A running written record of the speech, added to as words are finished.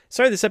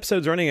Sorry this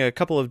episode's running a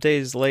couple of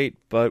days late,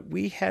 but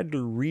we had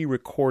to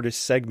re-record a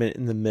segment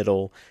in the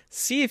middle.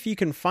 See if you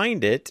can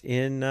find it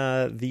in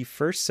the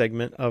first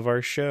segment of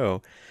our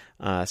show.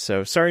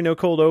 So sorry no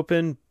cold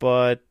open,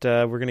 but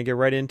we're going to get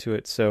right into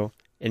it, so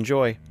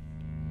enjoy.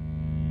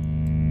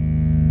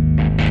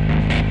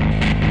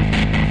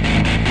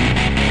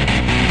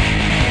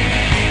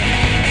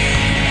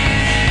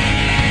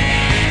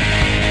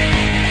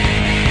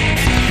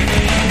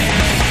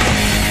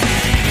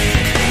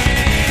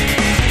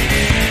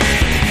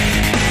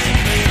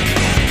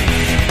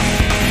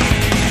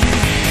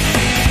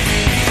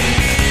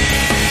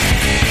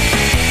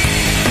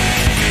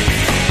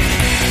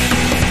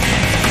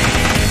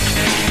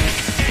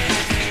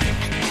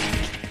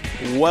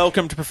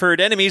 Welcome to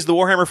Preferred Enemies, the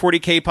Warhammer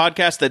 40k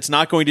podcast that's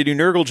not going to do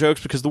Nurgle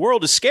jokes because the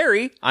world is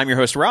scary. I'm your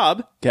host,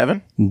 Rob.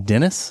 Kevin.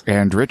 Dennis.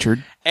 And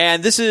Richard.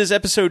 And this is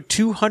episode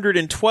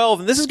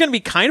 212, and this is going to be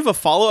kind of a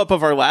follow-up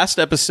of our last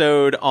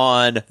episode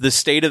on the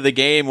state of the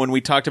game when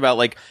we talked about,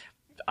 like,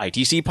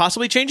 ITC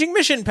possibly changing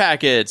mission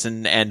packets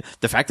and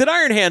the fact that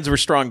Iron Hands were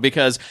strong,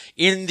 because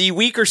in the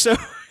week or so,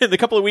 in the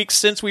couple of weeks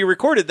since we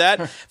recorded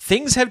that,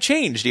 things have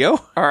changed, yo.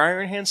 Are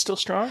Iron Hands still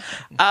strong?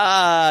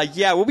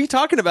 Yeah, we'll be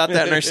talking about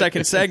that in our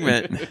second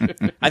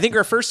segment. I think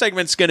our first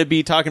segment's going to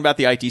be talking about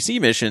the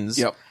ITC missions.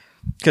 Yep.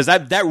 Because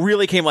that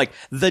really came like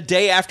the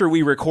day after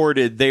we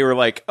recorded. They were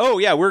like, "Oh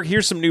yeah,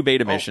 here's some new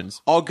beta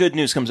missions." All good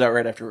news comes out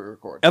right after we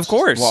record. Of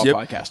course, While yep.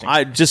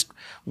 podcasting.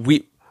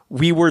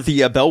 We were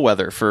the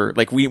bellwether for,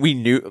 like, we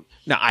knew.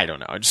 No, I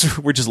don't know.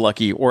 We're just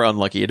lucky or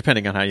unlucky,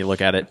 depending on how you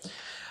look at it.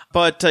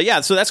 But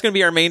yeah, so that's going to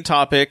be our main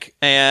topic.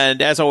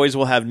 And as always,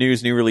 we'll have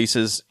news, new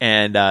releases,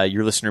 and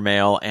your listener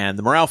mail and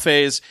the morale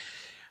phase.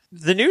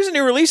 The news and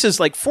new releases,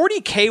 like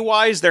 40k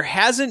wise, there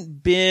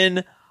hasn't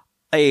been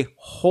a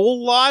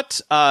whole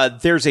lot.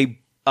 There's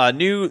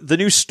the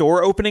new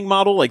store opening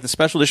model, like the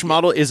special edition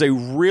model, is a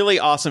really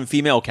awesome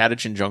female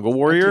Catachan jungle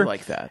warrior. I do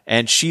like that.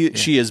 And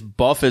she is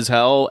buff as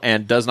hell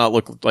and does not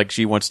look like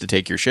she wants to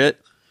take your shit.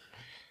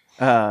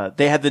 They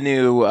had the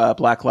new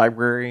Black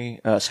Library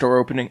store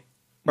opening.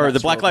 Or the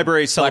Black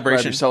Library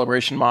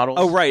celebration models.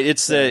 Oh, right.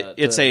 It's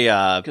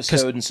a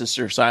Custode and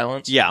Sister of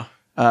Silence. Yeah.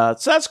 So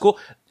that's cool.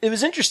 It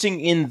was interesting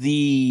in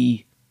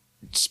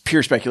it's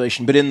pure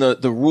speculation, but in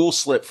the rule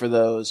slip for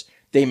those,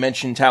 they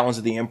mentioned Talons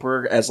of the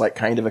Emperor as like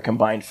kind of a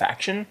combined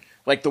faction.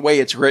 Like the way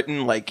it's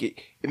written, like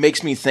it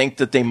makes me think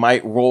that they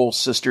might roll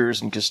Sisters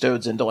and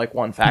Custodes into like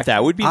one faction.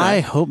 That would be nice. I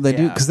hope they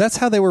do, because that's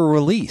how they were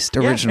released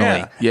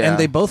originally. Yeah. And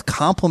they both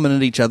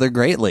complemented each other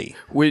greatly.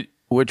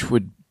 Which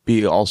would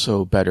be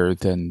also better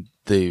than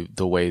the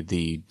way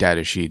the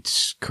data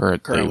sheets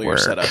currently are work.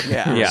 set up.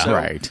 Yeah. Yeah. So,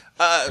 Right.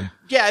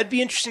 yeah, it'd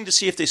be interesting to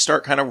see if they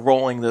start kind of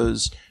rolling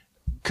those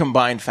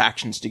combined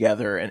factions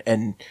together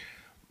and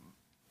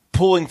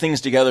pulling things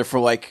together for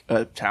like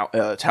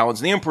Talons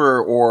of the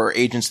Emperor or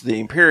Agents of the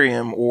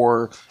Imperium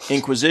or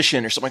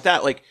Inquisition or something like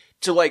that, like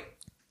to like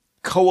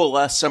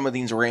coalesce some of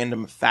these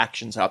random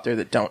factions out there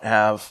that don't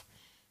have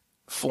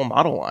full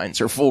model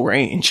lines or full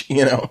range,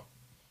 you know.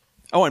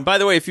 Oh, and by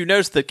the way, if you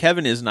notice that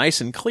Kevin is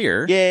nice and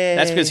clear, Yay.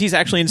 that's because he's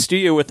actually in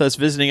studio with us,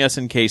 visiting us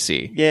in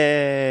KC.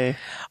 Yay.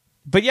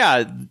 But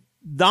yeah,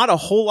 not a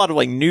whole lot of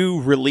like new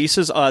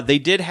releases. They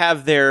did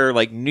have their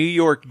like New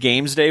York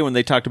Games Day when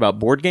they talked about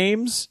board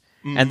games.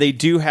 And they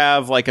do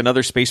have like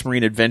another Space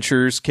Marine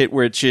Adventures kit,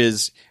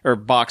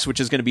 box, which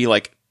is going to be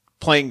like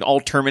playing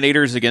all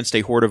Terminators against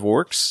a horde of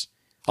orcs.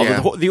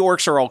 Although the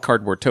orcs are all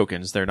cardboard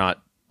tokens. They're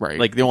not, Right.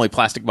 like the only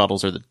plastic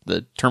models are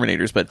the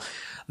Terminators. But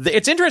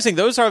it's interesting.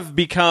 Those have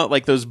become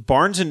like those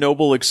Barnes &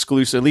 Noble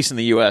exclusive, at least in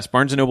the US,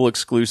 Barnes & Noble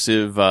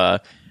exclusive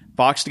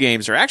boxed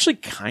games are actually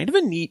kind of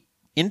a neat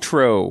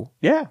intro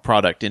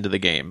product into the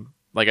game.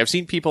 Like I've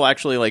seen people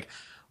actually like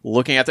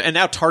looking at and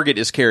now Target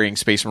is carrying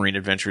Space Marine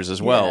Adventures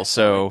as well. Yeah,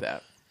 so like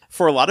that.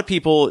 For a lot of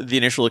people, the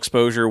initial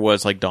exposure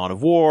was like Dawn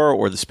of War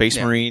or the Space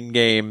Marine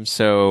game.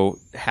 So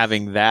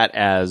having that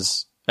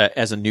as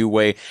a new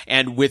way,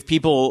 and with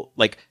people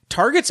like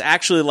Target's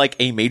actually like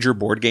a major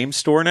board game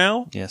store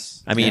now.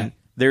 Yes. I mean,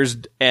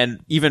 and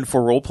even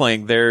for role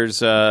playing,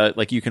 there's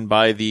like you can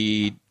buy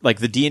the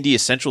D&D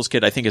Essentials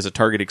kit. I think is a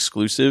Target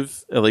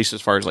exclusive, at least as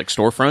far as like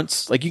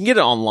storefronts. Like you can get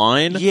it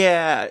online.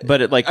 Yeah.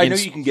 But it like I know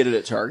you can get it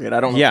at Target.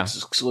 I don't know if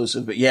it's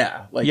exclusive, but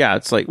yeah. Like, yeah,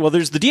 it's like, well,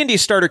 there's the D&D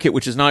starter kit,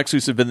 which is not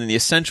exclusive, but then the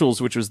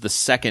Essentials, which was the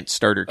second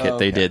starter kit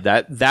they did.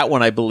 That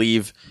one, I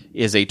believe,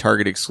 is a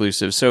Target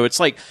exclusive. So it's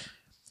like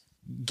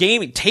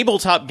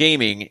tabletop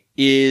gaming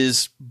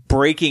is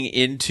breaking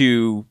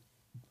into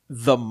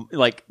the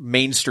like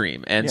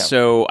mainstream. And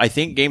so I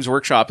think Games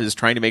Workshop is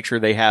trying to make sure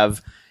they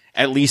have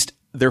at least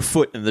their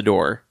foot in the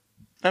door.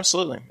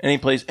 Absolutely.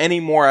 Any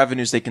more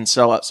avenues they can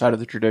sell outside of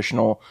the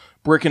traditional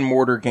brick and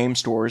mortar game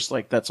stores,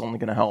 like that's only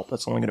going to help.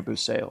 That's only going to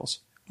boost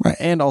sales. Right.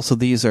 And also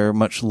these are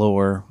much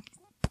lower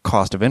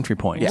cost of entry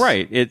points. Yes.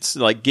 Right. It's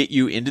like get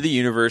you into the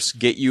universe,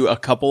 get you a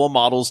couple of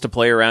models to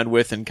play around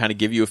with and kind of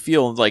give you a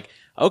feel. And like,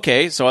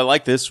 okay, so I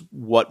like this.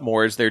 What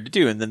more is there to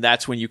do? And then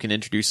that's when you can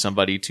introduce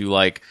somebody to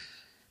like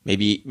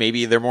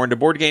Maybe they're more into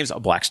board games, a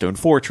Blackstone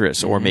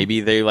Fortress, or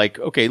maybe they like,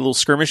 okay, a little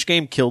skirmish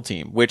game, Kill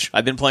Team, which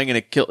I've been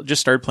playing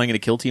just started playing in a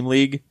Kill Team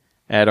league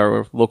at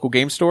our local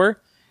game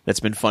store. That's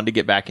been fun to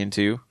get back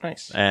into.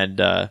 Nice. And,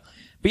 but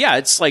yeah,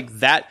 it's like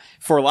that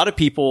for a lot of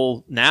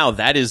people now,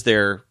 that is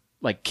their,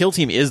 like, Kill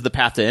Team is the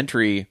path to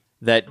entry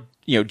that,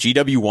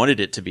 GW wanted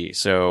it to be.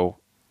 So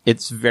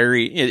it's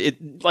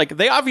like,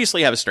 they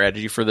obviously have a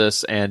strategy for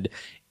this, and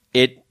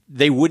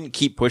they wouldn't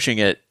keep pushing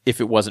it if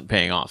it wasn't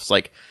paying off. It's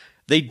like,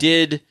 they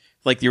did,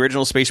 like the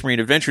original Space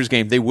Marine Adventures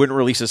game, they wouldn't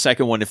release a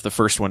second one if the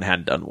first one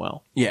hadn't done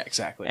well. Yeah,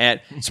 exactly.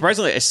 And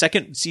surprisingly, a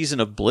second season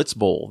of Blitz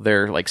Bowl,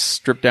 their like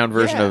stripped down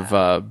version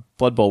of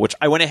Blood Bowl, which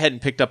I went ahead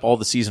and picked up all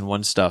the season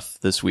 1 stuff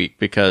this week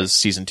because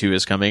season 2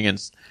 is coming, and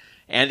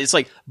it's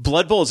like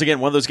Blood Bowl is again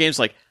one of those games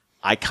like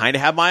I kind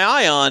of have my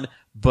eye on,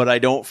 but I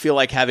don't feel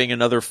like having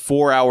another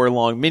 4-hour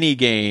long mini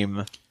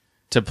game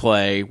to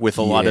play with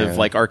a lot of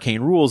like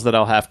arcane rules that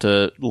I'll have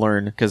to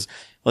learn, because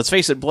let's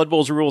face it, Blood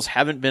Bowl's rules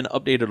haven't been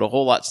updated a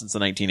whole lot since the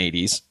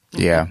 1980s.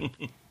 Yeah.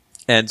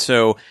 And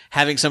so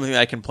having something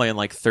that I can play in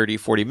like 30,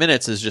 40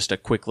 minutes is just a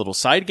quick little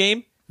side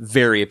game,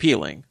 very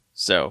appealing.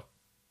 So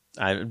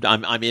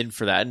I'm in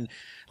for that. And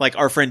like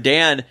our friend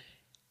Dan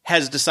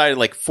has decided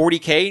like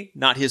 40K,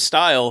 not his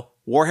style.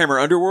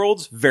 Warhammer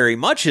Underworlds, very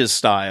much his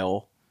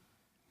style.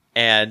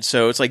 And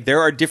so it's like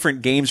there are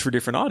different games for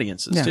different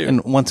audiences too.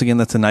 And once again,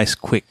 that's a nice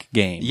quick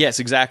game. Yes,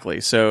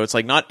 exactly. So it's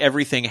like not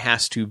everything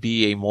has to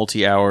be a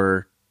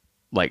multi-hour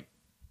like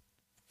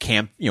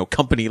camp,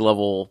 company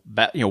level,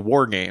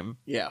 war game.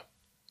 Yeah.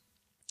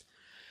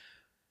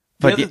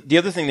 But the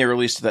other thing they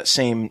released at that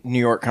same New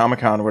York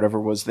Comic-Con or whatever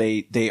was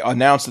they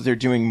announced that they're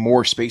doing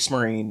more Space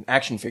Marine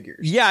action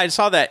figures. Yeah, I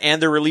saw that,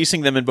 and they're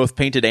releasing them in both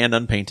painted and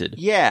unpainted.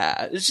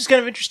 Yeah, it's just kind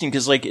of interesting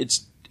because like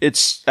it's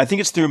I think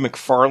it's through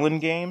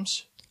McFarlane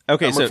Games.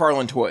 Okay, so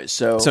McFarlane Toys.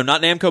 So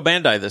not Namco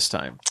Bandai this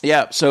time.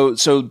 Yeah,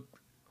 so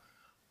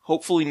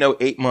hopefully no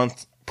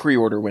 8-month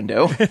pre-order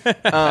window.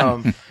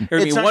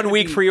 There'd be 1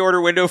 week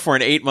pre-order window for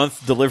an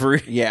 8-month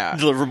delivery. Yeah.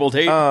 Deliverable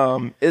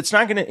date.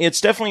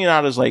 It's definitely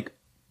not as like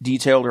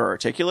detailed or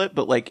articulate,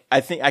 but like I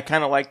think I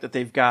kind of like that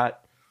they've got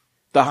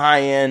the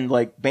high end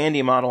like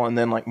Bandy model and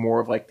then like more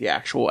of like the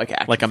actual like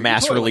action like a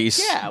mass toy. release.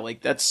 Like, yeah,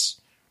 like that's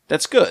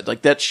good.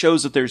 Like that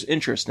shows that there's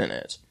interest in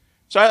it.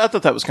 So I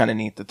thought that was kind of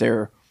neat that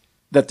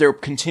they're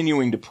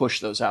continuing to push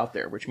those out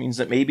there, which means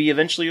that maybe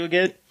eventually you'll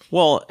get.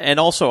 Well,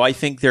 and also I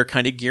think they're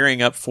kind of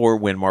gearing up for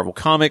when Marvel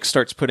Comics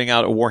starts putting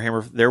out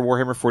their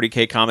Warhammer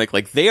 40K comic.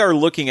 Like they are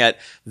looking at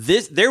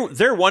this,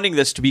 they're wanting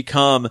this to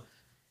become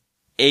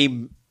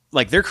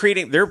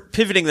they're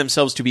pivoting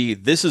themselves to be,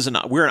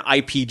 we're an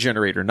IP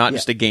generator, not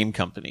just a game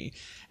company.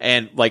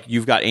 And like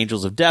you've got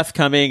Angels of Death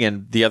coming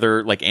and the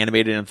other like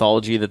animated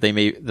anthology that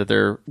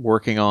they're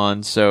working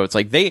on. So it's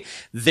like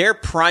they're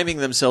priming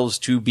themselves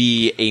to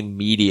be a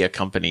media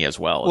company as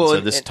well. And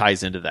so this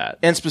ties into that.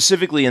 And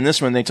specifically in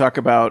this one, they talk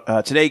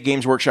about, today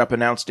Games Workshop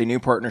announced a new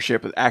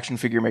partnership with action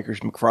figure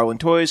makers McFarlane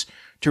Toys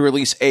to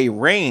release a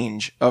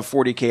range of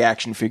 40K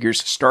action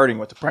figures starting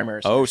with the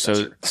Primaris. Oh,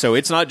 so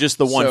it's not just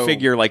the one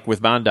figure like with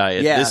Bandai.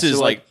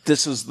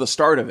 This is the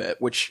start of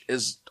it, which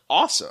is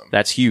awesome.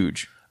 That's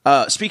huge.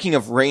 Speaking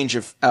of range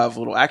of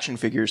little action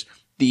figures,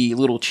 the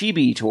little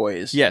chibi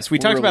toys. Yes, we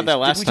talked about that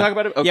last time. Did we talk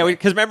about it? Okay. Yeah,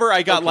 because remember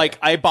I got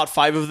I bought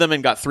 5 of them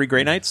and got 3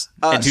 Grey Knights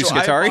and 2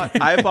 Skitarii.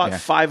 I bought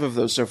 5 of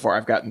those so far.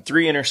 I've gotten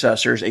 3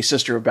 Intercessors, a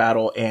Sister of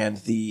Battle, and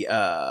the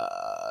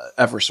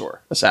Eversor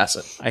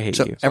Assassin. I hate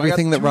you.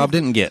 Everything that Rob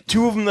didn't get.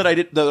 2 of them that I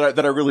did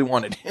that I really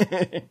wanted.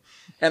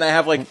 And I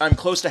have I'm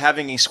close to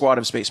having a squad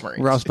of Space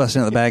Marines. Rob's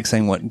busting out the bag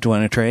saying, "What, do you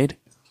want to trade?"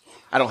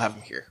 I don't have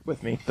them here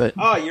with me, but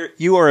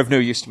you are of no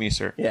use to me,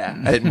 sir. Yeah,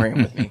 I didn't bring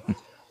them with me.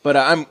 But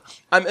I'm.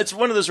 It's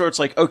one of those where it's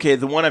like, okay,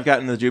 the one I've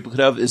gotten the duplicate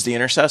of is the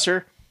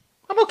Intercessor.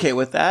 I'm okay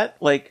with that.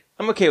 Like,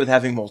 I'm okay with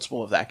having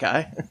multiple of that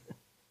guy.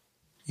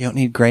 You don't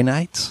need Grey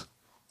Knights?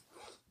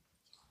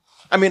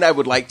 I mean, I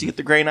would like to get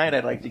the Grey Knight.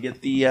 I'd like to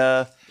get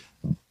the.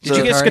 Did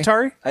you get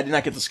Skitarii? I did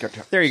not get the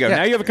Skitarii. There you go. Yeah.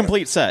 Now you have a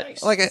complete set.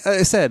 Nice. Like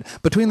I said,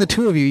 between the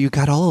two of you, you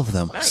got all of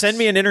them. Nice. Send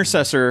me an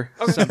Intercessor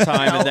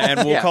sometime,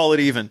 and we'll call it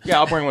even. Yeah,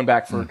 I'll bring one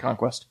back for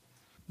Conquest.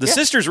 The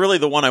Sister's really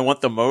the one I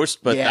want the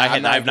most, but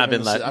I've not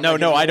been let.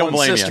 No, I don't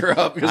blame you.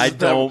 I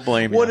don't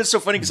blame you. Well, it's so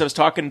funny because I was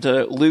talking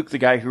to Luke, the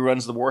guy who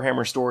runs the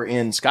Warhammer store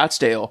in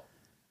Scottsdale,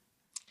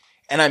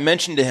 and I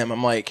mentioned to him,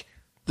 I'm like,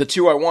 the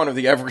 2 I want are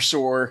the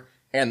Eversor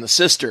and the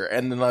Sister,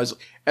 and then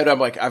I'm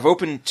like, I've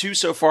opened 2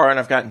 so far, and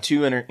I've gotten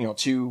 2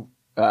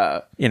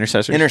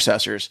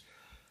 Intercessors.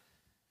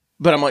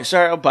 But I'm like,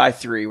 sorry, I'll buy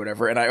 3,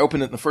 whatever. And I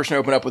opened it, and the first one I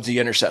opened up was the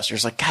Intercessor.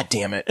 It's like, God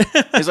damn it.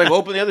 He's like, well,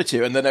 open the other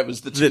 2. And then it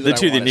was the 2 the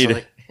 2 that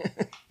needed.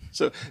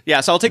 So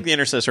I'll take the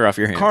Intercessor off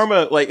your hands.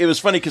 Karma, it was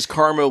funny because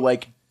Karma,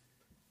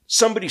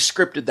 somebody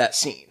scripted that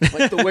scene.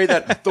 Like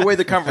the way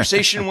the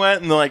conversation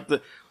went, and yeah,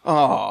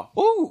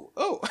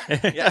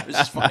 it was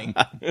just funny.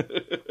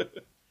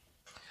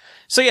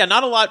 So yeah,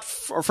 not a lot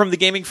from the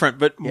gaming front,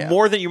 but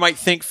more than you might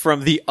think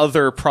from the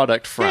other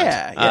product front.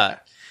 Yeah.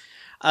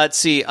 Let's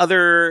see,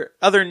 other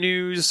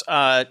news.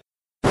 All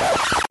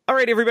All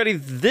right, everybody,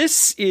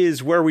 this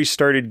is where we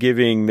started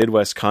giving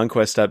Midwest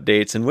Conquest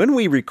updates. And when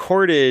we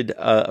recorded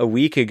a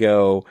week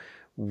ago,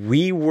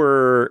 we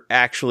were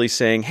actually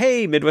saying,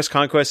 hey, Midwest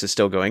Conquest is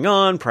still going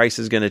on. Price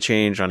is going to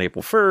change on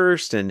April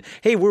 1st. And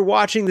hey, we're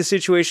watching the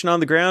situation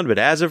on the ground. But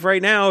as of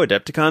right now,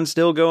 Adepticon's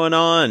still going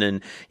on.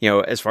 And,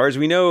 as far as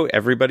we know,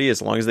 everybody,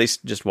 as long as they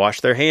just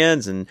wash their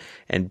hands and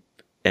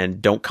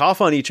don't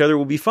cough on each other,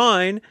 will be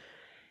fine.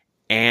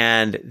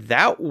 And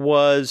that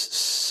was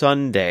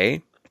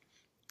Sunday.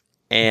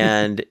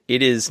 And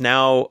it is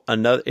now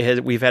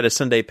we've had a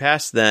Sunday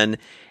past then,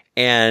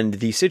 and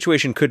the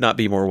situation could not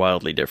be more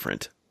wildly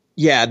different.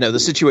 Yeah, no, the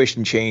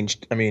situation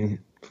changed. I mean,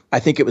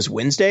 I think it was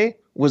Wednesday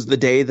was the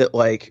day that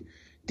like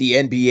the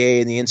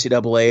NBA and the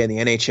NCAA and the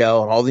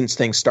NHL and all these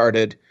things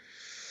started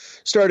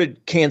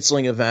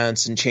canceling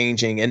events and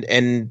changing.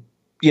 And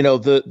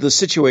the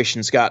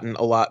situation's gotten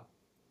a lot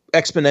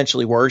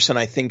exponentially worse. And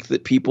I think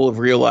that people have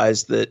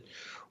realized that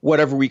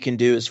whatever we can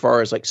do as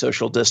far as like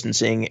social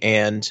distancing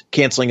and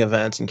canceling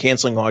events and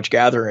canceling large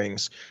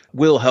gatherings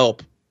will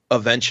help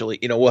eventually,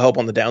 will help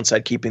on the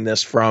downside, keeping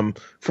this from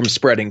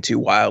spreading too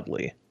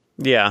wildly.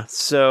 Yeah.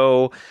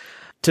 So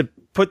to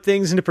put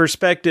things into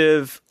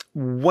perspective,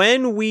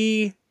 so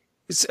we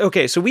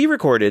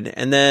recorded,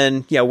 and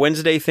then,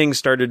 Wednesday things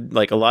started,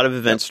 like a lot of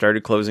events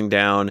started closing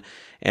down,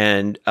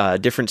 and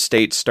different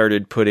states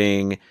started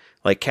putting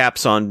like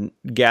caps on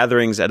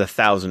gatherings at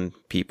 1,000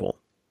 people.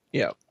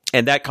 Yeah.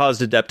 And that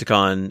caused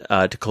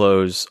Adepticon to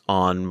close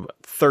on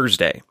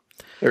Thursday.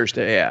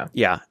 Yeah.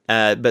 Yeah.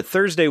 But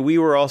Thursday, we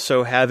were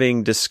also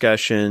having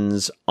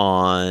discussions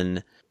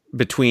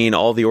between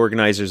all the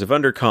organizers of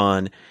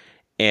Undercon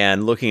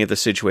and looking at the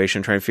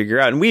situation, trying to figure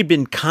out. And we'd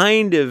been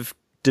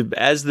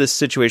as this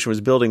situation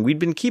was building, we'd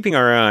been keeping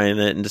our eye on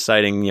it and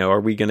deciding, are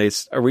we going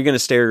to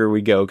stay or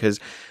we go? Because,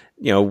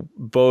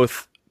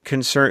 both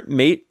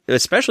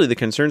especially the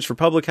concerns for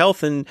public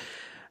health and,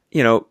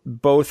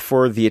 both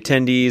for the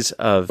attendees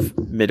of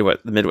the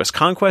Midwest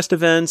Conquest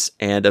events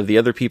and of the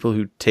other people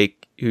who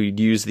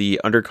use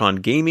the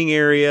Undercon gaming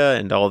area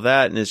and all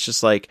that. And it's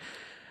just like,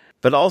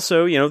 but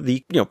also,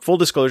 full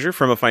disclosure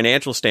from a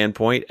financial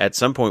standpoint, at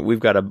some point we've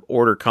got to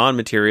order con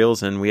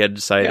materials, and we had to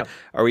decide,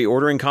 are we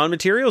ordering con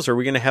materials, or are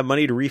we going to have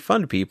money to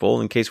refund people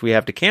in case we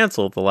have to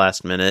cancel at the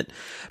last minute?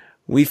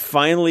 We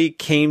finally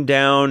came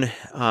down,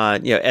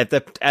 at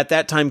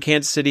that time,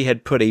 Kansas City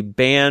had put a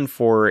ban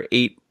for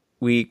 8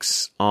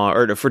 weeks,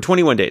 or for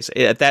 21 days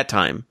at that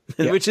time,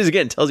 which is,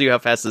 again, tells you how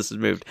fast this has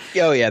moved.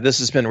 Oh yeah, this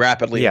has been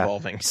rapidly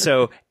evolving.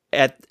 So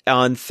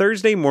on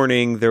Thursday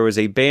morning, there was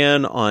a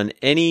ban on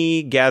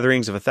any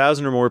gatherings of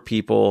 1,000 or more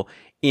people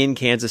in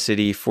Kansas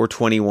City for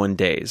 21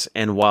 days.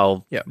 And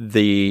while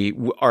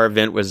our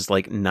event was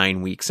like 9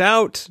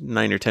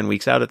 or 10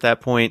 weeks out at that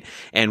point,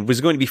 and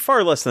was going to be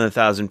far less than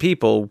 1,000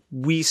 people,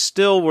 we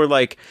still were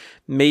like,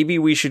 maybe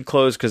we should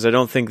close because I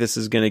don't think this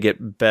is going to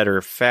get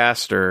better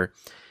faster.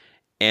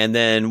 And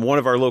then one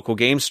of our local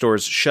game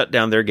stores shut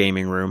down their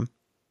gaming room.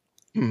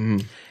 Mm-hmm.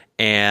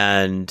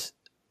 And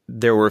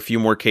there were a few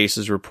more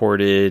cases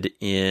reported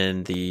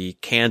in the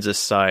Kansas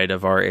side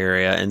of our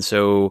area. And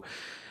so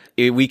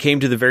we came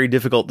to the very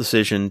difficult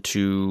decision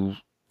to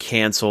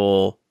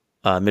cancel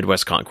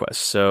Midwest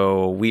Conquest.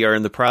 So we are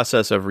in the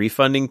process of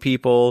refunding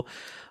people.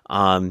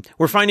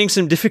 We're finding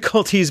some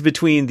difficulties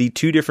between the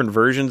two different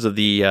versions of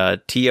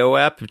the TO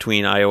app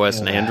between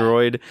iOS and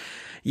Android.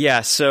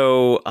 Yeah,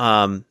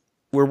 so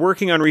we're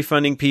working on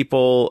refunding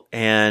people,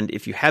 and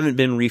if you haven't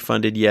been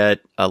refunded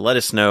yet, let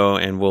us know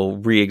and we'll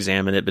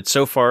re-examine it. But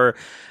so far,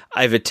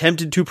 I've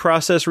attempted to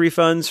process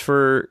refunds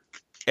for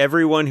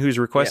everyone who's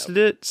requested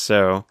it.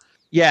 So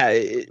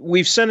yeah,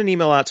 we've sent an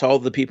email out to all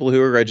the people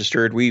who are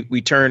registered.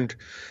 We turned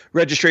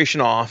registration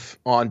off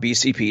on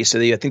BCP, so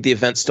I think the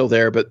event's still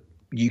there, but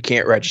you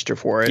can't register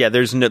for it. Yeah,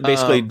 there's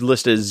basically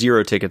listed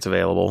 0 tickets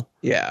available.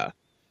 Yeah.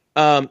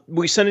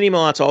 We sent an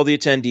email out to all the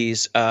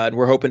attendees, and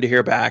we're hoping to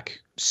hear back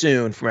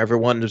soon from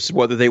everyone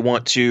whether they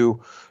want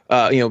to,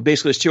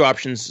 basically there's 2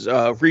 options,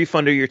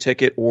 refund your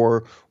ticket,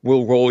 or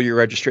we'll roll your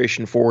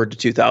registration forward to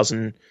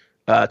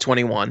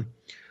 2021.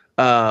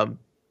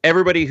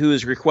 Everybody who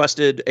has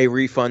requested a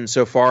refund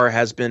so far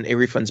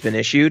refund's been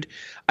issued.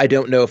 I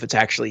don't know if it's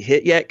actually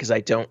hit yet, because I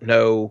don't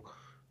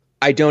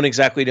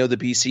exactly know the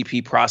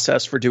BCP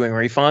process for doing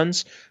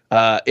refunds.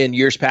 In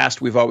years past,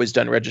 we've always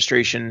done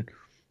registration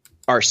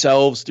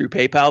ourselves through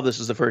PayPal. This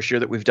is the first year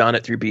that we've done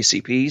it through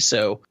BCP.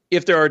 So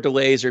if there are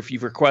delays, or if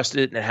you've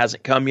requested it and it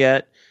hasn't come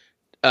yet,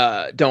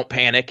 don't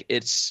panic.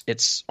 It's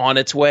on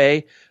its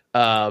way.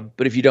 But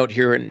if you don't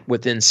hear it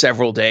within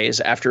several days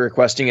after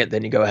requesting it,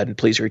 then you go ahead and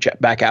please reach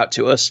back out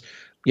to us.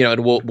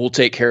 And we'll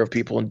take care of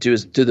people and do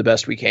the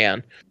best we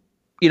can.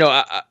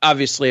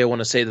 Obviously, I want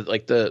to say that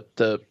like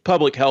the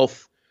public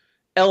health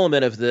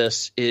element of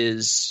this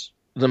is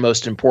the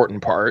most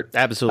important part.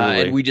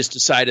 Absolutely. And we just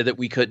decided that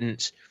we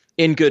couldn't,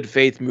 in good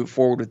faith, move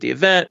forward with the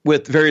event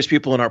with various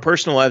people in our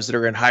personal lives that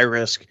are in high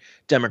risk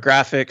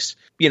demographics,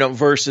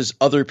 versus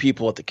other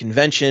people at the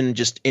convention,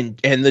 just in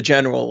the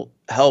general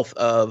health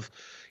of,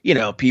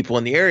 people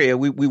in the area.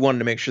 We wanted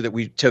to make sure that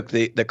we took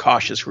the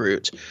cautious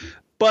route.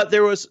 But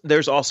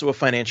there's also a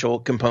financial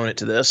component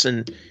to this,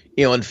 and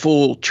in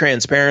full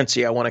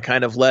transparency, I want to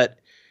kind of let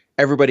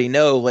everybody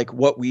know like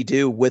what we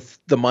do with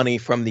the money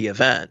from the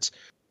event.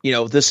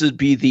 This would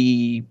be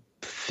the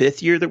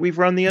 5th year that we've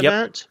run the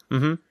event.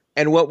 Mm-hmm.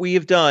 And what we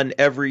have done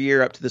every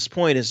year up to this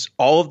point is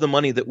all of the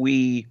money that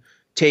we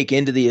take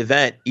into the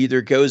event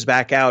either goes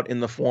back out in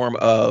the form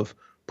of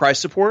prize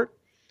support,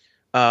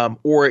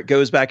 or it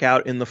goes back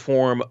out in the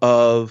form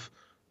of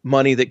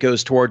money that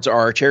goes towards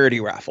our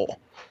charity raffle.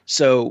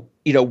 So,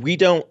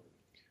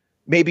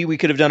 maybe we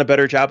could have done a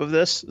better job of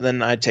this.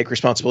 Then I'd take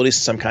responsibility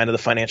since I'm kind of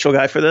the financial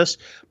guy for this,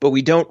 but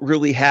we don't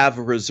really have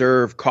a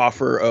reserve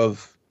coffer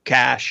of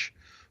cash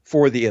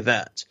for the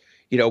event.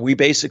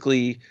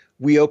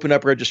 We open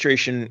up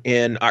registration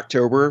in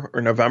October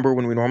or November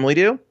when we normally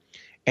do.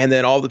 And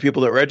then all the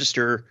people that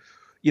register,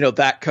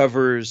 that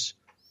covers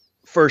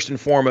first and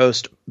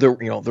foremost the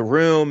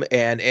room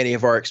and any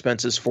of our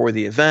expenses for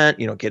the event,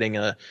 getting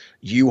a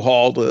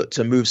U-Haul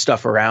to move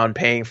stuff around,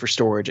 paying for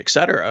storage,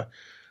 etc.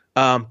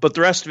 But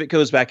the rest of it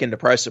goes back into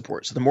prize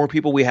support. So the more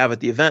people we have at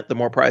the event, the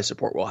more prize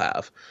support we'll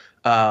have.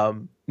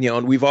 And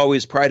we've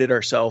always prided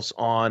ourselves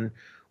on,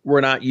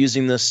 we're not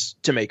using this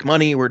to make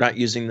money. We're not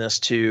using this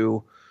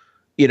to,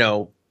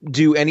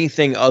 do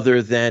anything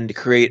other than to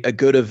create a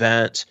good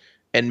event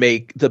and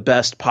make the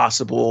best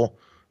possible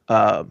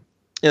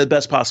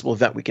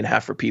event we can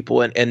have for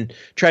people, and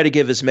try to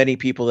give as many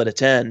people that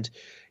attend,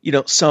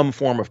 some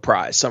form of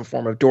prize, some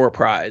form of door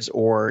prize,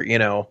 or,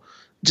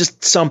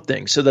 just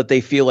something so that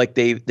they feel like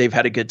they've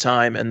had a good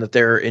time and that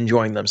they're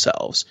enjoying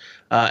themselves.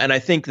 And I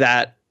think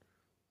that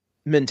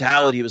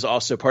mentality was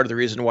also part of the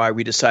reason why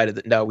we decided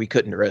that no, we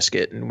couldn't risk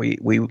it. And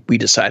we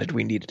decided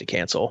we needed to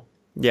cancel.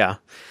 Yeah.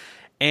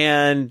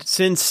 And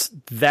since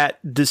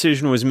that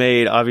decision was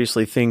made,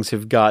 obviously things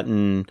have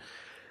snowballed.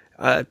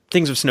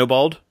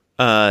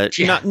 Not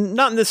in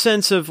the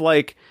sense of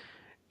like,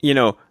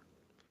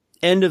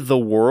 end of the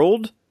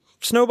world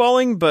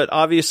snowballing, but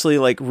obviously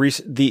like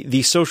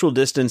the social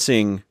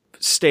distancing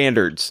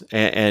standards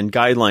and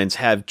guidelines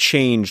have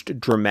changed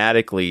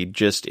dramatically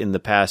just in the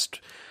past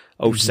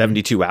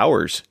 72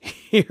 hours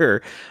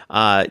here.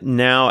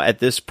 Now at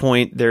this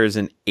point, there's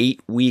an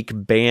 8-week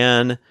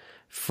ban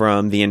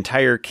from the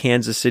entire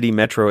Kansas City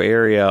metro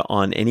area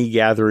on any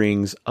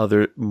gatherings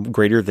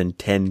greater than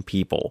 10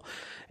 people.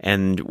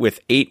 And with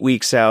 8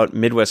 weeks out,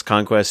 Midwest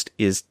Conquest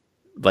is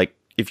like,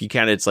 if you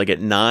count it, it's like at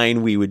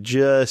 9, we would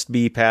just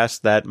be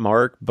past that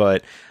mark,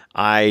 but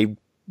I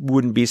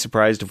wouldn't be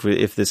surprised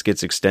if this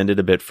gets extended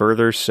a bit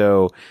further.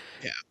 So,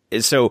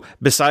 So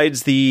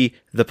besides the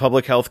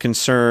public health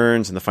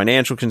concerns and the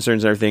financial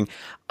concerns and everything,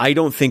 I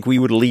don't think we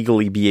would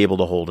legally be able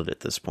to hold it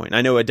at this point.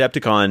 I know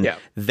Adepticon,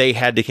 they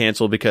had to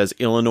cancel because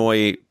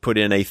Illinois put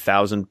in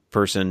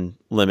 1,000-person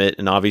limit,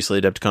 and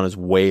obviously Adepticon is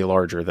way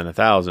larger than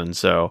 1,000.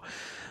 So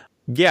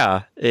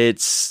yeah,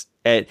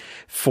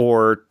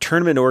 for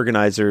tournament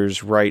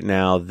organizers right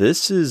now,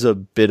 this is a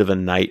bit of a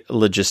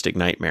logistic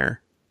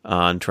nightmare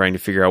on trying to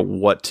figure out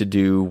what to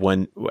do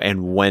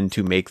when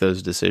to make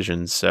those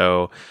decisions.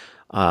 So,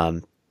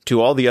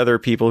 to all the other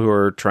people who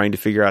are trying to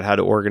figure out how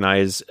to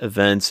organize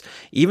events,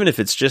 even if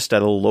it's just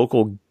at a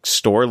local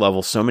store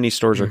level, so many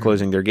stores are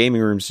closing their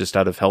gaming rooms just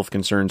out of health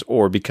concerns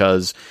or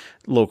because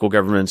local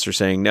governments are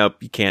saying,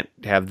 nope, you can't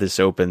have this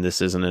open.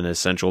 This isn't an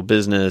essential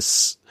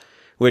business,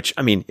 which,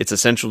 I mean, it's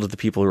essential to the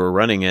people who are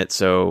running it.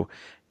 So,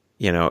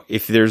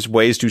 if there's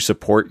ways to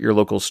support your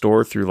local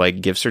store through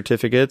like gift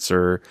certificates,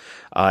 or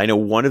I know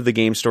one of the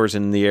game stores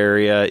in the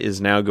area is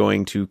now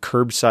going to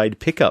curbside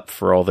pickup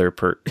for all their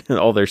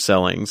all their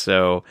selling.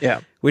 So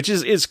which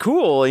is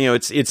cool.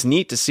 It's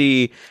neat to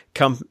see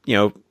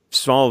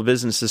small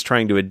businesses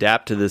trying to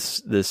adapt to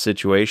this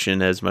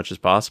situation as much as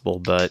possible.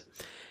 But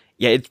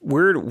yeah,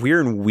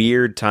 we're in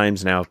weird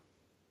times now.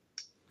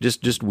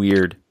 Just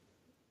weird.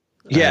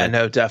 Yeah,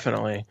 no,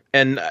 definitely.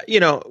 And,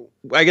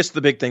 I guess the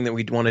big thing that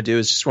we'd want to do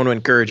is just want to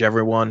encourage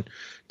everyone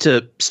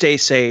to stay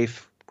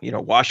safe,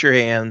 wash your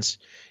hands,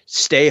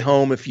 stay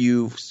home if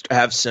you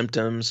have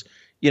symptoms,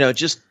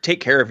 just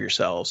take care of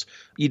yourselves.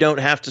 You don't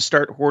have to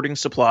start hoarding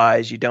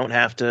supplies. You don't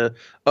have to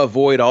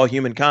avoid all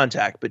human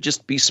contact, but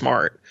just be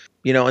smart,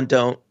 and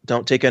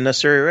don't take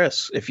unnecessary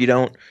risks. If you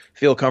don't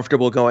feel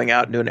comfortable going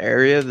out into an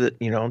area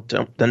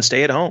that, then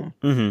stay at home.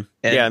 Mm-hmm.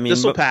 And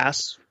this will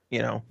pass.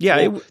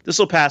 This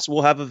will pass.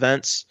 We'll have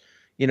events,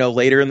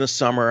 later in the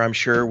summer. I'm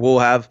sure we'll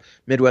have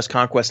Midwest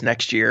Conquest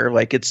next year.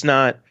 Like, it's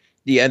not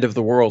the end of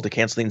the world to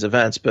cancel these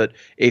events, but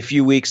a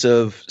few weeks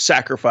of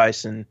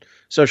sacrifice and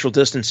social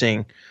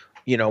distancing,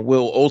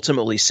 will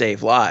ultimately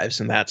save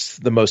lives. And that's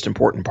the most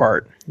important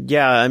part.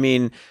 Yeah. I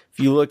mean, if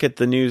you look at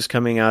the news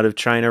coming out of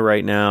China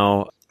right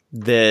now,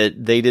 that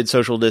they did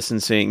social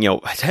distancing,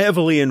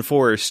 heavily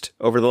enforced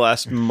over the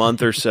last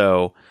month or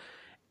so,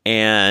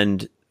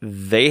 and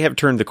they have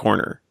turned the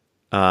corner.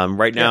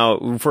 Right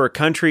now, for a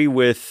country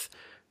with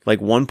like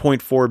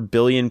 1.4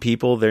 billion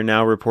people, they're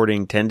now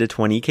reporting 10 to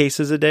 20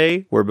 cases a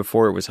day, where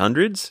before it was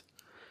hundreds.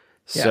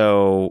 Yeah.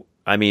 So,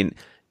 I mean,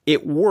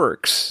 it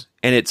works,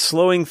 and it's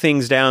slowing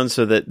things down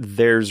so that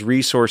there's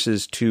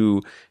resources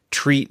to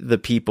treat the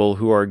people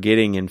who are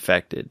getting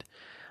infected.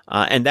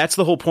 And that's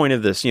the whole point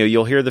of this.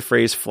 You'll hear the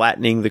phrase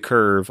flattening the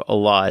curve a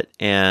lot,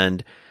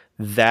 and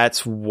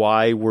that's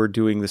why we're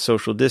doing the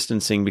social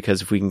distancing,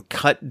 because if we can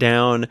cut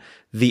down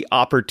the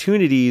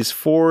opportunities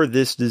for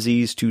this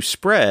disease to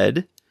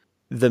spread,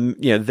 then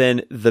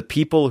the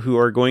people who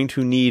are going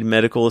to need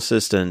medical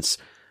assistance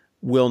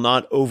will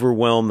not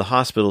overwhelm the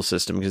hospital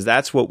system, because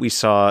that's what we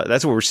saw.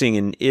 That's what we're seeing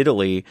in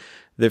Italy,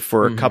 that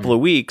for a couple of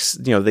weeks,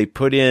 they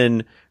put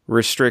in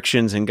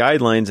restrictions and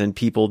guidelines and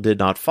people did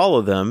not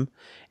follow them.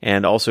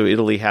 And also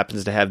Italy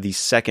happens to have the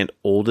second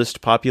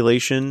oldest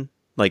population,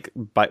 like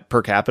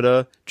per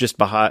capita, just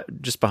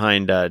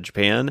behind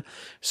Japan.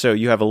 So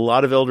you have a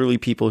lot of elderly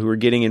people who are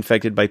getting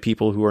infected by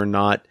people who are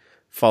not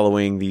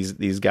following these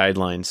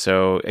guidelines.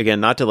 So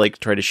again, not to like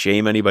try to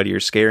shame anybody or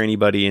scare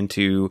anybody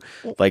into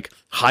like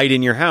hide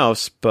in your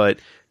house, but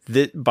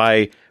that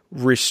by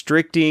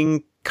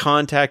restricting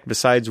contact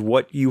besides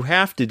what you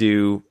have to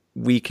do,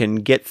 we can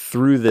get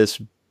through this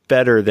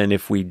better than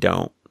if we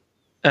don't.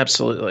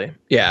 Absolutely.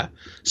 Yeah.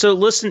 So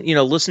listen to the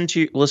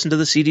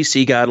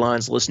CDC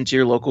guidelines, listen to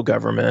your local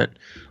government,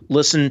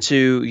 listen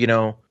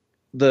to,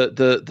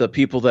 the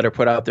people that are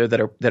put out there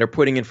that are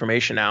putting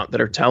information out, that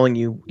are telling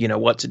you,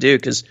 what to do.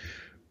 Cause,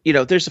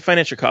 there's a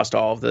financial cost to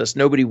all of this.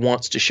 Nobody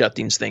wants to shut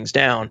these things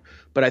down,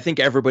 but I think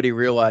everybody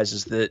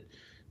realizes that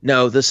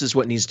no, this is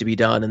what needs to be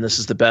done. And this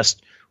is the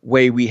best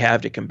way we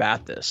have to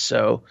combat this.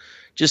 So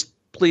just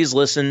please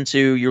listen to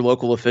your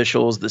local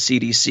officials, the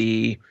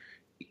CDC,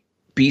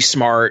 be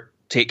smart,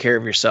 take care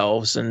of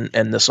yourselves,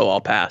 and this will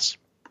all pass.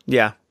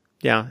 Yeah.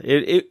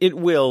 It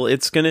will.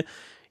 It's gonna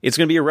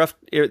be a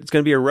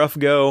rough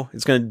go.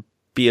 It's gonna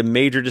be a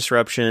major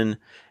disruption,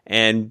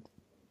 and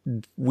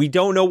we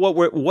don't know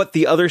what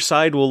the other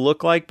side will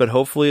look like, but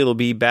hopefully it'll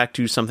be back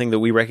to something that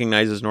we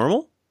recognize as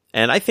normal.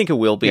 And I think it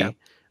will be. Yeah.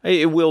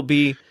 It will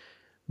be,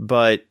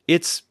 but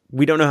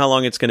we don't know how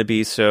long it's going to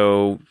be.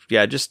 So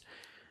yeah, just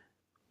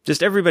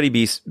everybody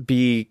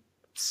be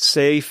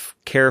safe,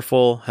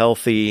 careful,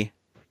 healthy.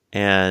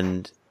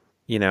 And,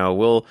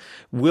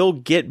 we'll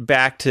get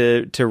back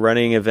to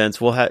running events.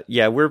 We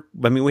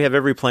have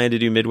every plan to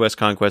do Midwest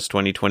Conquest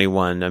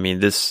 2021. I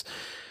mean, this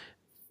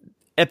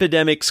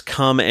epidemics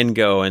come and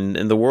go,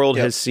 and the world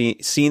has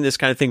seen this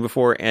kind of thing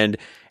before. And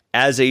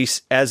as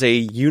a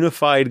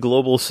unified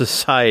global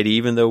society,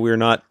 even though we're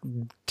not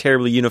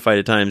terribly unified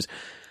at times,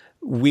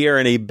 we are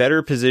in a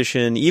better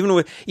position, even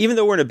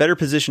though we're in a better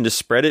position to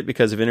spread it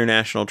because of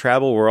international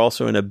travel, we're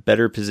also in a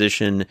better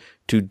position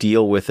to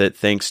deal with it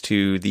thanks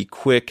to the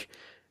quick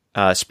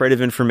spread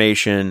of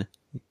information.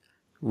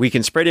 We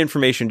can spread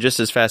information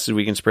just as fast as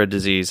we can spread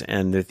disease,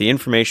 and the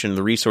information,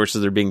 the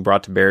resources that are being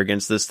brought to bear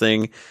against this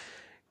thing,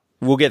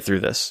 we'll get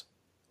through this.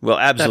 We'll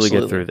absolutely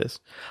get through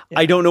this. Yeah.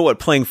 I don't know what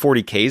playing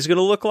 40K is going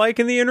to look like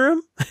in the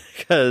interim,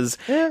 because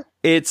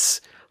it's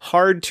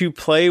hard to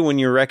play when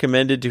you're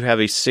recommended to have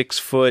a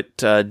 6-foot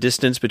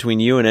distance between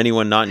you and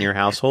anyone not in your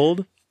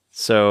household.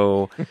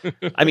 So,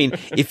 I mean,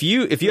 if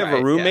you have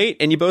a roommate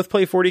and you both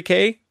play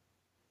 40K,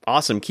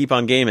 awesome, keep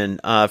on gaming.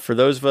 For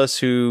those of us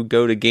who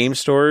go to game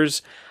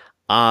stores,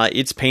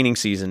 it's painting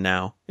season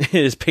now. It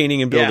is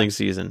painting and building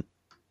season.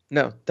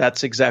 No,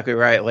 that's exactly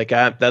right. Like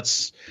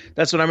that's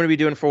what I'm going to be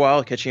doing for a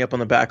while, catching up on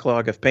the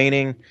backlog of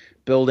painting,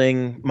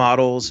 building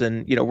models,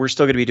 and we're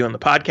still going to be doing the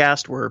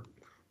podcast. We're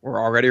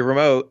already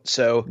remote,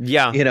 so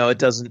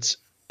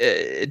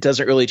it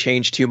doesn't really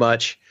change too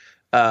much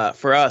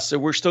for us. So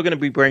we're still going to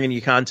be bringing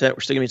you content.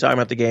 We're still going to be talking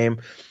about the game.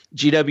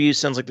 GW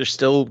sounds like they're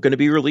still going to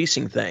be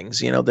releasing things.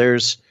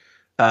 There's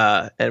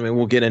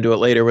we'll get into it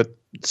later with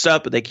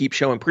stuff, but they keep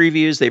showing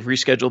previews. They've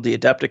rescheduled the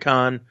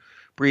Adepticon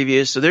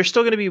previews, so there's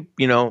still going to be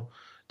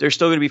there's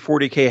still going to be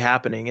 40K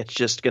happening. It's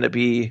just going to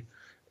be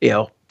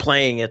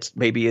playing. It's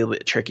maybe a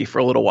bit tricky for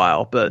a little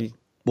while, but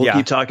we'll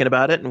keep talking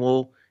about it, and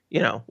we'll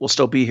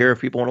still be here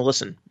if people want to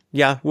listen.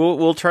 Yeah,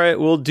 we'll try it.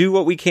 We'll do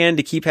what we can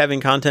to keep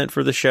having content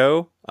for the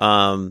show.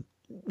 And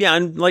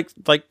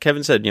like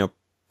Kevin said,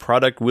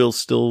 product will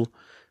still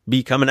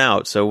be coming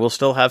out, so we'll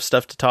still have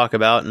stuff to talk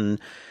about, and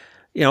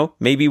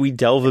maybe we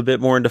delve a bit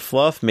more into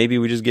fluff. Maybe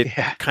we just get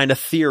kind of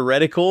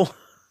theoretical.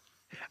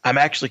 I'm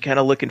actually kind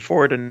of looking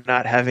forward to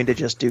not having to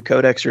just do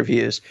Codex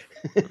reviews.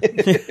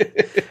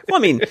 Well, I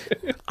mean,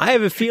 I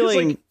have a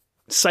feeling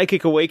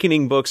Psychic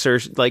Awakening books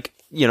are like,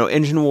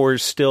 Engine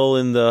Wars still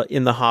in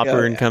the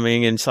hopper and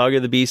coming, and Saga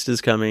of the Beast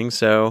is coming.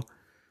 So,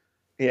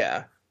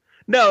 yeah,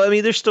 no, I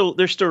mean, there's still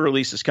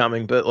releases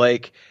coming, but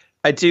like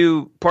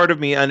part of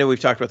me, I know we've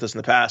talked about this in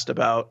the past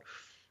about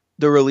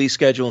the release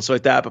schedule and stuff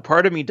like that, but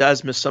part of me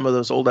does miss some of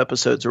those old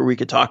episodes where we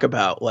could talk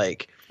about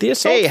like,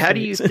 hey, how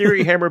do you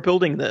theory hammer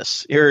building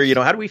this? Or,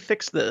 how do we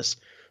fix this?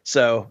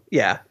 So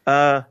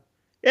so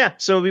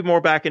we'll be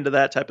more back into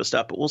that type of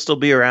stuff, but we'll still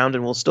be around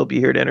and we'll still be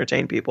here to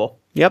entertain people.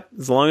 Yep.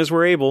 As long as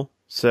we're able.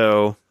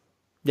 So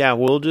yeah,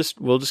 we'll just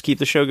keep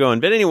the show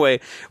going. But anyway,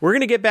 we're going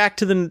to get back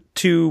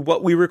to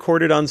what we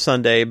recorded on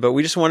Sunday, but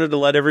we just wanted to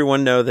let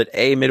everyone know that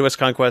A, Midwest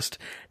Conquest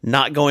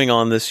not going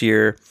on this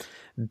year.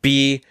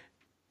 B,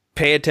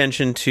 pay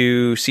attention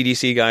to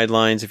CDC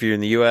guidelines if you're in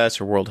the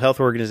US or World Health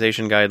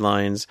Organization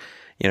guidelines,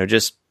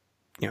 just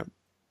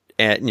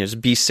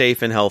be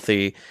safe and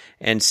healthy,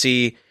 and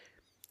see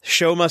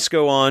show must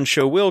go on,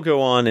 show will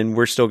go on, and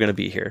we're still going to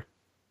be here.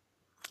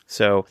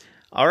 So,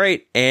 all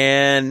right.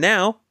 And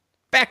now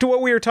back to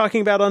what we were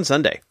talking about on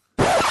Sunday.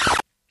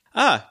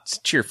 It's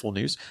cheerful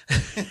news.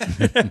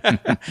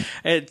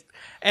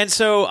 And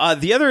so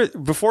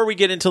before we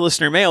get into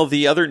listener mail,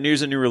 the other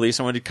news and new release,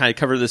 I wanted to kind of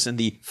cover this in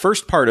the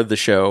first part of the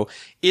show,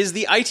 is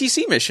the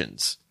ITC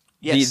missions.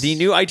 Yes. The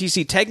new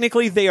ITC,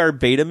 technically they are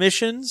beta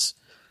missions,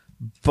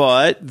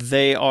 but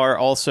they are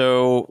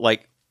also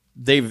like,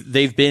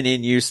 they've been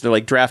in use. They're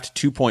like draft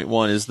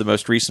 2.1 is the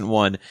most recent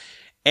one.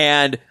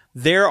 And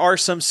there are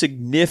some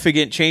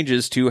significant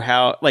changes to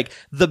how, like,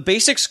 the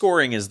basic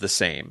scoring is the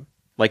same.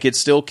 Like, it's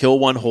still kill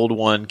one, hold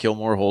one, kill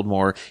more, hold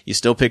more. You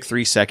still pick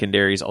 3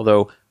 secondaries,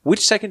 although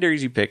which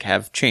secondaries you pick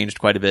have changed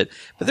quite a bit.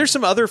 But there's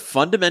some other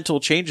fundamental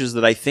changes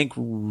that I think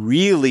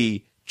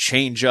really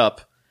change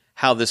up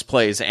how this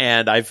plays.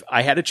 And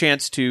I had a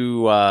chance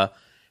to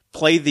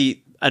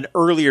play an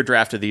earlier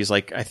draft of these,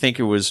 like I think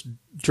it was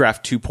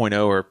draft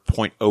 2.0 or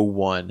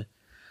 0.01.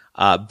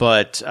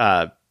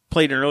 But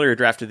played an earlier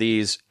draft of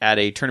these at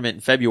a tournament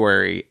in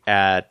February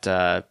at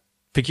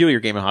Peculiar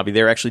Game and Hobby.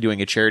 They're actually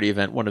doing a charity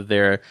event. One of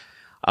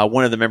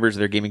the members of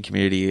their gaming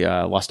community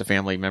lost a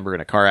family member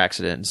in a car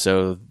accident, and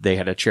so they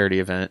had a charity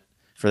event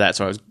for that.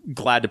 So I was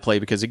glad to play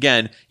because,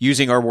 again,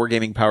 using our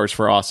wargaming powers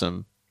for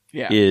awesome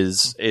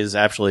is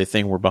actually a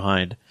thing we're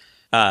behind.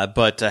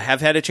 But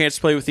have had a chance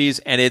to play with these,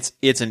 and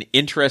it's an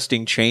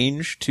interesting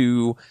change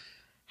to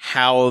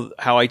how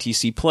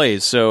ITC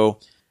plays. So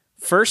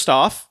first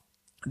off,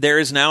 there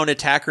is now an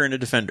attacker and a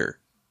defender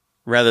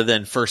rather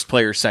than first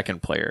player,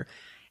 second player.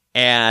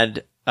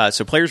 And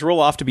so players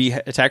roll off to be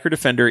attacker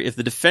defender. If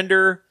the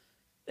defender,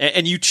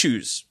 and you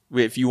choose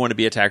if you want to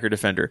be attacker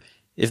defender.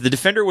 If the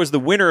defender was the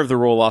winner of the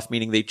roll off,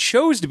 meaning they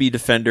chose to be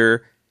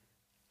defender,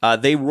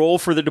 they roll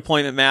for the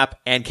deployment map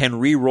and can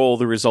re-roll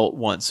the result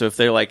once. So if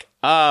they're like,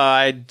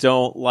 I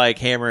don't like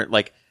hammer,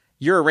 like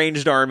you're a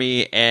ranged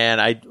army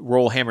and I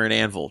roll hammer and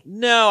anvil.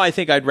 No, I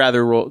think I'd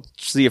rather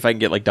see if I can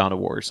get like Dawn of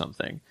War or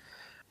something.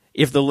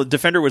 If the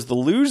defender was the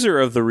loser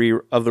of the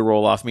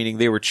roll off, meaning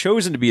they were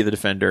chosen to be the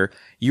defender,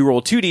 you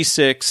roll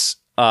 2d6,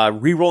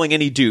 re-rolling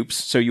any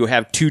dupes. So you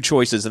have 2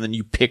 choices and then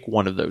you pick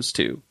one of those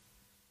 2.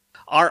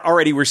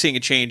 Already we're seeing a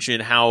change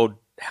in how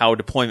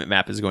deployment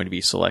map is going to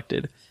be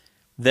selected.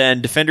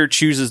 Then defender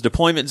chooses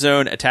deployment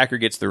zone, attacker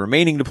gets the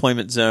remaining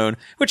deployment zone,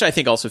 which I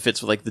think also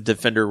fits with like the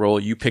defender role.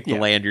 You pick the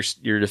land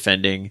you're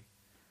defending.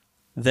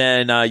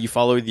 Then you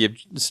follow the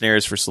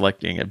scenarios for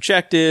selecting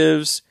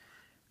objectives.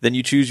 Then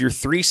you choose your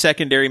 3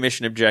 secondary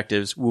mission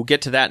objectives. We'll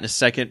get to that in a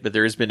second, but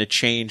there has been a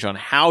change on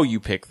how you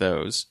pick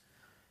those.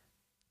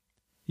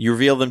 You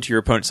reveal them to your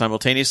opponent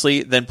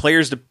simultaneously. Then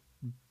players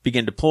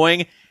begin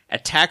deploying.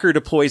 Attacker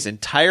deploys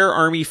entire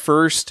army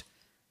first,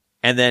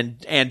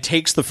 and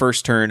takes the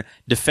first turn.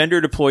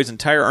 Defender deploys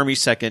entire army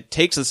second,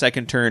 takes the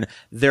second turn.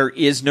 There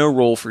is no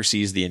roll for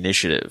seize the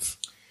initiative.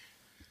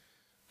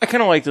 I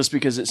kind of like this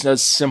because it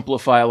does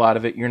simplify a lot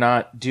of it. You're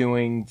not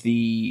doing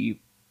the...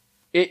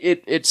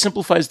 It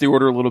simplifies the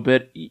order a little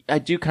bit. I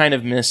do kind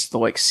of miss the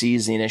like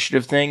seize the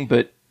initiative thing,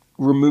 but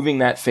removing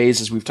that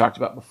phase, as we've talked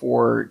about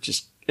before,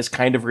 just is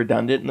kind of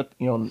redundant in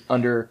the,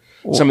 under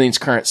some of these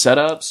current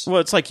setups.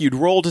 Well, it's like you'd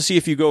roll to see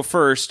if you go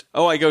first.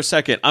 Oh, I go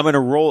second. I'm going to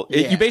roll.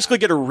 You basically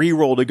get a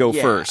re-roll to go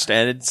first,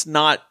 and it's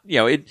not,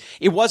 it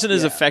wasn't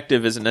as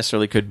effective as it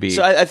necessarily could be.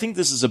 So I think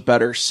this is a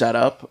better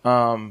setup.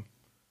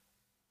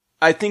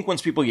 I think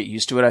once people get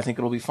used to it, I think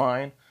it'll be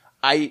fine.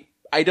 I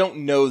don't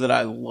know that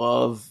I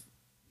love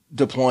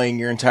deploying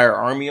your entire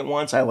army at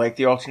once. I like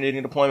the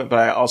alternating deployment, but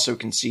I also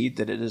concede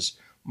that it is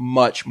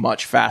much,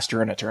 much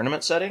faster in a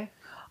tournament setting.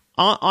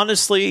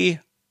 Honestly,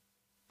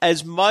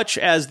 as much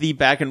as the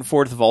back and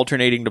forth of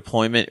alternating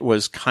deployment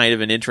was kind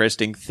of an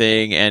interesting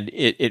thing, and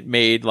it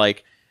made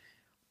like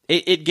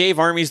it gave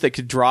armies that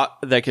could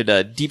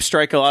deep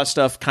strike a lot of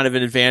stuff kind of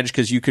an advantage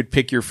because you could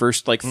pick your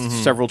first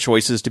several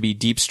choices to be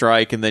deep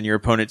strike, and then your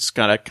opponent's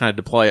gotta kind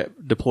of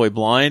deploy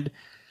blind.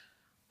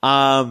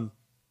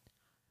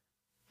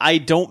 I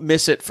don't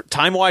miss it.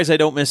 Time-wise, I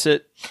don't miss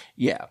it.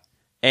 Yeah.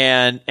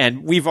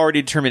 And we've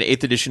already determined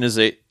 8th edition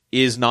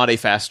is not a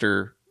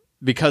faster,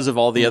 because of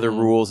all the other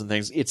rules and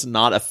things, it's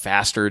not a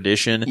faster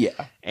edition.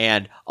 Yeah.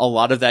 And a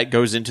lot of that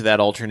goes into that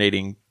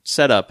alternating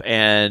setup.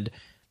 And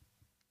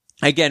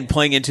again,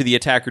 playing into the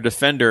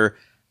attacker-defender,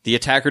 the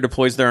attacker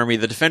deploys their army,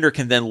 the defender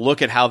can then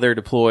look at how they're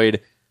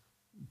deployed,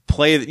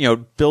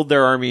 build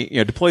their army,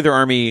 deploy their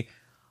army.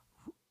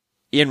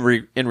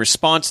 In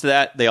response to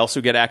that, they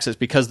also get access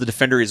because the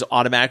defender is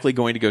automatically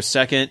going to go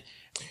second.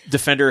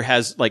 Defender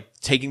has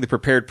taking the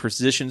prepared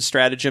position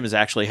stratagem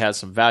has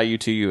some value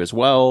to you as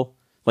well.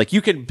 Like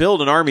you can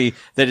build an army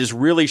that is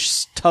really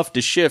tough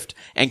to shift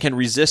and can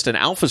resist an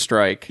alpha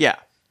strike. Yeah.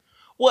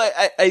 Well,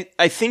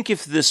 I think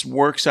if this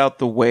works out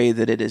the way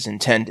that it is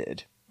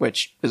intended,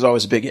 which is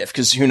always a big if,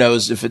 because who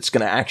knows if it's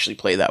going to actually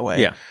play that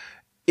way. Yeah.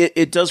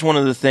 it does one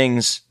of the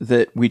things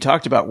that we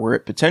talked about where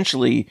it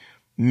potentially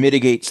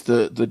mitigates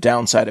the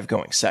downside of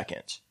going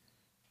second.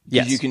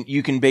 Yes.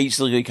 You can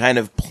basically kind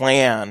of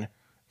plan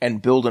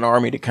and build an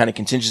army to kind of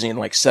contingency and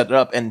like set it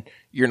up, and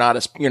you're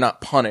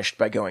not punished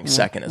by going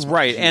second as much.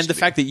 Right. And the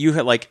fact that you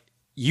had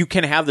you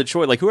can have the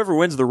choice, like whoever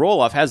wins the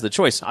roll off has the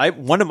choice.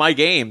 One of my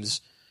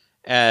games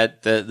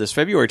at this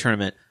February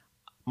tournament,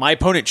 my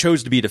opponent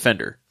chose to be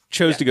defender,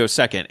 chose to go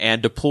second,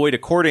 and deployed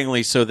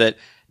accordingly so that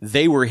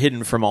they were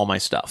hidden from all my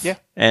stuff. Yeah.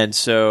 And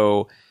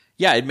so,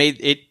 yeah, it made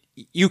it,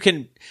 you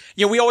can,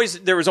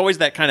 there was always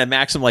that kind of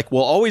maxim, like,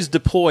 we'll always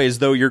deploy as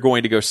though you're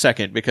going to go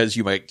second because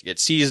you might get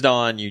seized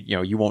on,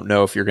 you won't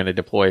know if you're going to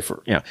deploy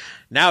for,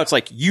 now it's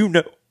like,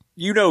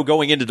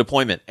 going into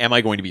deployment, am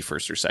I going to be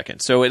first or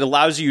second? So it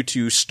allows you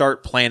to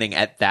start planning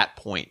at that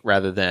point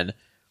rather than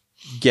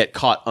get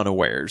caught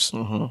unawares,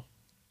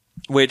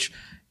 which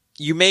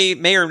you may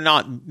or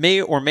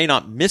may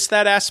not miss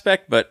that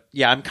aspect. But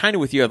yeah, I'm kind of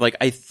with you.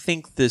 I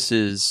think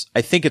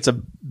it's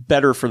a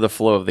better for the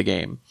flow of the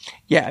game.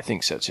 Yeah, I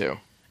think so too.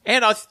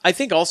 And I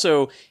think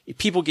also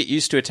people get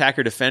used to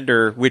attacker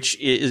defender, which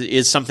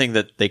is something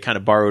that they kind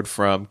of borrowed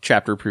from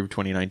Chapter Approved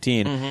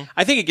 2019.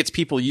 I think it gets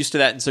people used to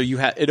that, and so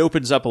it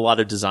opens up a lot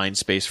of design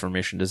space for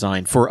mission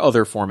design for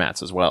other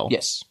formats as well.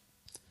 Yes.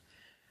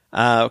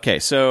 Okay,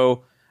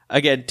 so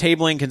again,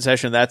 tabling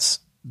concession. That's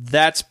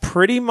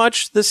pretty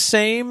much the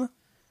same.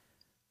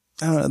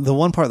 The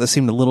one part that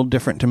seemed a little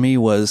different to me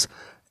was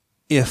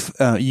if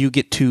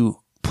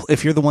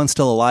you're the one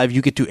still alive,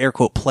 you get to air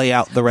quote play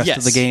out the rest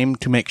of the game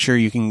to make sure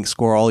you can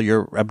score all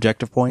your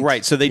objective points.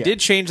 Right. So they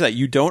did change that.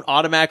 You don't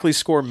automatically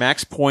score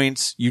max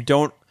points.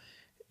 Tabling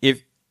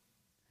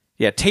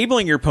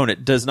your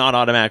opponent does not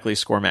automatically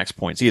score max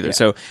points either.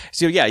 Yeah.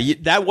 So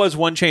that was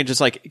one change.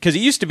 It's like, because it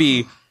used to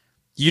be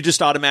you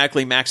just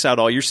automatically max out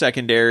all your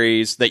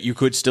secondaries that you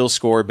could still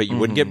score, but you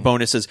wouldn't get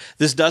bonuses.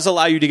 This does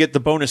allow you to get the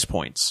bonus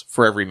points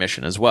for every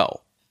mission as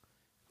well.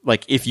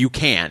 Like, if you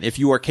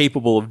are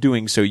capable of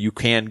doing so, you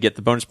can get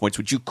the bonus points,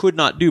 which you could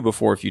not do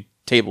before if you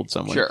tabled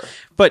someone. Sure.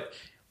 But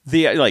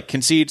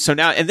concede. So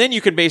now, and then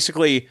you can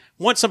basically,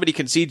 once somebody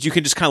concedes, you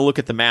can just kind of look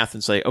at the math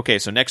and say, okay,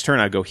 so next turn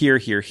I go here,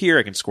 here, here,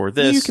 I can score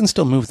this. You can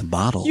still move the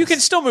bottles. You can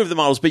still move the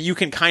models, but you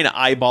can kind of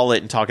eyeball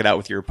it and talk it out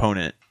with your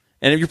opponent.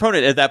 And if your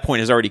opponent at that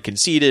point has already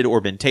conceded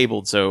or been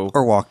tabled,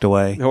 or walked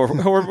away. Or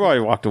probably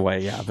walked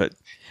away, yeah. But,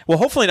 well,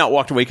 hopefully not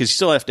walked away because you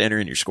still have to enter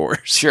in your scores.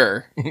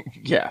 Sure.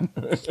 Yeah.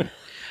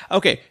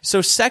 Okay,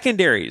 so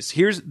secondaries.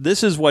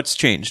 This is what's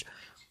changed.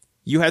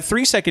 You have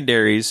 3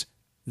 secondaries.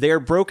 They are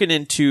broken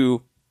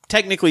into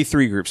technically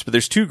 3 groups, but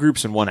there's 2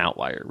 groups and 1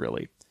 outlier,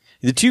 really.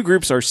 The 2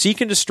 groups are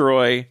Seek and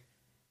Destroy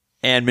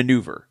and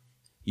Maneuver.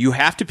 You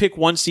have to pick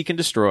 1 Seek and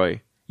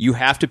Destroy. You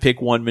have to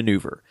pick 1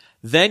 Maneuver.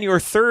 Then your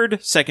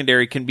 3rd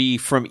secondary can be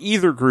from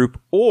either group,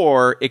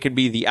 or it can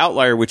be the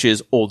outlier, which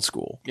is Old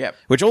School. Yep.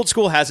 Which Old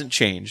School hasn't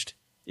changed.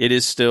 It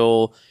is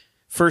still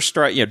first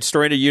strike,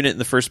 destroying a unit in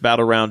the first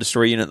battle round,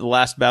 destroy a unit in the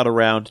last battle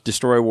round,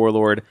 destroy a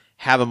warlord,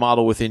 have a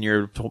model within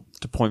your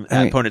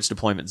opponent's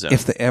deployment zone.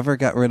 If they ever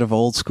got rid of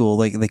Old School,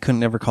 they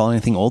couldn't ever call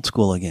anything Old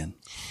School again.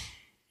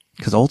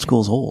 Because Old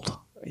School's old.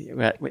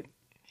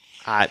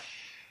 I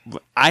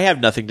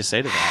have nothing to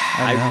say to that.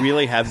 I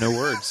really have no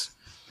words.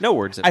 No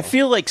words at all. I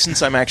feel like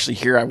since I'm actually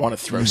here, I want to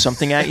throw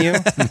something at you,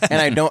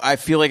 and I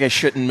feel like I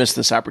shouldn't miss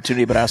this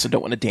opportunity, but I also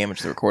don't want to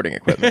damage the recording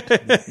equipment.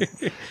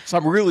 So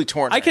I'm really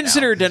torn. I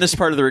consider Dennis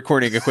part of the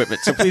recording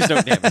equipment, so please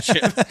don't damage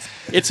him.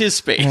 It's his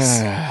space.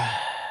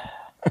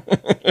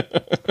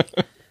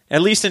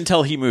 At least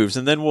until he moves,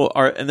 and then we'll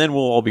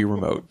all be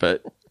remote.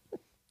 But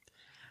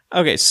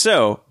okay,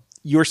 so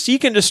your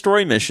Seek and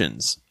Destroy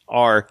missions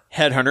are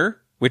Headhunter,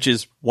 which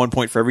is 1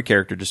 point for every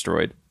character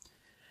destroyed.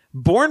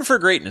 Born for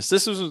Greatness.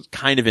 This was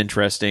kind of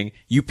interesting.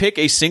 You pick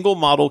a single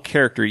model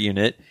character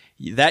unit.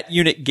 That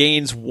unit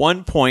gains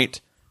 1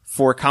 point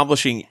for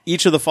accomplishing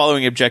each of the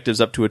following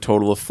objectives up to a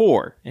total of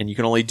 4. And you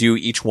can only do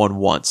each one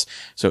once.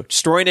 So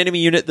destroy an enemy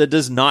unit that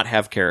does not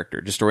have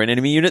character. Destroy an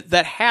enemy unit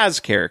that has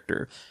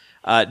character.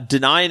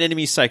 Deny an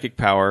enemy psychic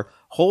power.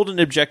 Hold an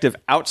objective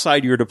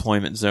outside your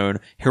deployment zone.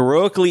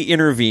 Heroically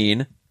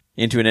intervene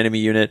into an enemy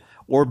unit.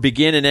 Or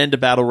begin and end a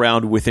battle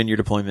round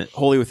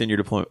wholly within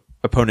your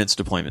opponent's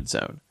deployment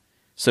zone.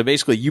 So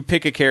basically, you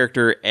pick a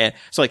character, and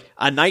so like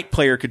a Knight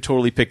player could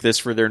totally pick this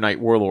for their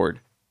Knight Warlord.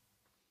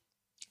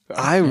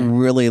 I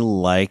really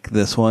like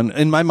this one.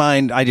 In my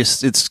mind,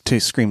 it's to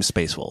scream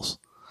Space Wolves.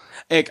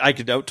 I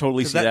could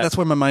totally see that. That's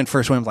where my mind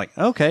first went. Like,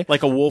 okay,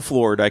 like a Wolf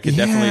Lord, I could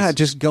definitely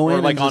just go in,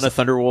 or like on a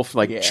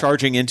Thunderwolf,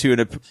 charging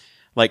into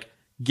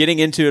getting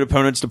into an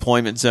opponent's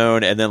deployment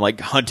zone and then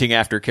like hunting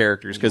after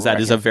characters, because that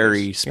is a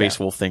very Space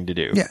Wolf thing to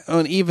do. Yeah,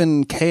 and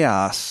even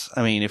Chaos.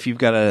 I mean, if you've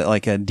got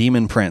a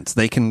Demon Prince,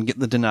 they can get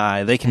the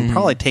deny. They can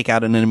probably take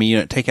out an enemy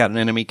unit, take out an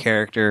enemy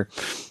character,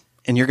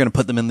 and you're going to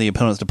put them in the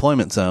opponent's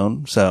deployment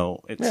zone.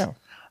 So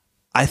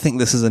I think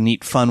this is a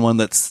neat, fun one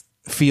that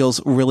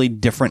feels really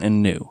different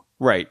and new.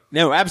 Right.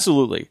 No,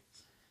 absolutely.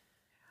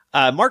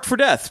 Marked for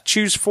Death.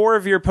 Choose 4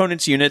 of your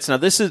opponent's units. Now,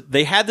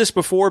 they had this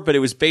before, but it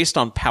was based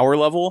on power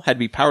level. Had to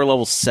be power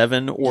level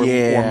 7 or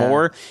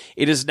more.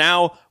 It is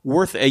now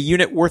a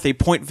unit worth a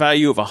point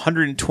value of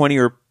 120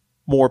 or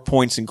more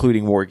points,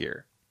 including war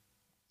gear.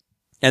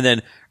 And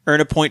then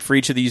earn a point for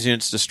each of these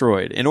units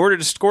destroyed. In order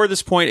to score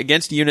this point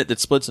against a unit that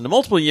splits into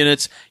multiple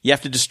units, you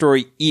have to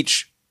destroy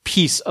each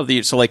piece of the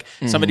unit. So, like,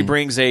 somebody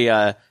brings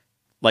a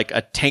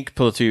tank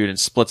platoon and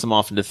splits them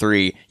off into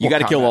 3. You got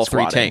to kill all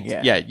 3 tanks.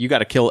 Yeah, you got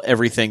to kill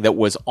everything that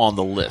was on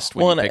the list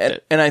when you picked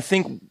it. And I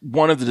think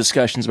one of the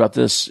discussions about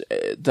this,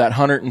 that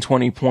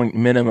 120 point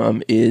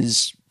minimum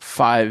is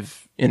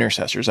 5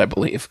 intercessors, I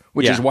believe,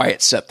 which is why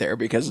it's set there,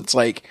 because it's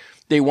like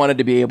they wanted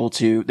to be able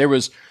to. There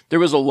was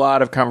a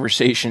lot of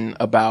conversation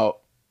about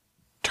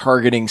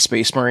targeting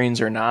Space Marines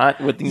or not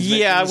with these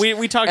missions.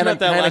 we talked about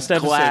that last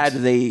episode.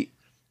 Glad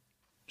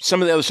some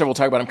of the other stuff we'll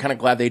talk about, I'm kind of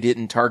glad they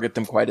didn't target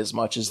them quite as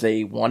much as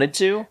they wanted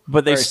to.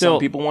 But some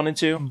people wanted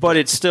to. But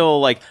it's still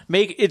like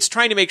it's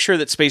trying to make sure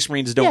that Space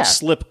Marines don't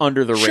slip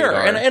under the radar. Sure,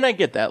 and I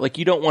get that. Like,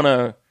 you don't want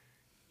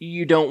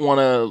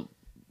to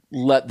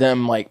let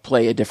them like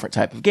play a different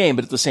type of game,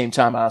 but at the same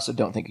time, I also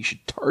don't think you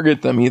should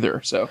target them either.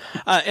 So,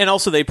 and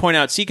also they point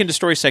out seek and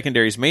destroy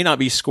secondaries may not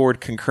be scored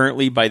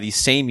concurrently by the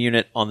same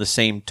unit on the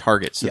same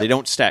target, so they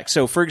don't stack.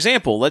 So, for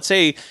example, let's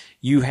say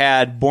you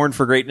had Born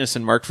for Greatness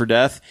and Marked for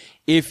Death.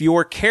 If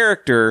your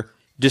character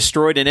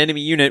destroyed an enemy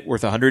unit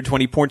worth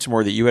 120 points or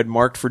more that you had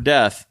marked for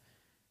death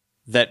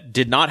that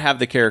did not have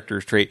the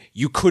character trait,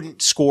 you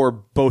couldn't score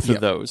both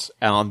of those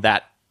on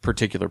that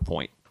particular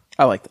point.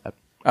 I like that.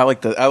 I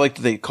like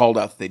that they called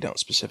out that they don't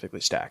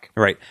specifically stack.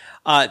 Right.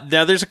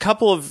 Now there's a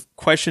couple of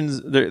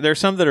questions. There are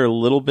some that are a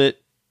little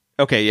bit.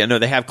 Okay. Yeah. No,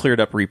 they have cleared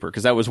up Reaper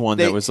because that was one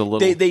that was a little.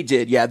 They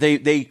did. Yeah.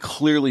 They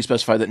clearly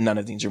specify that none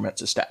of these are meant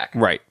to stack.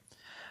 Right.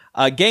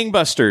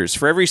 Gangbusters.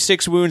 For every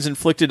 6 wounds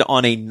inflicted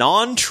on a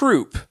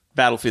non-troop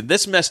battlefield.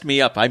 This messed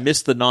me up. I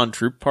missed the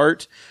non-troop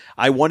part.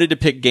 I wanted to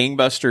pick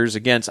Gangbusters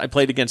against. I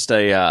played against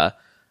a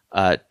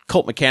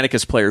Cult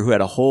Mechanicus player who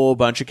had a whole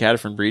bunch of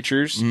Cataphan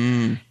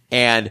Breachers,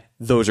 and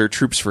those are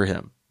troops for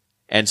him.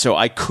 And so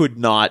I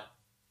couldn't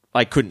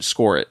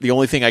score it. The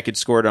only thing I could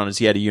score it on is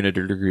he had a unit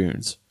of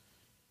Dragoons.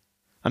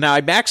 Now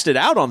I maxed it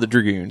out on the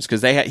Dragoons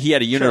because he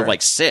had a unit of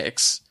like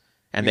 6,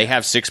 and they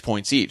have 6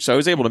 points each. So I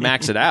was able to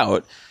max it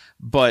out,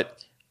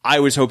 but I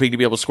was hoping to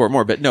be able to score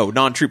more. But no,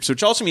 non-troops,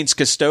 which also means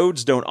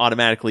Custodes don't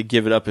automatically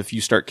give it up if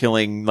you start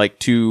killing like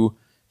two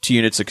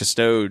units of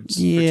Custodes, or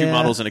 2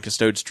 models in a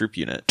Custodes troop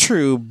unit.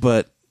 True,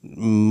 but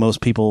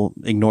most people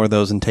ignore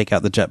those and take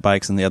out the jet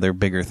bikes and the other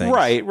bigger things.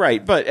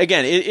 Right. But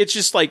again, it's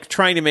just like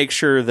trying to make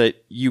sure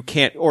that you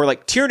can't, or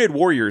like Tyranid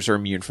Warriors are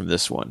immune from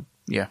this one.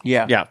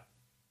 Yeah.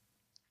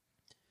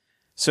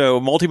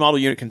 So multi-model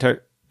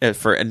unit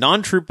for a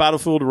non-troop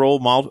battlefield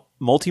role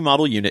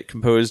multi-model unit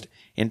composed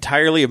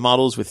entirely of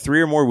models with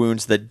 3 or more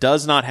wounds that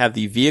does not have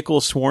the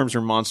vehicle, swarms, or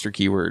monster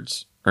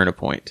keywords earn a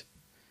point.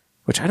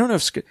 Which I don't know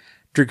if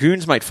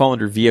Dragoons might fall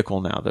under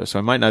vehicle now, though, so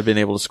I might not have been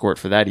able to score it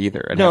for that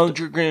either.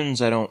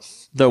 Dragoons, I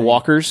don't. The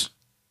Walkers?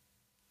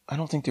 I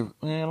don't think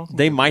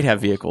they might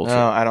have vehicles.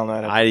 No, I don't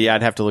know.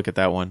 I'd have to look at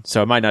that one.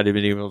 So I might not have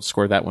been able to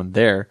score that one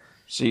there.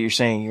 So you're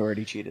saying you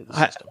already cheated the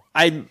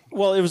system?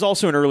 Well, it was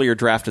also an earlier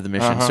draft of the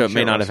mission, so it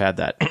may not have had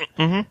that.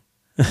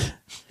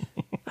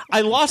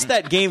 I lost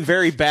that game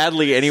very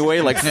badly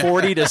anyway, like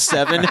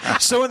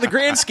 40-7. So in the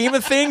grand scheme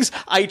of things,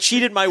 I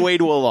cheated my way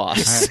to a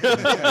loss.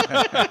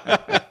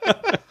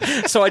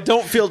 So I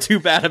don't feel too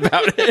bad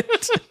about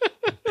it.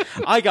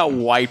 I got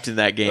wiped in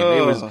that game.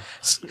 It was.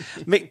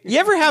 You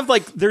ever have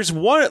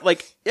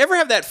ever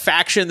have that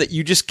faction that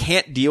you just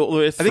can't deal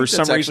with for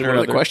some reason or one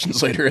other? of the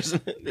questions later,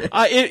 isn't it?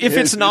 If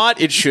it's not,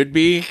 it should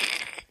be.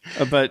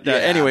 But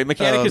anyway,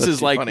 Mechanicus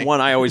is like funny. One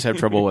I always have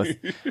trouble with.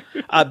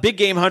 Big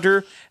Game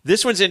Hunter.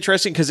 This one's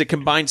interesting because it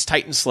combines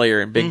Titan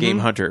Slayer and Big Game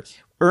Hunter.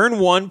 Earn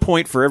 1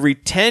 point for every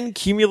 10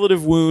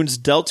 cumulative wounds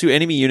dealt to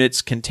enemy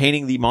units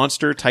containing the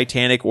monster,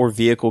 titanic, or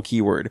vehicle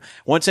keyword.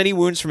 Once any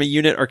wounds from a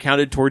unit are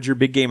counted towards your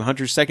Big Game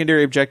Hunter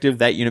secondary objective,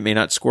 that unit may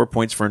not score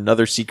points for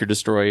another Seek and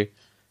Destroy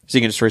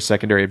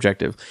secondary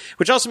objective.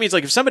 Which also means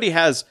like if somebody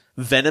has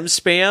Venom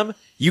spam,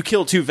 you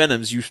kill 2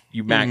 Venoms, you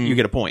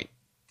get a point.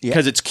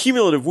 Because it's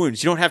cumulative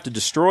wounds. You don't have to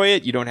destroy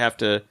it. You don't have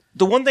to.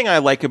 The one thing I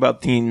like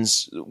about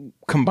these,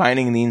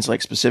 combining these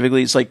like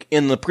specifically, it's like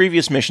in the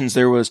previous missions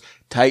there was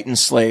Titan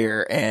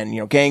Slayer and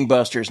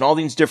Gangbusters and all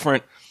these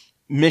different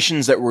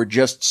missions that were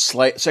just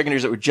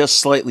secondaries that were just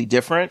slightly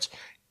different.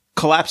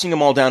 Collapsing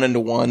them all down into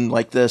one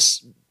like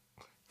this,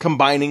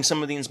 combining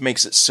some of these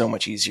makes it so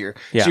much easier.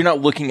 So you're not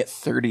looking at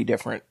 30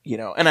 different,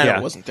 and I know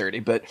it wasn't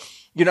 30, but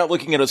you're not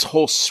looking at this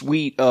whole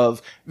suite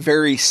of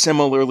very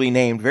similarly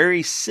named,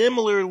 very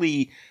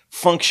similarly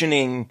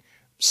functioning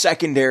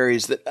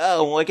secondaries that,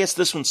 I guess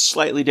this one's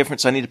slightly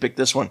different, so I need to pick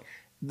this one.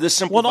 This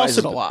simplifies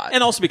it a lot.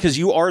 And also because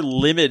you are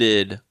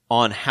limited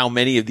on how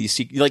many of these,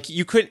 like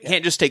you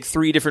can't just take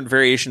 3 different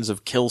variations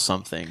of kill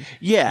something.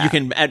 Yeah. You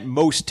can at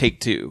most take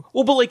 2.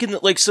 Well, but like in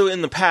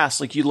the past,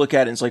 like you look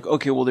at it and it's like,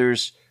 okay, well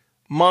there's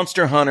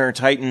Monster Hunter,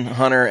 Titan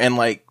Hunter, and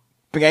like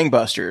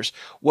gangbusters.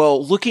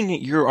 Well, looking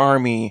at your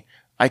army,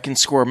 I can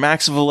score a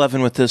max of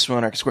 11 with this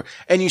one. I can score,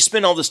 and you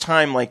spend all this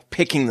time like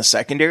picking the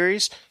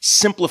secondaries,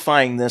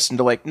 simplifying this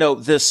into like, no,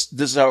 this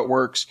is how it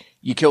works.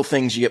 You kill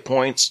things, you get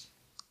points.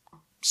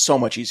 So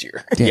much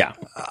easier. Yeah.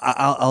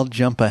 I'll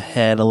jump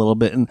ahead a little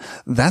bit, and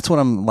that's what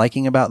I'm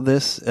liking about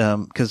this.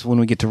 Because when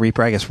we get to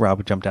Reaper, I guess Rob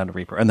would jump down to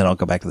Reaper, and then I'll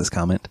go back to this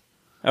comment.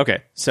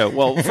 Okay, so,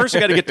 well, first we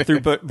got to get through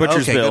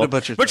Butcher's Okay, Bill. go to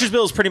Butcher's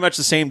Bill is pretty much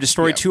the same.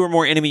 Destroy 2 or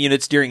more enemy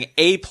units during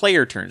a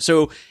player turn.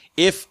 So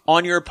if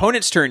on your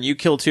opponent's turn you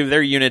kill 2 of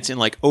their units in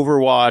like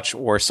Overwatch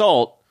or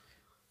Assault,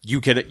 you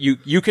could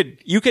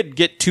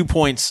get 2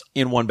 points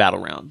in one battle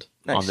round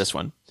on this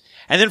one.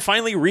 And then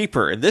finally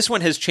Reaper, and this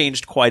one has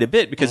changed quite a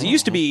bit because it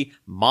used to be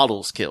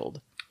models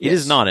killed. It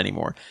is not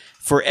anymore.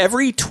 For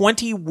every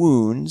 20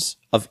 wounds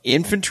of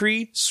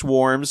infantry,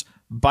 swarms,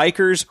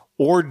 bikers,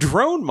 or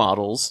drone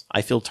models,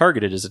 I feel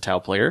targeted as a Tau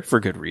player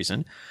for good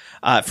reason.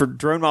 For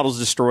drone models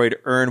destroyed,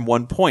 earn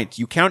 1 point.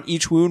 You count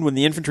each wound when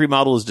the infantry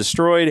model is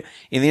destroyed.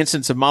 In the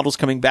instance of models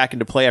coming back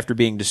into play after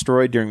being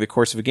destroyed during the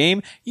course of a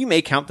game, you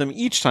may count them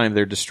each time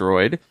they're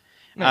destroyed.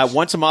 Nice.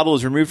 Once a model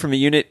is removed from a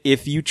unit,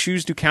 if you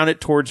choose to count it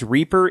towards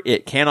Reaper,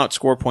 it cannot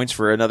score points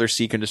for another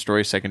seek and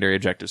destroy secondary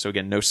objective. So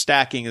again, no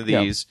stacking of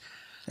these.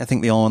 I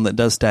think the only one that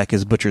does stack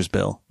is Butcher's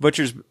Bill.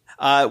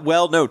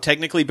 Well, no,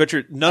 technically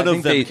Butcher, none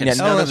of them can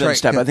none of them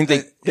step. I think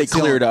they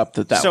cleared up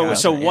that one.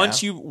 So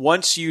once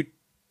you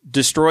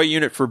destroy a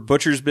unit for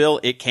Butcher's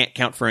Bill, it can't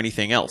count for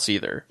anything else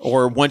either.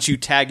 Or once you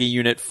tag a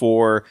unit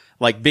for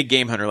like Big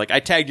Game Hunter, like I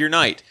tagged your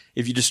knight.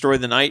 If you destroy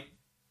the knight,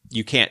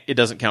 it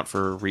doesn't count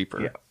for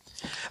Reaper. Yeah.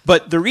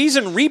 But the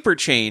reason Reaper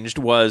changed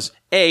was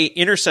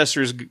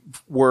intercessors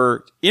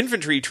were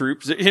infantry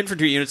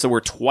units that were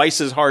twice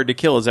as hard to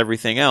kill as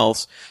everything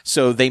else.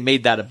 So they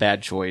made that a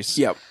bad choice.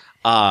 Yep.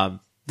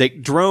 The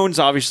drones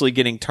obviously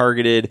getting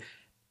targeted.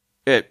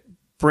 It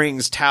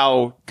brings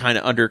Tau kind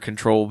of under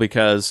control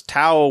because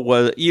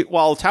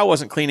while Tau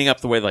wasn't cleaning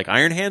up the way like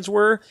Iron Hands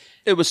were,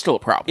 it was still a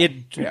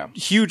problem.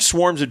 Huge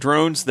swarms of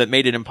drones that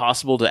made it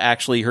impossible to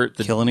actually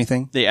kill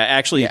anything. To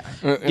actually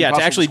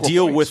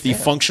deal with the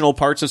functional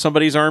parts of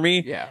somebody's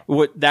army. Yeah.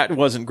 That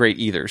wasn't great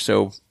either.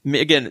 So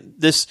again,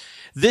 this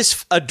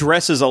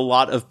addresses a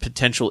lot of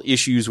potential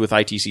issues with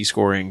ITC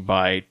scoring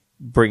by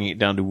bringing it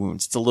down to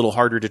wounds. It's a little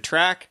harder to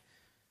track,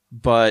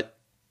 but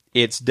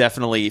it's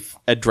definitely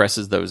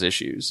addresses those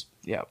issues.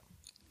 Yeah.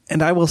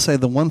 And I will say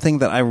the one thing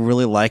that I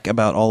really like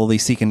about all of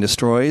these seek and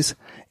destroys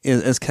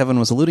is, as Kevin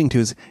was alluding to,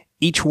 is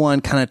each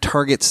one kind of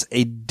targets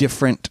a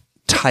different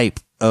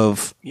type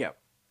of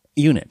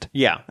unit.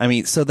 Yeah. I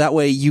mean, so that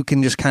way you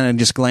can just kind of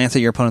just glance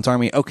at your opponent's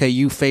army. Okay,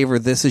 you favor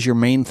this as your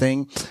main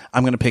thing.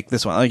 I'm going to pick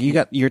this one. Like you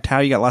got your Tau,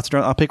 you got lots of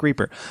drones. I'll pick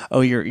Reaper.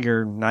 Oh,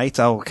 your Knights,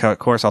 of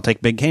course, I'll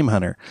take Big Game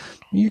Hunter.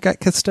 You got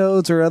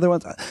Custodes or other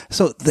ones.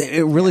 So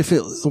it really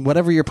feels,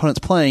 whatever your opponent's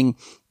playing,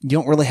 you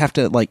don't really have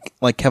to,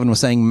 like Kevin was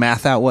saying,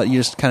 math out what you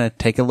just kind of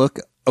take a look.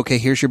 Okay,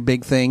 here's your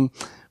big thing.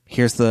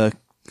 Here's the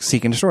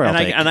seek and destroy.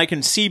 And I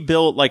can see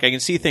I can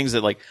see things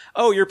that like,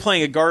 oh, you're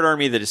playing a guard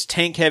army that is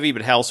tank heavy,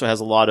 but also has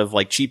a lot of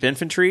like cheap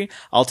infantry.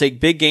 I'll take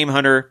Big Game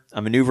Hunter,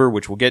 a maneuver,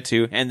 which we'll get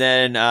to, and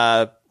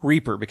then,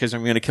 Reaper, because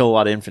I'm going to kill a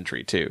lot of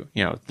infantry too.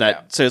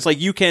 So it's like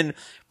you can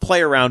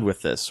play around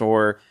with this,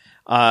 or,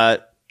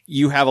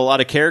 you have a lot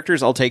of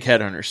characters, I'll take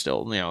Headhunter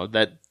still.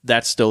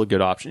 That's still a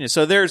good option.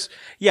 So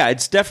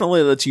it's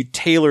definitely lets you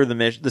tailor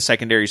the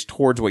secondaries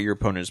towards what your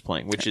opponent is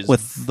playing, which is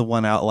with the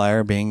one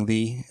outlier being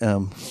the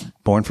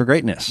Born for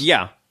Greatness.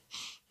 Yeah.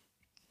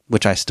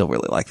 Which I still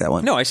really like that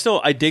one. No,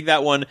 I dig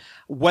that one.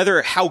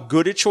 How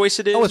good a choice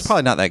it is. Oh, it's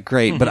probably not that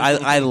great, but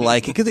I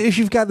like it because if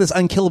you've got this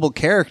unkillable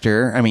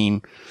character, I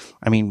mean,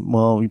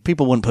 well,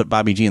 people wouldn't put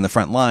Bobby G in the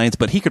front lines,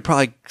 but he could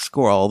probably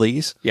score all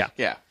these. Yeah.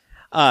 Yeah.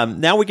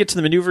 Now we get to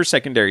the maneuver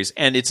secondaries,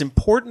 and it's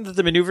important that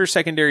the maneuver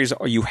secondaries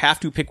you have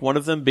to pick one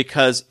of them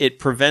because it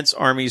prevents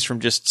armies from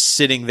just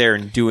sitting there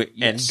and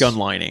and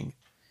gunlining.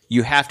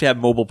 You have to have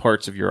mobile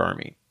parts of your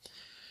army.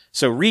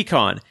 So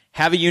recon,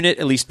 have a unit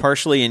at least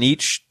partially in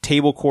each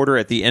table quarter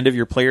at the end of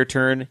your player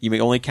turn. You may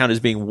only count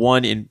as being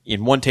one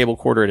in one table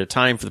quarter at a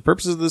time for the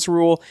purposes of this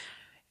rule.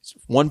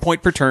 1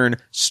 point per turn.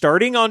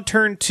 Starting on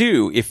turn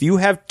 2, if you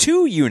have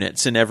 2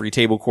 units in every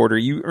table quarter,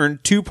 you earn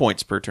 2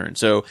 points per turn.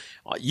 So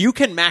you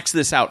can max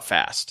this out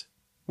fast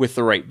with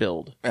the right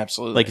build.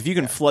 Absolutely. Like if you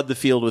can flood the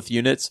field with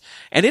units,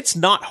 and it's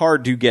not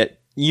hard to get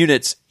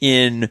units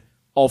in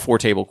all 4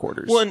 table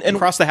quarters. Well, and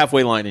cross the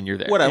halfway line and you're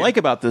there. What I like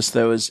about this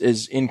though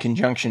is in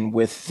conjunction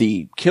with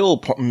the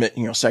kill,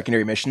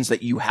 secondary missions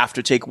that you have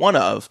to take one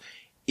of.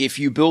 If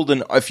you build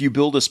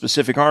a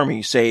specific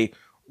army, say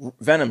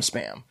Venom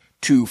Spam,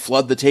 to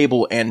flood the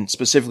table and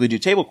specifically do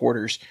table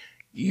quarters,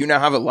 you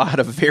now have a lot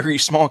of very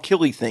small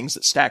killy things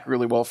that stack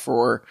really well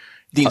for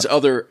these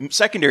other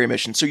secondary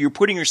missions. So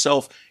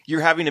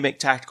you're having to make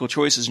tactical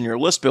choices in your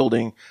list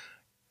building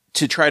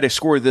to try to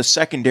score this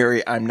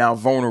secondary. I'm now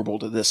vulnerable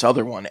to this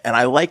other one. And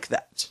I like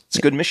that. It's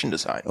good mission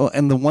design. Well,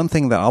 and the one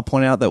thing that I'll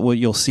point out that what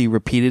you'll see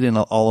repeated in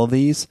all of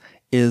these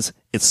is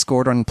it's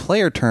scored on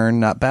player turn,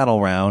 not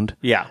battle round.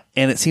 Yeah.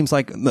 And it seems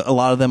like a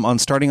lot of them on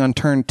starting on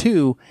turn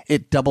 2,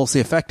 it doubles the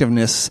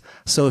effectiveness.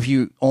 So if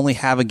you only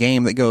have a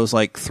game that goes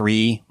like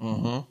 3,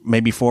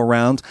 maybe 4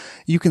 rounds,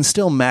 you can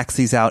still max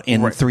these out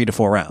in 3 to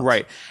 4 rounds.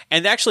 Right.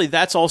 And actually,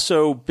 that's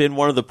also been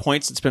one of the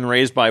points that's been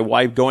raised by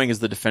why going as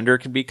the defender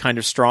can be kind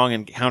of strong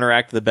and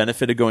counteract the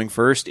benefit of going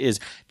first is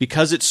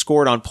because it's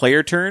scored on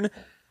player turn.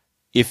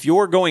 If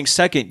you're going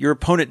second, your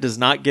opponent does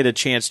not get a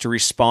chance to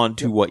respond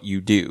to what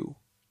you do.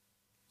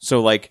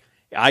 So like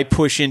I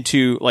push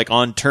into like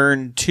on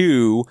turn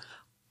 2,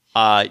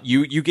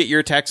 you get your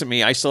attacks at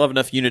me. I still have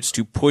enough units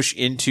to push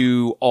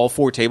into all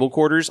 4 table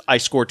quarters. I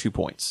score 2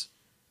 points.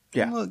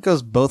 Yeah. Well, it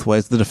goes both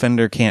ways. The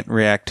defender can't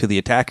react to the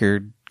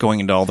attacker going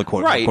into all the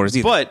quarters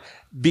either. But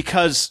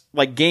because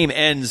like game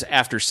ends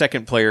after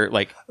second player,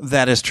 like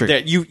that is true.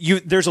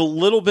 that there's a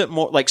little bit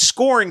more like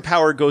scoring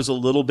power goes a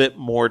little bit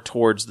more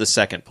towards the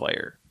second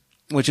player.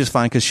 Which is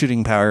fine because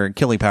shooting power,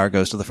 killing power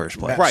goes to the first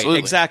player. Right,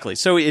 exactly.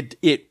 So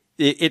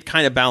it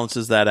kind of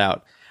balances that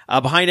out.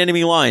 Behind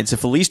enemy lines,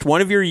 if at least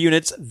one of your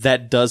units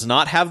that does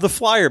not have the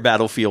flyer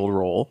battlefield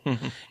role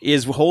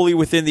is wholly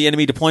within the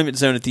enemy deployment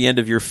zone at the end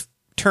of your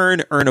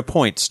turn, earn a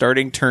point.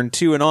 Starting turn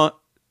 2 and on.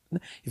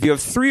 If you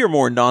have 3 or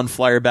more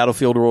non-flyer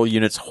battlefield role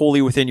units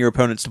wholly within your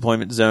opponent's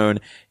deployment zone,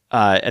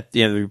 at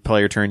the end of your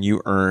player turn,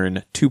 you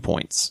earn 2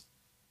 points.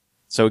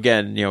 So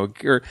again,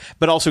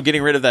 but also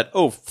getting rid of that,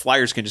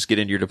 flyers can just get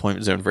into your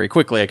deployment zone very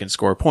quickly. I can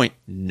score a point.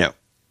 No,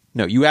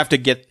 you have to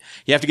get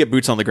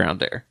boots on the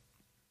ground there.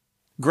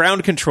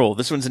 Ground control.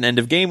 This one's an end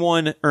of game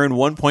 1. Earn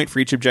 1 point for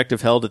each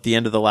objective held at the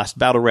end of the last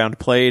battle round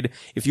played.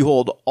 If you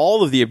hold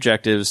all of the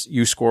objectives,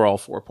 you score all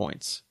 4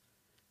 points.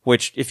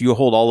 Which, if you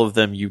hold all of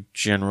them, you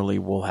generally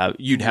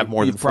you'd have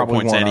more than 4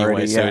 points anyway.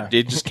 Already, yeah. So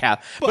it just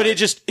but it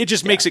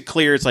just makes it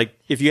clear. It's like,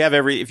 if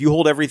you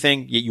hold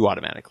everything, you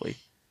automatically.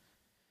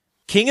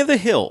 King of the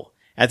Hill.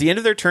 At the end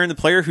of their turn, the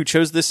player who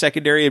chose this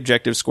secondary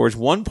objective scores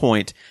 1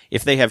 point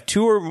if they have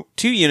two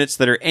units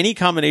that are any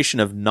combination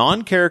of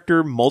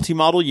non-character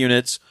multi-model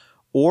units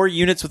or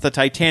units with the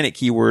Titanic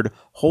keyword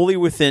wholly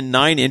within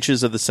 9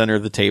 inches of the center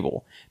of the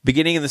table.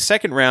 Beginning in the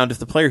second round, if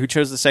the player who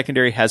chose the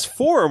secondary has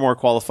 4 or more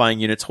qualifying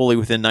units wholly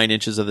within 9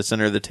 inches of the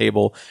center of the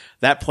table,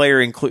 that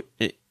player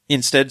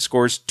instead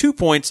scores 2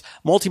 points.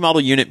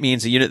 Multi-model unit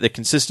means a unit that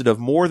consisted of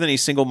more than a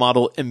single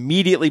model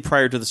immediately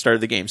prior to the start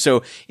of the game.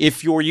 So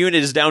if your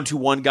unit is down to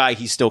 1 guy,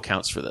 he still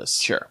counts for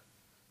this. Sure.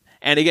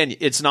 And again,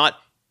 it's not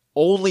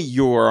only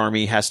your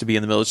army has to be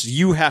in the middle. It's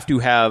you have to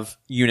have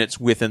units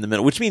within the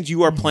middle, which means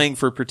you are playing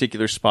for a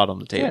particular spot on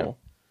the table.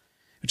 Yeah.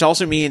 Which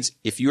also means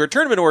if you're a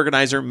tournament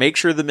organizer, make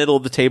sure the middle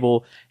of the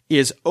table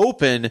is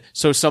open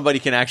so somebody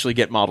can actually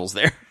get models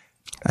there.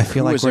 I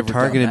feel like we're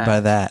targeted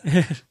by that.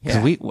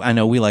 Because I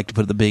know we like to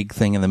put the big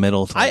thing in the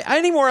middle. I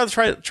anymore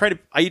try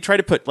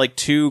to put like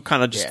 2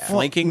 kind of just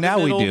flanking. Well,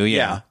 now we do,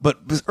 yeah. But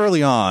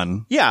early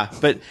on,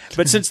 but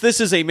since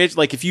this is a mid,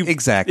 like if you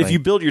if you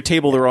build your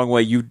table the wrong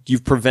way,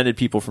 you've prevented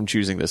people from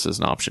choosing this as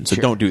an option. So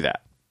don't do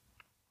that.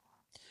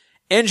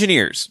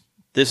 Engineers.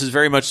 This is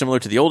very much similar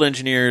to the old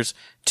engineers.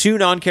 2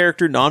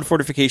 non-character,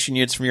 non-fortification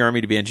units from your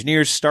army to be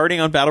engineers. Starting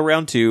on battle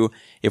round 2,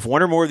 if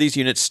 1 or more of these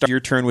units start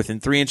your turn within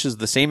 3 inches of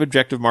the same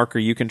objective marker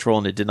you control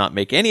and it did not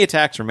make any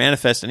attacks or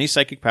manifest any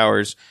psychic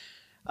powers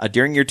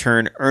during your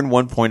turn, earn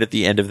 1 point at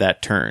the end of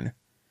that turn.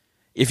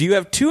 If you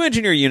have 2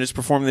 engineer units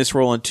performing this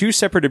role on 2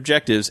 separate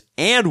objectives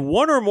and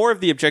 1 or more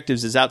of the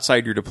objectives is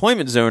outside your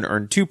deployment zone,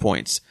 earn 2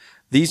 points.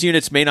 These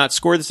units may not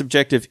score this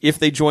objective if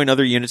they join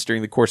other units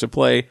during the course of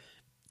play,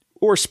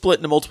 or split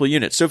into multiple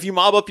units. So if you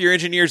mob up your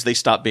engineers, they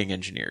stop being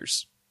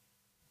engineers.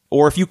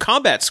 Or if you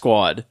combat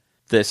squad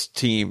this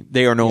team,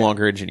 they are no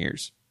longer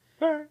engineers.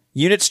 Right.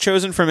 Units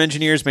chosen from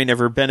engineers may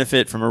never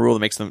benefit from a rule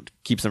that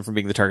keeps them from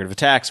being the target of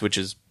attacks, which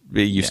is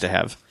they used to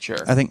have. Sure.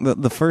 I think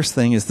the first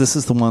thing is this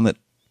is the one that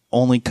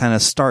only kind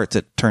of starts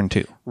at turn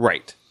 2.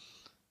 Right.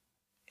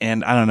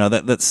 And I don't know,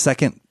 that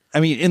second, I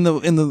mean, in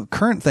the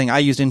current thing, I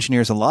used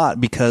engineers a lot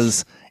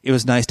because it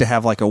was nice to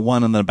have like a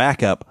 1 in the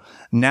backup.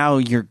 Now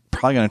you're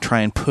probably going to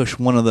try and push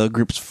one of the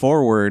groups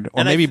forward,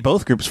 or maybe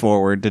both groups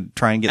forward to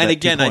try and get. And that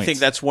again, 2 points. I think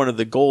that's one of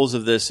the goals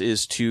of this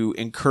is to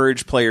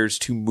encourage players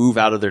to move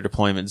out of their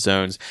deployment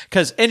zones,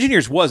 because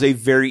engineers was a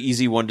very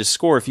easy one to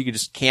score if you could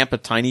just camp a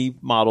tiny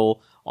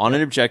model on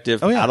an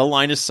objective out of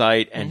line of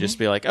sight and just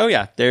be like,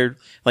 they're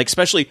like,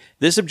 especially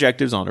this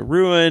objective's on a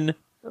ruin,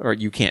 or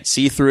you can't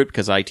see through it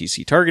because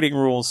ITC targeting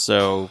rules.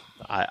 So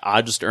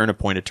I just earn a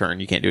point a turn.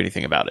 You can't do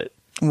anything about it.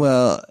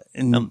 Well,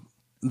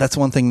 that's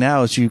one thing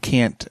now is you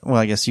can't, well,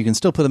 I guess you can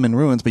still put them in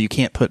ruins, but you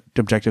can't put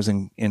objectives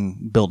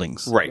in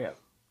buildings. Right.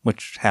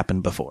 Which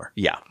happened before.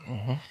 Yeah.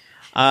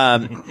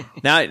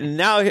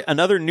 Now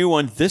another new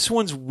one. This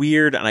one's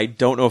weird and I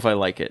don't know if I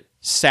like it.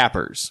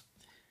 Sappers.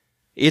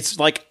 It's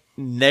like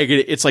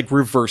negative. It's like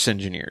reverse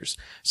engineers.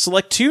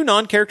 Select 2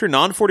 non-character,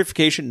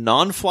 non-fortification,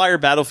 non-flyer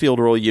battlefield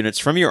role units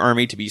from your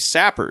army to be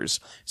sappers,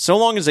 so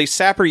long as a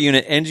sapper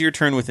unit ends your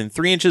turn within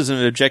 3 inches of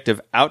an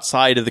objective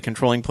outside of the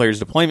controlling player's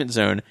deployment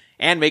zone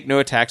and make no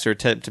attacks or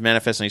attempt to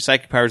manifest any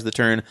psychic powers of the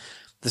turn.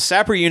 The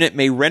sapper unit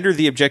may render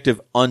the objective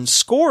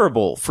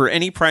unscorable for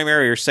any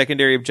primary or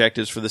secondary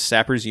objectives for the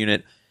sapper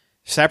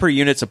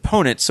unit's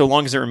opponent, so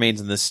long as it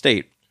remains in this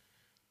state.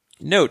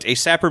 Note, a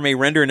sapper may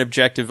render an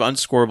objective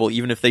unscorable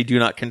even if they do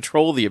not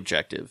control the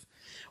objective.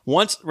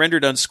 Once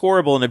rendered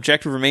unscorable, an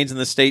objective remains in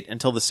the state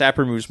until the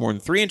sapper moves more than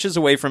 3 inches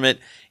away from it,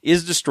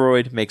 is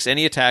destroyed, makes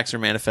any attacks, or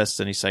manifests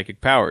any psychic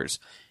powers.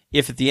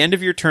 If at the end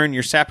of your turn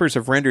your sappers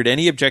have rendered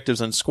any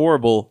objectives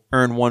unscorable,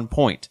 earn 1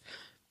 point.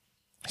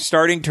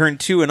 Starting turn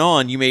 2 and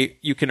on,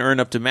 you can earn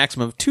up to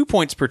maximum of 2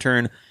 points per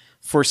turn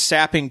for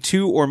sapping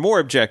 2 or more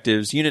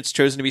objectives. Units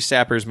chosen to be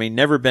sappers may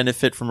never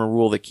benefit from a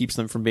rule that keeps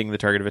them from being the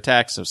target of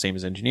attacks, so same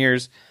as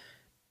engineers.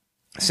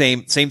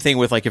 Same thing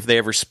with like if they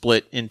ever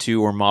split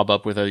into or mob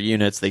up with other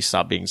units, they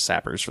stop being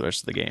sappers for the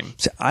rest of the game.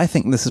 So I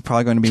think this is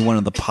probably going to be one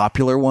of the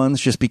popular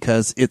ones just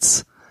because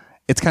it's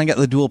kind of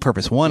got the dual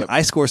purpose. One,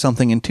 I score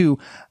something, and two,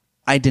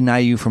 I deny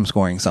you from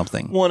scoring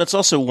something. Well, and it's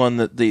also one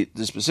that they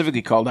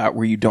specifically called out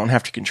where you don't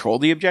have to control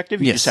the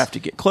objective. You just have to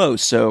get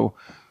close. So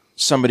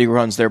somebody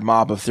runs their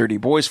mob of 30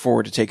 boys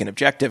forward to take an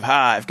objective.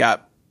 I've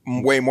got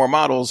way more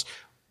models.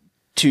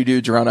 2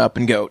 dudes run up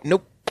and go,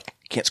 nope,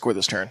 can't score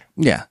this turn.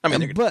 Yeah. I mean,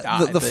 they're gonna die,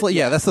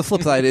 that's the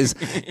flip side is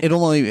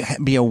it'll only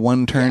be a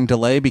 1 turn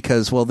delay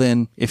because, well,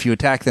 then if you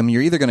attack them,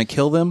 you're either going to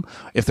kill them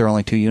if they're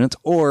only 2 units,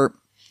 or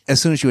as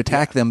soon as you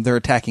attack them, they're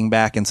attacking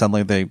back, and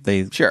suddenly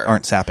they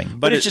aren't sapping.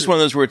 But it's just one of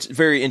those where it's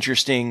very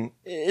interesting.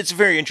 It's a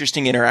very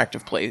interesting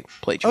interactive play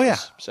choice. Oh yeah.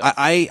 So.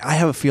 I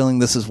have a feeling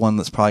this is one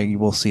that's probably you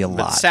will see a But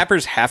lot.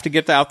 sappers have to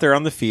get out there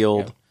on the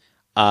field.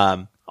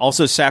 Yeah.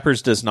 Also,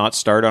 sappers does not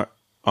start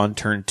on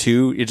turn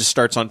 2. It just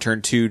starts on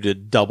turn 2 to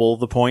double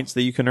the points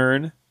that you can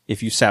earn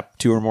if you sap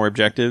 2 or more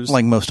objectives.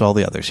 Like most all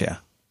the others, yeah.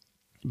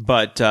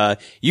 But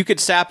you could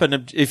sap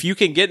if you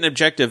can get an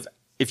objective.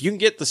 If you can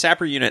get the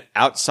sapper unit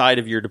outside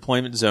of your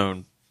deployment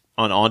zone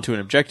onto an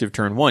objective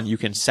turn 1, you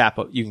can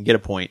you can get a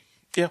point.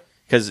 Yeah.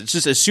 Because it's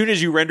just as soon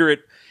as you render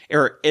it,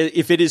 or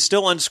if it is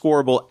still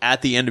unscorable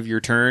at the end of your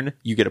turn,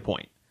 you get a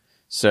point.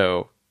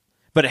 So,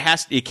 but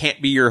it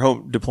can't be your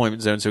home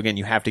deployment zone. So again,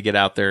 you have to get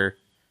out there,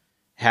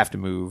 have to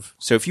move.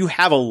 So if you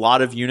have a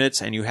lot of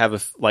units and you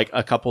have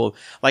a couple,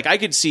 like I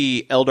could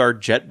see Eldar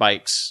jet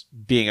bikes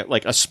being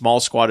like a small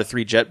squad of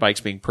 3 jet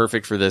bikes being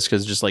perfect for this,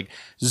 because just like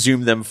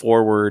zoom them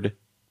forward.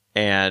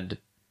 And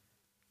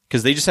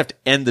because they just have to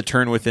end the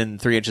turn within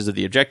 3 inches of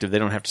the objective. They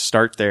don't have to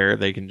start there.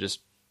 They can just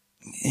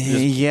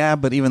yeah,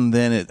 but even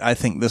then, I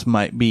think this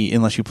might be,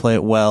 unless you play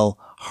it well,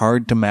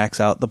 hard to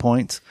max out the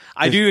points.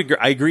 I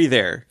agree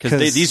there,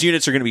 because these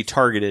units are going to be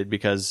targeted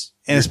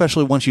and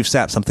especially once you've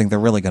sapped something, they're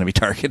really going to be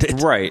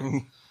targeted. Right.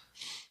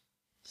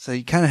 So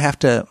you kind of have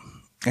to,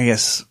 I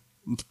guess,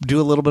 do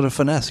a little bit of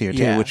finesse here too,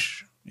 Yeah.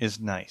 which is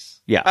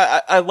nice. Yeah.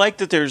 I like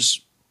that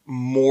there's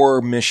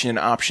more mission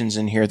options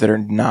in here that are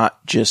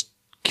not just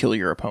kill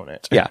your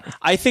opponent. Yeah.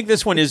 I think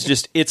this one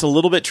is it's a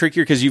little bit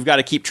trickier because you've got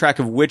to keep track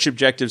of which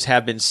objectives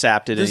have been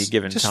sapped at any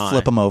given Just time.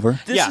 flip them over.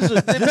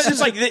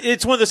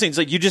 It's one of those things,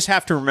 like you just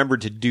have to remember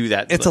to do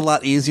that. It's a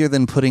lot easier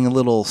than putting a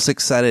little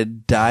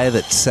 6-sided die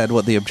that said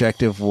what the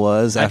objective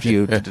was after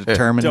you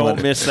determined Don't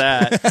what miss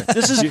that.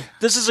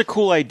 This is a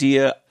cool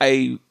idea.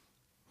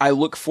 I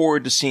look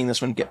forward to seeing this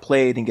one get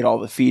played and get all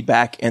the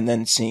feedback, and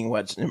then seeing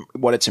what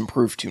it's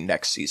improved to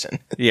next season.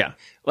 Yeah.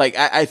 Like,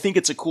 I think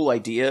it's a cool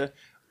idea.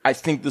 I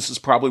think this is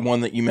probably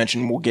one that you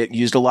mentioned will get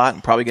used a lot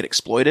and probably get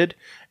exploited,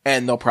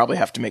 and they'll probably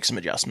have to make some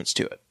adjustments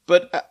to it.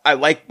 But I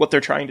like what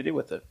they're trying to do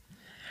with it.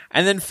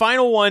 And then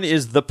final one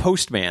is the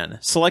Postman.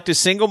 Select a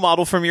single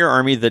model from your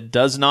army that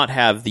does not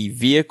have the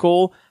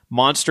vehicle,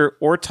 monster,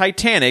 or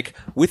Titanic,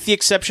 with the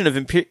exception of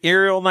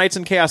Imperial Knights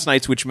and Chaos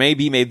Knights, which may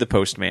be made the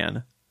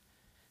Postman.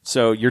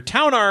 So your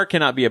Taunar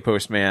cannot be a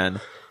Postman.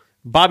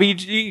 Bobby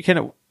G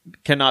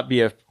cannot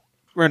be a...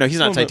 Or no, he's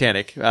not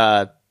Titanic.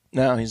 No,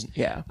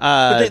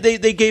 but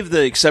they gave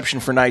the exception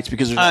for knights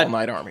because there's all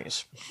knight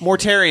armies.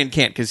 Mortarion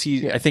can't, because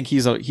I think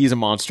he's a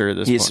monster at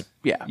this point.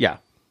 Yeah.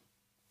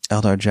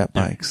 Eldar jet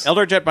bikes.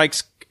 Eldar jet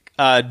bikes,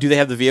 do they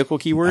have the vehicle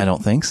keyword? I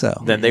don't think so.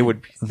 Then they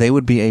would... They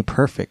would be a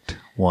perfect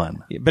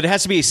one. But it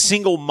has to be a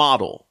single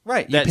model.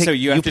 Right. So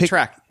you have to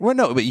track. Well,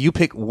 no, but you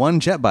pick one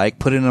jet bike,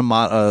 put in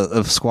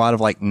a squad of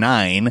like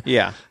 9.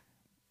 Yeah.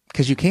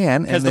 Because you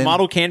can. Because the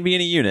model can be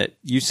in a unit.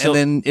 And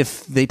then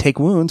if they take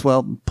wounds,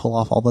 well, pull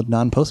off all the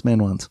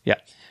non-postman ones. Yeah.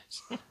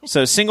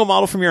 So single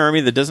model from your army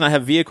that does not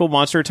have vehicle,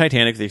 monster, or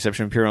Titanic, with the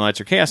exception of Imperial Knights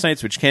or Chaos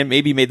Knights, which can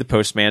maybe made the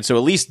Postman. So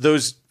at least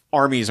those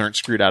armies aren't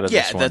screwed out of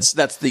this one. Yeah,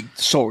 that's the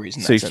sole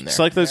reason so that's you in there.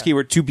 Select those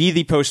keywords. To be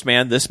the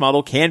Postman, this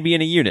model can be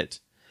in a unit.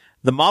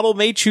 The model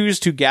may choose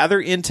to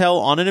gather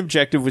intel on an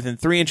objective within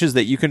 3 inches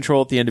that you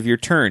control at the end of your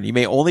turn. You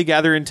may only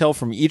gather intel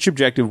from each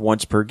objective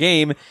once per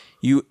game.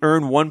 You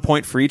earn 1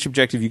 point for each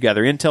objective you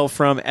gather intel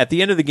from. At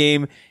the end of the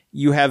game,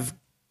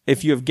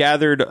 if you have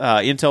gathered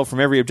intel from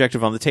every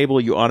objective on the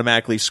table, you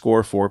automatically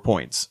score 4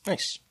 points.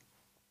 Nice.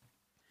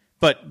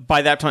 But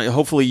by that time,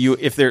 hopefully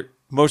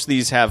most of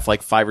these have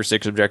like 5 or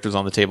 6 objectives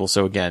on the table.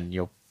 So again,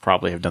 you'll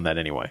probably have done that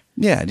anyway.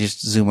 Yeah,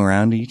 just zoom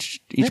around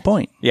each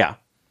point. Yeah.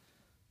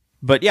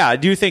 But yeah, I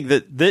do think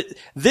that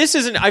this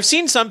isn't. I've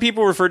seen some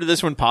people refer to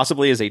this one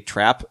possibly as a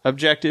trap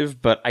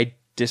objective, but I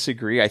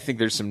disagree. I think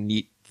there's some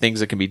neat things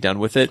that can be done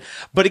with it.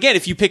 But again,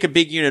 if you pick a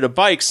big unit of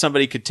bikes,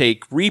 somebody could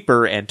take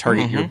Reaper and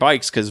target your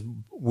bikes because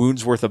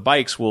wounds worth of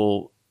bikes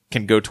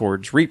can go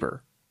towards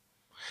Reaper.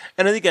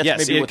 And I think that's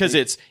Yes, maybe because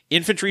it's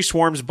infantry,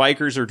 swarms,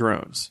 bikers, or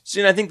drones. See,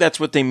 and I think that's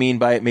what they mean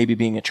by it maybe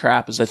being a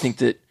trap. Is I think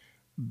that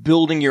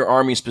building your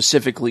army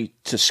specifically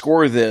to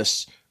score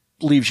this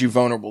leaves you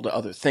vulnerable to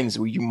other things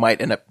where you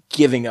might end up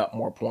giving up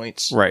more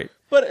points. Right.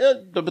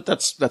 But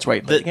that's why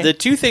you play the game. The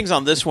two things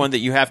on this one that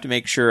you have to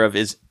make sure of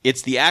is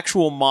it's the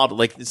actual model.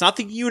 Like, it's not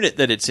the unit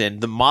that it's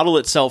in. The model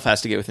itself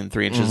has to get within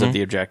 3 inches of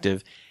the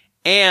objective.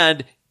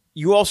 And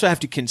you also have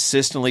to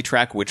consistently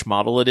track which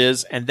model it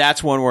is. And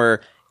that's one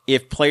where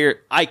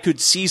I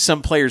could see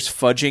some players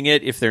fudging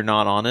it if they're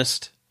not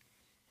honest.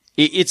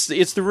 It's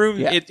the room.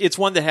 Yeah. It's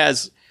one that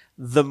has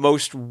the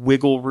most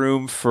wiggle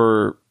room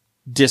for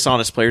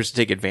dishonest players to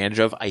take advantage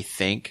of, I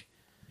think.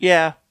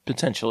 Yeah,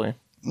 potentially.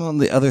 Well,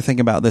 the other thing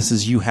about this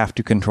is you have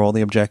to control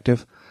the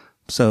objective.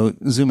 So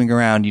zooming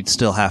around, you'd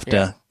still have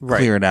to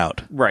clear it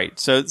out. Right.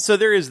 So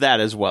there is that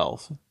as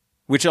well,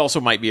 which also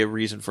might be a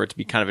reason for it to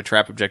be kind of a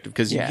trap objective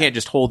because you can't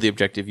just hold the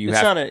objective.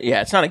 It's not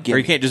a gimme. or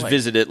you can't just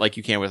visit it like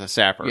you can with a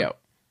sapper. Yeah.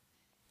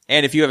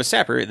 And if you have a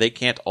sapper, they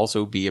can't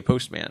also be a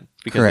postman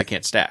because Correct. they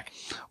can't stack.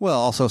 Well,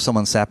 also if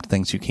someone sapped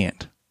things you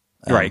can't.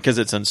 Right, because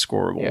it's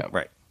unscorable. Yeah.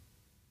 Right.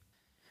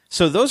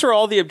 So those are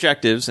all the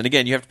objectives, and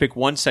again, you have to pick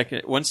one seek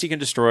and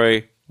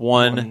destroy,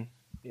 one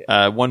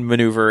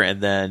maneuver, and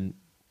then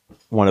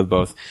one of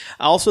both.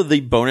 Also,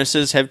 the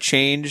bonuses have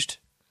changed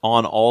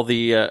on all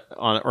the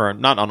or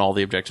not on all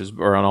the objectives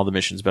or on all the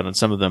missions, but on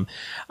some of them.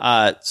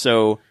 And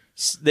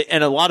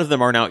a lot of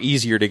them are now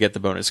easier to get the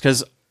bonus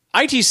because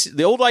ITC,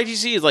 the old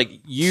ITC is like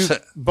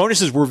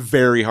bonuses were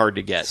very hard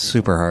to get.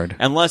 Super hard.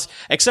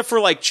 Except for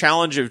like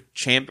Challenge of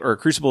or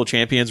Crucible of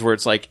Champions where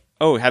it's like,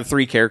 oh, have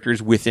 3 characters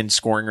within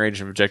scoring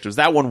range of objectives.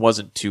 That one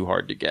wasn't too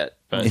hard to get.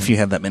 But If you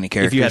had that many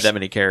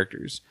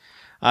characters.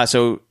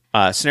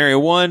 Scenario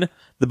 1,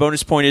 the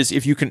bonus point is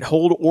if you can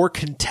hold or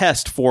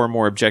contest 4 or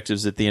more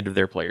objectives at the end of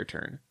their player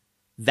turn.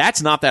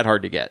 That's not that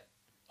hard to get.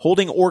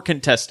 Holding or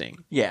contesting.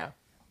 Yeah.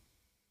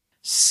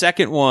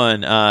 Second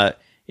one,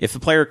 if the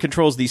player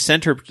controls the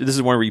center, this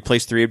is one where you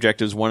place 3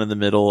 objectives, 1 in the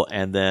middle,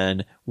 and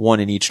then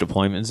 1 in each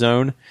deployment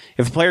zone.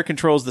 If the player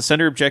controls the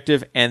center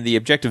objective and the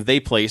objective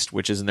they placed,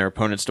 which is in their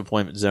opponent's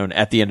deployment zone,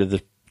 at the end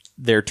of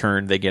their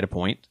turn, they get a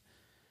point.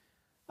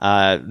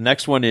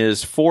 Next one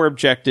is 4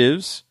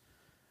 objectives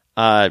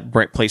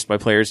placed by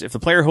players. If the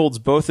player holds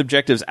both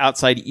objectives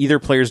outside either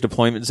player's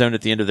deployment zone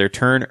at the end of their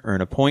turn,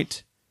 earn a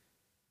point.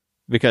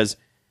 Because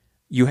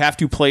you have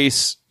to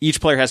each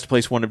player has to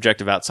place 1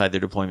 objective outside their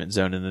deployment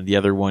zone, and then the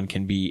other one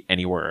can be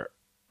anywhere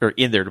or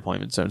in their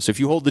deployment zone. So if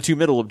you hold the 2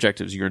 middle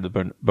objectives, you earn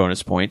the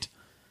bonus point.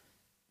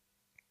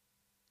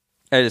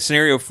 At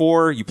scenario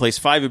 4, you place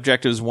 5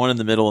 objectives, 1 in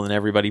the middle, and then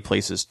everybody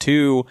places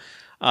 2.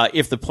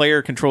 If the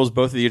player controls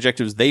both of the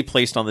objectives they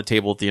placed on the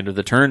table at the end of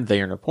the turn,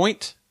 they earn a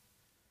point.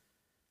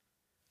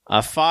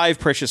 5,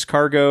 precious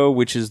cargo,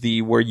 which is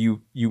where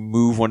you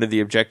move one of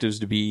the objectives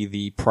to be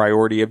the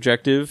priority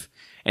objective.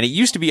 And it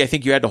used to be, I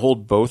think you had to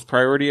hold both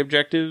priority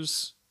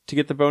objectives to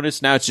get the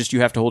bonus. Now it's just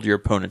you have to hold your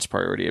opponent's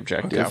priority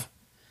objective. Okay.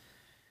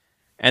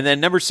 And then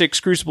number 6,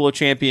 Crucible of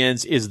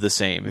Champions is the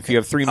same. If you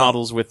have 3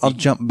 models with... I'll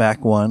jump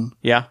back one.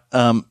 Yeah?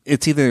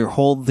 It's either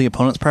hold the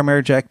opponent's primary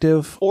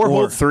objective... Or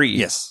hold 3.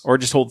 Yes. Or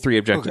just hold 3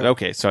 objectives.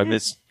 Okay, so I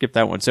skipped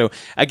that one. So,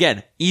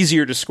 again,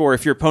 easier to score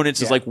if your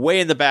opponent's is like way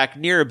in the back,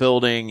 near a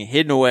building,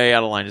 hidden away,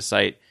 out of line of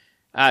sight.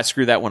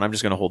 Screw that one. I'm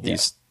just going to hold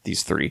these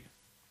 3.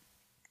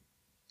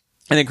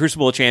 And then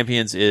Crucible of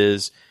Champions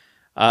is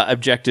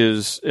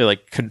objectives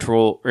like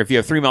control, or if you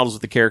have 3 models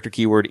with the character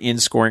keyword in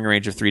scoring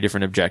range of 3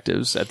 different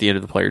objectives, at the end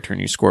of the player turn,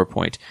 you score a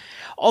point.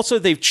 Also,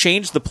 they've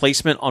changed the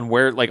placement on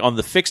where, like on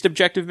the fixed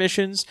objective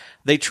missions,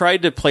 they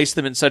tried to place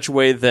them in such a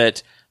way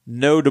that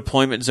no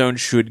deployment zone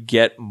should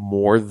get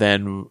more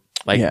than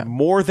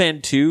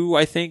 2,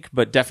 I think,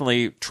 but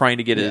definitely trying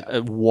to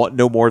get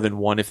no more than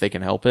 1 if they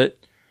can help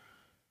it.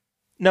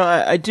 No,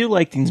 I do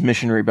like these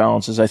mission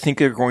rebalances. I think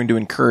they're going to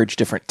encourage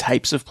different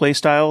types of play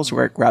styles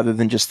rather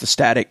than just the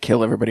static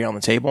kill everybody on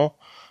the table.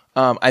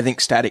 I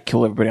think static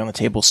kill everybody on the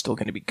table is still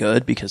going to be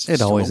good because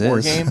it's still a war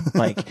game.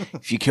 Like,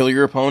 if you kill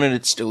your opponent,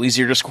 it's still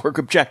easier to score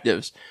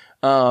objectives.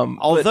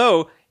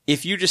 Although,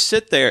 if you just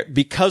sit there,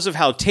 because of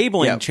how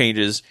tabling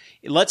changes,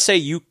 let's say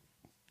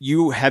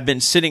you have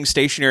been sitting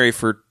stationary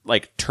for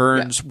like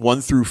turns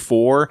 1 through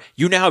 4.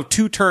 You now have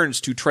 2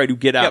 turns to try to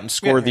get out and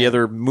score the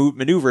other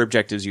maneuver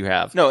objectives you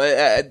have. No, which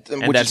is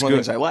one of the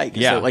things I like.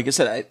 Yeah. Like I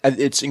said,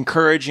 it's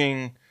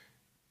encouraging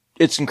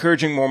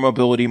more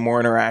mobility,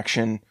 more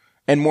interaction,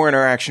 and more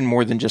interaction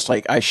more than just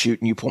like I shoot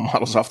and you pull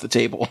models off the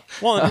table.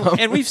 Well,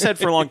 and we've said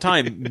for a long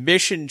time,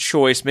 mission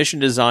choice, mission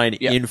design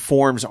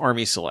informs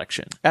army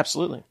selection.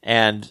 Absolutely.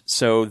 And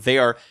so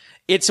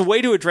it's a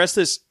way to address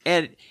this.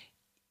 And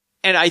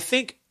I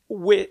think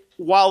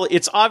while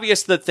it's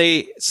obvious that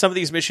some of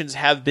these missions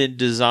have been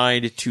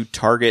designed to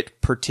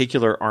target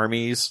particular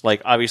armies,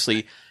 like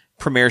obviously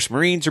Primaris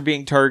Marines are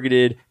being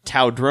targeted,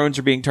 Tau drones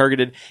are being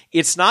targeted,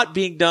 it's not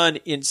being done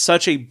in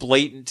such a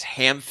blatant,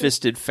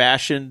 ham-fisted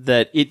fashion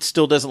that it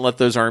still doesn't let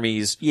those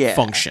armies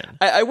function.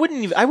 I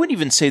wouldn't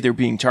even say they're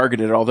being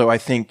targeted, although I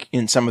think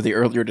in some of the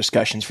earlier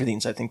discussions for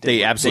these, I think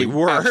they absolutely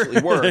were.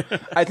 Absolutely were.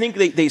 I think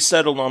they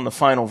settled on the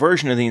final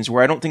version of these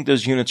where I don't think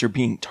those units are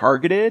being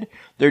targeted.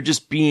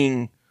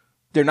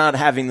 They're not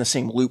having the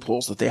same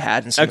loopholes that they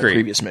had in some of the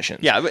previous missions.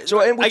 Yeah, so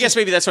I guess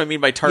maybe that's what I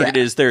mean by target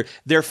is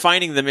they're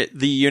finding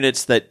the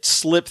units that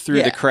slip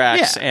through the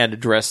cracks and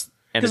address.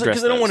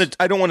 Because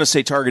I don't want to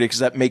say targeted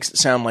because that makes it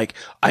sound like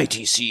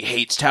ITC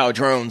hates Tau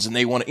drones and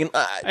they want to.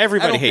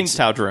 Everybody hates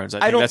Tau drones.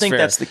 I don't think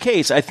that's the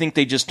case. I think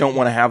they just don't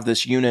want to have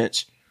this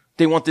unit.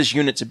 They want this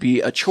unit to be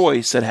a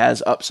choice that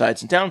has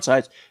upsides and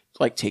downsides,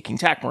 like taking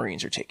TAC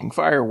Marines or taking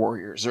Fire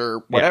Warriors or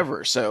whatever.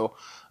 Yeah. So,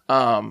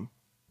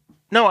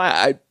 no,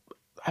 I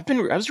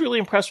was really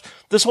impressed.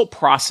 This whole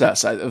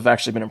process I've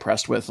actually been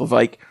impressed with, of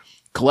like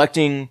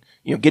collecting,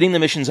 getting the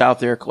missions out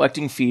there,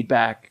 collecting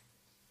feedback,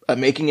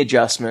 making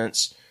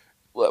adjustments.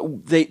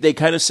 They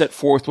kind of set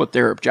forth what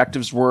their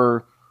objectives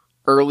were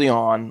early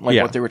on,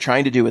 what they were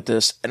trying to do with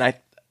this. And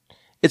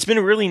it's been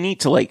really neat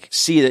to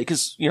see it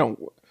because,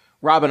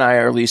 Rob and I,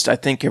 or at least I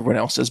think everyone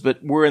else does,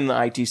 but we're in the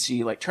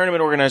ITC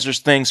tournament organizers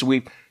thing. So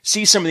we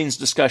see some of these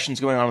discussions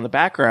going on in the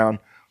background.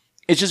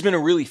 It's just been a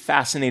really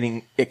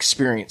fascinating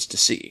experience to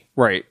see.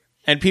 Right.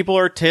 And people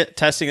are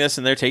testing this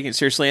and they're taking it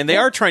seriously and they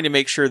are trying to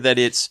make sure that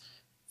it's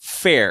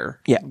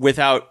fair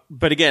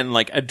but again,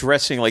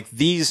 addressing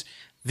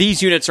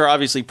these units are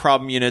obviously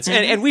problem units.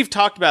 Mm-hmm. And we've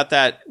talked about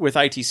that with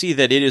ITC,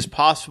 that it is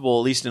possible,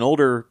 at least in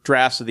older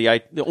drafts of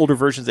the older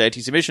versions of the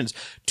ITC missions,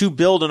 to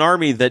build an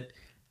army that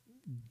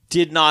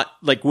did not,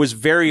 was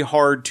very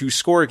hard to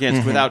score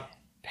against without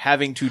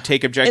having to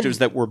take objectives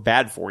that were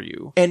bad for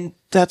you. And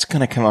that's going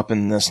to come up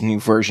in this new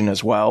version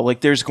as well.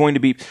 There's going to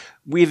be,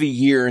 we have a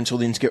year until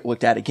things get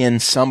looked at again.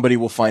 Somebody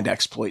will find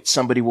exploits.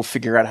 Somebody will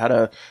figure out how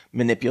to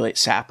manipulate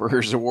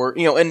sappers or,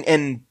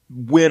 and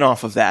win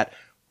off of that.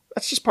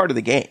 That's just part of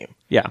the game.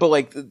 Yeah.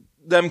 But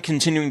them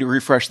continuing to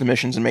refresh the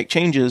missions and make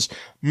changes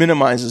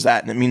minimizes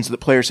that. And it means that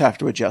players have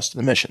to adjust to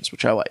the missions,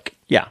 which I like.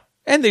 Yeah.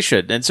 And they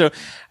should.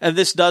 And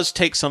this does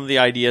take some of the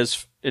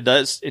ideas.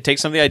 It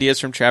takes some of the ideas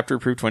from Chapter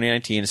Approved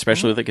 2019,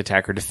 especially with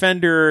Attacker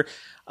Defender,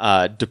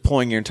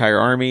 deploying your entire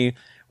army,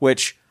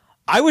 which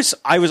I was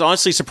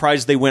honestly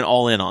surprised they went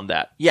all in on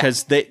that. Yeah.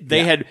 Because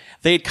they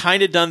had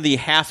kind of done the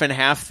half and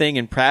half thing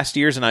in past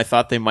years, and I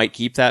thought they might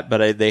keep that,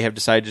 but they have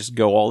decided to just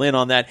go all in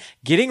on that.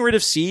 Getting rid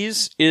of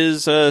Cs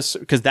is,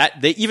 because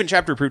even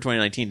Chapter Approved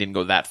 2019 didn't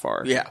go that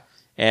far. Yeah.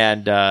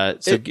 And,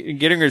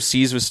 getting rid of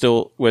Cs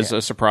was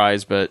a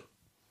surprise, but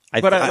I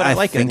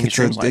like it. I think it's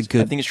a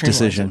good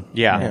decision.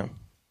 Yeah.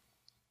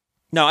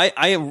 No,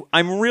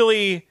 I'm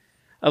really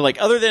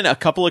other than a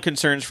couple of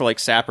concerns for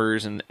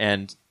sappers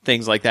and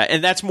things like that,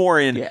 and that's more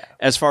in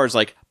as far as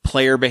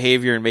player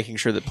behavior and making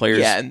sure that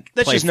players and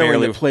that's just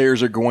knowing that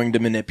players are going to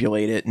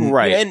manipulate it,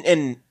 right?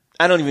 And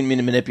I don't even mean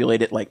to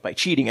manipulate it by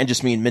cheating. I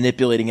just mean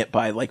manipulating it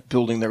by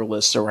building their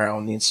lists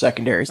around the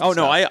secondaries. Oh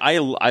no,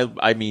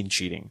 I mean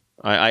cheating.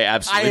 I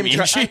absolutely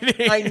mean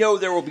cheating. I know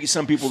there will be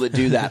some people that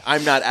do that.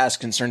 I'm not as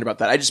concerned about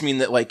that. I just mean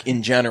that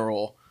in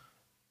general,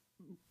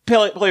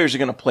 players are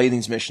going to play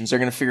these missions. They're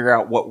going to figure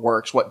out what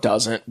works, what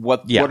doesn't,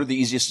 what are the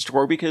easiest to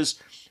score, because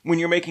when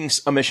you're making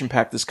a mission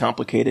pack this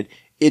complicated,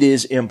 it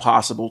is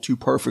impossible to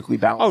perfectly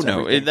balance.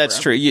 Oh no, that's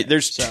true.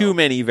 There's too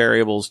many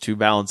variables to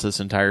balance this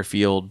entire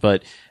field,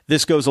 but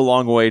this goes a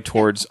long way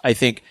towards, I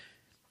think,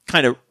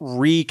 kind of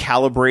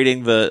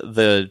recalibrating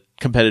the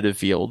competitive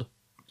field.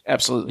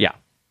 Absolutely. Yeah.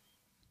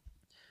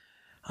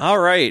 All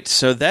right,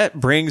 so that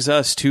brings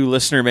us to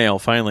listener mail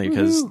finally,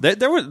 because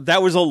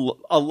that was a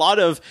lot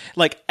of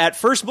at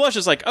first blush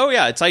it's oh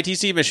yeah, it's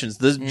ITC missions.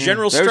 The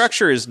general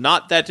structure is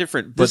not that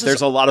different, but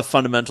there's a lot of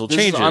fundamental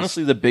changes. This is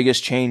honestly the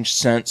biggest change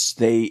since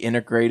they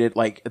integrated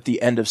at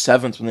the end of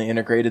 7th when they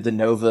integrated the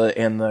Nova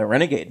and the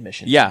Renegade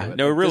missions. Yeah,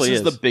 no, it really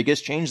is the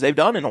biggest change they've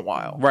done in a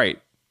while.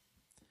 Right.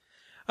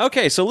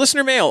 Okay, so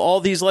listener mail. All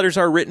these letters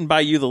are written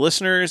by you, the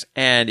listeners,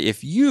 and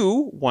if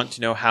you want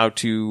to know how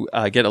to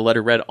get a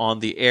letter read on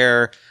the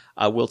air,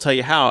 we'll tell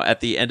you how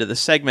at the end of the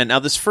segment. Now,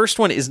 this first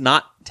one is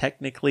not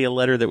technically a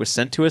letter that was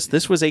sent to us.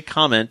 This was a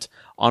comment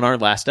on our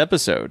last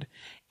episode,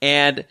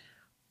 and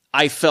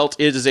I felt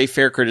it is a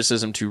fair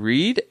criticism to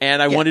read,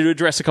 and I wanted to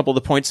address a couple of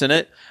the points in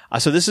it.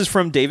 So this is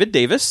from David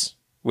Davis,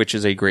 which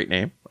is a great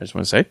name, I just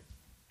want to say.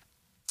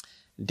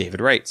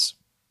 David writes,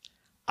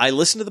 I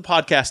listened to the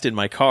podcast in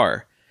my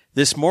car.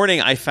 This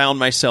morning, I found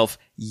myself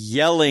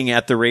yelling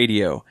at the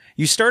radio.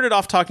 You started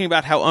off talking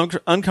about how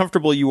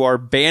uncomfortable you are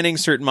banning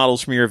certain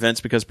models from your events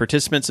because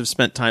participants have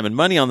spent time and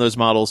money on those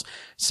models.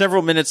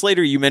 Several minutes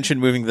later, you mentioned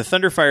moving the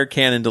Thunderfire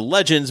cannon to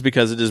Legends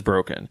because it is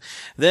broken.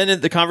 Then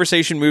the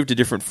conversation moved to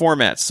different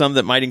formats, some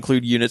that might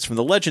include units from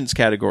the Legends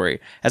category.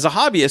 As a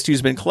hobbyist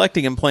who's been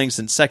collecting and playing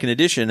since 2nd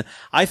edition,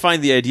 I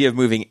find the idea of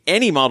moving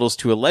any models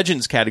to a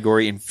Legends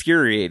category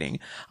infuriating.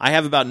 I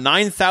have about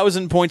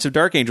 9,000 points of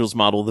Dark Angels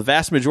model. The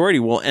vast majority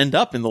will end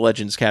up in the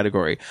Legends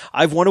category.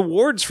 I've won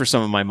awards for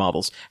some of my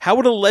models. How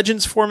would a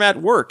Legends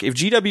format work? If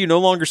GW no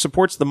longer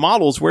supports the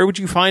models, where would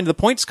you find the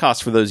points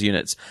cost for those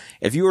units?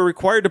 If you are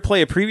required to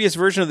play a previous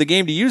version of the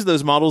game to use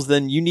those models,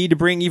 then you need to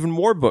bring even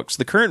more books,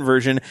 the current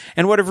version,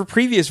 and whatever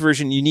previous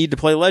version you need to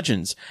play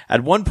Legends.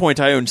 At one point,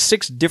 I owned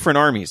 6 different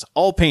armies,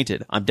 all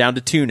painted. I'm down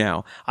to 2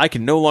 now. I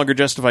can no longer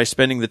justify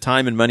spending the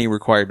time and money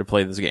required to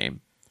play this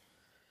game.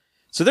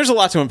 So there's a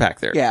lot to unpack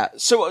there. Yeah.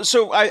 So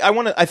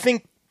I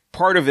think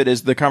part of it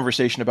is the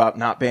conversation about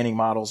not banning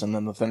models and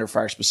then the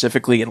Thunderfire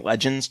specifically in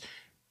Legends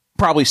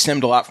probably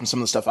stemmed a lot from some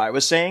of the stuff I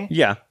was saying.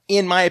 Yeah.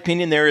 In my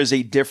opinion, there is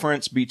a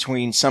difference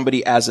between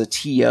somebody as a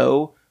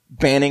TO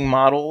banning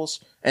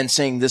models and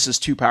saying this is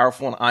too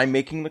powerful and I'm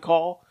making the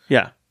call.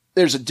 Yeah.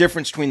 There's a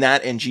difference between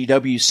that and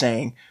GW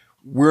saying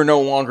we're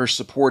no longer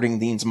supporting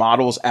these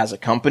models as a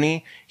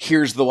company.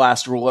 Here's the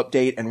last rule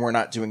update and we're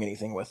not doing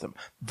anything with them.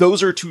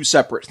 Those are two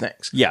separate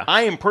things. Yeah.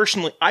 I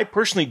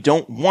personally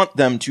don't want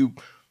them to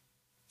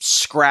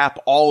scrap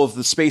all of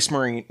the Space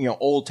Marine,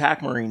 old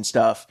TAC Marine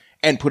stuff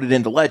and put it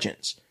into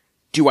Legends.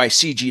 Do I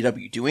see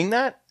GW doing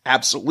that?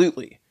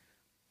 Absolutely.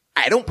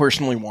 I don't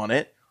personally want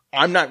it.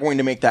 I'm not going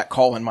to make that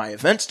call in my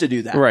events to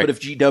do that. Right. But if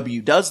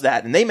GW does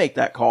that and they make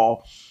that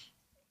call,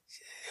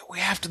 we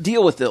have to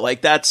deal with it.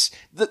 Like that's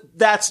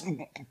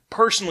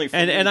personally for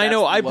me, And I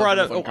know I brought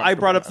up the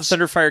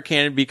Thunderfire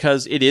cannon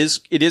because it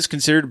is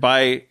considered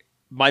by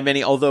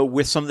many, although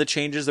with some of the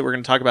changes that we're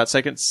going to talk about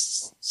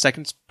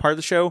second part of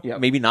the show,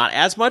 Yep. maybe not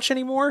as much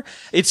anymore.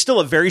 It's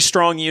still a very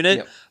strong unit,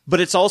 Yep. but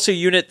it's also a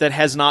unit that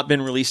has not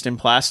been released in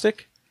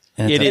plastic.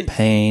 And it's a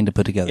pain to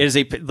put together. It is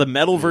the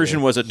metal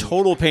version was a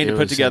total pain to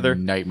put together. A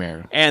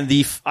nightmare. And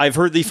I've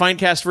heard the fine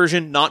cast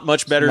version not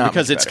much better Not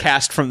because much it's better.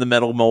 cast from the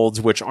metal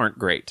molds, which aren't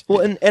great. Well,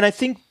 and I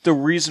think the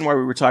reason why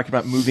we were talking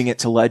about moving it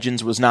to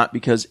Legends was not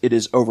because it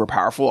is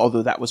overpowerful,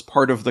 although that was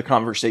part of the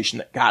conversation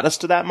that got us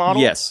to that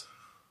model. Yes.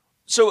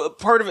 So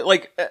part of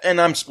it, and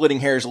I'm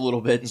splitting hairs a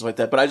little bit and stuff like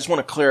that, but I just want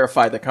to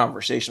clarify the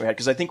conversation we had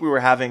because I think we were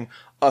having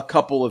a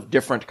couple of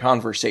different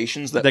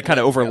conversations that That kind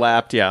of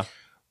overlapped, yeah.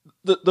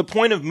 The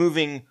point of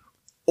moving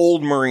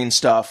old Marine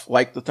stuff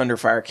like the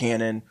Thunderfire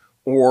cannon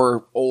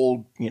or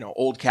old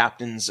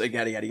captains,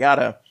 yada, yada,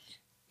 yada,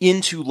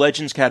 into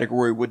Legends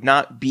category would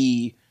not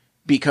be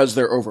because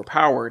they're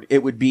overpowered.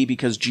 It would be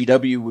because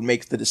GW would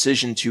make the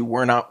decision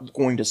we're not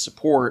going to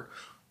support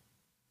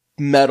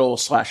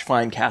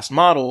metal/fine cast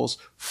models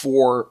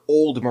for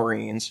old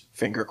Marines,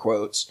 finger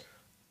quotes,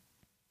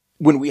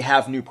 when we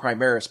have new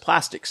Primaris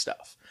plastic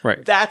stuff.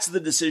 Right. That's the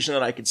decision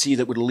that I could see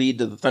that would lead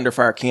to the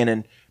Thunderfire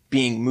cannon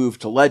being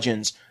moved to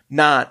Legends,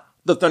 not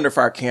the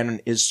Thunderfire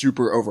cannon is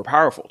super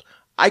overpowerful.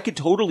 I could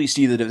totally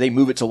see that if they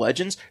move it to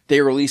Legends,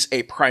 they release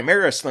a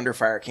Primaris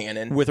Thunderfire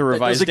cannon With a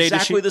revised that does data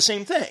exactly sheet? the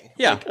same thing.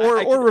 Yeah, Like, or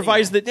I could-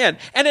 revise the and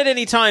at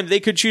any time they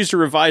could choose to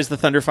revise the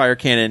Thunderfire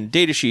cannon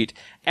datasheet,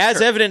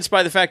 as evidenced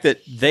by the fact that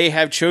they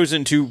have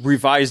chosen to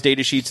revise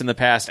datasheets in the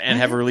past and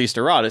have released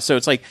errata. So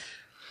it's like,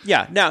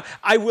 yeah. Now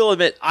I will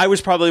admit, I was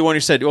probably the one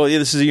who said, "Well, yeah,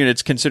 this is a unit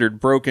that's considered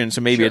broken, so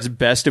maybe it's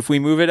best if we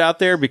move it out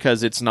there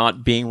because it's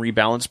not being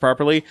rebalanced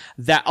properly."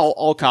 That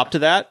I'll cop to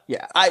that.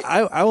 Yeah,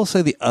 I will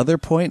say the other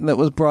point that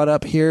was brought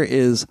up here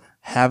is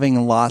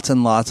having lots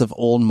and lots of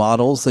old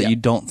models that you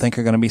don't think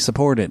are going to be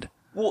supported.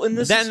 well, and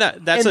this That's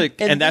this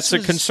a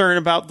was- concern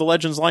about the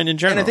Legends line in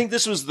general. And I think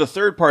this was the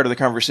third part of the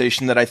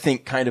conversation that I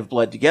think kind of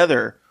bled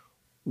together.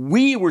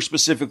 We were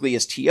specifically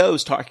as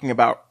TOs talking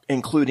about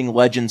including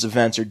Legends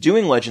events or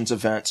doing Legends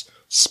events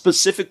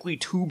specifically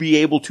to be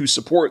able to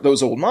support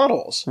those old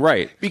models.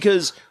 Right.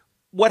 Because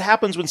what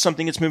happens when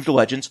something gets moved to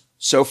Legends?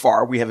 So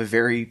far, we have a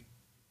very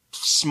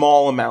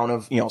small amount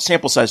of,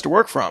 sample size to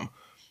work from.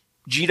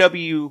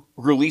 GW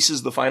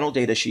releases the final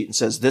data sheet and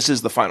says, this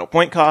is the final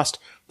point cost.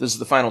 This is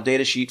the final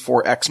data sheet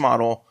for X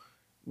model.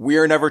 We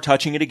are never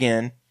touching it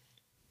again.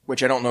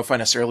 Which I don't know if I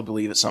necessarily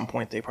believe at some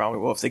point they probably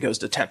will if it goes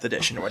to 10th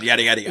edition or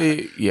yada, yada,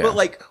 yada. Yeah.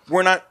 But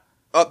we're not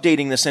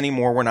updating this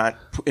anymore. We're not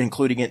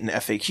including it in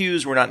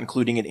FAQs. We're not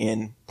including it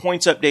in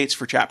points updates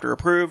for chapter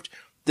approved.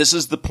 This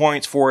is the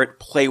points for it.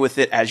 Play with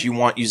it as you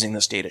want using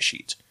this data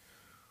sheet.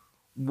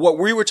 What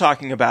we were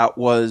talking about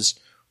was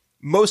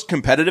most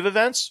competitive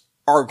events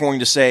are going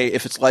to say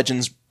if it's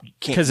Legends,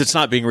 because it's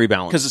not being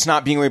rebalanced. because it's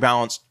not being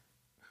rebalanced.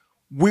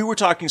 We were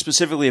talking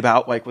specifically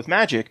about, with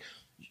Magic,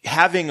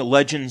 having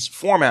Legends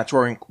formats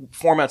or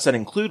formats that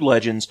include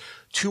Legends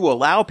to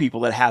allow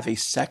people that have a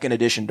second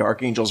edition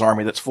Dark Angels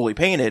army that's fully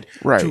painted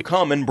Right. to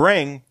come and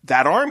bring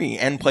that army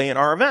and play in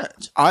our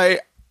event.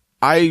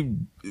 I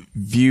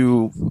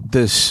view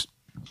this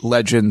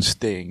Legends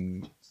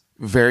thing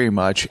very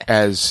much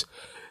as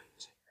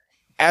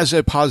as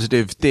a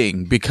positive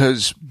thing,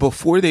 because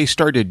before they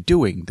started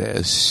doing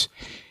this,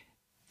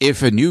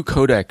 if a new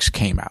codex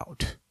came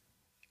out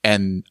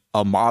and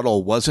a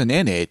model wasn't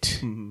in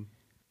it,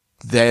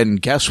 then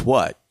guess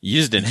what? You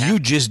just didn't You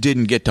just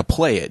didn't get to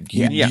play it.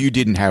 You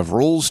didn't have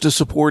rules to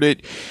support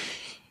it.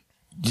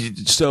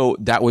 So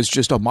that was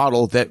just a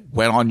model that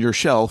went on your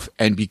shelf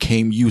and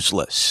became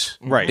useless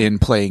in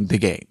playing the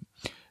game.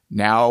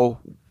 Now,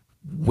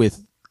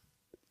 with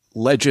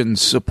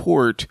Legends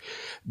support,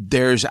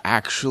 there's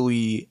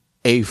actually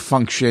a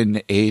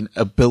function, an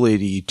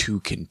ability to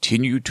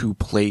continue to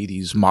play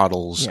these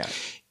models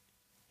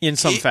in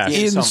some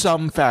fashion. In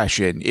some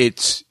fashion.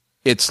 It's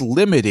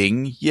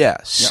limiting,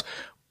 yes.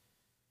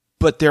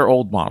 But they're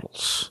old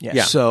models.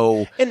 Yeah.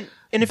 So And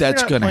if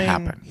that's going to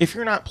happen. If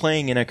you're not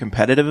playing in a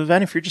competitive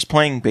event, if you're just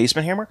playing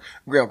Basement Hammer,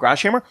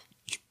 Garage Hammer,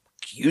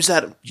 use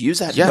that.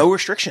 No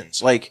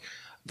restrictions. Like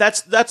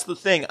that's the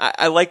thing.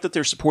 I like that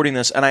they're supporting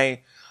this, and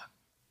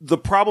the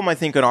problem I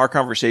think in our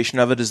conversation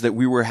of it is that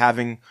we were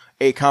having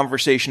a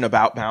conversation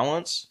about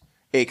balance,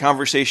 a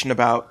conversation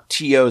about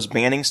TOs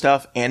banning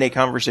stuff, and a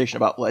conversation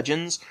about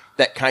Legends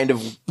that kind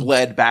of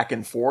bled back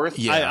and forth.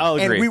 Yeah, I'll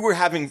agree. And we were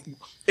having.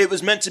 It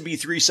was meant to be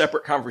 3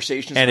 separate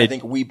conversations, and I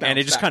think we bounced and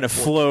it just back kind of and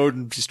forth.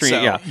 flowed straight.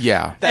 So,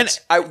 yeah. That's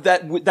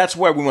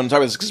why we wanted to talk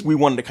about this, because we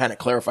wanted to kind of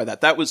clarify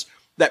that.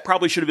 That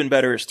probably should have been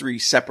better as 3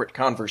 separate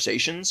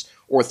conversations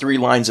or 3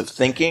 lines of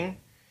thinking.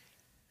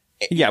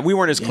 Yeah, we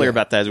weren't as clear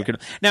about that as we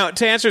could. Now,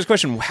 to answer his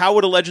question, how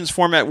would a Legends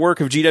format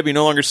work if GW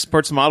no longer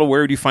supports the model?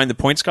 Where would you find the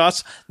points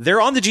costs? They're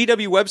on the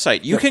GW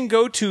website. You can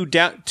go to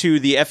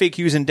the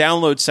FAQs and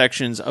download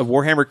sections of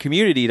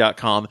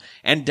WarhammerCommunity.com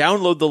and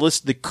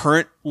download the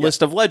current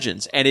list of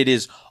Legends. And it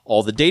is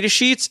all the data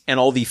sheets and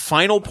all the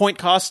final point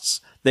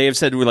costs. They have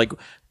said,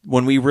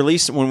 when we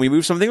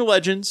move something to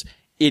Legends,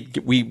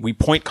 we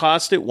point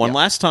cost it one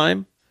last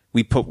time.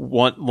 We put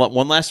one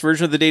last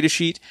version of the data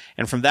sheet,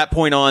 and from that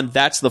point on,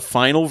 that's the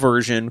final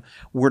version.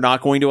 We're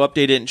not going to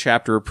update it in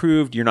chapter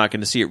approved. You're not going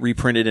to see it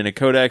reprinted in a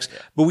codex,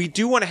 but we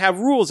do want to have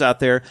rules out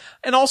there.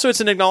 And also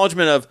it's an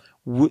acknowledgement of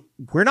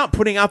we're not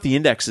putting out the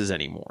indexes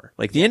anymore.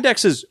 Like the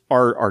indexes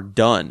are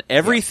done.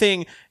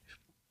 Everything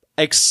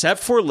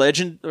except for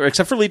Legion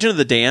of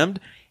the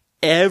Damned,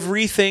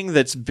 everything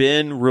that's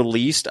been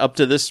released up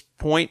to this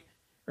point,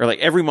 or like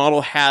every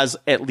model has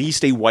at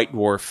least a White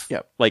Dwarf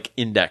like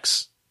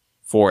index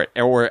for it,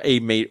 or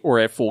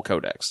a full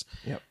codex.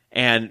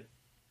 And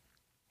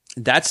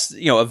that's,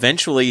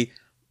 eventually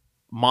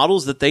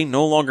models that they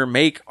no longer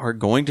make are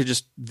going to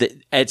just,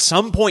 at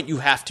some point you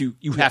have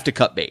to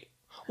cut bait.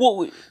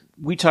 Well,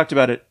 we talked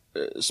about it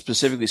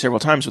specifically several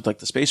times with like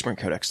the Space Marine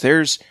Codex.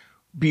 There's,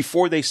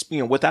 before they,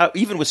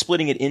 even with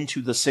splitting it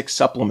into the 6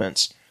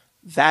 supplements,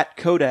 that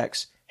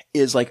codex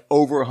is like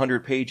over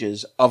 100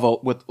 pages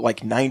with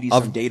like 90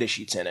 some data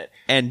sheets in it.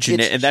 And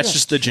that's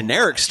just the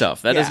generic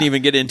stuff. That doesn't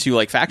even get into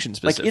like faction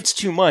specific. Like it's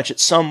too much. At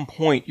some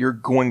point you're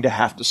going to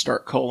have to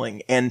start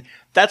culling. And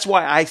that's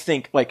why I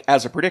think, like,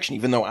 as a prediction,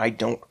 even though I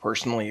don't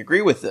personally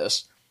agree with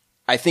this,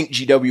 I think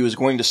GW is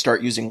going to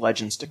start using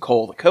Legends to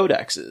cull the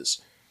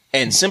codexes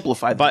and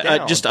simplify them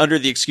down. Just under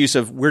the excuse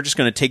of we're just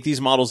going to take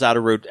these models out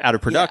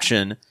of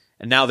production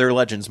and now they're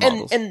Legends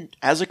models. And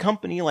as a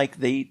company, like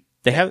they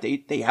have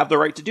the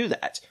right to do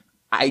that.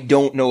 I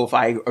don't know if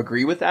I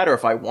agree with that or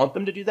if I want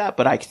them to do that,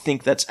 but I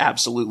think that's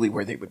absolutely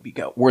where they're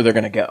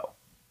going to go.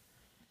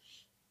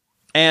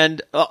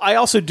 And I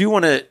also do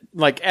want to,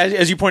 like,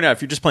 as you point out,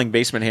 if you're just playing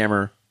Basement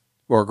Hammer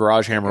or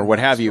Garage Hammer or what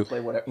have you,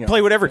 play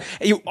whatever.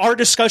 Our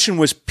discussion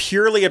was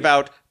purely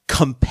about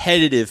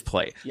competitive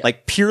play,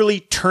 like purely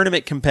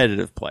tournament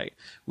competitive play.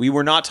 We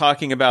were not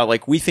talking about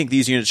like we think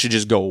these units should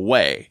just go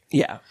away.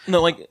 Yeah,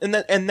 no, like, and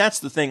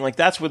that's the thing. Like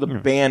that's where the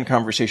ban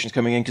conversation is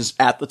coming in, because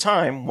at the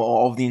time, while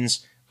all of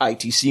these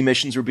ITC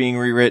missions were being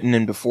rewritten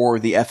and before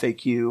the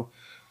FAQ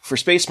for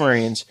Space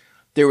Marines,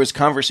 there was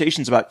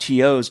conversations about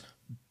TOs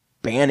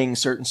banning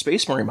certain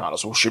Space Marine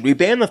models. Well, should we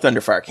ban the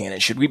Thunderfire Cannon?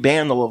 Should we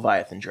ban the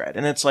Leviathan Dread?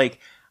 And it's like,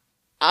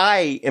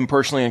 I am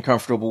personally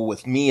uncomfortable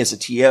with me as a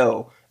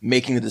TO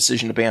making the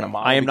decision to ban a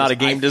model. I am not a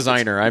game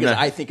designer.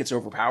 I think it's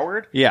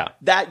overpowered. Yeah.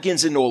 That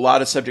gets into a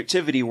lot of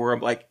subjectivity where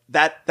I'm like,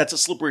 that's a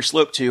slippery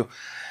slope to,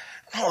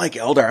 I don't like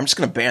Eldar. I'm just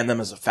going to ban them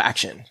as a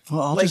faction.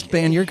 Well, I'll just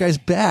ban your guys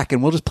back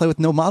and we'll just play with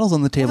no models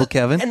on the table,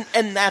 Kevin.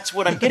 And that's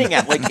what I'm getting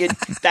at. Like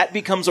that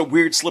becomes a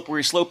weird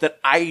slippery slope that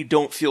I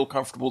don't feel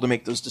comfortable to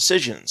make those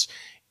decisions.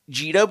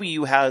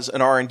 GW has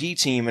an R&D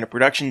team and a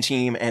production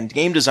team and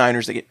game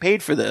designers that get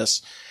paid for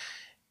this.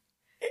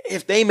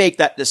 If they make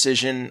that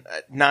decision,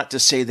 not to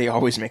say they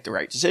always make the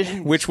right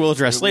decision, which we'll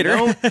address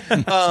later.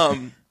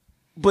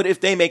 But if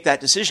they make that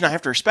decision, I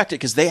have to respect it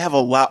because they have a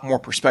lot more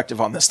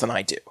perspective on this than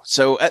I do.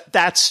 So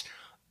that's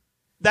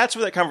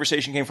where that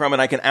conversation came from,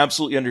 and I can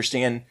absolutely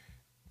understand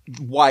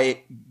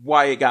why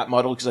it got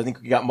muddled, because I think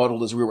it got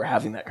muddled as we were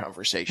having that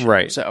conversation.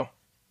 Right. So,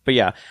 but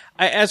yeah,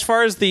 as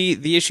far as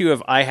the issue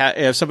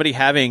of somebody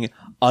having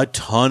a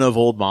ton of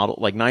old model,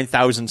 like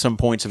 9,000 some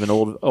points of an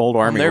old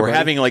army, there, we're buddy.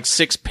 having like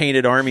 6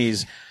 painted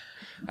armies.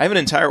 I have an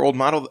entire old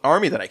model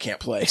army that I can't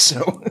play.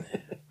 So,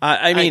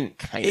 I mean,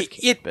 kind of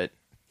can't, but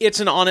it's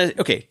an honest.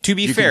 Okay, to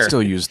be You fair, can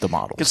still use the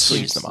models. Can still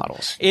use the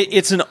models.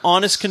 it's an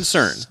honest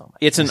concern.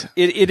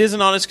 It is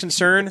an honest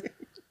concern.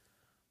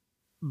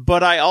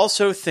 But I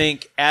also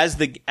think as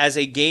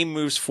a game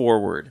moves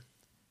forward,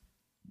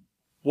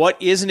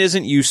 what is and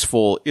isn't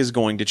useful is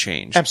going to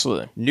change.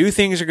 Absolutely. New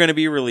things are going to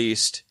be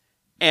released.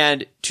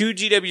 And to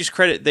GW's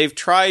credit, they've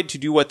tried to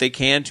do what they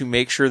can to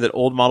make sure that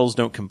old models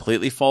don't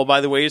completely fall by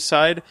the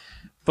wayside.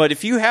 But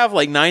if you have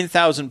like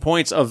 9,000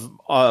 points of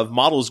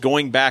models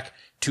going back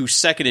to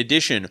second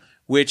edition,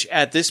 which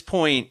at this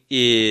point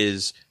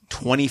is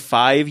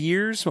 25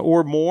 years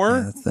or more.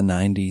 Yeah, that's the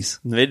 90s.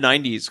 Mid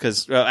 90s,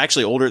 because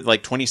actually older,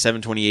 like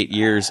 27, 28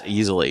 years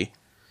easily.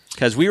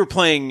 Because we were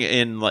playing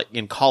in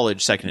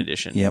college second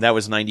edition. Yep. That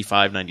was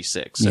 95,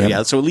 96. So Yep.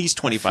 yeah, so at least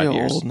 25 feel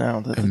years. old now.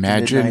 The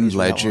Imagine mid-90s were not long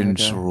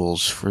Legends ago.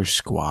 rules for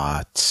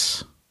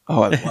squats.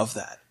 Oh, I love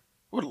that.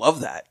 I would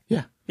love that.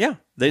 Yeah. Yeah.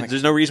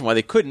 There's no reason why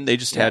they couldn't. They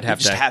just had They have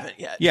just to. haven't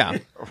yet. Yeah.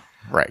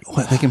 Right.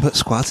 What, they can put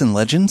squats in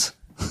Legends?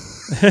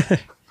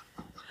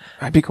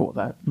 I'd be cool with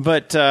that.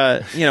 But,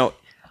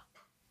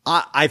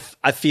 I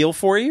feel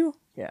for you.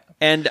 Yeah.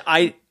 And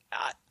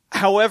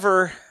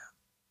however,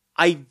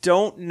 I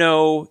don't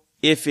know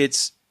if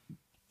is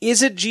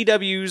it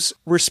GW's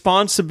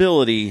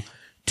responsibility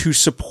to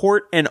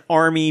support an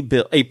army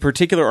build, a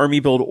particular army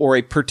build or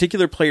a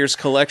particular player's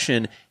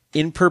collection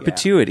in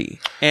perpetuity.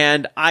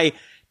 And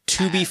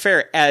to be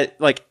fair,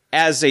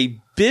 as a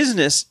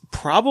business,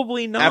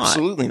 probably not.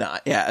 Absolutely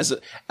not. Yeah.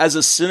 As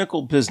a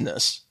cynical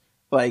business,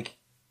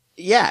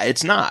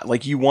 it's not.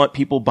 Like, you want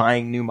people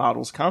buying new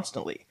models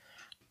constantly.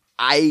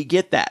 I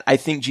get that. I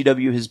think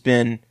GW has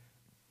been,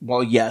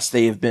 well, yes,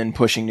 they have been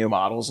pushing new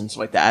models and stuff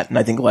like that. And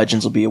I think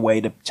Legends will be a way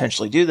to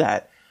potentially do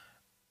that.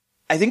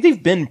 I think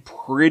they've been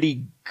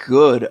pretty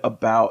good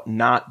about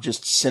not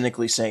just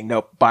cynically saying,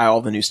 nope, buy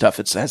all the new stuff.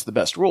 It has the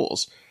best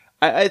rules.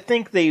 I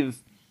think they've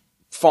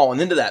fallen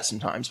into that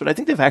sometimes, but I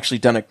think they've actually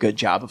done a good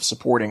job of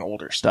supporting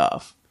older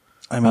stuff.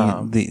 I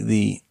mean,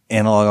 the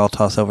analog I'll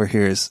toss over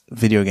here is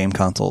video game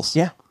consoles.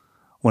 Yeah.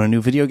 When a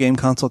new video game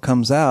console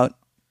comes out,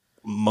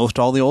 most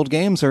all the old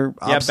games are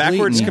obsolete.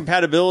 Backwards and-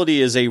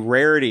 compatibility is a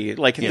rarity.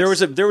 Like there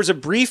was a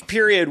brief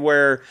period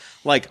where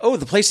the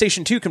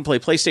PlayStation 2 can play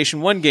PlayStation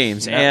 1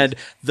 games and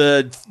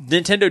the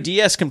Nintendo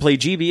DS can play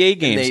GBA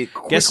games. They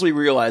quickly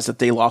realized that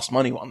they lost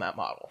money on that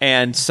model.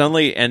 And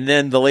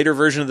then the later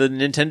version of the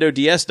Nintendo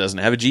DS doesn't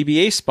have a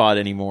GBA spot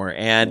anymore.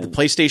 And the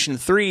PlayStation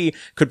 3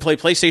 could play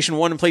PlayStation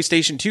 1 and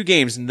PlayStation 2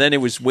 games. And then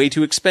it was way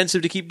too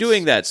expensive to keep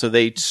doing that. So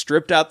they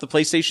stripped out the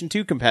PlayStation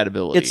 2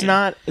 compatibility. It's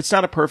not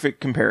a perfect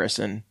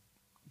comparison,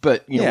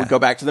 but we go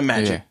back to the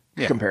Magic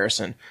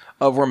comparison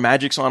of where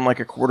Magic's on like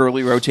a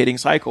quarterly rotating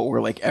cycle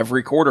where like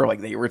every quarter,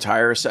 like they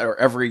retire a set, or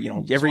every year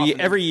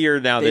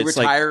now they that's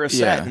retire a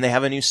set and they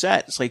have a new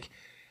set. It's like,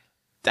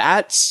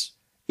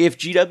 if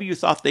GW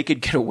thought they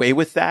could get away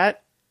with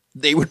that,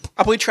 they would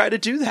probably try to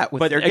do that with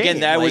But their again, game.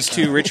 that was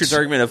to Richard's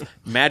argument of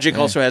Magic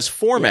also has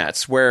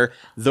formats where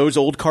those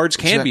old cards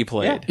can be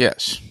played.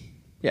 Yes.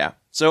 Yeah.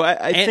 So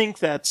I think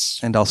that's...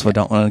 And also, I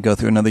don't want to go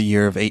through another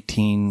year of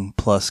 18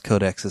 plus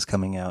codexes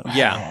coming out.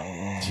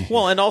 Yeah.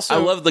 Well, and also... I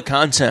love the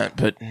content,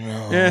 but...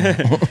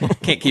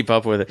 can't keep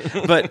up with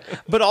it.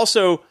 But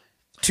also,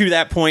 to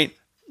that point,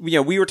 we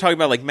were talking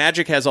about like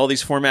Magic has all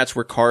these formats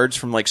where cards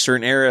from like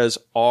certain eras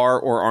are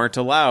or aren't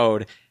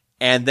allowed.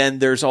 And then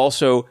there's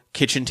also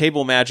kitchen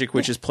table Magic,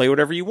 which is play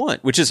whatever you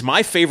want, which is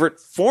my favorite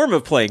form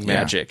of playing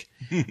Magic,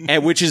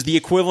 and which is the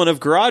equivalent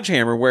of Garage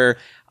Hammer, where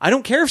I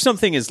don't care if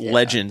something is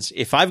Legends.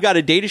 If I've got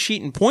a data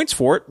sheet and points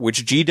for it,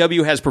 which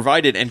GW has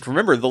provided, and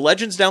remember, the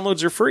Legends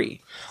downloads are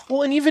free.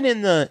 Well, and even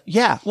in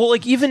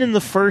even in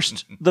the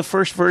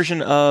first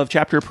version of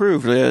Chapter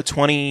Approved,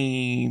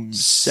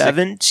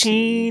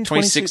 2017,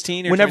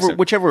 2016,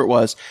 whichever it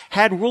was,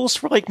 had rules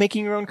for like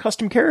making your own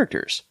custom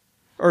characters.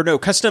 Or no,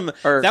 custom.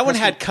 Or that one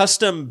had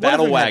custom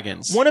battle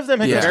wagons. One of them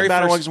had custom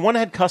battle wagons. One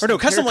had custom. Or no,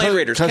 custom Land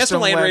Raiders. Custom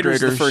Land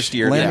Raiders the first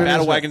year. Land Yeah. Raiders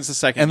Battle was- wagons the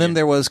second. And then year.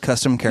 there was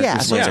custom characters. Yeah,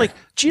 so later. it's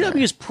like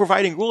GW is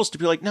providing rules to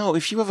be like, no,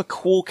 if you have a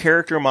cool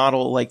character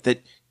model like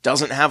that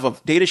doesn't have a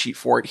data sheet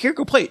for it, here,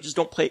 go play it. Just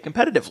don't play it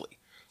competitively.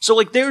 So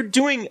like they're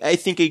doing, I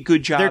think, a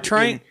good job. They're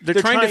trying to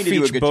do a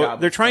feature good both. job.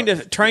 They're trying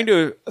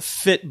to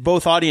fit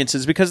both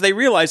audiences because they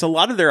realize a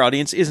lot of their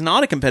audience is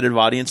not a competitive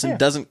audience and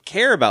doesn't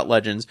care about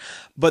Legends,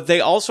 but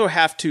they also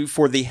have to,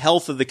 for the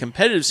health of the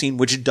competitive scene,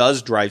 which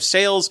does drive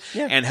sales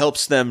and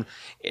helps them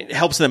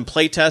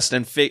play test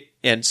and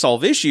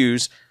solve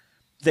issues.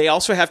 They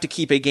also have to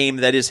keep a game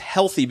that is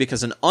healthy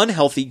because an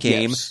unhealthy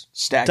game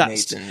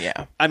stagnates.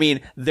 And I mean,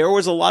 there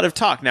was a lot of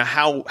talk. Now,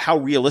 how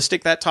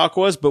realistic that talk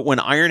was, but when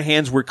Iron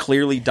Hands were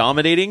clearly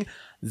dominating,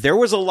 there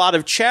was a lot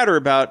of chatter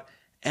about,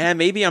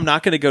 maybe I'm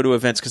not going to go to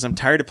events because I'm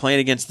tired of playing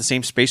against the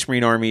same Space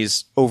Marine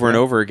armies over and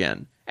over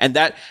again. And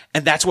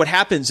that's what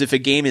happens if a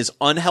game is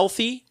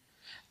unhealthy.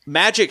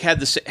 Magic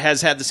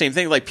has had the same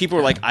thing. Like people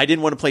are like, I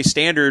didn't want to play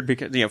standard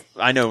because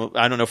I don't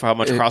know for how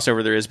much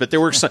crossover there is, but there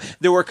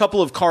were a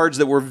couple of cards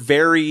that were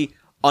very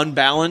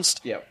unbalanced.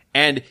 Yep.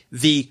 And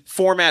the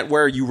format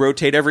where you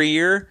rotate every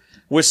year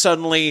was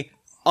suddenly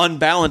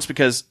unbalanced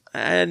because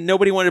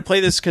nobody wanted to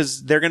play this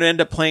because they're going to end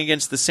up playing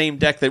against the same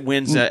deck that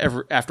wins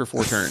after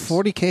 4 turns.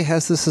 40K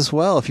has this as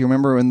well. If you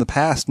remember in the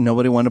past,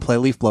 nobody wanted to play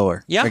Leaf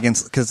Blower. Yeah.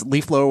 Because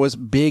Leaf Blower was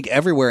big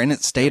everywhere and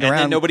it stayed around.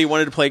 And then nobody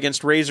wanted to play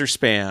against Razor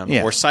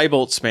spam or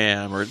Cybolt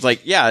spam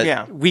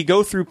or we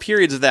go through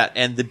periods of that.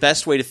 And the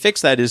best way to fix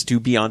that is to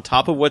be on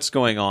top of what's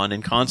going on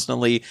and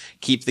constantly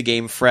keep the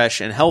game fresh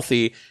and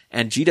healthy.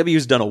 And GW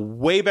has done a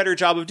way better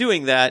job of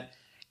doing that.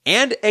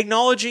 And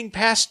acknowledging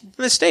past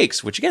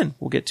mistakes, which again,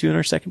 we'll get to in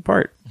our second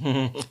part.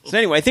 So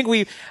anyway, I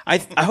think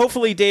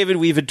hopefully, David,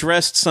 we've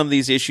addressed some of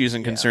these issues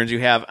and concerns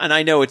you have. And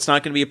I know it's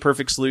not going to be a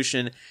perfect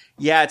solution.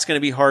 Yeah, it's going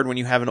to be hard when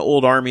you have an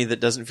old army that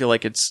doesn't feel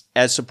like it's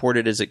as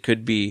supported as it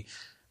could be.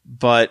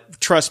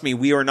 But trust me,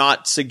 we are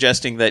not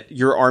suggesting that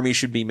your army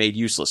should be made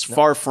useless. No.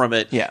 Far from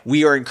it. Yeah.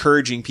 We are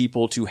encouraging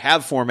people to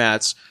have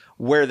formats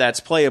where that's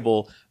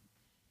playable.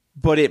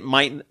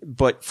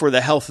 But for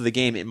the health of the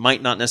game, it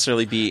might not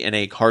necessarily be in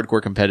a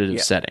hardcore competitive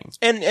setting.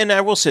 And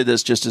I will say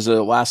this just as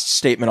a last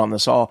statement on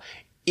this all.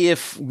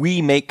 If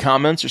we make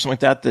comments or something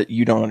like that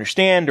you don't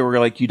understand or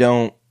like you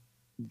don't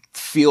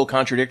feel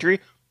contradictory,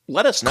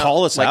 let us know.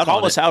 Call us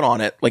out on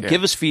it.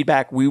 Give us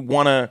feedback. We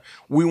want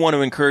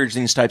to encourage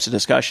these types of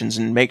discussions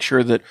and make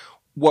sure that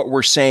what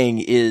we're saying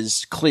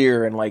is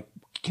clear and like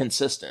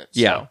consistent.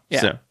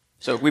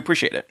 So we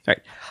appreciate it. All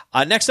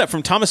right. Next up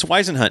from Thomas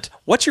Weisenhunt.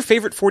 What's your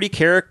favorite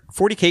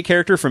 40K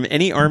character from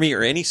any army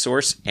or any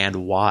source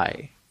and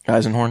why?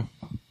 Eisenhorn.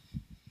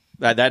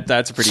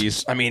 That's a pretty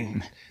easy. I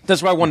mean,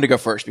 that's why I wanted to go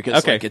first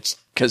because because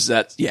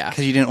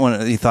you didn't want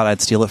to, you thought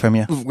I'd steal it from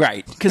you.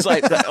 Right. Because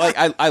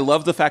I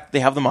love the fact that they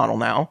have the model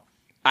now.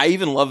 I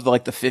even love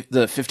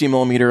the 50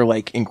 millimeter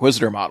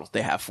Inquisitor model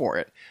they have for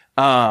it.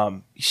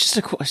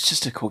 It's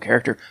just a cool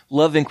character.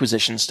 Love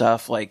Inquisition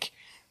stuff.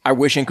 I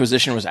wish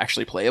Inquisition was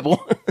actually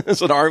playable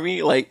as an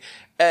army.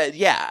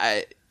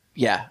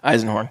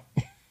 Eisenhorn.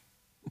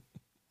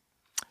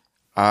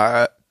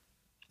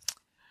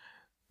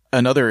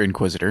 Another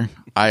Inquisitor.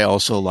 I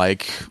also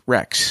like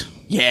Rex.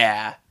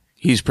 Yeah.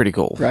 He's pretty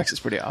cool. Rex is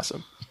pretty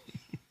awesome.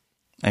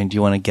 And do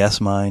you want to guess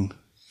mine?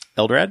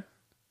 Eldrad?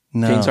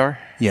 No. Jane Czar?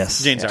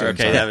 Yes. Jane Czar.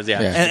 Okay, that was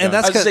And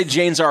that's I was going to say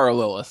Jane Czar or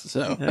Lilith.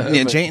 So.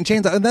 Jane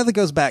Czar. That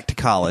goes back to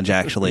college,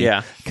 actually.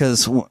 Yeah.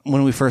 Because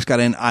when we first got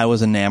in, I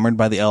was enamored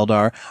by the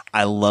Eldar.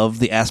 I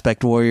loved the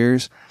Aspect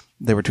Warriors.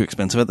 They were too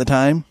expensive at the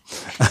time.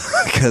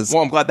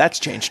 Well, I'm glad that's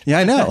changed. Yeah,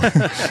 I know.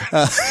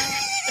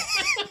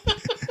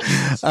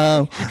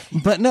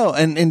 But no,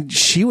 and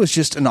she was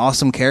just an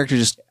awesome character,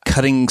 just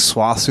cutting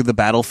swaths through the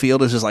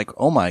battlefield. It's just like,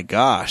 oh my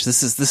gosh,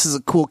 this is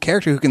a cool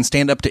character who can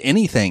stand up to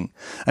anything.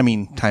 I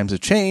mean, times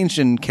have changed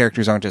and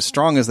characters aren't as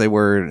strong as they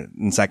were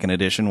in second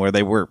edition, where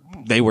they were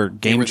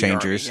game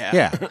changers.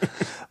 Yeah.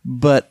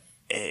 But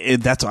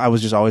I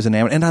was just always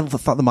enamored, and I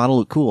thought the model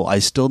looked cool. I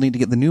still need to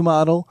get the new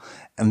model,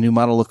 and the new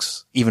model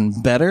looks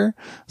even better.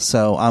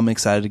 So I'm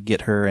excited to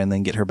get her and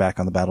then get her back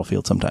on the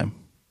battlefield sometime.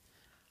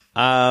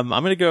 I'm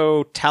going to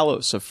go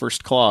Talos of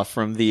First Claw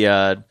from the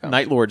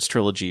Night Lords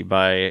trilogy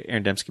by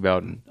Aaron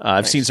Dembski-Bowden.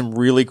 I've seen some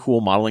really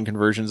cool modeling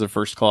conversions of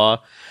First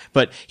Claw,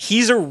 but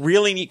he's a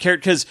really neat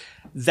character because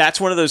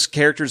that's one of those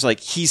characters,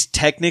 he's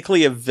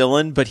technically a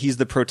villain, but he's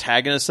the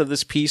protagonist of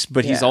this piece,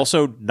 but he's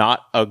also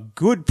not a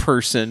good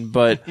person,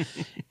 but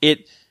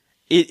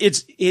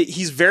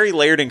he's very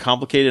layered and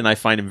complicated, and I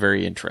find him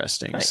very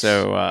interesting. Nice.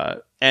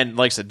 So, and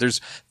like I said,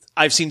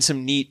 I've seen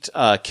some neat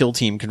kill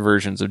team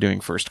conversions of doing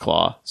First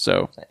Claw.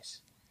 So, nice.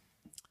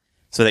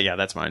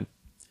 That's mine.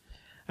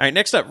 All right,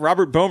 next up,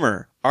 Robert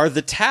Boehmer. Are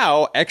the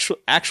Tau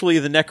actually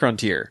the Necron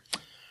tier?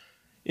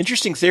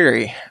 Interesting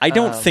theory. I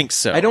don't think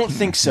so. I don't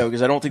think so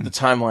because I don't think the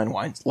timeline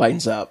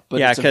lines up.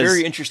 But it's a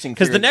very interesting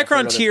theory. Because the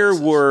Necron tier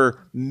were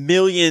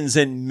millions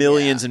and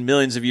millions and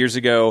millions of years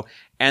ago,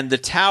 and the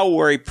Tau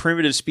were a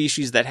primitive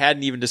species that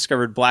hadn't even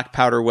discovered black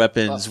powder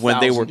weapons when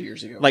they were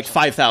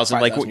 5,000.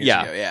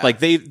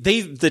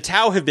 The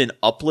Tau have been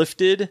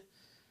uplifted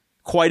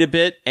quite a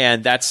bit,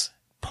 and that's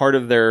part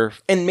of their.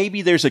 And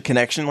maybe there's a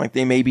connection.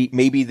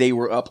 Maybe they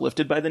were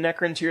uplifted by the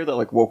Necron tier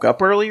that woke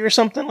up early or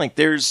something.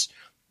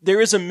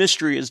 There is a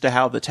mystery as to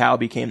how the Tau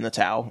became the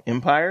Tau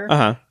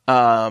Empire.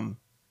 And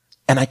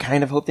I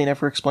kind of hope they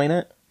never explain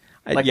it.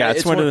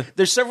 It's one of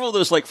there's several of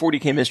those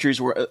 40K mysteries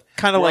where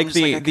kind of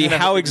the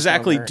how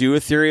exactly do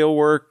ethereal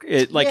work.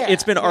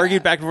 It's been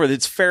argued back and forth.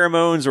 It's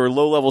pheromones or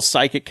low level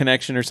psychic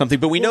connection or something.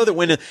 But we know that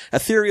when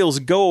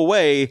ethereals go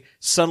away,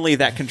 suddenly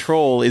that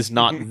control is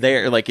not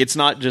there. It's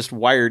not just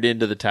wired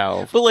into the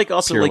Tau. But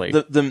also purely.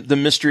 The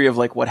mystery of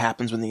what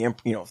happens when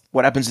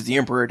what happens if the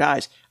Emperor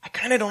dies. I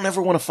kind of don't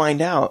ever want to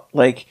find out.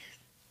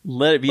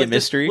 Let it be a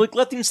mystery.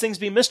 Let these things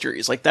be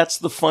mysteries. That's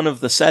the fun of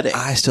the setting.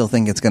 I still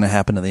think it's going to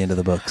happen at the end of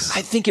the books.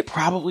 I think it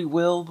probably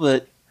will,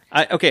 but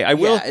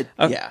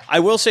I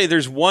will say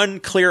there's one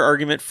clear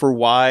argument for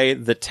why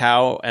the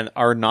Tau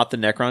are not the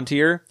Necron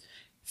tier.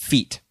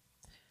 Feet.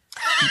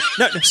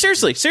 No,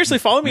 seriously,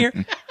 follow me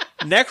here.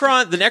 The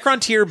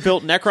Necron tier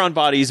built Necron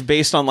bodies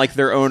based on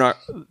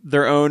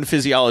their own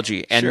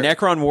physiology, and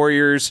Necron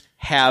warriors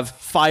have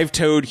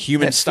 5-toed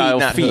human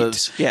style feet,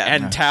 hooves. Yeah.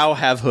 And Tau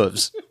have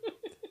hooves.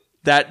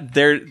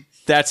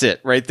 That's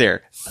it right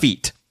there.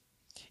 Feet.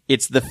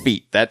 It's the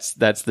feet. That's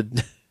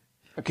the.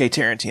 Okay,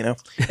 Tarantino.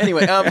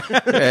 Anyway,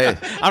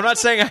 I'm not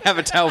saying I have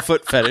a towel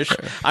foot fetish.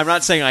 I'm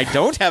not saying I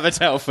don't have a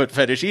towel foot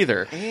fetish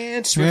either.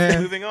 and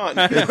swiftly moving on.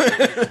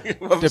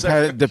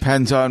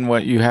 Depends on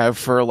what you have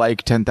for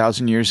like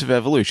 10,000 years of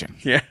evolution.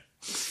 Yeah.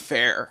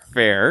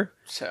 Fair.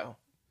 So,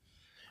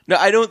 no,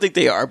 I don't think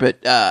they are,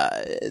 but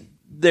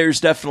there's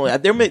definitely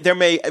there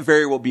may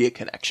very well be a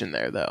connection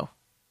there, though.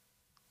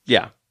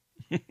 Yeah.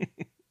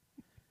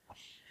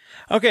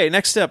 Okay,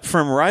 next up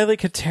from Riley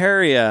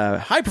Kateria.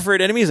 Hi,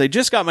 preferred enemies. I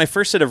just got my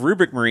first set of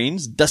Rubric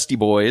Marines, Dusty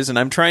Boys, and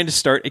I'm trying to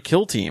start a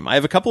kill team. I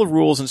have a couple of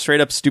rules and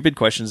straight up stupid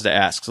questions to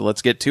ask, so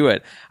let's get to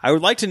it. I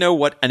would like to know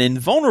what an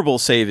invulnerable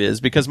save is,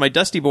 because my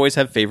Dusty Boys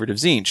have Favorite of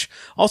Tzeentch.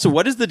 Also,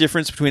 what is the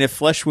difference between a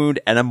flesh wound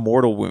and a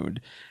mortal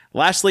wound?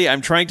 Lastly,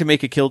 I'm trying to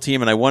make a kill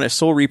team, and I want a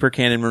Soul Reaper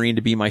Cannon Marine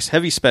to be my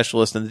heavy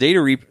specialist, and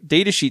the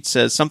data sheet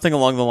says something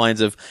along the lines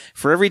of,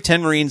 for every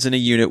 10 Marines in a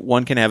unit,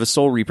 one can have a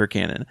Soul Reaper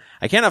Cannon.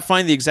 I cannot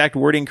find the exact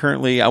wording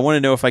currently. I want to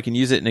know if I can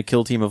use it in a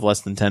kill team of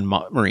less than 10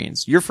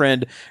 Marines. Your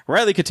friend,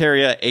 Riley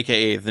Kateria,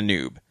 aka The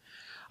Noob.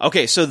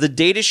 Okay, so the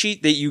data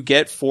sheet that you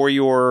get for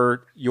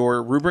your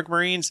Rubric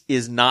Marines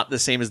is not the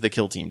same as the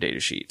kill team data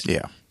sheet.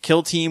 Yeah.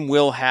 Kill team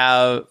will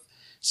have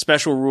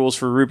special rules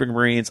for Rubric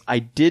Marines. I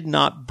did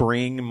not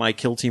bring my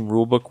Kill Team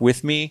rulebook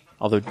with me,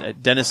 although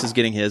Dennis is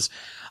getting his.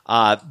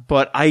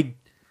 But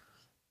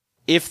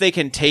if they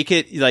can take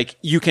it, like,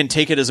 you can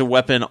take it as a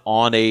weapon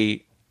on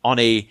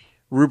a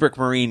Rubric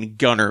Marine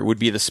gunner would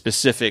be the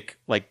specific,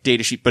 like,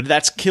 data sheet. But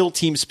that's Kill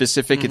Team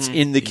specific. Mm-hmm. It's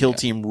in the Kill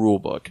Team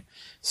rulebook.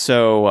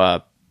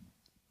 So,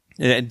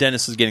 and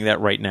Dennis is getting that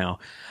right now.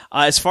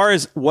 As far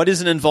as what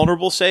is an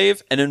invulnerable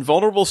save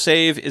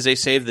is a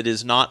save that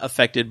is not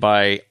affected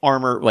by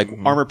armor, like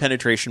armor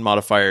penetration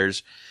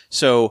modifiers.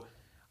 So,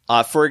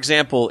 for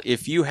example,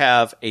 if you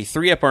have a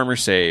 3-up armor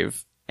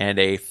save and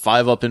a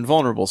 5-up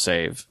invulnerable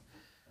save,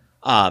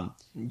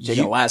 take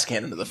a last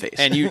cannon to the face,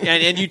 and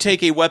you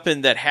take a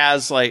weapon that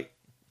has like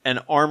an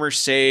armor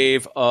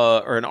save,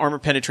 or an armor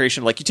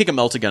penetration, like you take a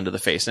Meltagun to the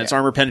face and it's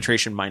armor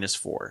penetration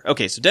 -4.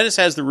 Okay, so Dennis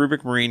has the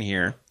Rubric Marine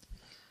here.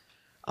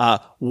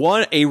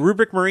 A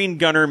Rubric Marine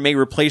gunner may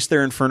replace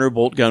their Inferno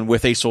Bolt gun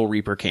with a Soul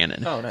Reaper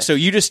cannon. Oh, nice. So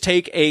you just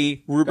take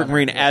a Rubric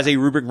Marine as a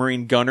Rubric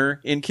Marine gunner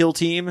in Kill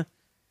Team,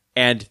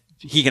 and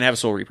he can have a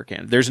Soul Reaper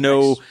cannon. There's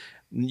no,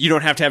 you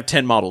don't have to have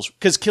 10 models,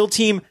 because Kill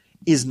Team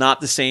is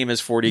not the same as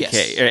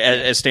 40K,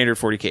 as standard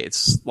 40K. It's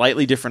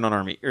slightly different on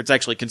Army, or it's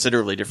actually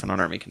considerably different on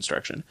Army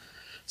construction.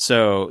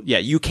 So yeah,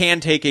 you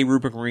can take a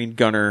Rubric Marine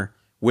gunner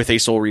with a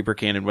Soul Reaper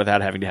cannon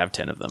without having to have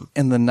 10 of them.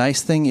 And the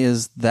nice thing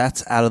is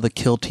that's out of the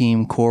Kill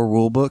Team core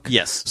rulebook.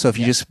 Yes. So if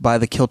you just buy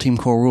the Kill Team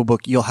core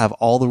rulebook, you'll have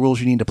all the rules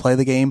you need to play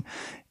the game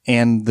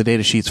and the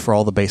data sheets for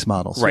all the base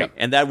models. Right.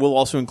 And that will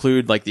also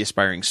include like the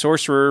Aspiring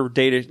Sorcerer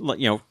data,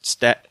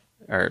 stat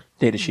or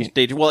data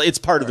sheet. Well, it's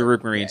part of the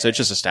Rubric Marine, so it's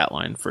just a stat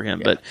line for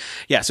him. Yeah. But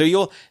yeah, so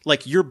you'll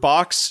like your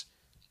box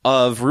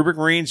of Rubric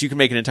Marines, you can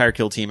make an entire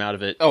Kill Team out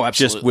of it. Oh,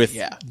 absolutely.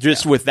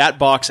 With that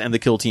box and the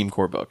Kill Team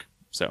core book.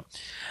 So,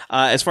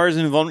 as far as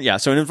an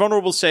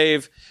invulnerable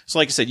save, so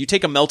like I said, you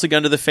take a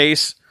Meltagun to the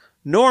face.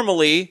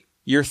 Normally,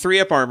 your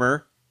 3-up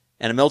armor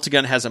and a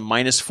Meltagun has a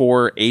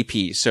 -4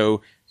 AP.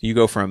 So you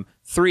go from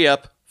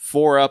 3-up,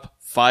 4-up,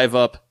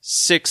 5-up,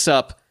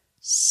 6-up,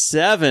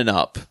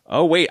 7-up.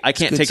 Oh wait, I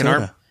can't take an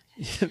armor.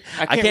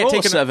 I can't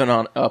take a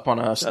 7-up on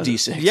a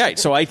D6. Yeah,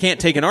 so I can't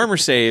take an armor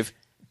save,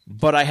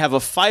 but I have a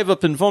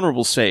 5-up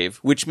invulnerable save,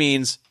 which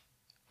means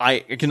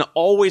I can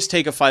always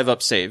take a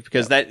 5-up save,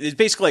 because that is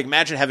basically like,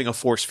 imagine having a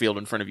force field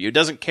in front of you. It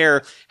doesn't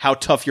care how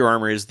tough your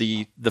armor is.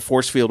 The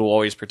force field will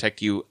always protect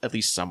you at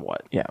least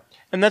somewhat. Yeah.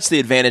 And that's the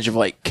advantage of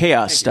like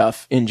chaos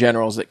stuff in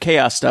general, is that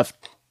chaos stuff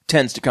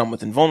tends to come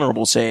with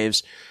invulnerable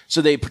saves.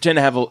 So they pretend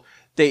to have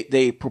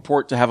they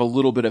purport to have a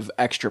little bit of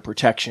extra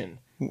protection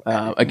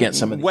against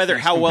some of these whether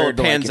things, how well it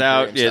pans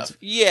out, it's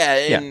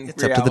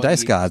it's up to the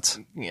dice gods.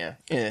 Yeah.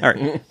 All right.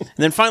 And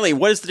then finally,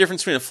 what is the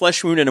difference between a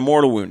flesh wound and a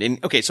mortal wound?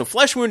 And okay, so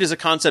flesh wound is a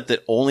concept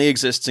that only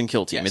exists in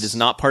Kill Team. Yes. It is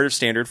not part of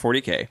standard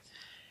 40K.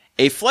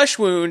 A flesh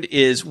wound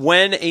is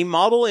when a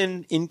model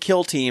in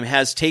Kill Team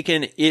has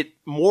taken it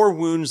more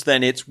wounds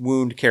than its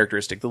wound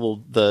characteristic,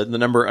 the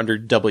number under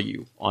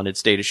W on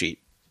its data sheet.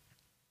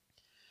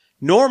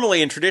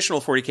 Normally in traditional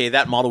 40K,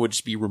 that model would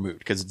just be removed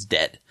because it's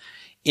dead.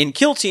 In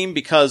Kill Team,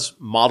 because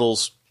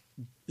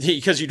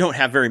you don't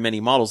have very many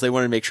models, they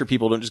want to make sure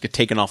people don't just get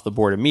taken off the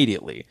board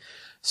immediately.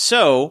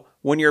 So,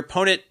 when your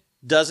opponent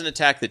does an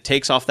attack that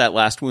takes off that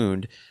last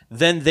wound,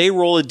 then they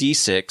roll a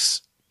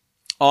d6.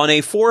 On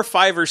a 4,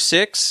 5, or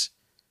 6,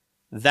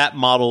 that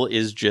model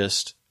is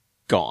just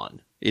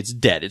gone. It's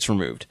dead. It's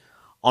removed.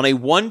 On a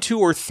 1, 2,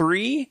 or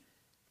 3,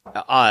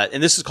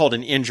 and this is called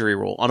an injury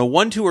roll. On a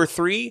 1, 2, or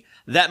 3,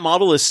 that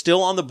model is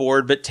still on the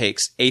board but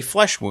takes a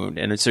flesh wound.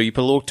 And so you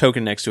put a little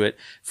token next to it.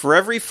 For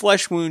every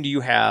flesh wound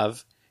you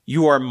have,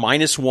 you are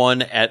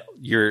 -1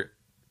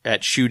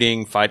 at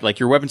shooting, fight. Like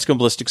your weapon skill and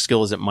ballistic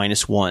skill is at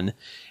 -1.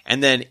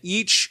 And then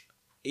each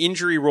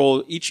injury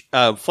roll, each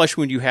flesh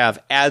wound you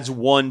have adds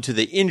 1 to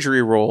the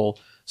injury roll.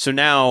 So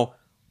now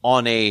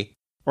on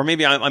or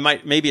maybe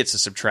maybe it's a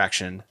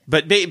subtraction,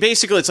 but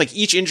basically it's like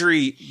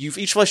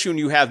each flesh wound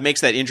you have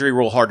makes that injury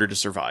roll harder to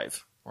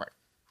survive. Right.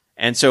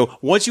 And so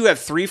once you have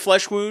 3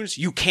 flesh wounds,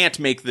 you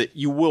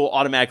will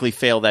automatically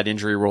fail that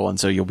injury roll, and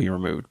so you'll be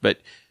removed. But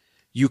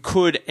you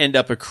could end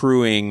up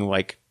accruing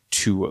up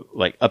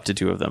to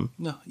 2 of them.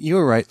 No, you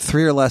were right.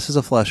 3 or less is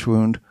a flesh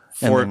wound,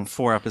 and then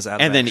 4 up is out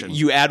of and action. then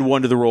you add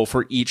 1 to the roll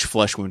for each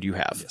flesh wound you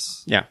have.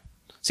 Yes. Yeah.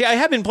 See, I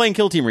have been playing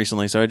Kill Team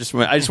recently, so I just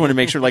want to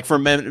make sure, like, for a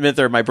minute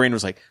there, my brain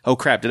was like, oh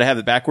crap, did I have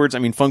it backwards? I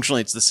mean,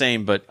 functionally it's the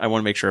same, but I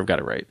want to make sure I've got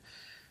it right.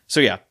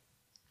 So yeah.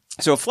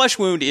 So a flesh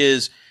wound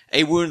is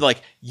a wound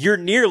like you're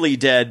nearly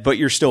dead, but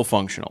you're still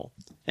functional.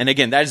 And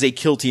again, that is a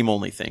Kill Team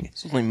only thing.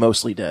 It's only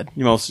mostly dead.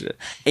 You're mostly dead.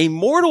 A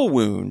mortal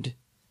wound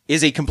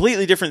is a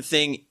completely different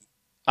thing,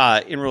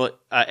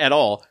 at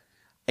all.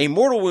 A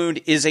mortal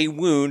wound is a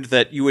wound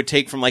that you would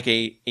take from like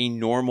a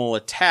normal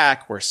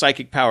attack or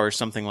psychic power or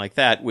something like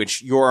that,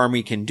 which your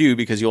army can do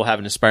because you'll have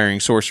an aspiring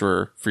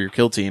sorcerer for your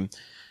kill team.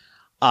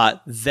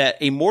 That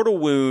a mortal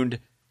wound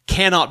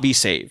cannot be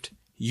saved.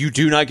 You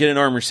do not get an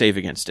armor save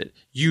against it.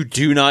 You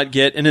do not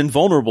get an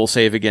invulnerable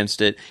save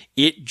against it.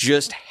 It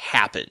just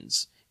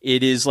happens.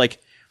 It is like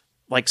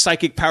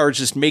psychic powers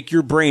just make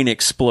your brain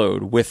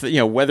explode with,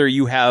 whether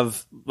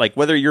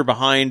you're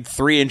behind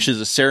 3 inches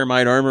of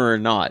ceramide armor or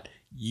not.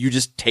 You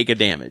just take a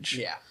damage.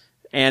 Yeah.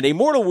 And a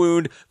mortal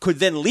wound could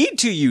then lead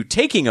to you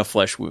taking a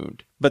flesh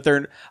wound, but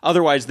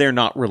otherwise they're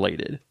not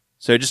related.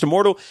 So just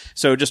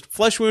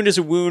flesh wound is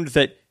a wound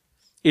that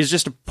is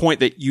just a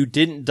point that you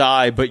didn't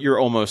die, but you're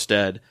almost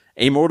dead.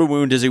 A mortal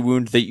wound is a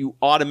wound that you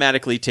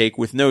automatically take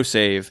with no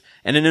save.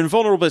 And an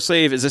invulnerable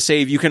save is a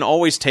save you can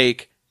always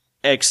take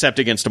except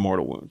against a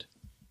mortal wound.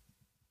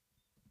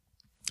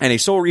 And a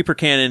Soul Reaper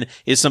cannon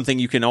is something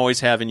you can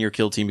always have in your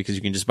kill team because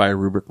you can just buy a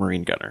Rubric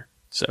Marine Gunner.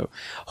 So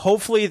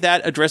hopefully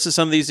that addresses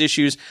some of these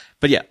issues.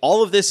 But yeah,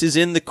 all of this is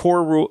in the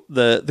core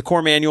the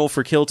core manual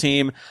for Kill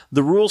Team.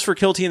 The rules for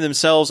Kill Team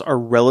themselves are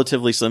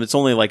relatively slim. It's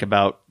only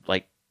about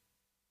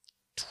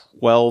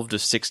 12 to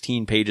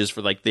 16 pages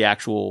for the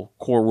actual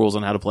core rules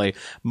on how to play.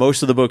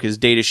 Most of the book is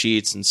data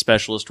sheets and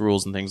specialist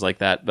rules and things like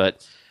that.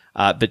 But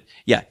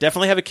yeah,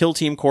 definitely have a Kill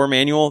Team core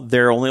manual.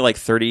 They're only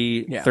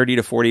 $30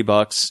 to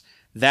 $40.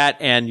 That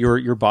and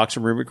your box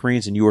of Rubric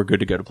Marines, and you are good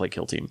to go to play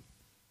Kill Team.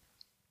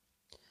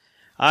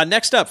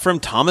 Next up from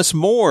Thomas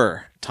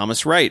Moore.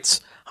 Thomas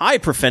writes, hi,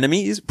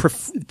 Profrenemies.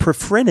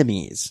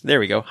 There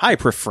we go. Hi,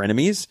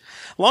 Profrenemies.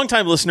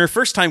 Longtime listener,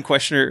 first time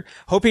questioner,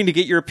 hoping to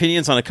get your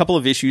opinions on a couple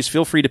of issues.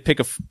 Feel free to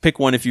pick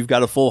one if you've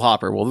got a full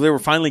hopper. Well, they were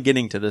finally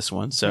getting to this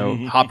one, so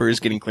hopper is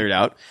getting cleared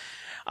out.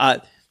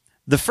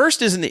 The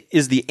first is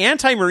the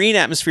anti-marine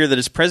atmosphere that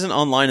is present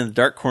online in the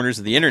dark corners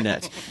of the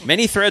internet.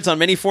 Many threads on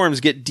many forums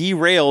get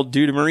derailed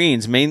due to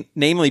Marines,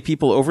 namely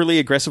people overly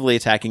aggressively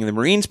attacking the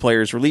Marines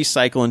players' release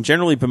cycle and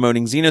generally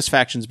bemoaning Xenos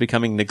factions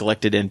becoming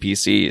neglected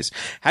NPCs.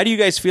 How do you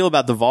guys feel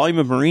about the volume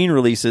of Marine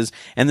releases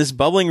and this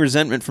bubbling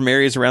resentment from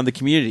areas around the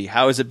community?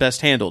 How is it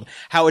best handled?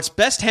 How it's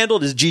best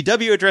handled is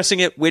GW addressing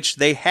it, which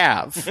they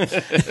have.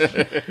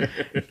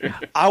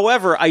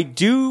 However, I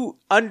do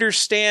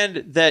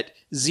understand that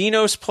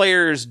Xenos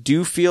players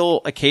do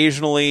feel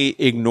occasionally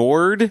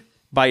ignored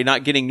by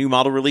not getting new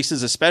model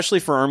releases,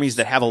 especially for armies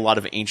that have a lot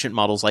of ancient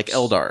models like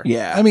Eldar.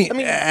 Yeah. I mean,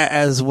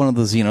 as one of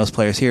the Xenos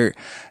players here,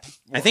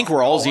 I think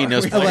we're all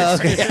Xenos players.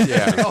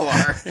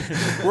 well,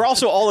 okay. We're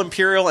also all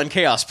Imperial and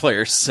Chaos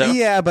players. So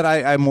yeah, but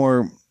I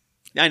more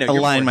I know,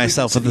 align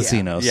myself with the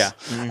Xenos. Yeah.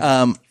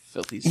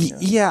 Filthy Xenos.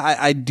 Yeah,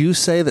 I do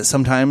say that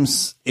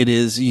sometimes it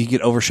is, you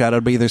get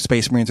overshadowed by either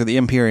Space Marines or the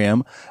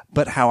Imperium,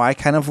 but how I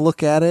kind of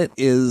look at it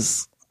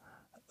is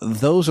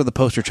those are the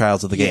poster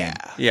childs of the game.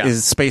 Yeah.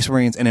 Is Space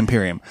Marines and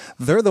Imperium.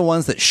 They're the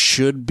ones that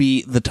should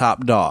be the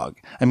top dog.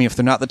 I mean, if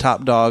they're not the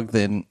top dog,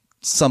 then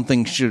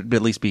something should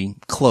at least be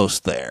close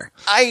there.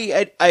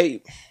 I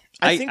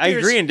think I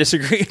agree and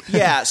disagree.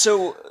 Yeah,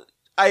 so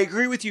I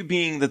agree with you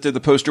being that they're the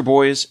poster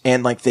boys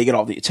and they get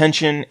all the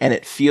attention and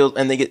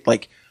and they get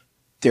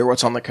they're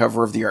what's on the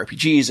cover of the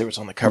RPGs, they're what's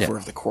on the cover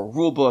of the core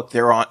rulebook,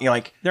 they're on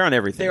they're on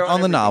everything.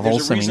 On the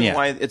novels. There's a reason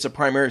why it's a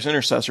Primaris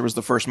Intercessor was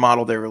the first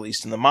model they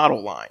released in the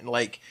model line.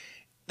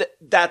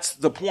 That's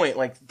the point.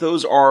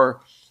 Those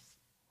are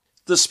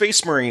the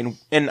Space Marine,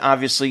 and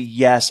obviously,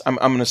 yes, I'm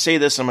going to say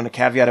this, I'm going to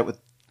caveat it with,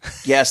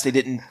 yes, they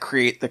didn't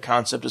create the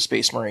concept of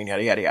Space Marine,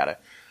 yada, yada, yada.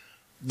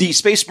 The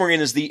Space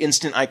Marine is the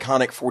instant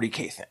iconic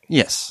 40k thing.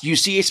 Yes. You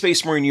see a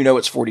Space Marine, you know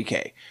it's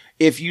 40k.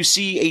 If you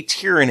see a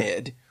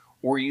Tyranid,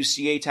 or you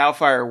see a Tau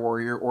Fire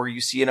Warrior, or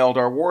you see an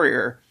Eldar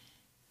Warrior,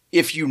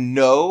 if you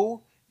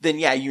know, then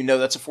yeah, you know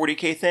that's a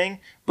 40k thing,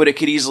 but it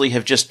could easily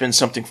have just been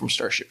something from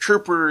Starship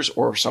Troopers,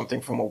 or something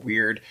from a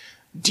weird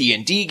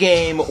D&D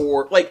game,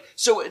 or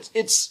so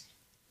it's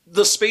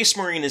the Space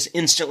Marine is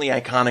instantly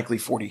iconically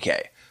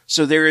 40k.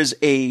 So there is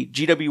a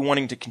GW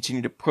wanting to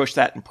continue to push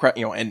that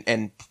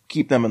and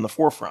keep them in the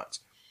forefront.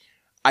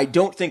 I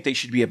don't think they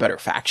should be a better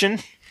faction,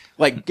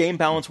 game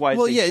balance wise.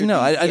 Well, yeah,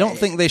 no, I don't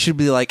think they should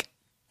be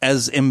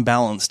as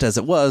imbalanced as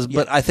it was,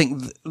 but I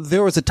think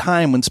there was a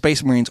time when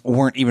Space Marines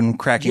weren't even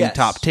cracking the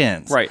top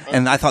 10s. Right.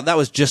 And I thought that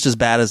was just as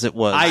bad as it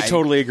was. I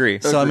totally agree.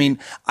 So, I mean,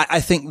 I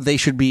think they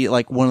should be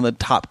like one of the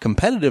top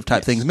competitive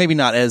type things. Maybe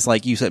not as,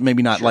 like you said,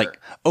 maybe not like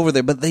over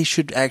there, but they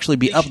should actually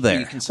be up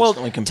there. Well,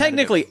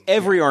 technically,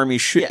 every army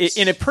should,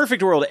 in a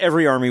perfect world,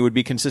 every army would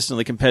be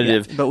consistently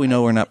competitive. But we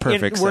know we're not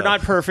perfect. We're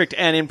not perfect,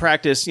 and in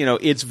practice,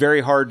 it's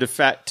very hard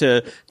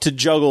to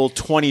juggle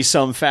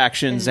 20-some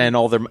factions and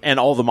all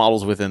the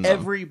models within them.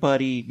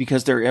 Everybody,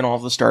 because they're in all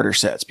the starter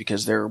sets,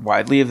 because they're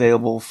widely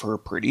available for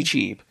pretty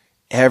cheap,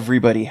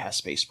 everybody has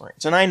Space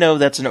Marines. And I know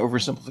that's an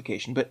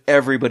oversimplification, but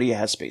everybody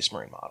has Space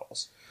Marine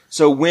models.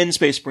 So when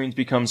Space Marines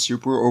become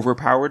super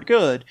overpowered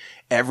good,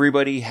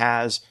 everybody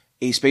has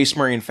a Space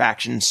Marine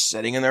faction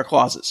sitting in their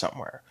closet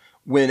somewhere.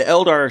 When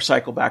Eldar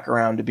cycle back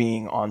around to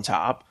being on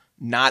top,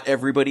 not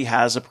everybody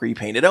has a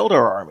pre-painted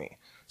Eldar army.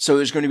 So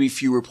there's going to be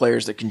fewer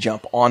players that can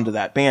jump onto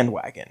that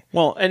bandwagon.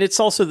 Well, and it's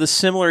also the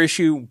similar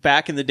issue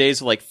back in the days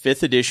of like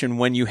 5th edition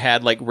when you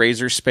had like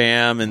Razor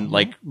spam and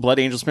like Blood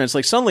Angel spam. It's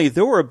like suddenly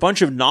there were a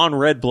bunch of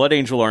non-red Blood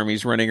Angel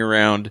armies running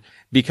around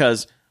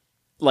because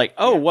like,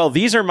 well,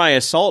 these are my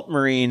Assault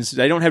Marines.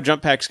 I don't have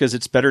jump packs because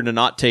it's better to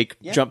not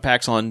take jump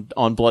packs on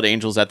Blood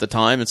Angels at the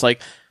time. It's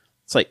like,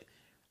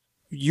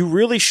 you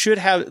really should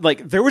have,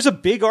 like, there was a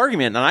big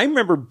argument, and I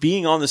remember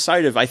being on the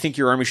side of, I think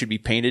your army should be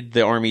painted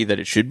the army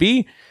that it should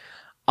be.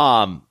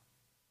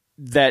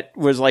 That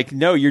was like,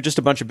 no, you're just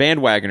a bunch of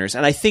bandwagoners.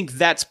 And I think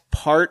that's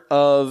part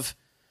of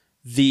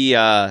the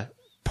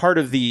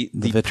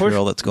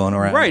vitriol that's going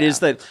around. Right. Is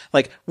that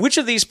like, which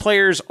of these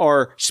players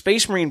are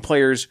Space Marine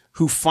players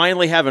who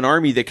finally have an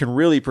army that can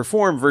really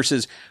perform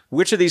versus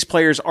which of these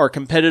players are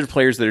competitive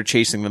players that are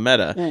chasing the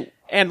meta?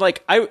 And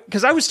like,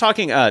 cause I was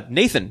talking,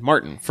 Nathan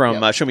Martin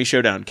from Show Me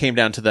Showdown came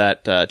down to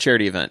that,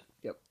 charity event.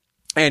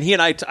 And he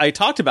and I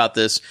talked about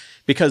this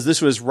because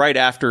this was right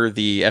after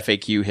the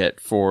FAQ hit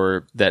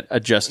for that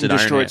adjusted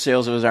destroyed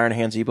sales of his Iron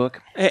Hands ebook.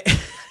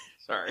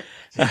 Sorry.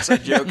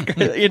 Inside joke.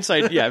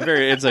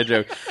 Very inside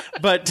joke.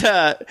 But,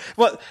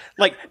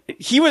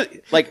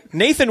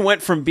 Nathan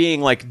went from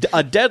being like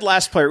a dead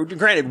last player,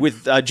 granted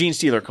with, Gene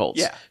Stealer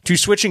Colts, to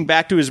switching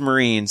back to his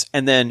Marines.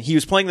 And then he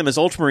was playing them as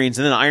Ultramarines,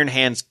 and then Iron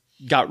Hands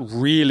got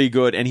really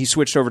good, and he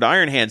switched over to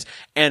Iron Hands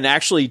and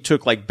actually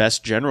took like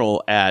best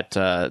general at,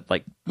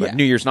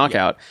 New Year's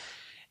Knockout.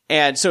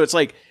 And so it's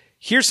like,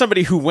 here's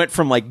somebody who went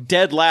from like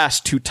dead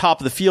last to top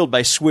of the field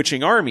by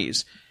switching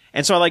armies.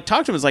 And so I like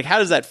talked to him, it's like, how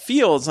does that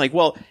feel? It's like,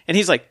 well, and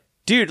he's like,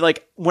 dude,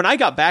 like when I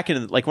got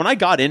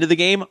into the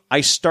game,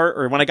 I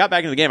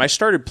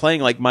started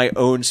playing like my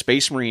own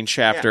Space Marine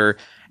chapter,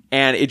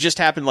 and it just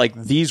happened like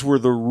these were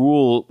the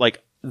rule,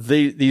 like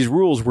these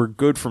rules were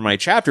good for my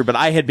chapter, but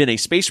I had been a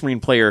Space Marine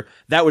player.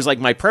 That was like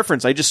my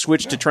preference. I just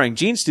switched to trying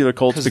Gene Stealer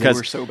Colts because they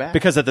were so bad.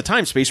 Because at the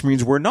time Space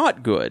Marines were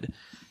not good.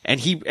 And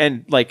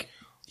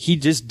he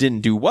just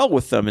didn't do well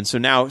with them. And so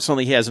now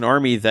suddenly he has an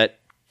army that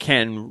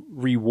can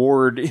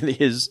reward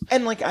his.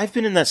 And like, I've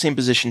been in that same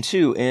position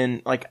too.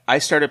 And like, I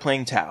started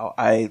playing Tau.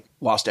 I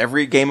lost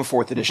every game of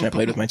 4th edition I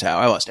played with my Tau.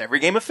 I lost every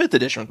game of 5th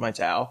edition with my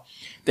Tau.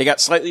 They got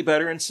slightly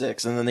better in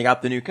 6th, and then they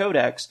got the new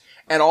codex.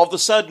 And all of a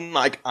sudden,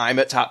 like, I'm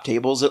at top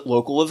tables at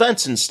local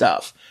events and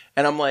stuff.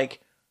 And I'm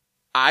like,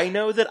 I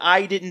know that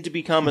I didn't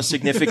become a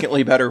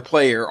significantly better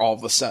player all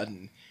of a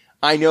sudden.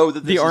 I know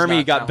that the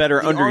army got better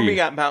under you.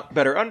 The army got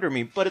better under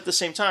me, but at the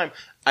same time,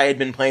 I had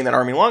been playing that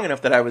army long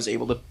enough that I was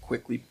able to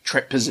quickly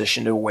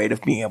position to a way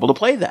of being able to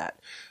play that.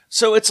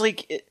 So it's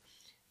like,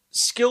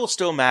 skill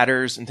still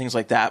matters and things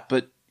like that,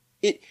 but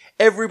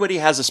everybody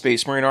has a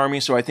Space Marine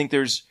army, so I think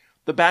the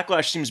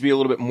backlash seems to be a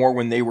little bit more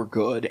when they were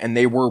good, and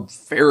they were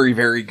very,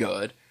 very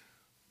good,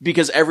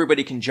 because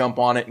everybody can jump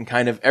on it and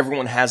kind of,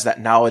 everyone has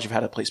that knowledge of how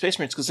to play Space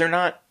Marines, because they're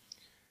not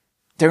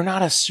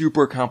a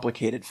super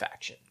complicated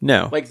faction.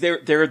 No. Like,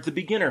 they're the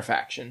beginner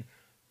faction.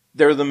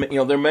 They're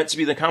meant to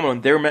be the common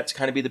one. They're meant to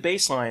kind of be the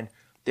baseline.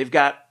 They've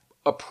got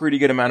a pretty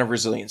good amount of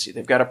resiliency.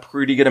 They've got a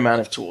pretty good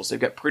amount of tools. They've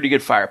got pretty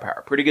good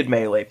firepower, pretty good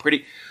melee,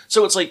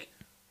 so it's like,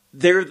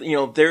 they're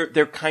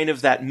kind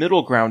of that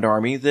middle ground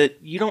army that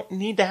you don't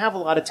need to have a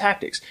lot of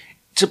tactics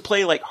to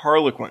play like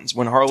Harlequins.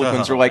 When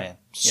Harlequins are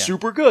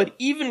super good,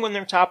 even when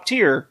they're top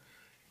tier,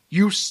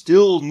 you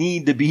still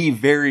need to be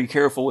very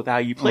careful with how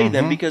you play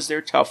them, because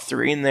they're tough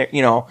 3 and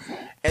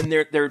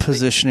they're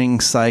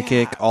positioning,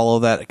 psychic, all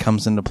of that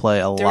comes into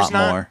play a lot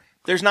more.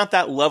 There's not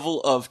that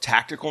level of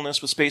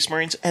tacticalness with Space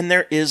Marines, and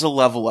there is a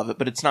level of it,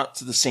 but it's not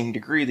to the same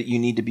degree that you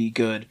need to be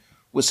good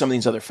with some of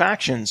these other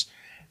factions.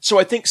 So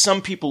I think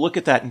some people look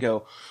at that and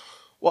go,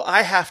 well,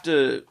 I have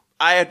to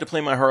play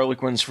my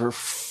Harlequins for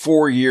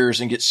 4 years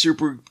and get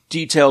super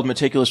detailed,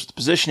 meticulous with the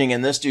positioning,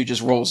 and this dude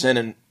just rolls in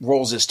and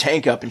rolls his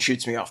tank up and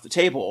shoots me off the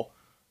table.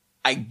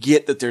 I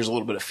get that there's a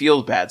little bit of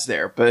field bads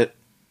there, but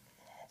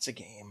it's a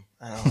game.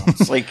 I don't know.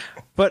 It's like,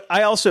 But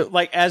I also,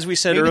 like, as we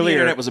said maybe the earlier,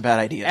 internet was a bad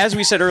idea. As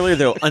we said earlier,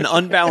 though, an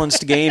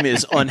unbalanced game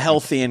is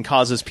unhealthy and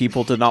causes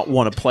people to not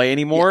want to play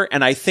anymore.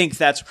 And I think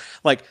that's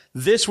like,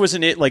 this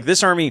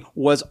army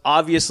was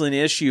obviously an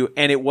issue,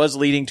 and it was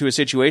leading to a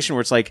situation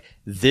where it's like,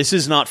 this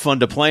is not fun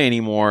to play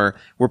anymore.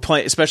 We're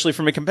playing, especially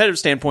from a competitive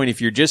standpoint,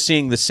 if you're just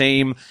seeing the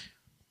same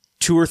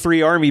 2 or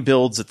 3 army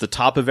builds at the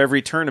top of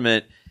every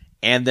tournament,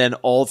 and then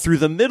all through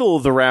the middle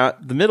of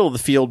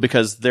the field,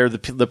 because they're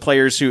the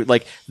players who,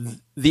 like,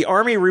 the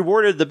army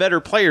rewarded the better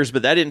players,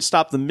 but that didn't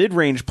stop the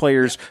mid-range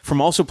players from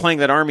also playing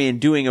that army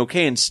and doing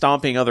okay and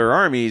stomping other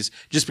armies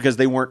just because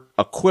they weren't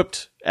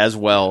equipped as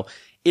well.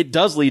 It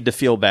does lead to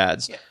feel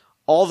bads. Yeah.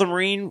 All the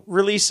Marine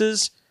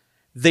releases,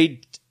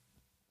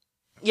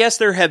 yes,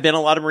 there have been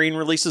a lot of Marine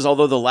releases,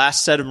 although the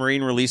last set of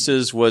Marine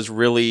releases was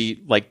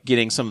really like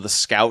getting some of the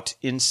scout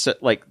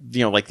Inceptors?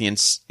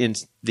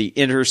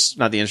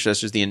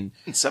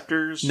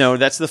 No,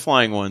 that's the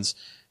flying ones.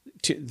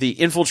 The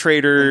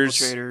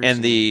infiltrators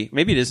and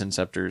maybe it is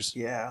Inceptors.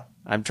 Yeah.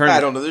 I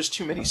don't know. There's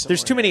too many.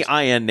 There's too many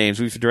IN names.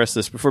 We've addressed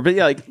this before, but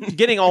yeah, like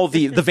getting all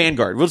the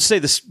Vanguard. We'll just say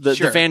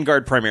the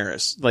Vanguard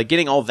Primaris, like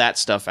getting all that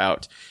stuff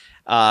out.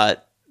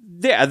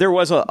 Yeah, there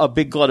was a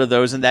big glut of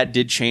those, and that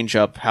did change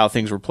up how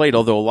things were played.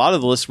 Although a lot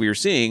of the lists we were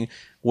seeing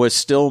was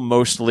still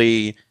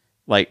mostly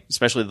like,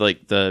 especially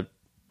like the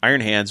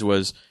Iron Hands,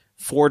 was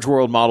Forge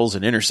World models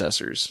and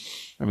intercessors.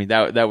 I mean,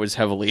 that was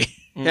heavily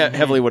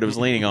what it was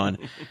leaning on.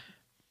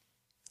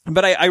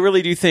 But I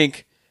really do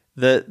think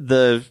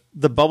the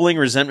bubbling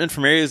resentment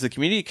from areas of the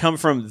community come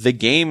from the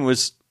game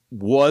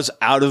was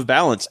out of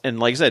balance. And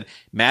like I said,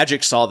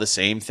 Magic saw the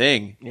same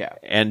thing. Yeah.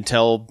 And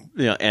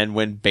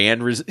when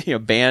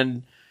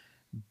ban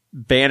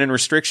and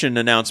restriction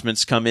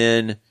announcements come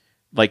in,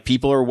 like,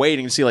 people are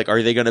waiting to see, like,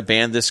 are they going to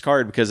ban this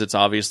card? Because it's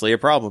obviously a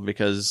problem,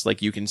 because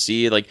like you can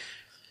see like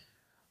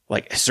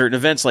certain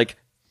events, like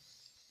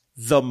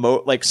some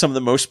of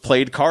the most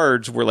played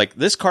cards were like,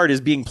 this card is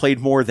being played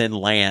more than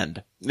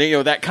land.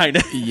 That kind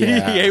of,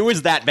 yeah. It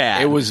was that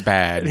bad. It was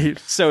bad.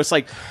 So it's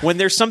like, when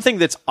there's something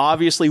that's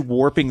obviously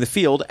warping the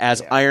field,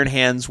 as Iron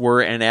Hands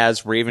were, and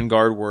as Raven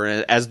Guard were,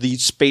 and as the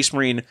Space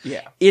Marine,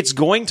 it's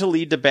going to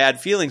lead to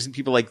bad feelings, and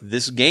people like,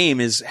 this game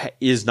is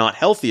not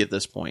healthy at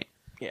this point.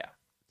 Yeah.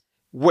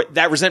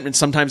 That resentment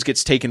sometimes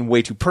gets taken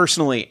way too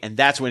personally, and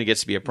that's when it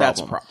gets to be a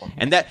problem. That's a problem.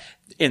 And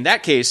in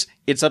that case,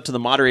 it's up to the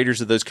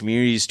moderators of those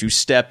communities to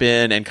step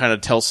in and kind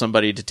of tell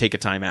somebody to take a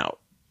time out.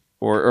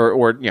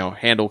 Or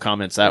handle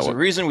comments that way. There's a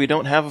reason we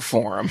don't have a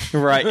forum.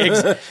 Right.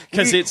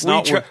 Because it's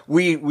not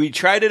we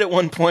tried it at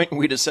one point, and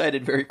we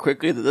decided very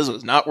quickly that this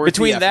was not worth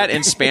between the that effort.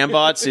 and spam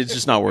bots, it's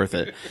just not worth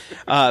it.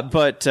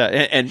 But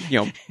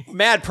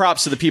mad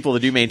props to the people that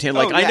do maintain.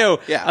 Like, I know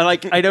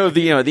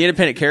the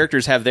independent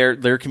characters have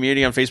their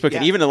community on Facebook,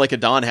 and even like a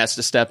Don has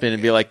to step in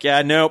and be like,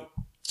 yeah, nope,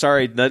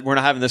 sorry, we're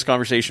not having this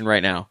conversation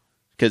right now.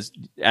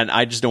 And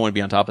I just don't want to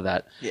be on top of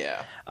that.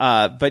 Yeah.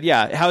 But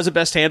yeah, how is it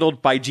best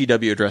handled? By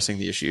GW addressing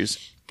the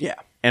issues. Yeah.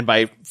 And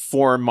by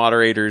forum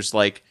moderators,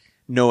 like,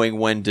 knowing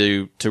when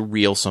to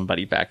reel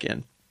somebody back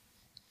in.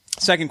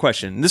 Second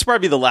question. This will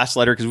probably be the last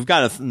letter, because we've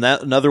got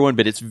another one,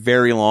 but it's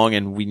very long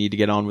and we need to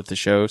get on with the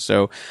show.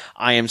 So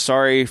I am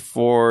sorry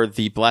for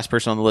the last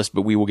person on the list,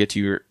 but we will get to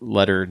your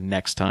letter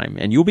next time,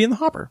 and you'll be in the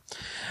hopper.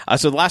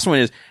 So the last one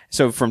is,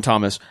 from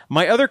Thomas.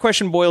 My other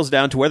question boils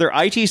down to whether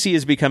ITC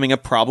is becoming a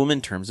problem in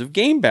terms of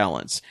game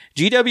balance.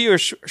 GW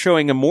is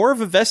showing more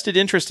of a vested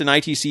interest in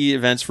ITC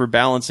events for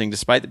balancing,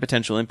 despite the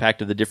potential impact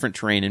of the different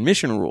terrain and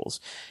mission rules.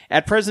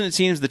 At present, it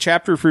seems the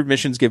chapter-approved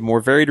missions give more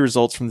varied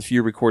results from the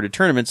few recorded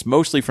tournaments,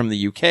 mostly from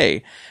the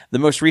UK. The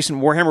most recent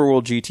Warhammer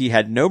World GT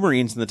had no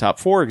Marines in the top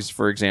 4,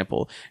 for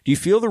example. Do you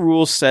feel the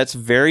rule sets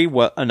vary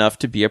enough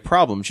to be a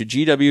problem? Should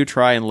GW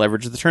try and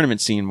leverage the tournament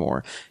scene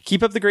more?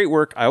 Keep up the great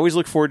work. I always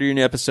look forward to your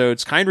new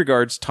episodes. Kind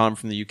regards, Tom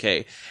from the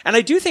UK. And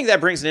I do think that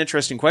brings an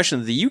interesting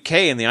question. The UK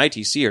and the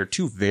ITC are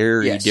two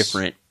very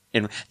different.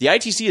 And the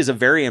ITC is a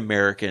very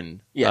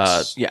American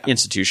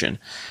institution.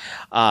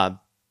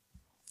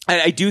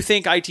 I do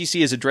think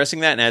ITC is addressing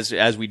that, and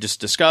as we just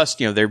discussed,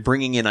 they're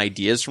bringing in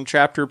ideas from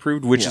chapter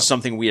approved, which is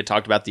something we had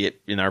talked about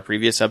in our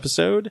previous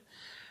episode.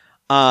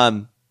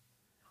 And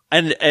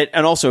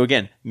also,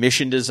 again,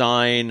 mission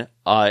design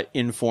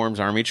informs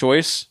army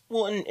choice.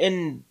 Well,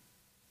 and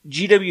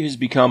GW has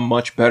become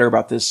much better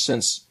about this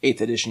since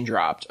 8th edition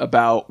dropped,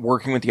 about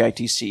working with the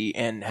ITC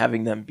and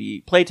having them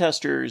be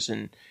playtesters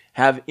and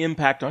have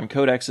impact on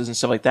codexes and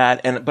stuff like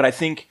that. But I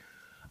think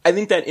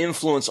that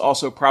influence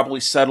also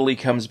probably subtly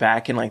comes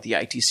back in like the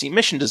ITC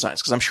mission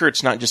designs, because I'm sure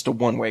it's not just a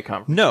one-way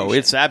conversation. No,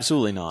 it's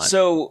absolutely not.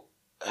 So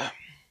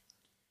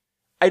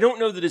I don't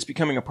know that it's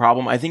becoming a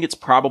problem. I think it's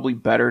probably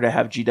better to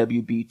have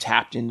GW be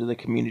tapped into the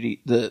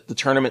community, the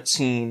tournament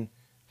scene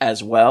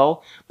as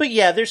well. But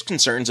yeah, there's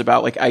concerns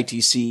about like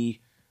ITC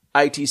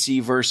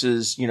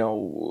versus,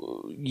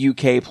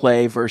 UK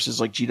play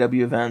versus like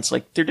GW events.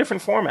 Like, they're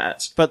different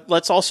formats. But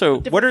let's also,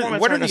 what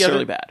are the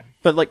other bad?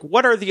 But like,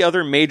 what are the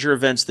other major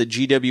events that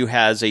GW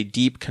has a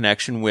deep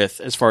connection with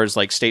as far as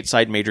like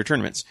stateside major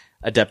tournaments?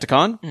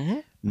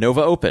 Adepticon,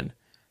 Nova Open,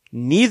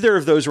 Neither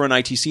of those run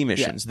ITC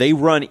missions. They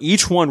run,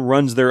 each one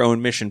runs their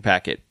own mission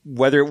packet.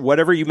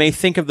 Whatever you may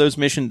think of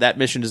that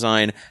mission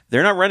design,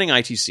 they're not running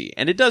ITC.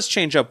 And it does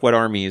change up what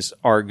armies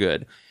are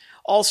good.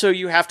 Also,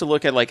 you have to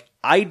look at, like,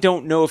 I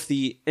don't know if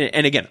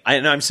and again,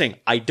 I'm saying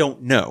I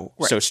don't know.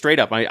 Right. So straight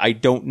up, I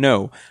don't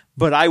know.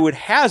 But I would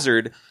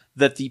hazard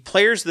that the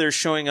players that are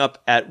showing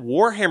up at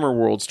Warhammer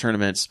Worlds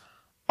tournaments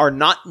are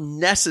not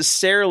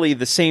necessarily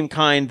the same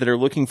kind that are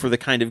looking for the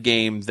kind of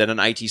game that an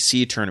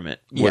ITC tournament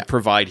would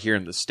provide here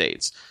in the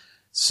States.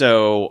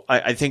 So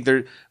I think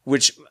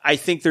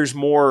there's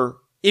more.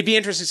 It'd be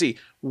interesting to see,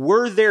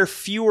 were there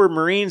fewer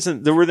Marines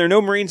were there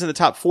no Marines in the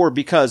top 4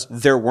 because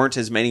there weren't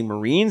as many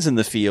Marines in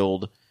the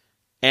field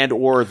and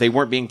or they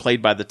weren't being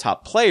played by the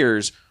top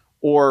players,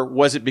 or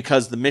was it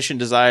because the mission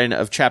design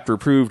of Chapter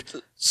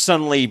Approved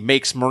suddenly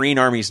makes Marine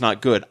armies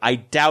not good? I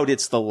doubt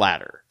it's the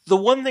latter. The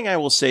one thing I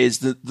will say is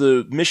that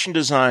the mission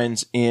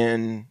designs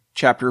in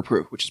Chapter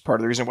Approved, which is part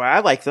of the reason why I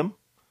like them,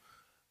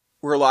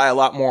 rely a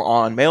lot more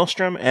on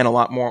Maelstrom and a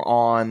lot more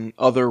on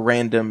other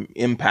random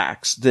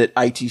impacts that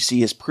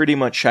ITC has pretty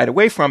much shied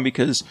away from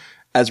because,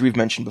 as we've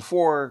mentioned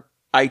before,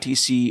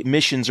 ITC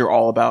missions are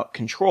all about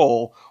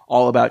control,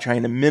 all about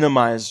trying to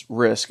minimize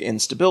risk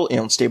and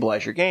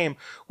stabilize your game,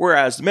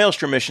 whereas the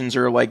Maelstrom missions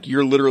are like,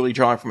 you're literally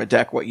drawing from a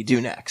deck what you do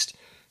next.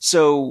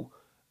 So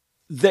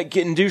that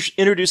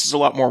introduces a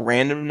lot more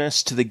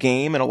randomness to the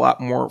game and a lot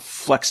more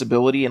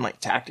flexibility and like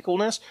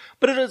tacticalness.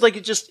 But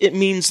it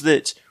means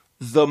that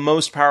the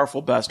most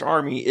powerful, best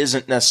army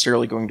isn't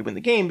necessarily going to win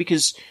the game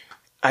because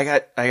I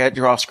got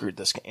draw screwed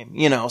this game,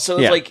 So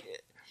it's like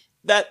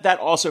that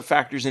also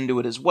factors into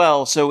it as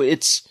well. So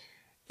it's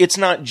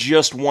not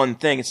just one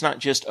thing. It's not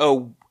just,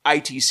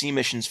 ITC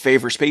missions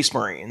favor Space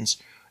Marines.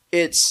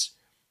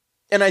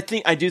 And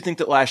I do think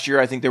that last year,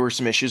 I think there were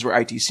some issues where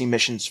ITC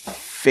missions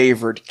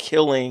favored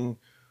killing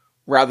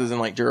rather than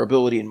like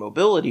durability and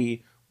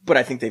mobility, but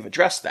I think they've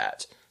addressed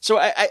that. So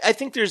I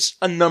think there's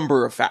a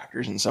number of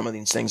factors in some of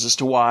these things as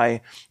to why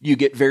you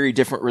get very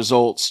different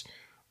results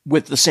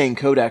with the same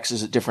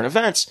codexes at different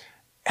events.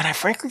 And I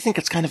frankly think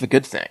it's kind of a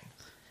good thing.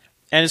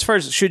 And as far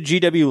as should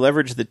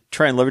GW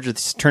try and leverage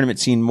the tournament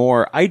scene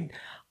more, I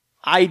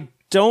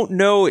don't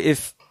know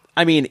if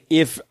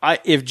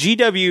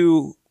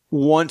GW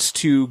wants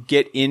to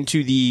get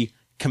into the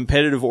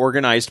competitive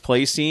organized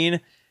play scene,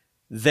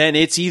 then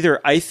it's either,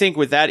 I think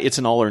with that, it's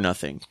an all or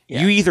nothing.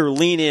 Yeah. You either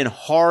lean in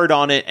hard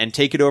on it and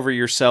take it over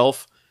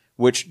yourself,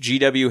 which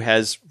GW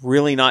has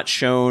really not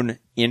shown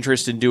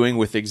interest in doing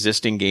with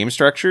existing game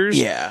structures.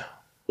 Yeah.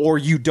 Or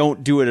you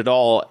don't do it at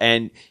all.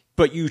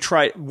 But you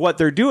try, what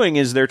they're doing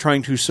is they're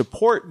trying to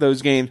support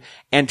those games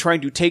and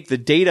trying to take the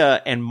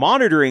data and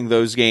monitoring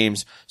those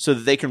games so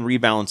that they can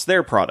rebalance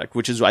their product,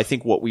 which is, I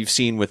think, what we've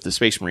seen with the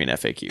Space Marine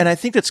FAQ. And I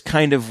think that's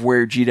kind of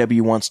where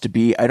GW wants to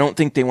be. I don't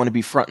think they want to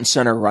be front and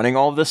center running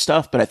all of this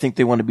stuff, but I think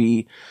they want to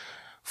be,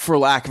 for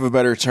lack of a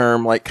better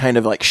term, like kind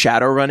of like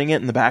shadow running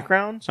it in the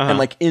background and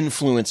like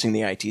influencing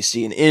the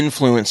ITC and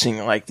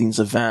influencing like these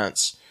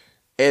events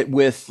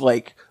with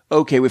like,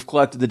 okay, we've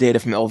collected the data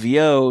from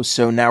LVO,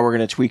 so now we're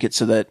going to tweak it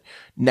so that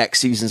next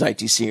season's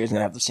ITC is going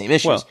to have the same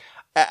issues.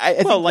 Well,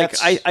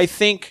 I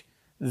think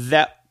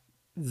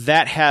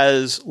that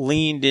has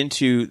leaned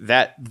into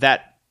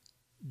that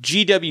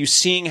GW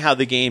seeing how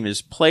the game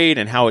is played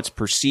and how it's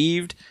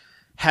perceived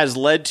has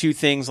led to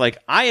things like,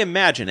 I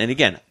imagine, and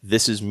again,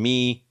 this is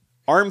me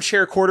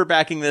armchair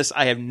quarterbacking this,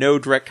 I have no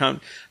direct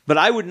but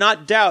I would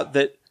not doubt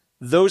that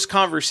those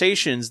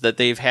conversations that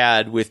they've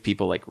had with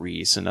people like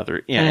Reese and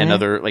other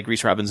like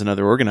Reese Robbins and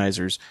other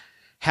organizers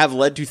have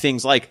led to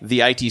things like the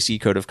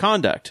ITC Code of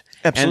Conduct.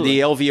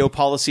 Absolutely. And the LVO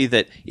policy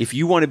that if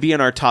you want to be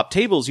in our top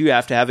tables, you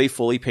have to have a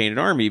fully painted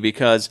army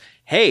because,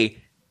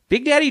 hey,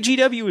 Big Daddy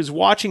GW is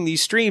watching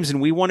these streams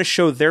and we want to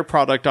show their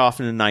product off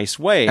in a nice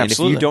way.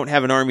 Absolutely. And if you don't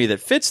have an army that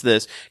fits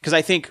this, because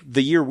I think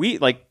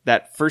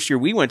that first year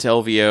we went to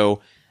LVO,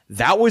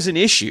 that was an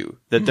issue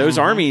that those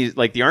armies,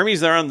 like the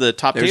armies that are on the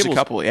top tables, a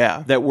couple,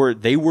 that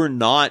they were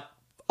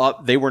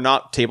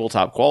not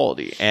tabletop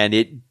quality and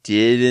it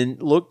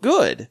didn't look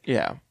good.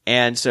 Yeah.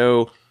 And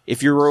so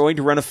if you're going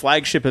to run a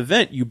flagship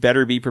event, you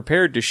better be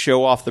prepared to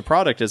show off the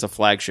product as a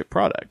flagship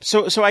product.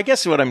 So I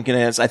guess what I'm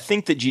getting at is I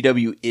think that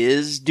GW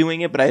is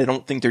doing it, but I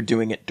don't think they're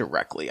doing it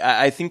directly.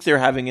 I think they're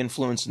having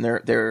influence and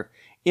their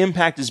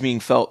impact is being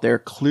felt. They're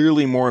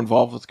clearly more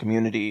involved with the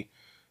community,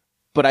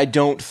 but I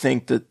don't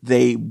think that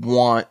they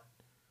want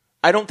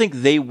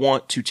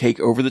to take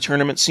over the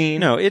tournament scene.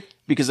 No,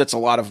 because that's a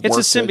lot of work. It's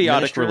a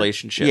symbiotic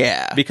relationship.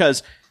 Yeah.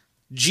 Because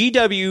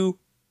GW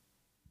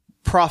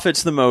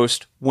profits the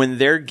most when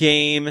their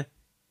game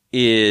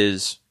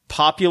is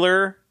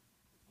popular,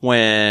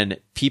 when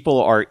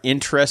people are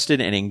interested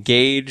and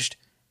engaged,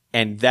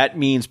 and that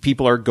means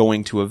people are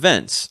going to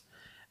events.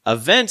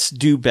 Events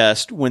do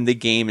best when the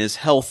game is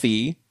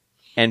healthy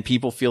and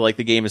people feel like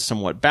the game is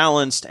somewhat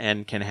balanced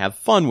and can have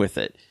fun with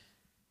it.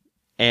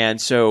 And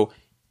so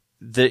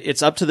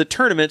it's up to the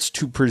tournaments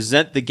to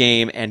present the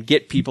game and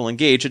get people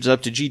engaged. It's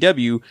up to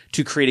GW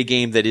to create a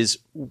game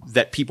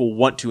that people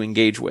want to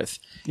engage with.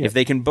 Yeah. If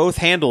they can both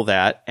handle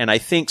that, and I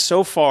think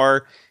so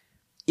far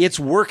it's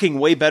working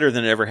way better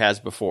than it ever has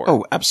before.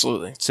 Oh,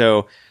 absolutely.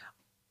 So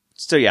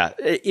yeah,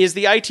 is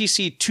the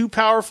ITC too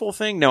powerful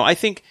thing? No, I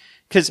think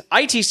because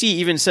ITC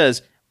even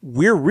says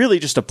we're really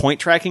just a point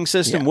tracking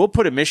system. Yeah. We'll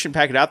put a mission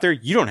packet out there.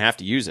 You don't have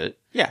to use it.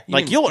 Yeah,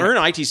 you'll earn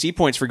ITC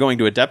points for going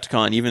to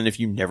Adepticon, even if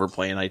you never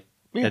play an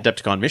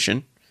Adepticon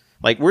mission.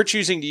 Like, we're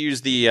choosing to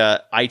use the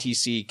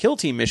ITC Kill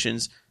Team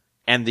missions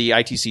and the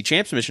ITC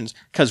Champs missions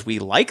because we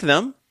like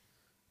them,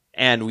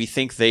 and we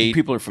think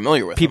people are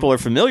familiar with people them. Are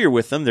familiar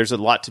with them. There's a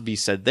lot to be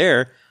said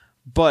there,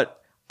 but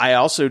I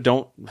also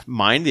don't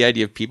mind the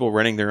idea of people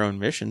running their own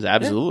missions.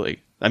 Absolutely. Yeah.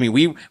 I mean,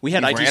 we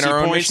had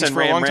ITC points and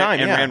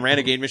ran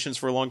Renegade missions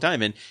for a long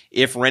time. And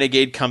if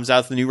Renegade comes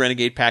out, the new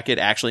Renegade packet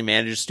actually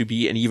manages to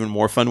be an even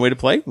more fun way to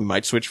play, we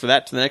might switch for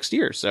that to the next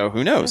year. So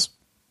who knows? Yeah.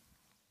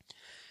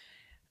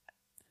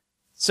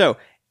 So,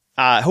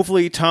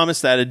 hopefully, Thomas,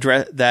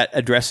 that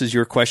addresses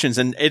your questions.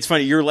 And it's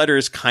funny, your letter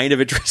is kind of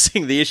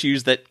addressing the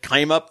issues that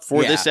came up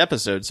for this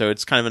episode. So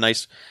it's kind of a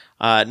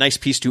nice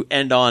piece to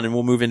end on, and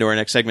we'll move into our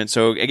next segment.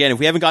 So again, if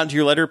we haven't gotten to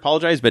your letter,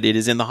 apologize, but it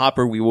is in the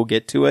hopper. We will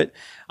get to it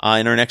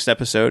in our next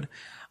episode.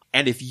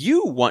 And if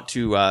you want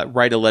to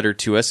write a letter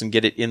to us and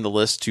get it in the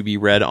list to be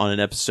read on an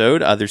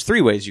episode, there's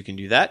 3 ways you can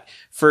do that.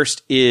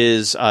 First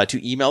is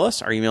to email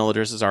us. Our email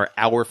addresses are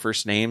our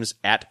first names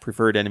at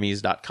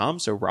preferredenemies.com.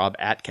 So Rob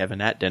at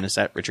Kevin at Dennis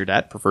at Richard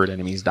at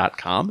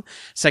preferredenemies.com.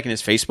 Second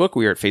is Facebook.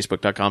 We are at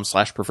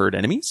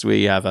facebook.com/preferredenemies.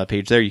 We have a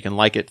page there. You can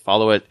like it,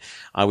 follow it.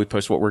 We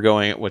post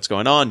what's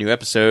going on, new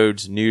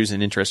episodes, news,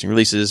 and interesting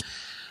releases.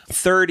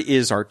 Third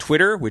is our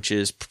Twitter, which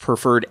is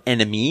Preferred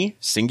Enemy,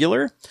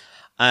 singular.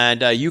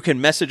 And you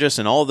can message us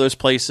in all of those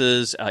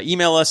places,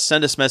 email us,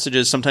 send us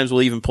messages. Sometimes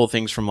we'll even pull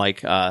things from like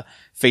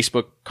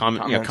Facebook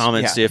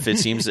comments if it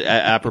seems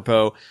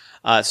apropos.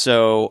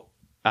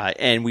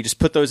 And we just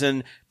put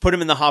them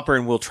in the hopper,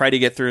 and we'll try to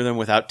get through them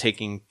without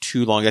taking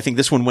too long. I think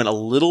this one went a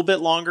little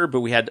bit longer,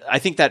 but I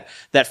think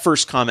that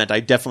first comment, I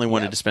definitely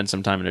wanted to spend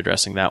some time in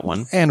addressing that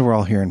one. And we're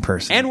all here in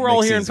person.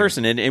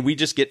 And we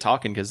just get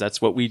talking because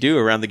that's what we do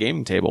around the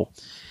gaming table.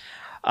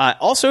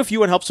 Also, if you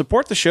want to help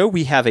support the show,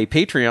 we have a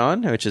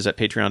Patreon, which is at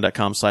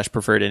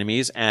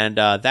patreon.com/preferredenemies. And,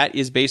 that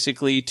is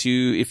basically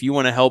if you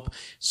want to help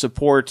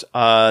support,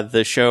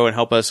 the show and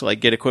help us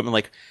like get equipment.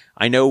 Like,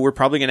 I know we're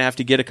probably going to have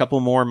to get a couple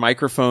more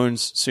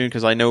microphones soon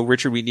because I know,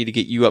 Richard, we need to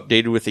get you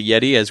updated with the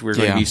Yeti as we're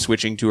going to be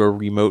switching to a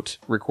remote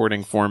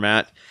recording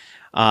format.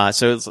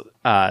 So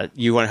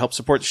you want to help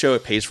support the show.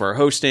 It pays for our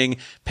hosting,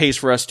 pays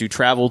for us to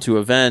travel to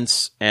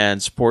events,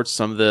 and supports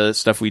some of the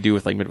stuff we do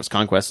with like Midwest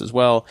Conquest as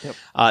well.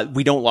 Yep.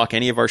 We don't lock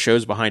any of our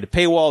shows behind a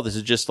paywall. This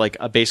is just like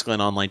basically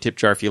an online tip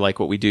jar. If you like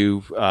what we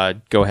do,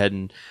 go ahead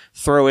and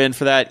throw in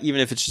for that.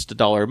 Even if it's just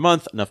 $1 a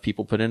month, enough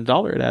people put in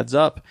 $1, it adds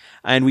up.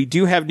 And we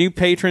do have new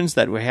patrons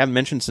that we haven't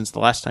mentioned since the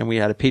last time we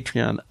had a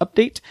Patreon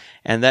update.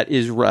 And that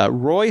is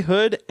Roy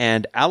Hood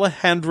and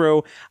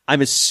Alejandro. I'm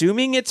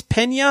assuming it's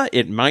Pena.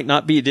 It might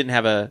not be. It didn't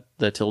have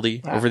the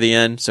tilde over the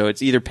end. So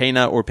it's either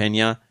Pena or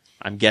Pena.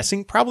 I'm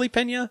guessing probably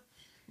Pena,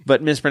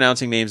 but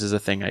mispronouncing names is a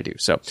thing I do.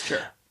 So,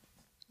 sure.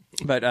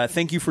 But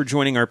thank you for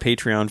joining our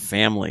Patreon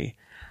family.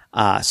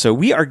 So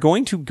we are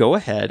going to go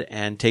ahead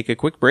and take a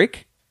quick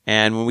break.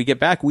 And when we get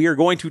back, we are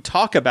going to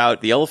talk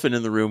about the elephant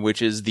in the room,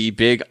 which is the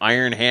big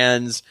Iron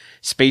Hands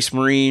Space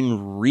Marine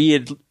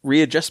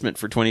readjustment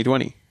for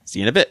 2020. See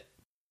you in a bit.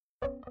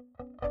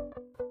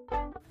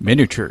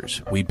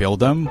 Miniatures. We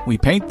build them, we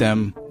paint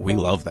them, we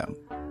love them.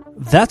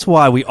 That's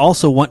why we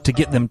also want to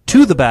get them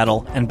to the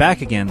battle and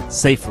back again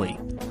safely.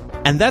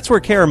 And that's where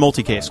KR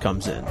Multicase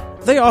comes in.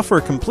 They offer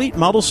a complete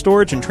model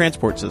storage and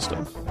transport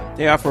system.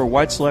 They offer a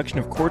wide selection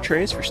of core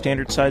trays for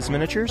standard-sized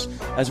miniatures,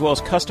 as well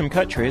as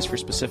custom-cut trays for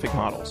specific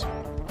models.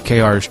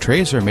 KR's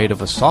trays are made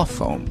of a soft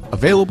foam,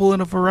 available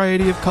in a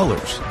variety of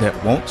colors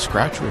that won't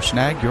scratch or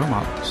snag your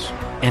models.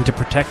 And to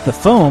protect the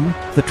foam,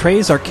 the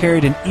trays are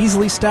carried in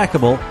easily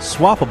stackable,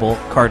 swappable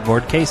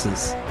cardboard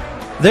cases.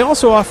 They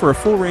also offer a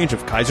full range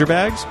of Kaiser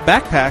bags,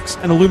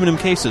 backpacks, and aluminum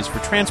cases for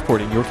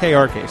transporting your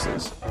KR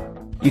cases.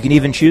 You can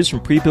even choose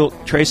from pre-built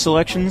tray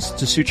selections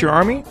to suit your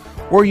army,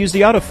 or use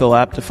the Autofill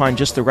app to find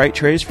just the right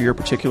trays for your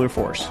particular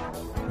force.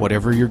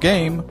 Whatever your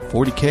game,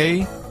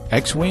 40K,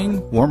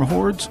 X-Wing, Warm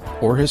Hordes,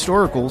 or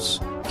Historicals,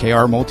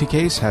 KR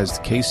Multicase has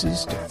the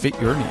cases to fit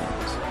your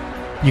needs.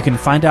 You can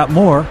find out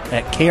more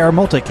at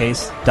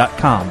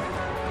krmulticase.com.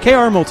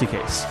 KR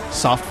Multicase.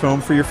 Soft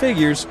foam for your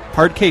figures,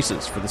 hard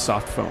cases for the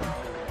soft foam.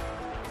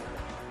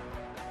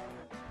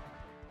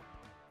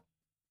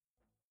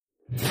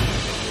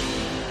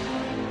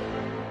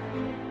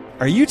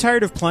 Are you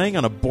tired of playing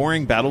on a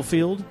boring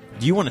battlefield?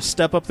 Do you want to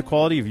step up the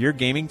quality of your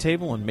gaming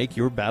table and make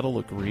your battle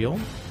look real?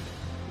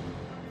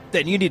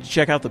 Then you need to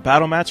check out the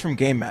battle mats from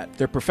GameMat.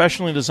 Their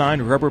professionally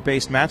designed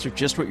rubber-based mats are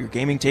just what your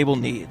gaming table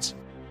needs.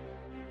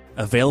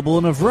 Available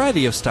in a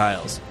variety of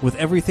styles, with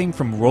everything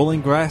from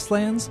rolling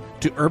grasslands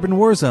to urban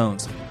war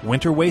zones,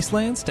 winter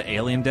wastelands to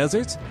alien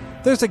deserts,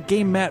 there's a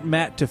game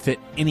mat to fit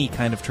any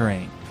kind of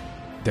terrain.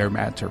 Their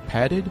mats are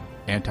padded,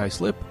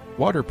 anti-slip,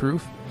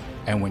 waterproof,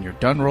 and when you're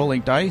done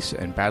rolling dice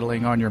and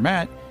battling on your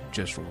mat,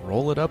 just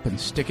roll it up and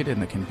stick it in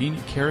the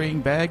convenient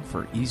carrying bag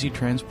for easy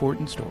transport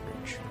and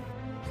storage.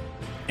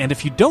 And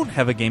if you don't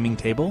have a gaming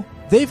table,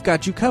 they've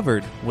got you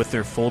covered with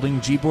their folding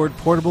Gboard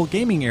portable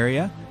gaming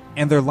area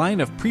and their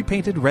line of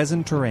pre-painted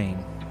resin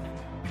terrain.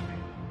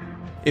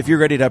 If you're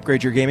ready to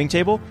upgrade your gaming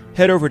table,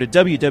 head over to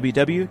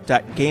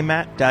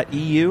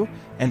www.gamemat.eu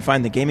and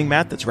find the gaming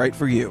mat that's right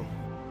for you.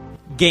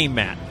 Game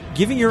Mat,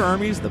 giving your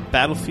armies the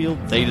battlefield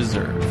they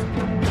deserve.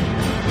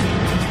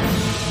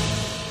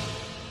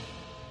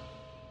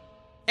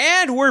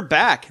 And we're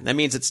back. That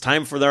means it's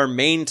time for our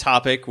main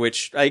topic,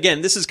 which,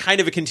 again, this is kind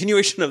of a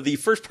continuation of the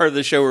first part of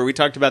the show where we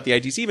talked about the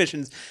ITC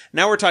missions.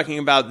 Now we're talking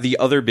about the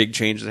other big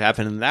change that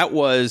happened, and that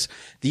was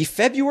the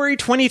February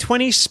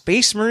 2020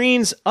 Space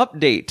Marines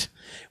update.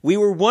 We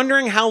were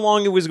wondering how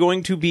long it was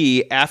going to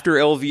be after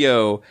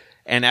LVO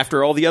and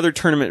after all the other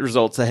tournament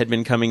results that had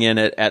been coming in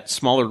at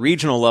smaller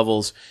regional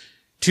levels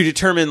to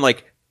determine,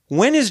 like,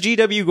 when is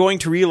GW going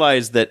to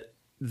realize that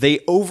they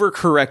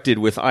overcorrected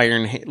with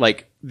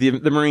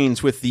the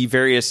Marines with the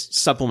various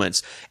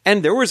supplements.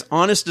 And there was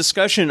honest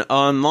discussion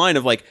online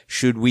of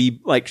should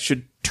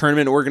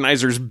tournament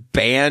organizers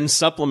ban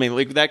supplement?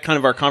 Like that kind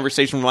of our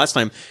conversation from last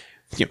time.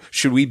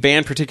 Should we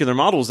ban particular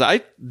models?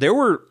 There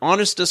were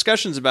honest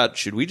discussions about,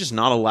 should we just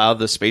not allow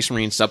the Space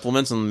Marine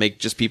supplements and make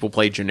just people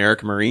play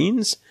generic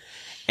Marines?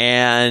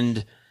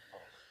 And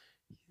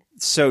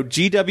so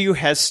GW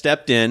has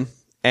stepped in.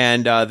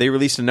 And they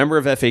released a number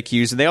of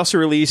FAQs, and they also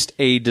released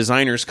a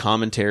designer's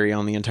commentary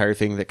on the entire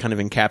thing that kind of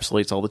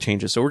encapsulates all the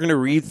changes. So we're going to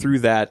read through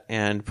that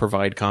and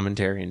provide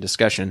commentary and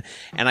discussion.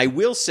 And I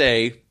will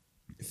say,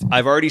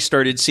 I've already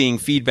started seeing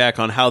feedback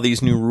on how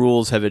these new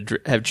rules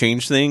have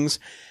changed things.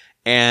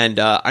 And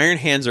Iron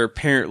Hands are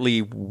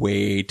apparently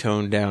way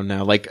toned down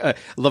now.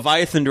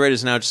 Leviathan Dread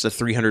is now just a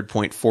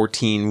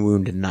 300.14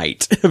 wound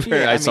knight.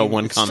 I saw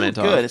one comment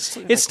on it.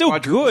 It's still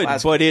good,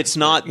 but it's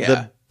not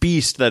the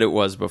beast that it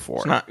was before.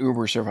 It's not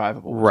uber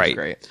survivable. Right.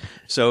 Great.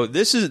 So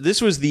this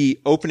was the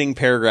opening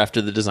paragraph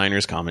to the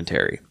designer's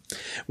commentary.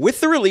 With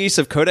the release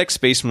of Codex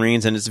Space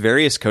Marines and its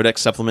various Codex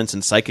supplements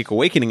and Psychic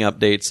Awakening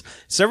updates,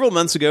 several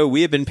months ago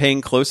we have been paying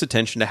close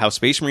attention to how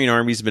Space Marine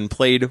armies have been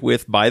played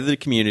with by the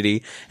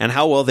community and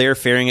how well they are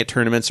faring at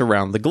tournaments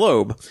around the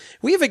globe.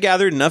 We have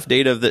gathered enough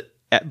data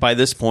by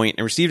this point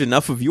and received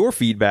enough of your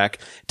feedback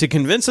to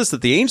convince us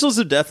that the Angels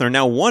of Death are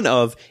now one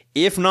of,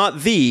 if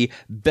not the,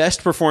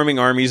 best performing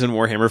armies in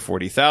Warhammer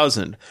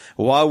 40,000.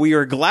 While we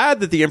are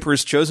glad that the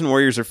Emperor's Chosen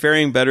Warriors are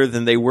faring better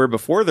than they were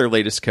before their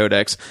latest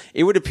codex,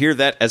 it would appear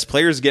that as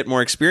players get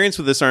more experience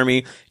with this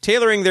army,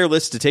 tailoring their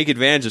lists to take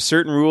advantage of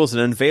certain rules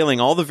and unveiling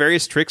all the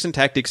various tricks and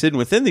tactics hidden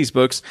within these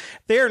books,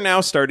 they are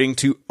now starting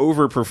to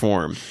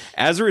overperform.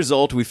 As a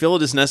result, we feel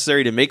it is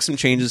necessary to make some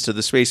changes to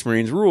the Space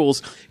Marines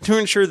rules to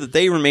ensure that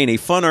they remain a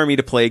fun army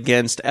to play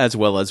against as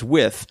well as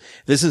with.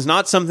 This is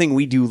not something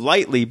we do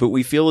lightly, but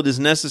we feel it is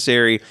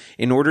necessary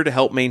in order to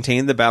help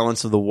maintain the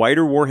balance of the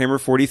wider Warhammer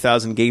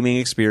 40,000 gaming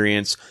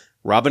experience,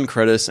 Robin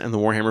Cruddas, and the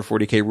Warhammer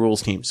 40k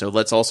rules team. So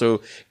let's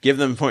also give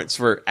them points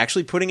for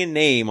actually putting a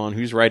name on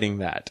who's writing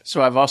that.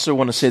 So I've also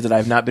want to say that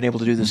I've not been able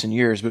to do this in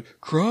years, but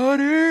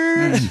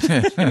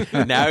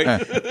Cruddas! Now...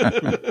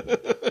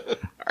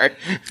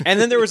 And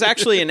then there was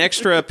actually an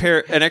extra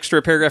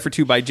paragraph or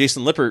two by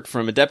Jason Lippert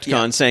from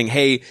Adepticon saying,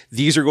 "Hey,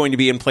 these are going to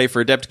be in play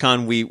for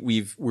Adepticon.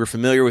 We're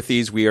familiar with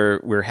these.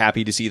 We're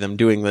happy to see them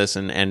doing this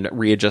and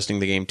readjusting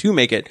the game to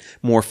make it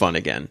more fun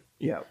again."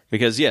 Yeah,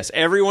 because yes,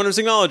 everyone was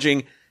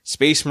acknowledging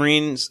Space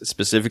Marines,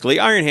 specifically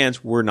Iron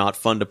Hands, were not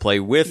fun to play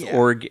with,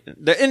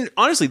 and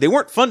honestly, they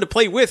weren't fun to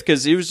play with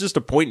because it was just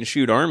a point and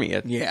shoot army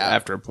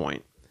after a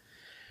point.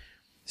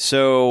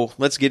 So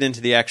let's get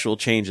into the actual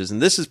changes.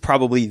 And this is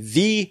probably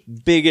the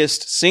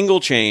biggest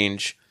single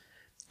change,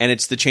 and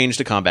it's the change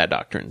to combat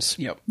doctrines.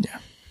 Yep. Yeah.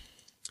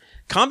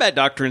 Combat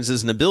doctrines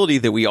is an ability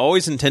that we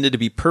always intended to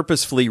be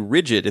purposefully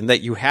rigid in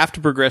that you have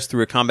to progress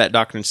through a combat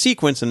doctrine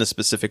sequence in a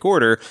specific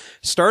order,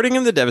 starting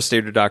in the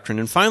Devastator Doctrine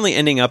and finally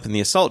ending up in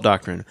the Assault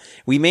Doctrine.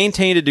 We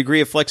maintained a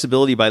degree of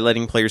flexibility by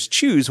letting players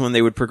choose when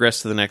they would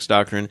progress to the next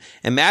doctrine,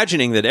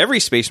 imagining that every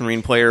Space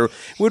Marine player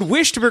would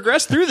wish to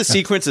progress through the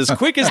sequence as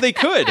quick as they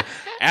could.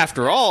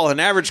 After all, an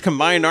average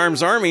combined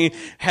arms army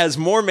has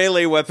more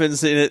melee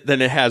weapons in it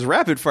than it has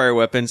rapid-fire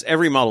weapons.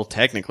 Every model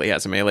technically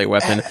has a melee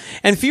weapon,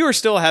 and fewer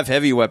still have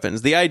heavy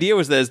weapons. The idea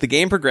was that as the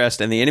game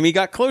progressed and the enemy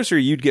got closer,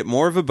 you'd get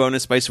more of a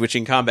bonus by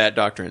switching combat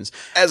doctrines.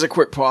 As a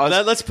quick pause.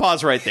 Let's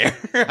pause right there.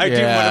 I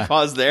do want to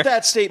pause there.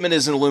 That statement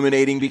is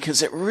illuminating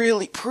because it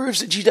really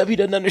proves that GW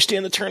doesn't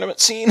understand the tournament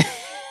scene.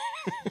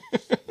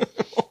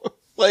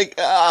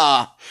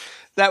 That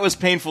That was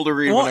painful to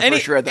read when I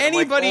first read that.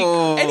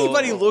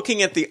 Anybody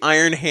looking at the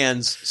Iron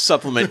Hands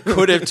supplement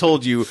could have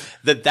told you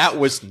that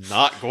was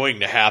not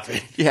going to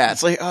happen. Yeah,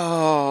 it's like,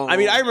 oh. I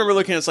mean, I remember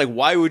looking at it's like,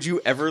 why would you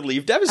ever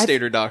leave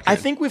Devastator Doctrine? I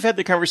think we've had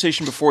the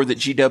conversation before that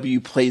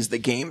GW plays the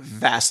game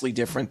vastly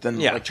different than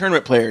like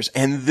tournament players,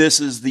 and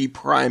this is the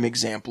prime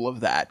example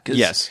of that.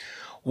 Yes.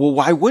 Well,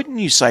 why wouldn't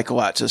you cycle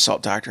out to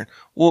Assault Doctrine?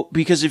 Well,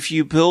 because if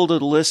you build a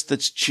list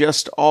that's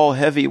just all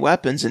heavy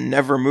weapons and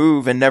never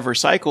move and never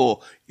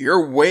cycle,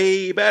 you're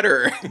way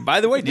better. By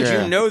the way, did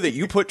you know that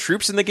you put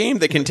troops in the game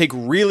that can take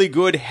really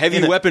good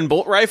heavy weapon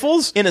bolt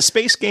rifles? In a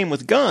space game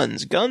with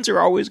guns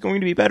are always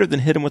going to be better than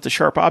hit them with a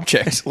sharp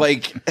object.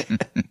 Like...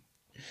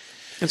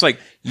 It's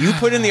like you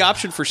put in the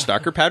option for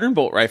Stalker pattern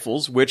bolt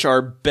rifles, which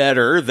are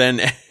better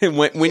than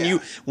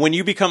when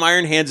you become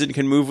Iron Hands and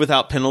can move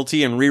without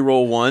penalty and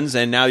reroll ones,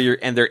 and now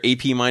they're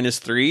AP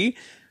 -3,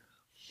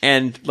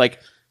 and like,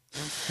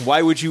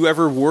 why would you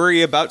ever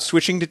worry about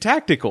switching to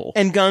tactical?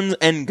 And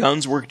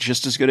guns work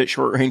just as good at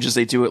short range as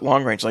they do at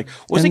long range. Like,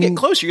 once they get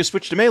close, you're gonna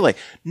switch to melee.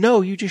 No,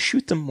 you just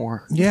shoot them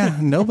more. Yeah,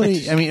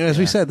 nobody. I mean, as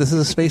we said, this is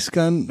a space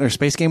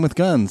game with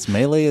guns.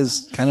 Melee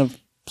is kind of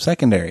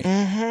secondary.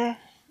 Mm-hmm.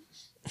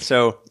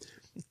 So,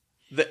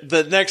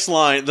 the next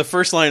line, the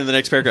first line of the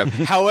next paragraph.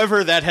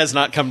 However, that has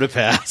not come to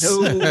pass.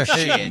 Oh,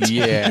 shit.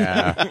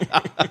 Yeah.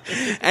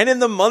 And in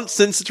the months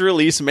since its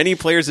release, many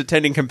players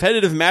attending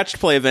competitive matched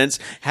play events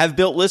have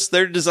built lists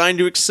that are designed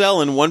to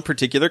excel in one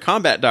particular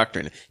combat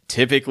doctrine,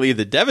 typically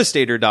the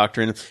Devastator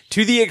Doctrine,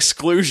 to the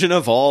exclusion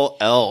of all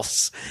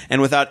else,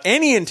 and without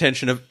any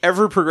intention of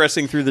ever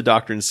progressing through the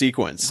doctrine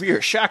sequence. We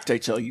are shocked, I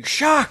tell you.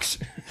 Shocked!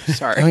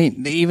 Sorry. I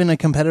mean, even a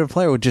competitive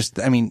player would just,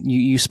 I mean,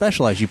 you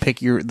specialize. You pick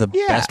the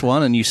best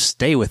one and you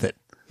stay with it.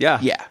 Yeah.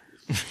 Yeah.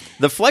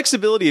 The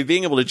flexibility of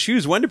being able to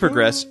choose when to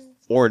progress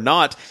or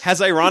not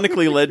has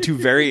ironically led to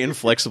very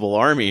inflexible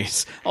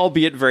armies,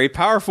 albeit very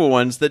powerful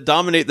ones that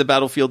dominate the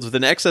battlefields with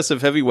an excess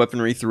of heavy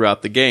weaponry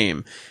throughout the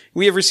game.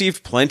 We have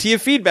received plenty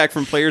of feedback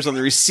from players on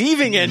the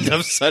receiving end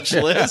of such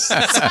lists.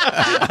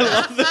 I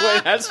love the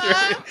way that's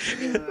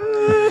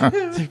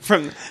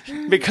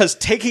because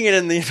taking it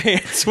in the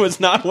advance was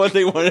not what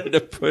they wanted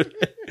to put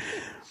it.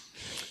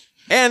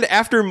 And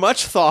after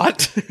much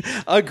thought,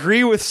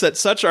 agree with that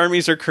such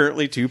armies are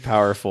currently too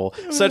powerful.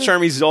 Such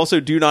armies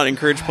also do not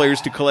encourage players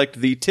to collect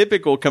the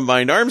typical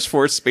combined arms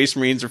force Space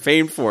Marines are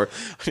famed for.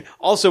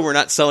 Also, we're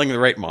not selling the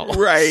right model.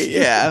 Right,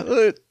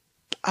 yeah.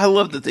 I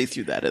love that they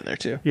threw that in there,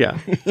 too. Yeah.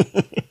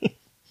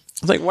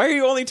 It's like, why are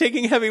you only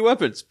taking heavy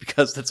weapons?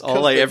 Because that's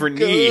all I ever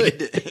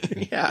need.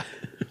 Yeah.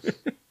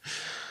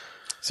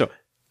 So,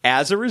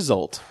 as a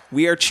result,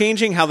 we are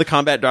changing how the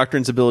combat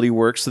doctrine's ability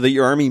works so that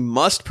your army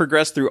must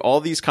progress through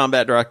all these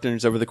combat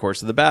doctrines over the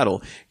course of the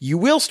battle. You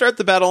will start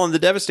the battle on the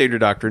Devastator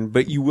Doctrine,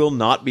 but you will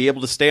not be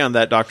able to stay on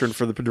that doctrine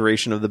for the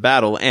duration of the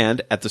battle,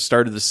 and at the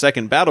start of the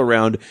second battle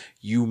round,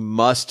 you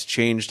must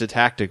change to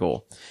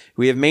tactical.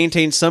 We have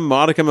maintained some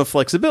modicum of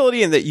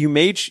flexibility in that you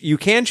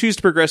can choose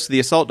to progress to the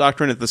Assault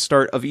Doctrine at the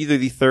start of either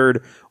the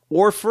third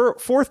or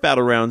fourth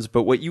battle rounds,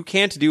 but what you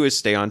can't do is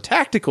stay on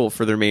tactical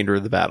for the remainder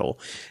of the battle.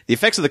 The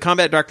effects of the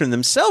combat doctrine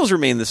themselves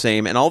remain the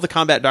same, and all the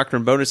combat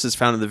doctrine bonuses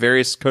found in the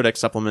various codex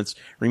supplements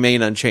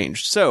remain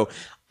unchanged. So,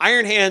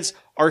 Iron Hands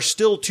are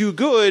still too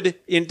good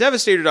in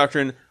Devastator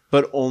Doctrine,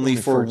 but only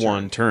for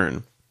one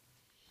turn.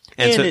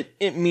 And so,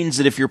 it means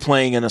that if you're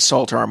playing an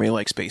assault army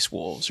like Space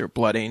Wolves or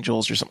Blood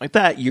Angels or something like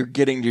that,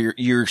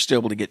 you're still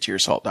able to get to your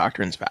assault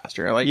doctrines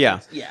faster. Like, yeah.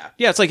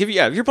 It's like if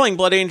you're playing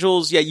Blood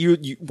Angels, you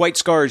White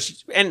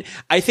Scars, and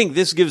I think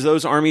this gives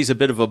those armies a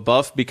bit of a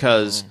buff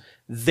because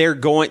they're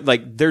going,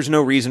 like, there's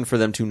no reason for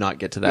them to not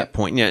get to that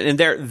point. Yeah, and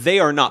they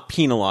are not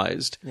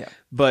penalized. Yeah.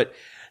 But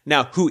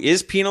now, who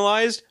is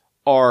penalized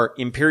are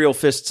Imperial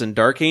Fists and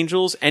Dark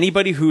Angels.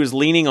 Anybody who is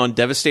leaning on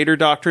Devastator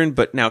Doctrine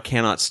but now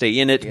cannot stay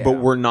in it, but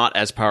we're not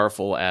as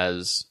powerful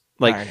as,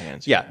 like, Iron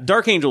Hands. Yeah,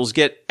 Dark Angels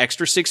get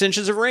extra 6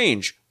 inches of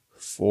range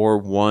for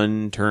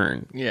one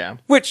turn. Yeah.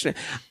 Which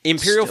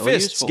Imperial Still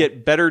Fists useful.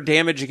 get better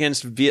damage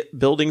against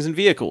buildings and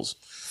vehicles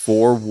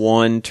for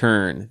one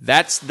turn.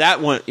 That's that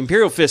one.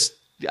 Imperial Fists,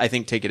 I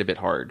think, take it a bit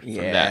hard from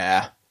that.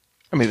 Yeah.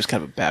 I mean, it was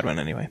kind of a bad one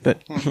anyway,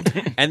 but...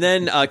 And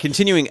then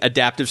continuing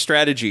adaptive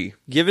strategy.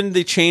 Given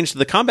the change to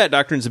the combat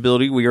doctrine's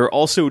ability, we are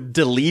also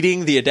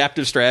deleting the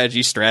adaptive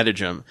strategy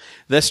stratagem.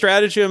 The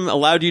stratagem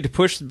allowed you to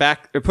push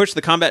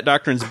the combat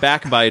doctrines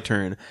back by a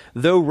turn.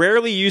 Though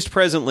rarely used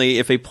presently,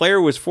 if a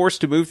player was forced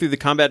to move through the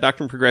combat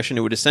doctrine progression,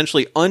 it would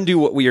essentially undo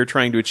what we are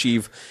trying to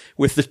achieve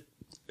with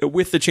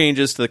the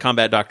changes to the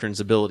combat doctrine's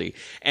ability.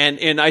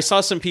 And I saw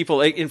some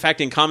people, in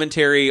fact, in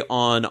commentary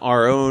on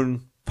our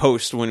own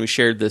post when we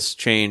shared this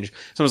change,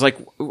 someone's like,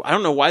 I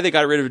don't know why they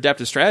got rid of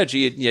adaptive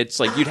strategy. It's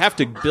like you'd have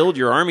to build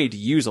your army to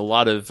use a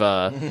lot of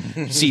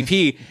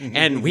CP.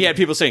 And we had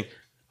people saying,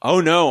 oh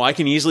no, I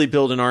can easily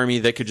build an army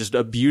that could just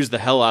abuse the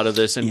hell out of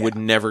this and would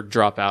never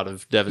drop out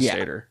of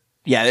Devastator.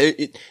 Yeah,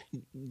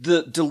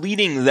 the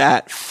deleting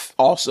that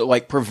also,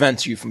 like,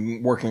 prevents you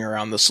from working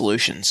around the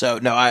solution. So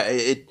no,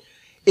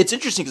 It's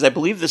interesting because I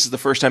believe this is the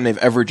first time they've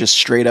ever just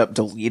straight up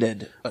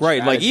deleted.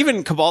 Right, like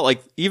even Cabal,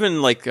 like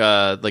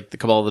the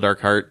Cabal of the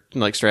Dark Heart,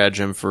 like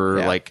stratagem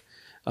for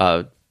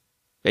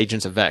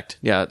Agents of Vect.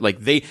 Yeah, like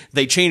they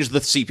changed the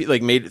CP,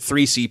 like made it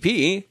 3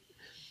 CP,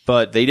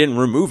 but they didn't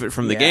remove it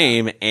from the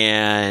game.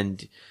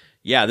 And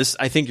yeah,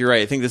 I think you're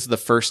right. I think this is the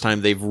first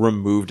time they've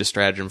removed a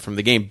stratagem from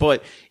the game.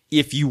 But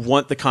if you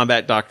want the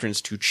combat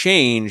doctrines to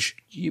change,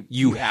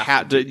 you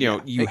have to,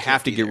 you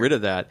have to get rid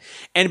of that.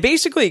 And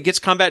basically, it gets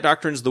combat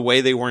doctrines the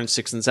way they were in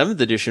 6th and 7th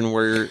edition,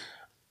 where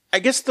I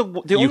guess the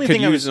you only could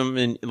thing use them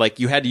in, like,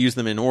 you had to use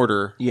them in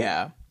order.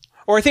 Yeah.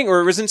 Or it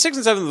was in 6th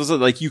and 7th, it was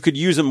like you could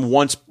use them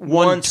once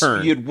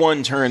turn. You had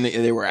one turn that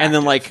they were active. And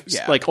then like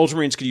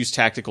Ultramarines could use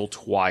tactical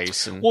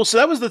twice. And well, so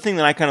that was the thing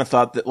that I kind of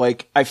thought that,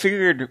 like, I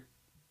figured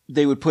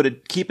they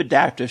would keep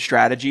adaptive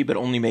strategy, but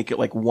only make it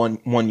like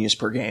one use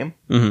per game.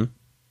 Mm-hmm.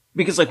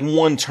 Because like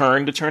one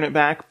turn to turn it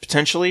back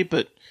potentially,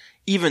 but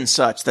even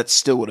such, that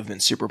still would have been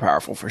super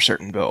powerful for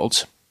certain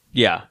builds.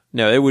 Yeah.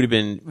 No, it would have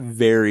been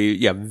very,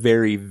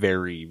 very,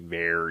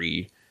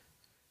 very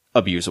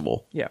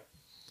abusable. Yeah.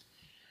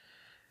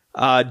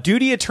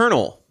 Duty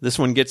Eternal. This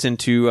one gets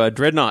into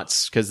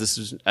Dreadnoughts, because this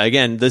is,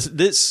 again, the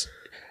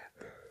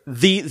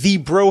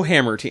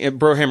Brohammer team,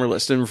 Brohammer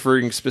list. I'm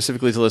referring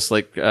specifically to lists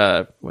like,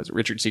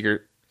 Richard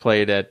Seegert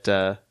played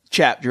at,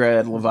 Chap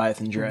Dread,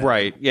 Leviathan Dread.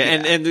 Right. Yeah.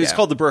 And it's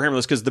called the Brohammer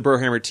list because the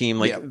Brohammer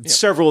team,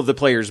 several of the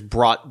players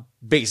brought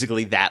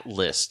basically that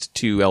list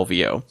to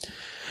LVO.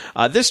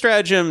 This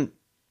stratagem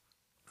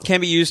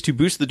can be used to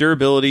boost the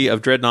durability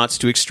of Dreadnoughts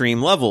to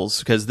extreme levels,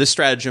 because this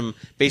stratagem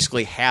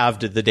basically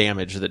halved the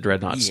damage that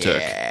Dreadnoughts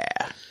took.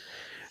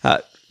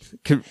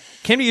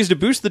 Can be used to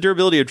boost the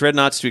durability of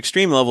Dreadnoughts to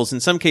extreme levels, in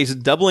some cases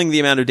doubling the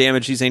amount of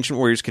damage these ancient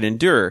warriors can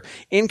endure.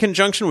 In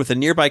conjunction with a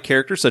nearby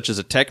character such as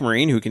a Tech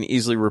Marine who can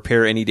easily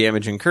repair any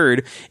damage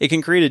incurred, it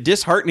can create a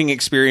disheartening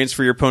experience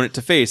for your opponent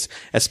to face,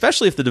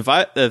 especially if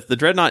the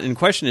Dreadnought in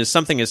question is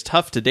something as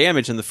tough to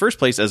damage in the first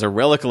place as a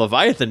Relic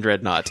Leviathan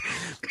Dreadnought.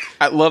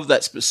 I love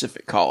that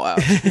specific call out.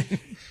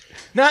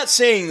 Not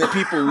saying that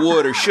people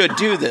would or should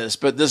do this,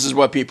 but this is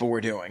what people were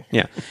doing.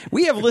 Yeah.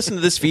 We have listened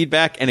to this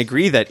feedback and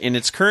agree that in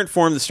its current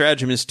form, the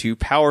stratagem is too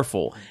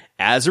powerful.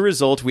 As a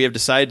result, we have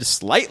decided to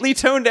slightly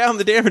tone down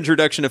the damage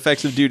reduction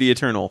effects of Duty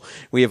Eternal.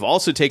 We have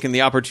also taken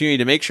the opportunity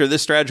to make sure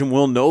this stratagem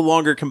will no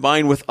longer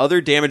combine with other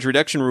damage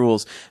reduction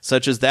rules,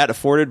 such as that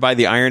afforded by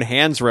the Iron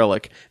Hands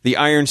relic, the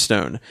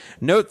Ironstone.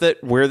 Note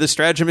that where the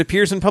stratagem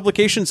appears in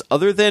publications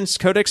other than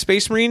Codex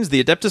Space Marines,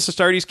 the Adeptus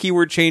Astartes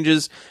keyword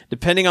changes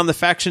depending on the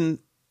faction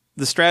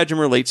the stratagem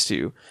relates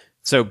to.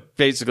 So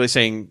basically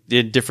saying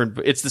in different,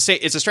 it's the same,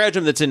 it's a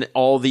stratagem that's in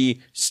all the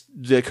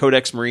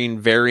Codex Marine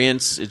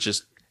variants.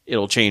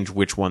 It'll change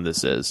which one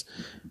this is.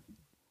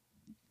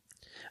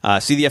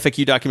 See the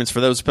FAQ documents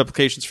for those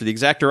publications for the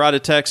exact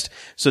errata text.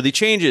 So the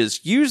changes: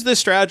 use this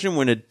stratagem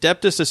when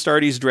Adeptus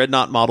Astartes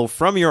Dreadnought model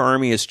from your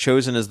army is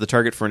chosen as the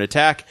target for an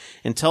attack.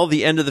 Until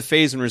the end of the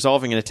phase when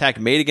resolving an attack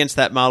made against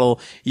that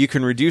model, you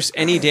can reduce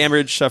any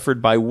damage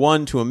suffered by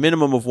 1 to a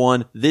minimum of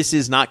 1. This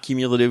is not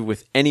cumulative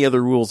with any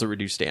other rules that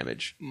reduce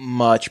damage.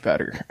 Much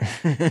better.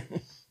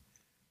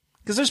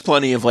 Because there's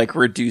plenty of like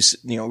reduce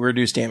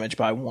damage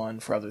by 1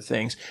 for other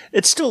things.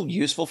 It's still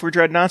useful for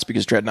Dreadnoughts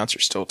because Dreadnoughts are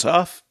still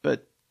tough,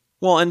 but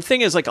well, and the thing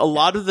is, like, a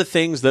lot of the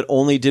things that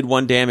only did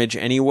 1 damage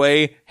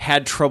anyway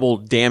had trouble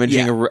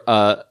damaging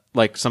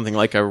like something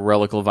like a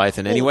Relic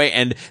Leviathan anyway,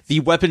 and the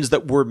weapons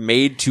that were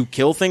made to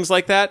kill things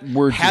like that,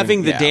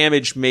 having the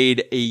damage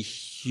made a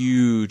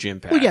huge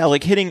impact. Well, yeah,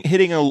 like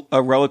hitting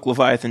a Relic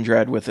Leviathan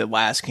Dread with a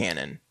las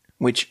cannon,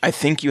 which I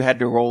think you had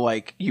to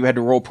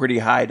roll pretty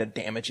high to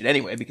damage it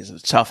anyway because of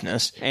its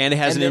toughness. And it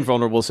has an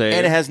invulnerable save.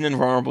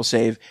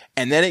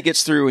 And then it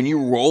gets through and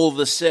you roll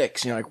the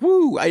 6. And you're like,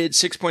 woo, I did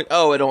 6 point.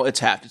 Oh,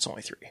 it's halved. It's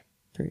only 3.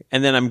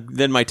 And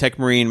then my Tech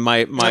Marine,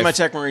 my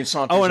Tech Marine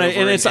saunters over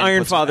and it's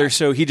Iron Father,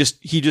 so he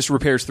just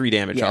repairs 3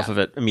 damage off of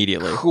it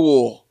immediately.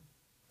 Cool.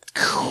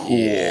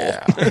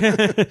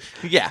 Yeah.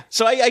 Yeah.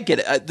 So I get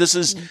it. This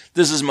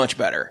is much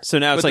better. So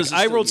now it's like,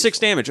 I rolled 6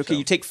 damage. Okay,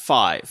 you take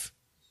 5.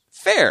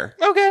 Fair.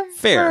 Okay.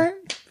 Fair.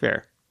 Right.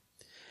 Fair.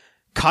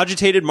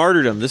 Cogitated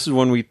Martyrdom. This is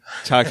one we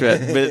talked about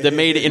that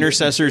made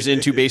intercessors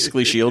into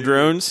basically shield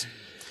drones.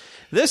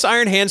 This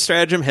Iron Hand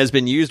stratagem has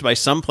been used by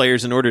some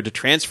players in order to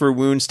transfer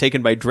wounds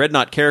taken by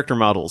Dreadnought character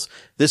models.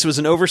 This was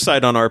an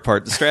oversight on our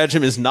part. The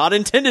stratagem is not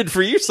intended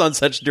for use on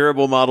such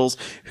durable models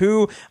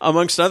who,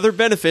 amongst other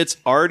benefits,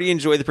 already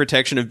enjoy the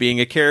protection of being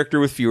a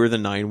character with fewer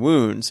than 9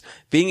 wounds.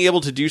 Being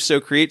able to do so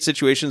creates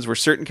situations where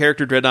certain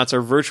character Dreadnoughts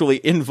are virtually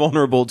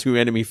invulnerable to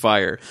enemy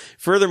fire.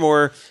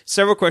 Furthermore,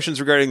 several questions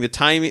regarding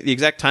the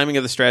exact timing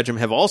of the stratagem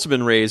have also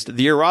been raised.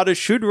 The errata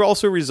should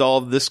also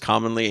resolve this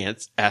commonly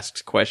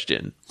asked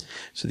question.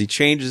 So the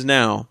change is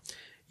now: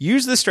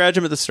 use this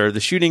stratagem at the start of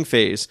the shooting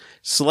phase.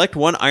 Select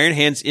one Iron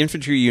Hands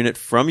infantry unit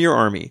from your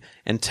army.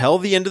 Until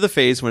the end of the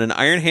phase, when an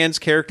Iron Hands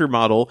character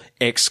model,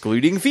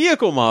 excluding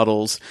vehicle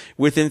models,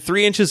 within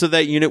 3 inches of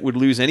that unit would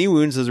lose any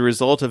wounds as a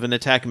result of an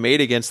attack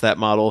made against that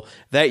model,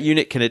 that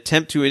unit can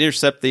attempt to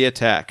intercept the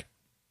attack.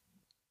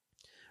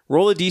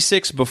 Roll a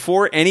d6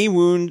 before any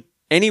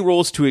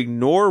rolls to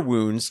ignore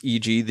wounds,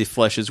 e.g. the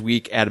flesh is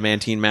weak,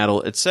 adamantine,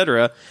 metal,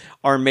 etc.,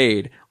 are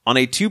made. On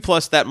a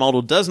 2+, that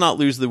model does not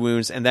lose the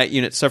wounds, and that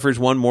unit suffers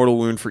 1 mortal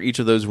wound for each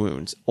of those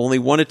wounds. Only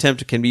 1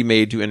 attempt can be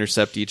made to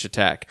intercept each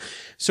attack.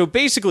 So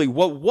basically,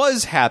 what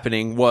was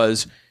happening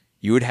was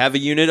you would have a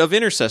unit of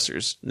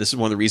intercessors. This is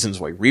one of the reasons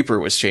why Reaper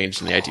was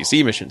changed in the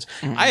ITC missions.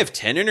 I have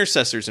 10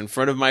 intercessors in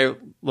front of my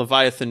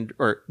Leviathan,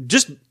 or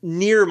just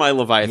near my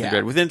Leviathan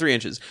Dread, within 3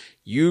 inches.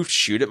 You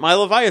shoot at my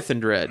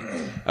Leviathan Dread.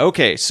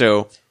 Okay,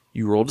 so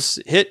you rolled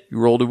a hit, you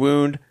rolled a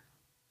wound.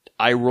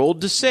 I rolled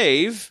to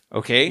save.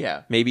 Okay.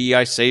 Yeah. Maybe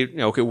I save.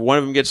 Okay. One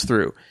of them gets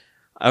through.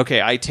 Okay.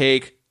 I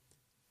take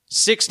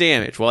 6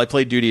 damage. Well, I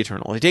played Duty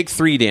Eternal. I take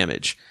 3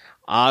 damage.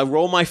 I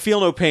roll my Feel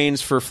No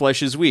Pains for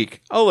Flesh is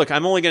Weak. Oh, look,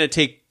 I'm only going to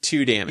take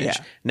 2 damage.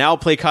 Yeah. Now I'll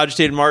play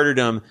Cogitated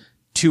Martyrdom.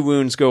 2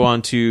 wounds go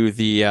onto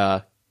the,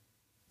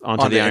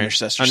 onto the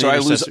intercessor. So I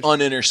lose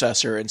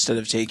unintercessor instead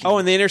of taking. Oh,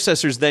 and the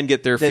intercessors then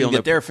get their Feel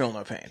No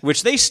Pain.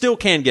 Which they still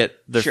can get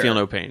their Feel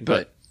No Pain.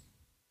 But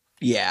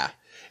yeah.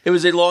 It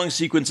was a long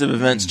sequence of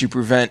events to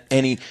prevent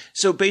any.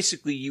 So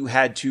basically, you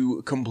had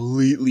to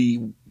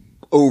completely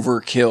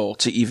overkill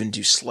to even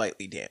do slight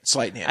damage.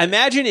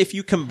 Imagine if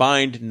you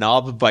combined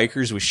knob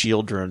bikers with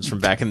shield drones from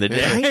back in the day.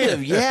 Kind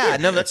of, yeah.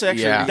 No, that's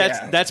actually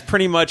that's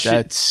pretty much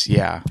That's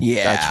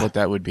what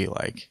that would be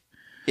like.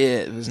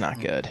 It was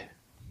not good.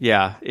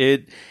 Yeah,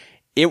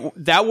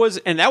 that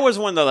was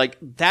one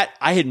that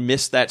I had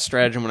missed that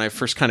stratagem when I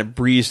first kind of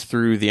breezed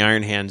through the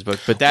Iron Hands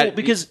book, but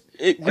because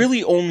it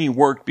really only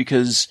worked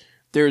because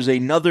there's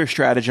another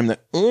stratagem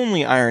that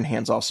only Iron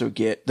Hands also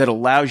get that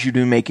allows you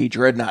to make a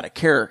Dreadnought a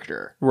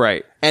character.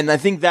 Right. And I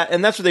think that's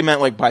what they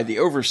meant by the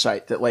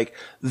oversight, that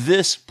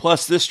this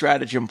plus this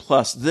stratagem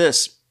plus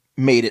this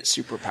made it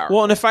super powerful.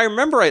 Well, and if I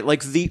remember right,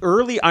 the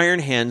early Iron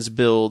Hands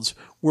builds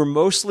were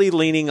mostly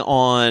leaning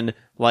on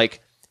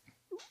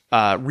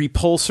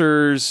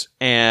repulsors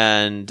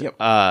and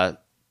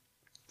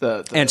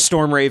and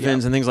Storm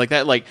Ravens and things like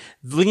that,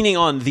 leaning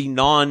on the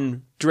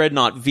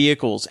non-Dreadnought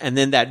vehicles, and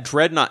then that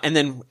Dreadnought, and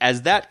then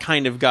as that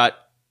kind of got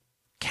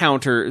they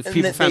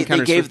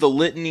gave the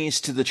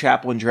litanies to the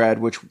Chaplain Dread,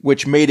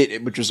 which made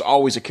it, which was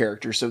always a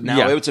character, so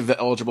now it's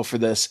eligible for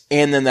this,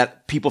 and then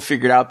that people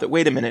figured out that,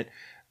 wait a minute,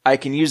 I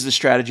can use the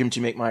stratagem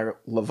to make my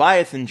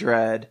Leviathan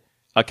Dread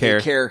a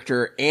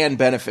character and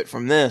benefit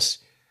from this.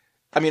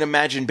 I mean,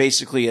 imagine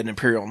basically an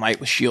Imperial Knight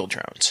with shield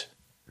drones.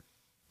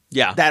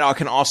 Yeah. That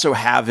can also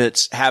have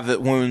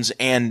it wounds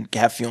and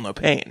have Feel No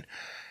Pain.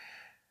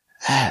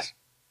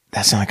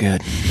 That's not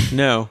good.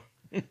 No.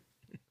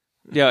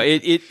 Yeah,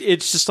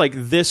 it's just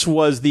this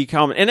was the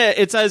common, and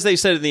it's as they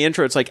said in the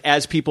intro, it's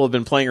as people have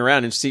been playing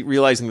around and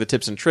realizing the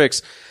tips and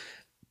tricks,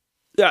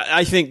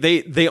 I think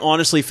they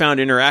honestly found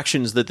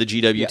interactions that the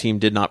GW team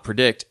did not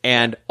predict,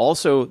 and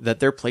also that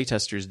their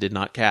playtesters did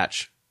not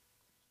catch.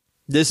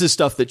 This is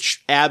stuff that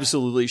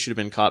absolutely should have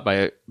been caught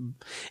by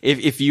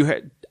if you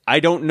had. I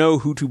don't know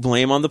who to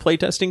blame on the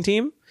playtesting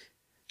team,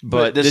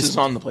 but this is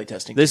on the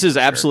playtesting team. This is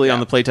absolutely on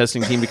the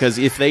playtesting team, because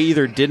if they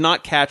either did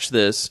not catch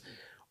this,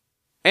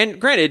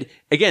 and granted,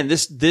 again,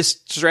 this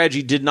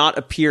strategy did not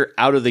appear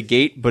out of the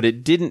gate, but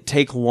it didn't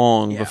take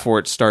long before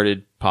it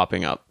started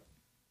popping up.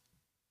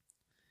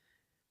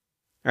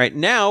 All right,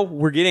 now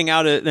we're getting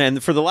out of,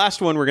 and for the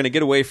last one, we're going to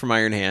get away from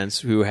Iron Hands,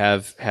 who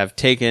have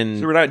taken.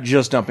 So we're not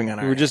just dumping on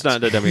Iron Hands. We're just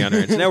not dumping on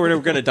Iron Hands. Now we're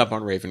going to dump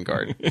on Raven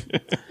Guard.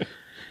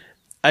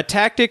 A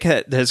tactic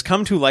that has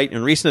come to light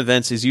in recent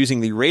events is using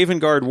the Raven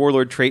Guard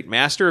Warlord trait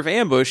Master of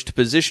Ambush to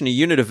position a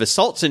unit of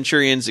Assault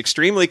Centurions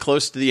extremely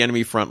close to the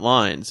enemy front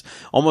lines,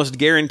 almost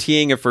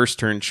guaranteeing a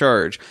first-turn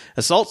charge.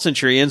 Assault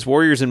Centurions,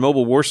 warriors in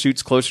mobile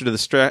warsuits closer to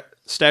the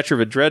stature of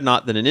a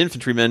Dreadnought than an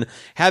infantryman,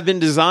 have been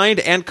designed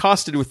and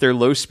costed with their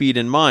low speed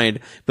in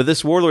mind, but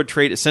this Warlord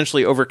trait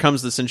essentially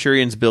overcomes the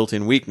Centurion's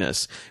built-in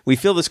weakness. We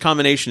feel this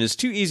combination is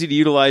too easy to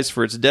utilize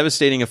for its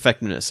devastating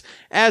effectiveness.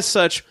 As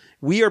such,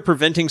 we are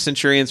preventing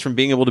Centurions from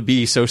being able to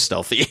be so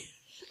stealthy.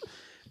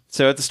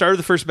 So at the start of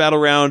the first battle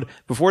round,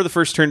 before the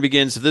first turn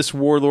begins, if this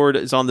Warlord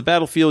is on the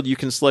battlefield, you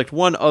can select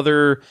one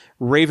other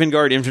Raven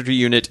Guard infantry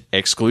unit,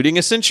 excluding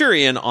a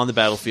Centurion, on the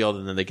battlefield,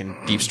 and then they can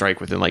deep strike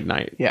within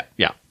 9. Yeah.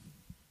 Yeah.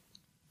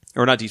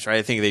 Or not deep strike,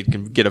 I think they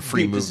can get a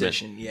free movement.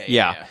 Position.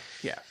 Yeah.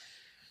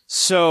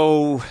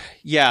 So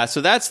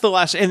that's the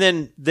last, and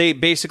then they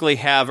basically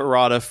have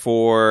errata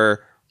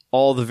for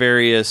all the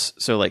various,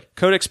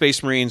 Codex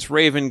Space Marines,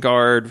 Raven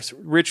Guard,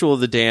 Ritual of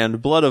the Damned,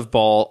 Blood of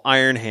Baal,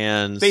 Iron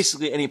Hands.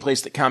 Basically any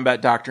place that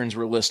combat doctrines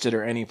were listed,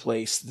 or any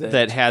place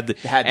that had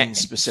any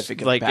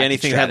specific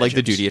anything that had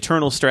the Duty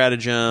Eternal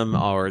stratagem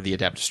or the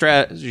Adaptive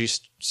Strategy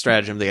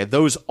stratagem. They had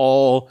those have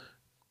all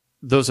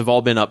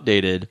been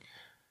updated.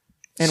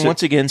 And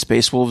once again,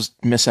 Space Wolves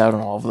miss out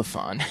on all of the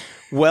fun.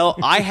 Well,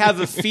 I have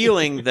a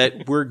feeling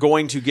that we're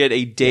going to get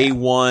a day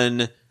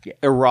one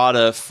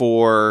errata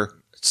for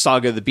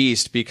Saga of the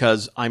Beast,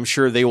 because I'm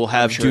sure they will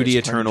have Duty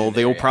Eternal.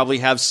 They will probably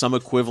have some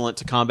equivalent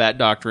to combat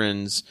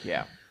doctrines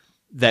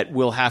that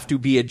will have to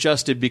be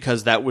adjusted,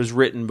 because that was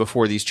written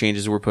before these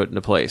changes were put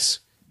into place.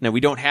 Now,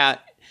 we don't have...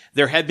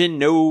 There had been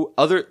no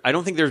other. I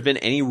don't think there's been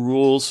any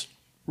rules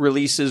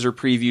releases or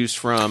previews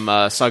from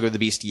Saga of the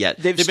Beast yet.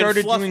 They've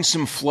started doing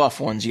some fluff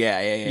ones. Yeah,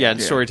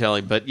 and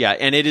storytelling, but yeah,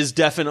 and it is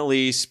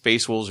definitely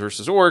Space Wolves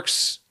versus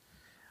Orcs.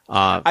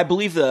 I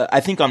believe I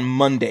think on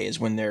Monday is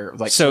when they're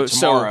like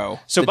tomorrow.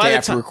 So the by day the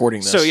after time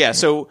recording this. So yeah,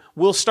 so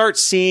we'll start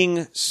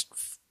seeing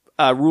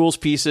rules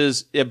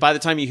pieces. By the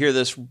time you hear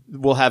this,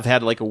 we'll have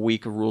had like a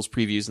week of rules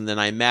previews, and then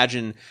I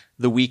imagine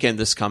the weekend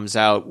this comes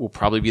out will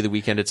probably be the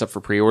weekend it's up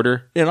for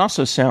pre-order. It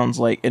also sounds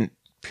like, and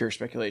pure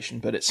speculation,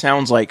 but it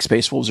sounds like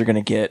Space Wolves are going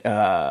to get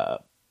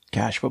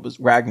what was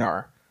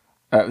Ragnar?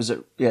 Is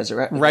it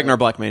Ragnar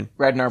Blackmane?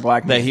 Ragnar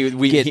Blackmane. That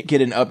we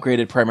get an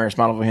upgraded Primaris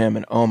model for him,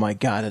 and oh my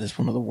god, it is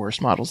one of the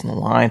worst models in the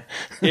line.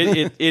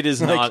 It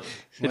is not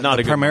a good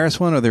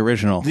Primaris one or the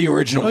original? The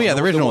original. Oh yeah,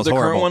 the original was the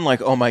horrible. current one,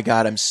 like, oh my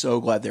god, I'm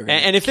so glad they're.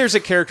 And if there's a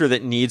character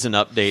that needs an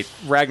update,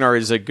 Ragnar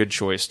is a good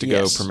choice to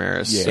Yes. go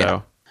Primaris.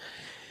 Yeah.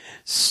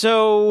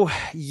 So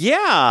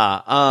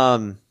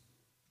yeah.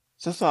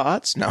 So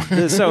thoughts? No.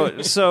 The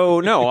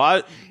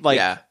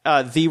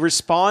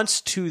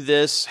response to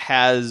this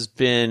has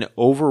been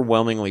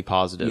overwhelmingly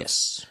positive.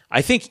 Yes.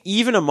 I think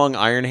even among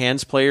Iron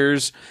Hands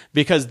players,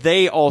 because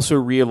they also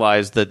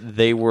realized that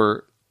they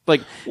were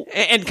like,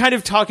 and kind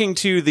of talking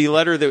to the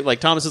letter that, like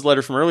Thomas's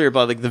letter from earlier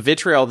about like the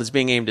vitriol that's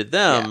being aimed at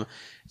them.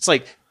 It's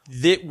like,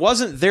 it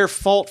wasn't their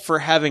fault for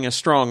having a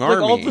strong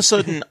army. All of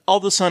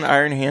a sudden,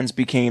 Iron Hands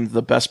became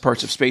the best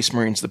parts of Space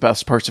Marines, the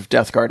best parts of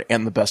Death Guard,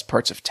 and the best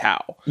parts of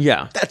Tau.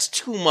 Yeah. That's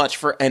too much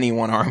for any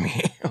one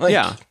army.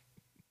 Yeah.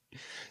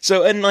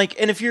 So, and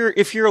if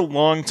you're a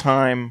long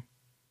time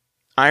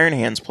Iron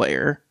Hands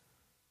player,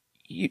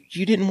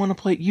 you didn't want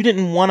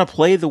to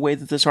play the way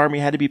that this army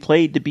had to be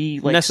played to be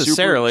like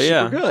necessarily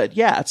super good.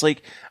 Yeah. It's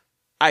like,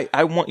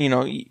 I want,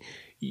 like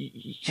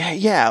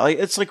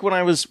it's like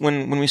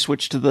when we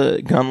switched to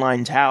the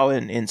Gunline Tau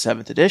in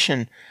 7th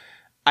edition,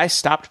 I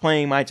stopped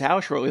playing my Tau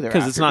shortly thereafter.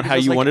 Because it's not how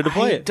you wanted to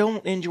play it. I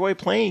don't enjoy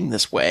playing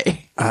this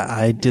way.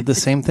 I did the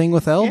same thing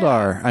with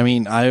Eldar. I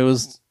mean,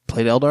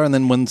 played Eldar, and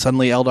then when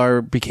suddenly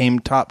Eldar became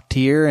top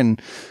tier,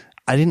 and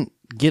I didn't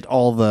get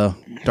all the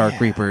Dark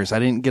Reapers. I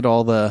didn't get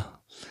all the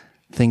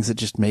things that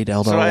just made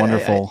Eldar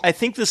wonderful. I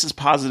think this is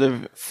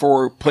positive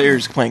for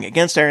players playing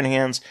against Iron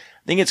Hands.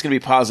 I think it's going to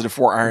be positive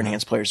for Iron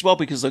Hands players as well,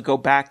 because they'll go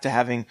back to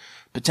having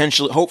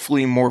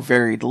hopefully more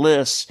varied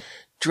lists.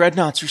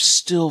 Dreadnoughts are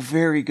still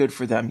very good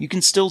for them. You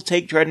can still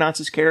take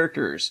Dreadnoughts as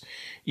characters.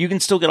 You can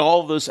still get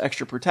all of those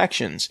extra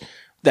protections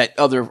that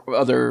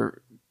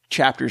other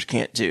chapters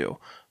can't do.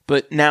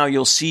 But now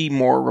you'll see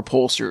more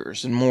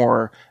repulsors and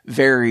more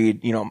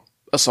varied,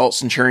 assault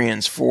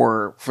centurions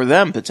for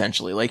them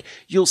potentially. Like,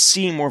 you'll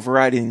see more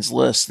variety in these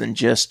lists than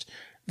just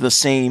the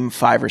same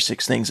 5 or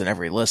 6 things in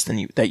every list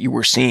that you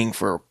were seeing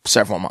for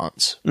several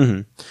months.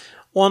 Mm-hmm.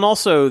 Well, and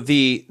also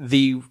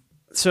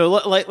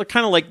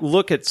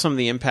look at some of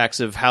the impacts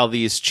of how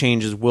these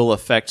changes will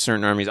affect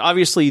certain armies.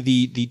 Obviously,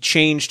 the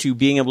change to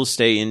being able to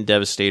stay in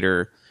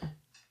Devastator,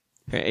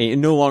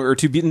 no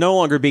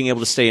longer being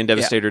able to stay in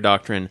Devastator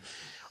Doctrine.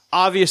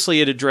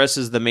 Obviously, it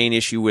addresses the main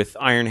issue with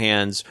Iron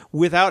Hands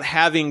without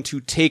having to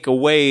take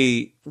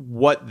away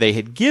what they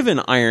had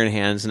given Iron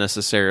Hands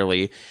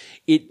necessarily.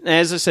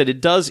 As I said,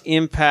 it does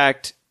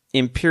impact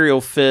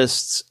Imperial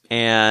Fists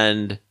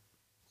and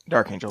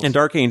Dark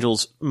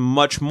Angels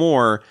much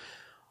more.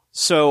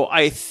 So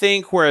I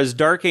think whereas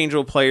Dark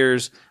Angel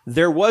players,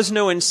 there was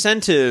no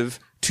incentive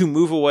to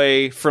move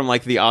away from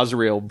like the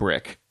Azrael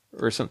brick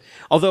or something.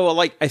 Although,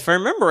 like, if I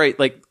remember right,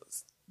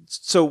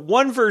 so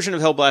one version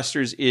of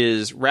Hellblasters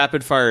is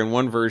rapid fire and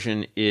one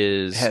version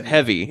is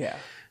heavy. Yeah.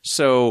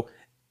 So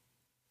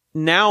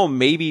now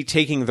maybe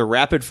taking the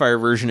rapid fire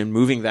version and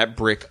moving that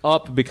brick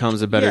up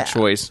becomes a better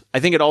choice. I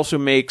think it also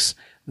makes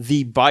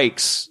the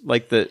bikes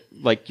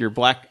your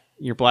black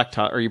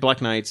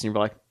knights and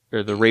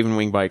or the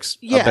Ravenwing bikes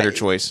a better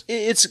choice.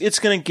 It's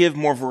going to give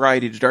more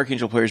variety to Dark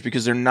Angel players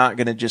because they're not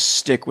going to just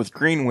stick with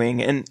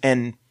Greenwing.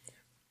 And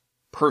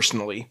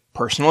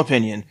personal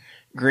opinion,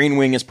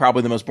 Greenwing is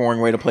probably the most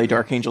boring way to play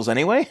Dark Angels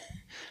anyway.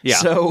 Yeah.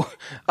 So,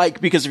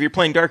 because if you're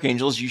playing Dark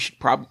Angels, you should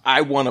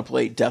I want to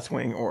play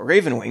Deathwing or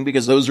Ravenwing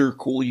because those are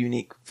cool,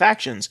 unique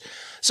factions.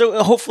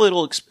 So hopefully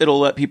it'll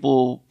let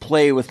people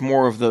play with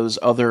more of those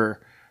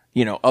other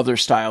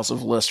styles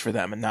of list for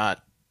them and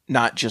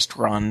not just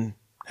run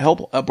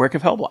a brick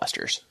of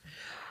Hellblasters.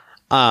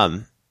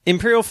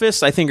 Imperial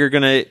Fists, I think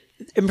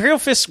Imperial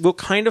Fists will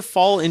kind of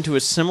fall into a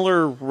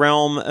similar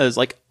realm as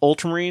like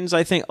Ultramarines,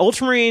 I think.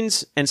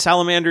 Ultramarines and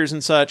Salamanders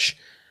and such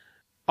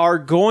are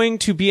going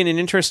to be in an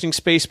interesting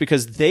space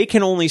because they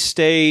can only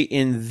stay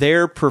in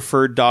their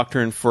preferred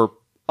doctrine for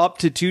up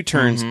to 2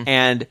 turns. Mm-hmm.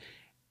 And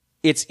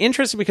it's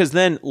interesting because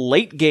then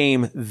late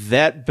game,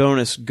 that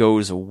bonus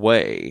goes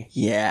away.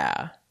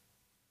 Yeah.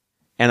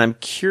 And I'm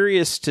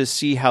curious to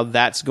see how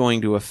that's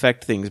going to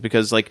affect things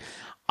because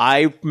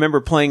I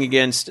remember playing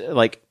against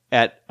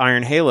at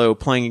Iron Halo,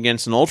 playing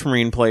against an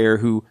Ultramarine player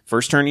who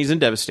first turn he's in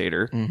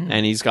Devastator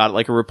and he's got a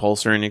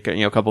repulsor and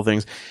a couple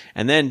things,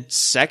 and then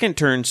second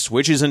turn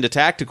switches into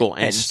tactical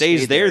and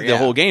stays there the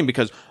whole game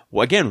because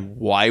well, again,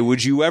 why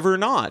would you ever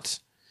not?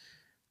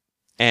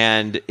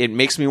 And it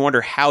makes me wonder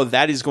how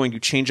that is going to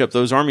change up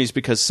those armies,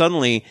 because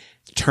suddenly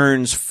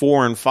turns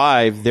 4 and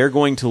 5, they're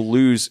going to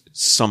lose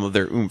some of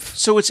their oomph.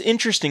 So it's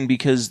interesting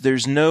because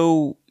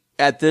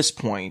at this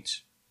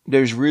point,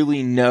 there's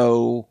really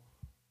no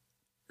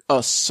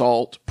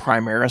assault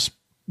Primaris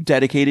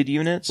dedicated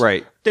units.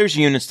 Right. There's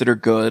units that are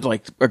good,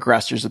 like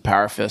aggressors with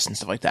Power Fist and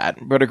stuff like that,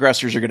 but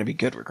aggressors are going to be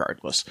good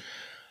regardless.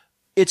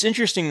 It's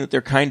interesting that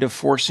they're kind of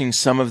forcing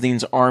some of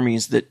these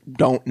armies that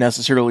don't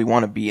necessarily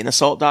want to be in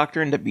Assault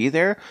Doctrine to be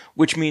there,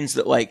 which means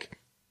that like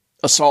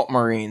Assault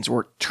Marines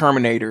or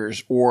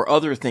Terminators or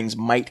other things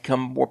might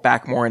come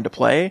back more into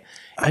play.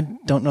 I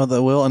don't know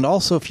that will. And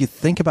also, if you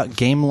think about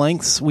game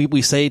lengths,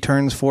 we say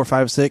turns 4,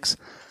 5, 6.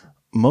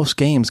 Most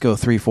games go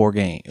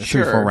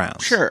 3-4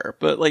 rounds. Sure,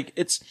 but like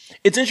it's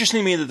interesting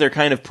to me that they're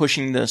kind of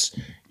pushing this.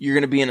 You're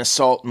going to be an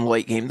assault in the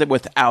late game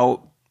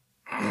without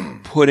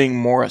putting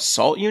more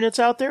assault units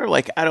out there.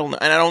 Like I don't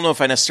know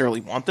if I necessarily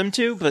want them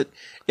to, but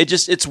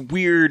it's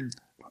weird.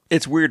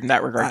 It's weird in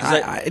that regard.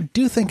 I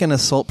do think an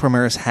assault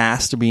Primaris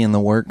has to be in the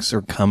works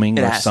or coming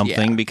or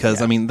something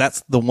because I mean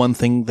that's the one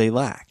thing they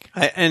lack.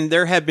 And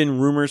there have been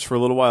rumors for a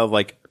little while of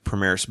like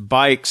Primaris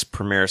bikes,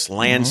 Primaris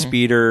land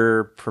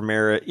speeder,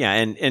 Primaris,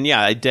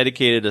 a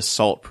dedicated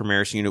assault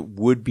Primaris unit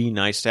would be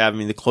nice to have. I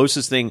mean, the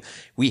closest thing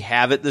we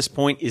have at this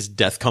point is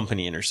Death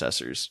Company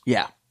intercessors.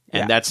 Yeah.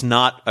 And that's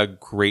not a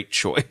great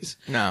choice.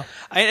 No.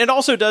 And it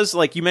also does,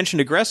 like you mentioned,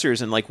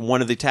 aggressors, and like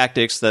one of the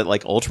tactics that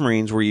like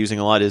Ultramarines were using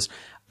a lot is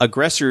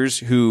aggressors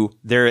who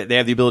they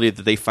have the ability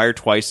that they fire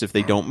twice if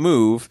they don't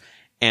move.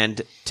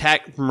 And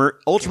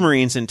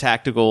Ultramarines in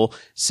tactical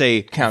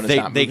say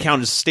they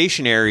count as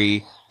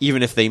stationary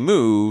even if they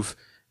move,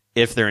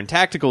 if they're in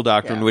tactical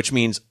doctrine, which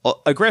means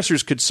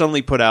aggressors could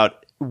suddenly put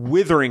out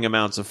withering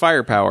amounts of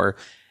firepower,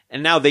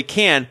 and now they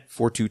can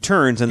for 2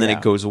 turns, and then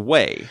it goes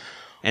away.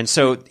 And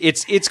so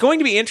it's going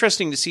to be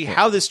interesting to see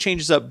how this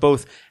changes up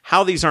both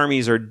how these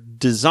armies are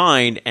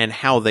designed and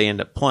how they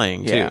end up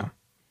playing too.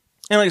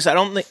 And like I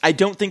said, I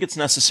don't think it's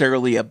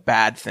necessarily a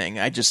bad thing.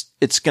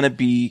 It's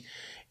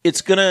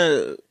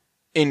gonna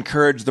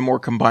encourage the more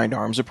combined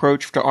arms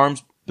approach to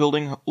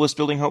list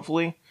building,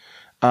 hopefully.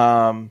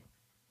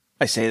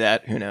 I say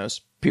that, who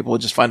knows? People will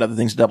just find other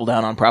things to double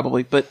down on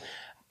probably, but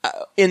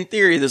in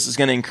theory, this is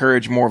going to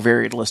encourage more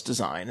varied list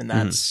design, and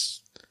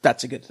that's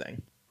a good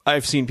thing.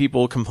 I've seen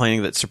people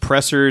complaining that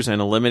suppressors and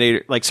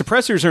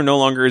suppressors are no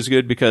longer as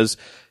good because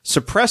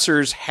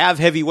suppressors have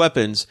heavy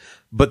weapons,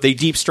 but they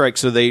deep strike,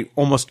 so they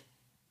almost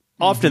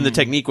often the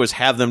technique was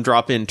have them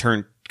drop in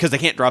turn, because they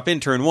can't drop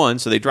in turn 1,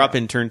 so they drop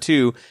in turn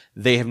 2.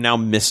 They have now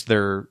missed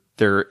their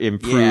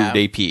improved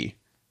AP,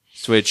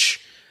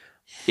 which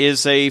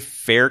is a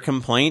fair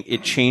complaint.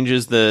 It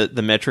changes the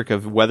metric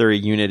of whether a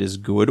unit is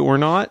good or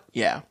not.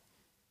 Yeah.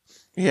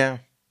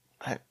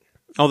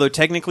 Although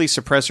technically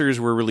suppressors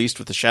were released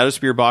with the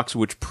Shadowspear box,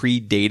 which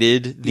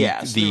predated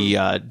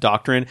the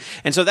doctrine.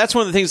 And so that's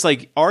one of the things,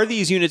 like, are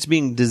these units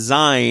being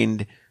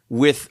designed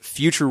with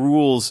future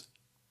rules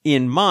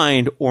in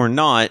mind or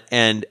not?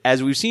 And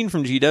as we've seen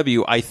from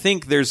GW, I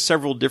think there's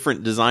several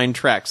different design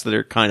tracks that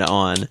are kind of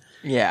on.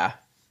 Yeah.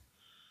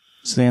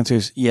 So the answer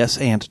is yes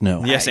and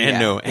no. Yes and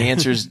no. The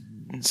answer's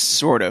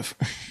sort of.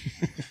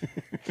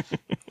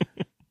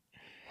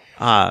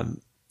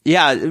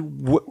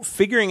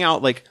 Figuring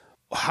out, like,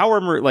 how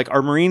are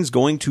Marines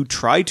going to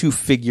try to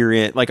figure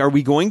it? Like, are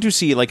we going to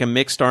see like a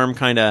mixed arm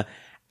kind of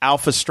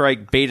Alpha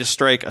Strike, Beta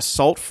Strike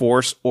assault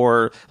force,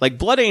 or like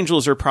Blood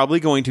Angels are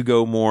probably going to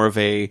go more of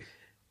a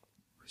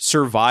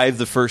survive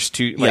the first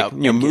 2,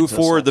 move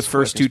forward the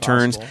first 2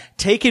 turns,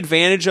 take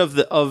advantage of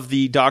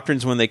the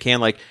doctrines when they can.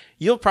 Like,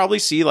 you'll probably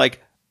see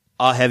like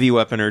a heavy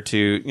weapon or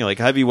 2,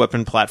 like a heavy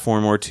weapon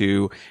platform or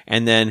 2,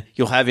 and then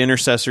you'll have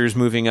intercessors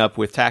moving up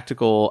with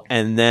tactical,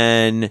 and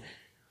then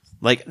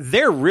like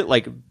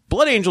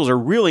Blood Angels are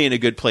really in a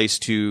good place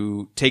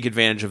to take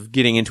advantage of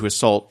getting into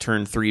assault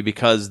turn 3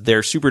 because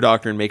their super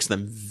doctrine makes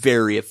them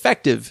very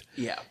effective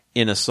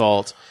in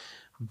assault.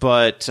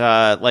 But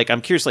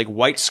I'm curious, like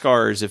White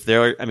Scars,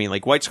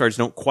 White Scars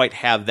don't quite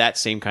have that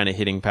same kind of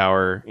hitting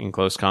power in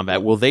close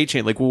combat. Will they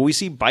change? Like, will we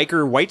see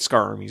biker White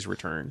Scar armies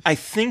return? I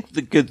think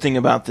the good thing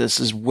about this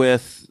is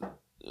with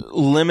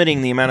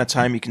limiting the amount of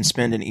time you can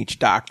spend in each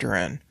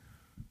doctrine,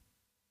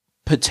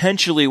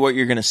 potentially what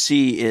you're going to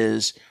see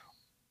is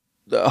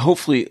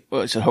hopefully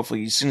you're going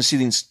to see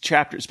these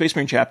chapters, Space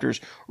Marine chapters,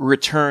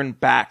 return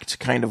back to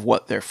kind of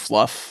what their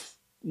fluff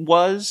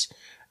was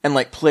and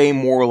like play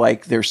more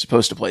like they're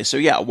supposed to play. So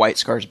yeah, White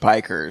Scars,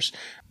 Bikers,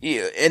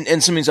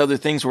 and some of these other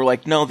things were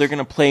like, no, they're going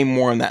to play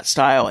more in that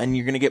style, and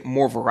you're going to get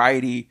more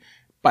variety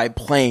by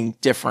playing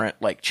different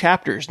like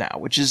chapters now,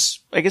 which is,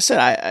 like I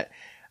said,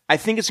 I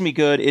think it's going to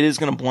be good. It is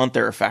going to blunt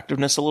their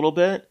effectiveness a little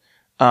bit.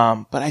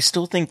 But I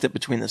still think that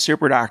between the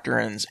super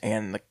doctrines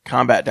and the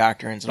combat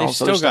doctrines and all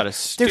this other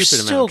stuff, they're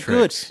still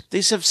good.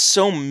 They have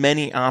so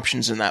many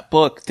options in that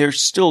book. They're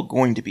still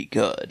going to be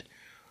good.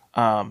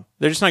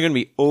 They're just not going to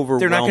be overwhelming.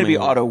 They're not going to be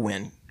auto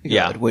win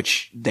good,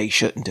 which they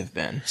shouldn't have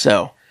been.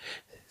 So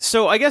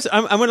So I guess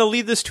I'm going to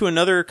leave this to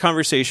another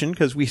conversation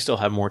because we still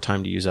have more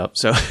time to use up.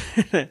 So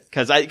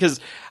because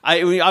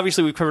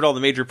obviously we've covered all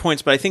the major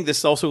points, but I think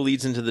this also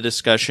leads into the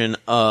discussion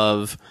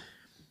of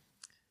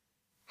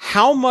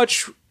how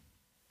much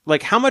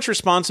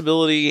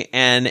responsibility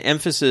and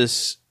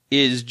emphasis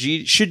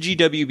should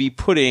GW be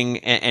putting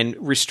and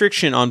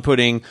restriction on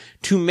putting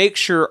to make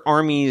sure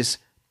armies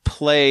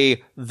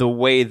play the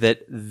way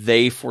that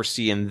they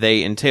foresee and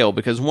they entail.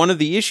 Because one of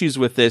the issues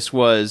with this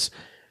was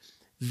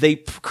they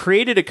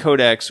created a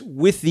codex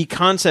with the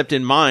concept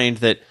in mind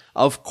that,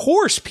 of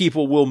course,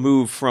 people will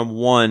move from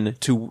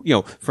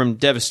from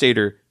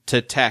Devastator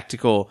to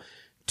Tactical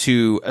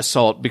to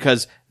Assault,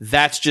 because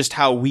that's just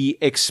how we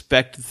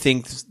expect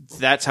things.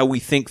 That's how we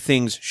think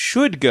things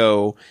should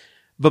go.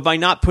 But by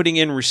not putting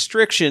in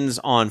restrictions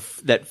on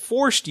that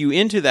forced you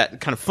into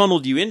that, kind of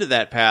funneled you into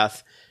that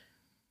path,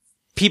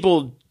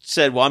 people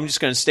said, well, I'm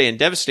just going to stay in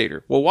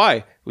Devastator. Well,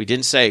 why? We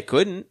didn't say it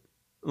couldn't.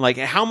 Like,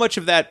 how much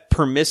of that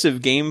permissive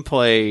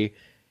gameplay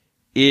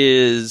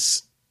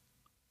is,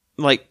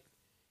 like,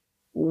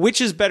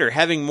 which is better,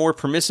 having more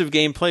permissive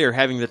gameplay or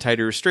having the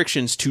tighter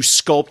restrictions to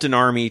sculpt an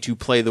army to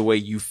play the way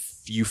you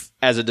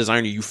as a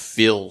designer, you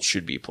feel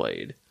should be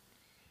played?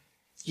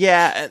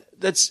 Yeah,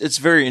 it's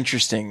very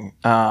interesting,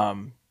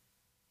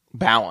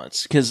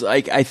 balance. Cause,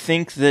 like, I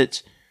think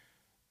that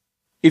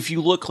if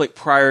you look, like,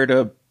 prior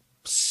to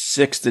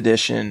 6th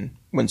edition,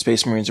 when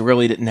Space Marines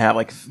really didn't have,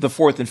 like, the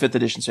 4th and 5th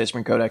edition Space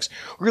Marine Codex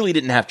really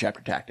didn't have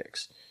chapter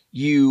tactics.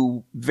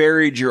 You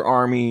varied your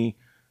army.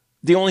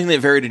 The only thing that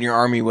varied in your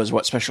army was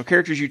what special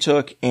characters you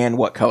took and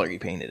what color you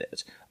painted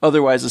it.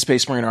 Otherwise, the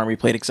Space Marine army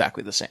played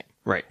exactly the same.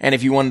 Right. And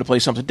if you wanted to play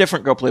something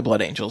different, go play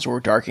Blood Angels or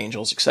Dark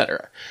Angels,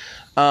 etc.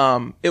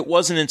 It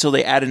wasn't until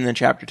they added in the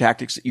chapter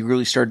tactics that you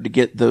really started to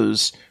get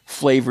those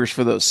flavors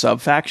for those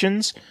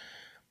sub-factions.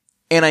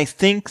 And I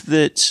think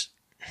that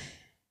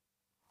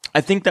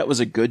was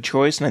a good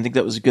choice, and I think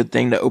that was a good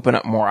thing to open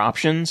up more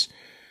options.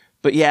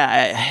 But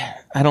yeah,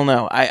 I don't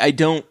know. I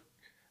don't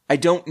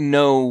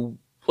know.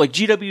 Like,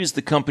 GW is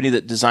the company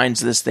that designs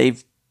this. They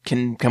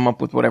can come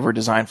up with whatever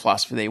design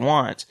philosophy they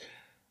want.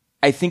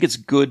 I think it's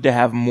good to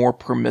have more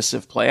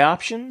permissive play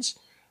options,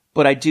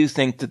 but I do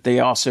think that they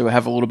also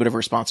have a little bit of a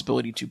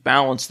responsibility to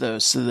balance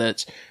those so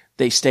that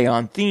they stay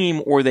on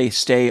theme or they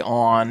stay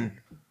on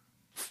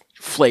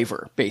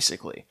flavor,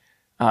 basically.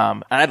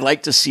 And I'd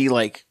like to see,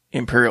 like,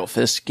 Imperial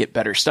Fist get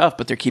better stuff,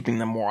 but they're keeping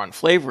them more on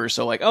flavor.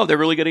 So, like, oh, they're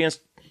really good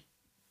against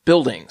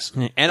buildings.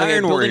 And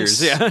Iron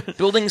Warriors, yeah.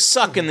 Buildings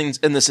suck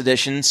in this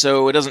edition,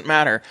 so it doesn't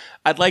matter.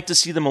 I'd like to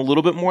see them a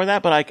little bit more of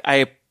that, but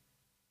I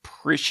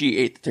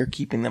appreciate that they're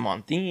keeping them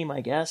on theme,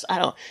 I guess.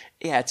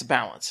 It's a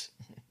balance.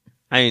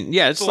 I mean,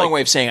 yeah, it's a long way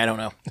of saying I don't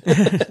know.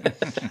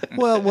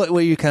 Well,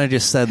 what you kind of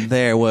just said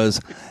there was,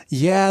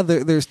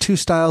 there's two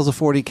styles of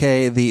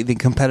 40K, the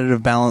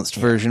competitive balanced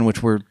version,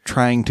 which we're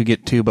trying to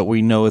get to, but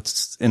we know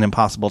it's an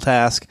impossible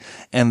task,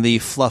 and the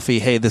fluffy,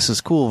 hey, this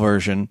is cool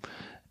version.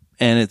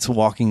 And it's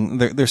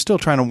they're still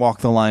trying to walk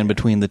the line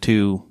between the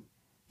two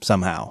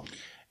somehow.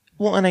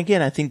 Well, and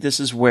again, I think this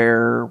is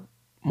where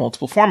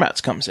multiple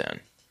formats comes in.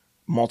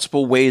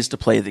 Multiple ways to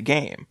play the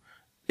game.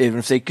 Even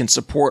if they can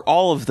support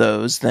all of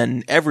those,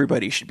 then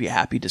everybody should be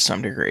happy to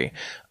some degree.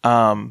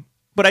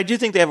 But I do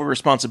think they have a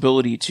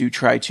responsibility to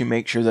try to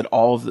make sure that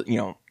all of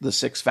the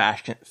six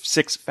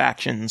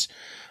factions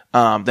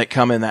that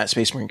come in that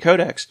Space Marine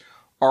Codex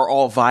are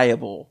all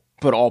viable,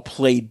 but all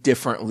played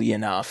differently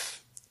enough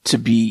to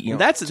be,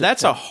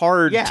 that's a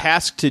hard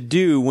task to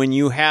do when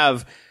you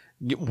have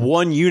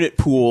one unit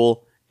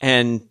pool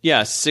and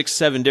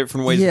 6-7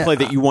 different ways to play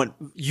that you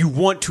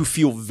want to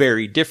feel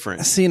very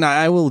different. See, now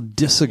I will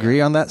disagree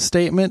on that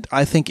statement.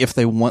 I think if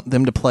they want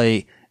them to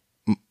play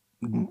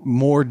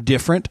more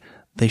different,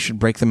 they should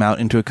break them out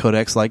into a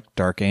codex like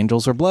Dark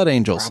Angels or Blood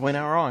Angels. Probably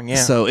not wrong, yeah.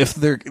 So if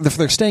they're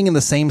staying in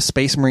the same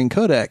Space Marine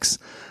Codex,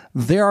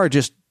 there are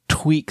just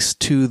tweaks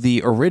to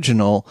the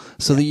original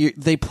so that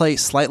they play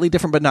slightly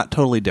different but not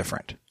totally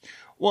different.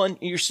 Well, and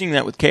you're seeing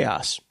that with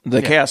Chaos,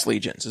 Chaos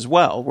Legions as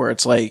well, where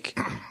it's like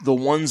the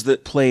ones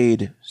that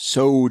played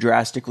so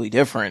drastically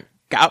different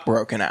got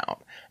broken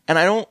out. And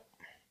I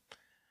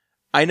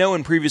know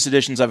in previous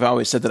editions I've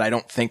always said that I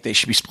don't think they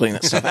should be splitting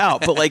that stuff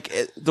out, but like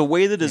the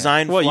way the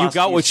design you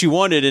got what you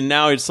wanted and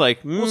now it's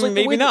like,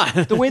 maybe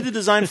not. The way the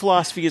design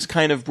philosophy is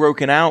kind of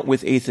broken out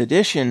with 8th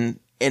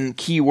edition and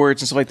keywords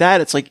and stuff like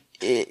that, it's like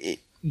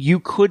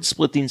you could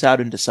split these out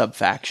into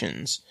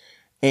sub-factions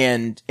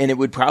and it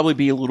would probably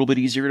be a little bit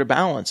easier to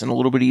balance and a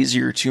little bit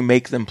easier to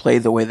make them play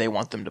the way they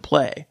want them to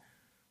play.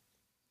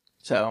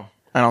 So,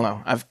 I don't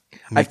know. I've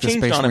changed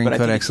Space on Marine it, but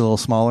Codex a little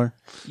smaller.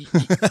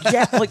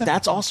 Yeah, like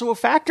that's also a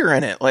factor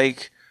in it.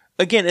 Like,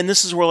 again, and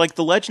this is where like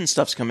the legend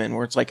stuff's come in,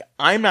 where it's like,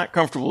 I'm not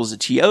comfortable as a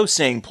TO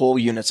saying pull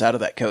units out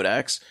of that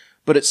codex,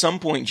 but at some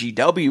point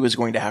GW is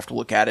going to have to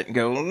look at it and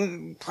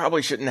go,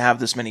 probably shouldn't have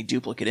this many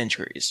duplicate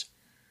entries.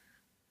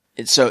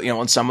 It's so,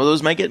 and some of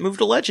those might get moved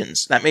to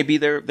legends. That may be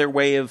their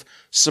way of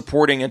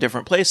supporting a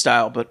different play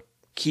style, but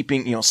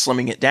keeping,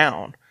 slimming it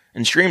down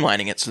and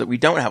streamlining it so that we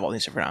don't have all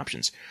these different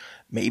options.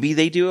 maybe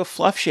they do a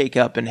fluff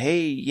shakeup and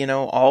hey, you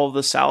know, all of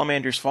the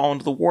salamanders fall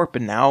into the warp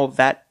and now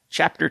that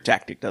chapter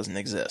tactic doesn't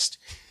exist.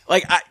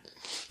 Like,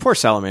 Poor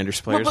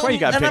Salamanders players. Why you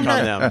got picked on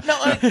them?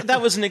 No,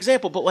 that was an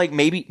example, but like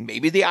maybe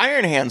the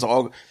Iron Hands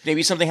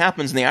maybe something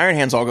happens and the Iron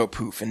Hands all go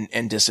poof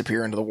and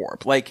disappear into the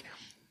warp. Like,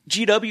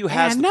 GW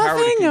has the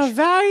power of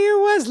value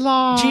was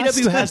lost.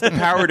 GW has the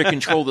power to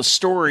control the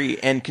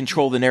story and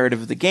control the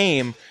narrative of the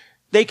game.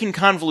 They can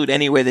convolute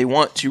any way they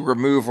want to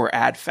remove or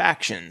add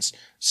factions.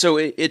 So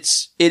it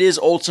is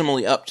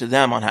ultimately up to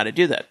them on how to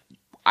do that.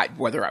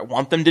 Whether I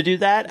want them to do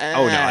that,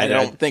 I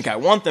don't think I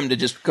want them to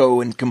just go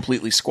and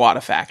completely squat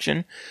a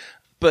faction.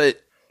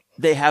 But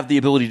they have the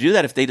ability to do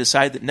that if they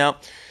decide that, no,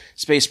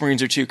 Space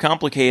Marines are too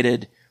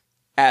complicated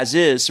as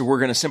is, so we're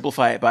going to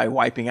simplify it by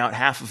wiping out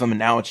half of them, and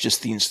now it's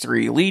just these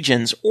 3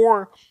 legions,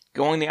 or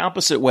going the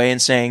opposite way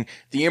and saying,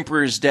 the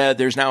Emperor's dead,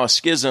 there's now a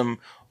schism,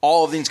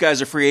 all of these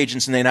guys are free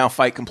agents, and they now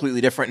fight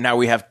completely different, now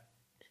we have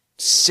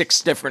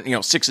 6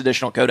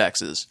 additional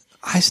codexes.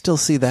 I still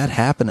see that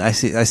happen. I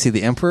see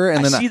the Emperor,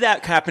 and then I see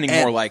that happening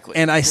more likely.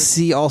 And I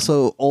see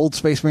also old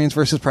Space Marines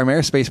versus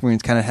Primaris Space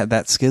Marines kind of had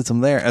that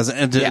schism there, as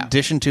in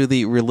addition to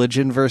the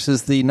religion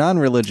versus the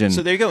non-religion.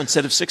 So there you go.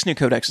 Instead of 6 new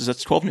codexes,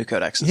 that's 12 new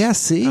codexes. Yeah,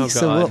 see?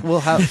 So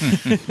we'll have...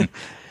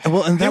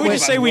 well, and that Did we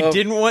just say we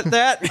didn't want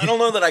that? I don't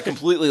know that I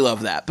completely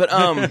love that, but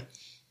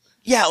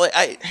yeah,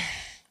 like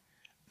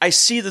I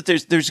see that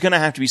there's going to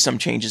have to be some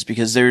changes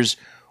because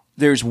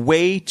there's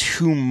way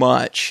too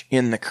much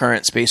in the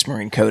current Space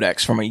Marine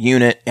Codex from a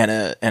unit and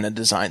a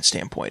design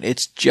standpoint.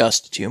 It's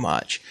just too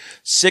much.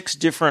 6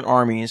 different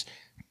armies,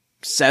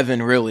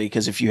 7 really,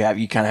 because if you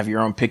kind of have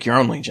your own, pick your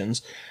own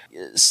legions.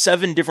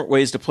 7 different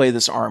ways to play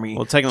this army.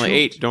 Well, technically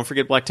 8. Don't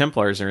forget Black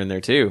Templars are in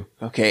there too.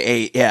 Okay,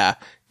 8, yeah.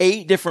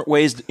 8 different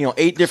ways,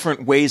 8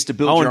 different ways to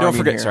build your army. Oh, and don't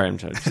forget, here. sorry, I'm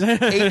sorry. 8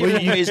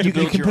 different ways to You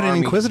build can your put an army.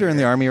 Inquisitor in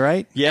the army,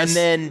 right? Yes. And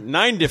then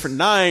 9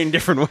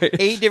 different ways.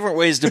 8 different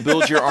ways to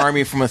build your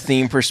army from a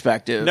theme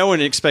perspective. No one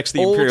expects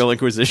the Imperial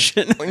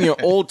Inquisition.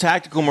 Old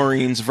Tactical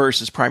Marines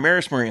versus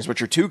Primaris Marines,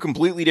 which are 2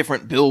 completely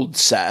different build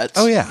sets.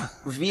 Oh, yeah.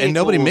 Vehicles And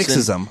nobody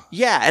mixes them.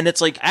 Yeah, and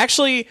it's like,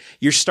 Actually,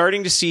 you're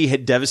starting to see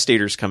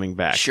Devastators coming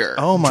back. sure.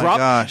 Oh, my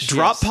gosh.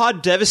 Drop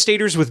pod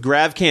Devastators with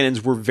grav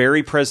cannons were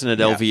very present at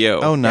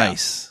LVO. Oh,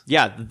 nice.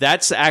 Yeah,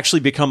 that's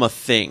actually become a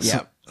thing.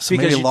 Yeah. So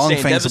maybe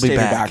Longfangs will be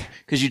back.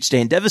 Because you'd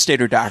stay in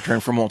Devastator Doctrine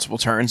for multiple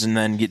turns and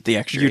then get the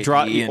extra You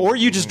drop, AD and- or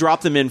you just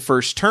drop them in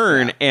first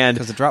turn and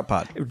Because of drop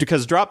pod.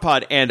 drop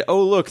pod and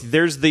oh look,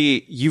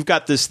 you've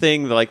got this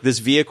thing like this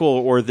vehicle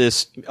or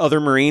this other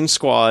Marine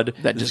squad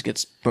that just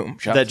gets boom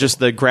shot. that just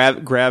the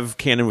grav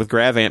cannon with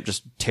grav amp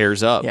just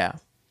tears up. yeah.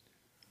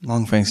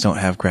 Longfangs don't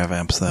have grav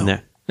amps, though. No.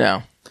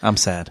 No. I'm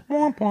sad.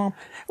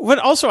 But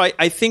also,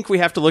 I think we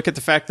have to look at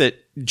the fact that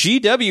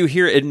GW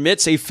here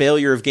admits a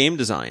failure of game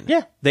design.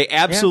 Yeah. They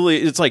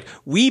absolutely, it's like,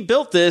 we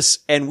built this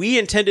and we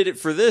intended it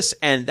for this,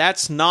 and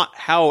that's not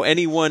how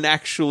anyone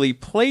actually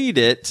played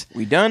it.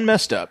 We done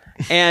messed up.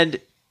 And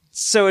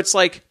so it's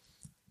like,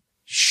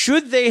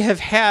 should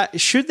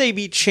they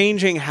be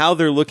changing how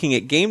they're looking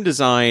at game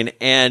design?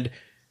 And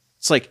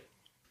it's like,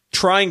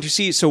 trying to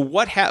see, so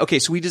okay,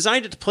 so we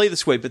designed it to play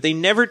this way, but they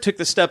never took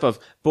the step of,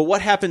 but what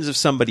happens if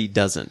somebody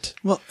doesn't?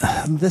 Well,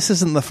 this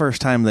isn't the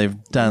first time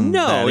they've done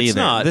that it's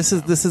either. not. This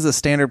is a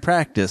standard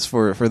practice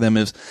for them.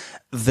 Is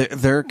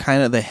they're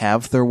kind of, they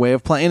have their way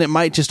of playing. It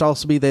might just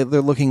also be they're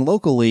looking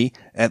locally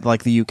at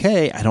like the UK.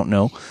 I don't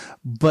know.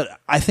 But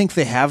I think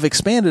they have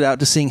expanded out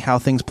to seeing how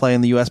things play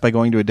in the US by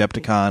going to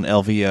Adepticon,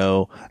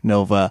 LVO,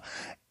 Nova.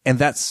 And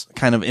that's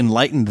kind of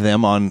enlightened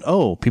them on,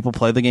 people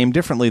play the game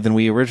differently than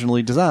we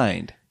originally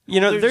designed.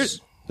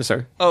 There's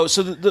sorry. Oh,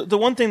 so the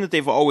one thing that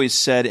they've always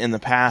said in the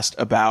past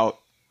about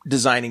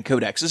designing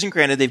codexes, and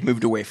granted they've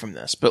moved away from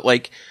this, but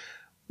like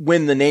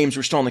when the names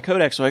were still in the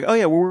codex, they're like, oh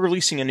yeah, we're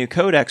releasing a new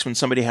codex when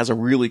somebody has a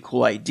really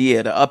cool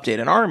idea to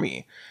update an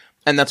army.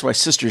 And that's why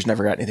Sisters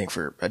never got anything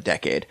for a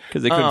decade.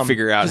 Because they couldn't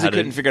figure out how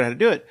to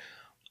do it.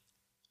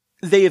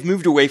 They have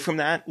moved away from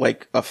that,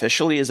 like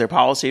officially as their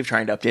policy of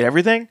trying to update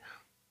everything.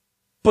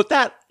 But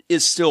that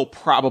is still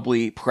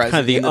probably present.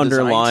 Kind of the in the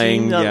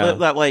underlying, design team,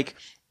 that like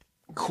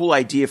cool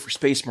idea for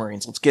Space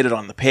Marines. Let's get it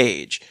on the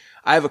page.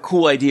 I have a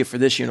cool idea for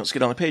this unit. Let's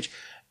get it on the page.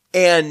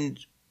 And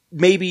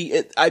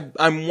maybe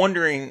I'm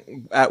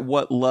wondering at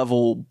what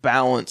level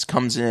balance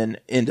comes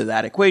into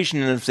that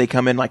equation. And if they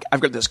come in like, I've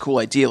got this cool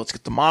idea. Let's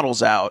get the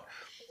models out.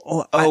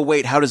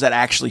 Wait, how does that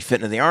actually fit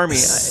into the army?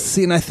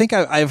 See, and I think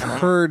I've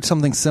heard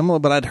something similar,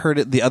 but I'd heard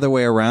it the other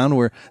way around,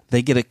 where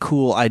they get a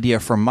cool idea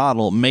for a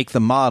model, make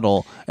the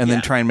model, and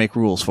then try and make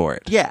rules for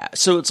it. Yeah.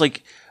 So it's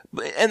like,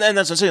 and that's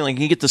what I'm saying. Like,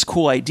 you get this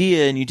cool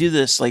idea and you do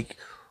this, like,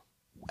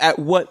 at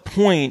what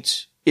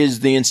point is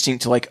the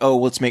instinct to like,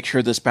 let's make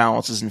sure this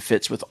balances and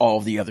fits with all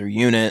of the other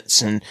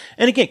units? And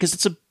again, cause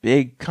it's a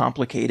big,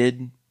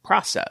 complicated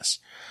process.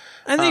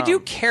 And they do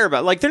care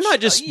about, like, they're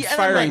not just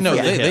firing. No,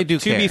 they do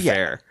to care. be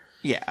fair.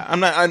 Yeah.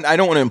 I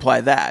don't want to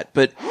imply that,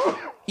 but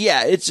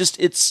yeah, it's just,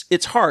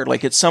 it's hard.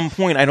 Like at some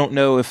point, I don't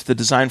know if the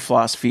design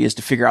philosophy is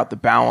to figure out the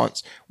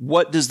balance.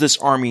 What does this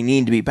army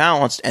need to be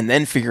balanced? And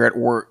then figure out,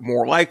 or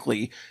more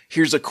likely,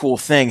 here's a cool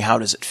thing. How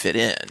does it fit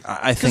in?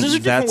 I think there's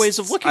different ways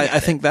of looking at it. I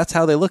think that's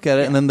how they look at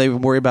it. And then they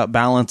worry about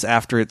balance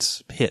after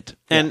it's hit.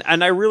 And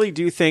I really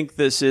do think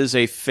this is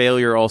a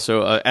failure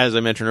also, as I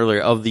mentioned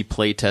earlier, of the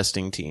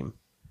playtesting team.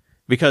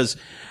 Because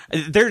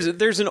this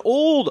is an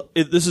old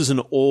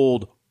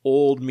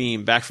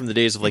meme back from the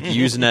days of like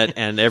Usenet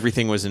and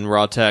everything was in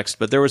raw text,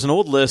 but there was an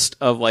old list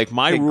of like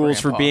my Big rules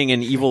grandpa. for being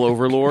an evil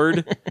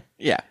overlord.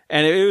 Yeah.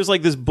 And it was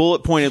like this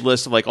bullet pointed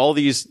list of like all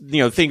these,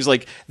 things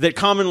like that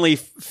commonly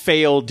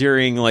fail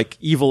during like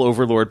evil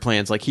overlord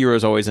plans, like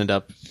heroes always end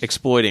up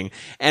exploiting.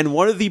 And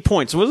one of the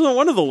points,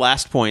 one of the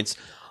last points,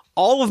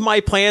 all of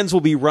my plans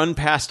will be run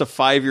past a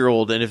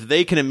 5-year-old, and if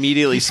they can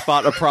immediately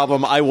spot a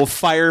problem, I will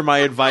fire my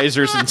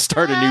advisors and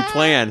start a new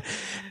plan.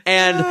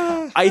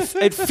 And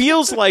it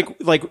feels like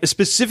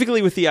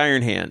specifically with the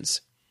Iron Hands,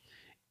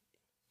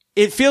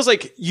 it feels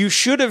like you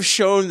should have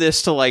shown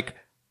this to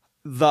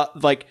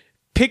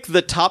pick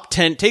the top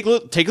 10, take a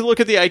look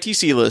at the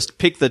ITC list,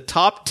 pick the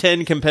top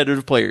 10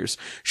 competitive players,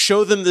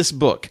 show them this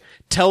book,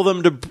 tell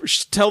them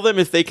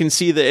if they can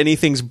see that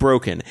anything's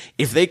broken.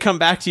 If they come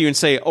back to you and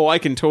say, "Oh, I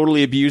can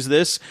totally abuse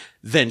this,"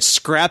 then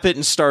scrap it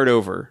and start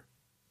over.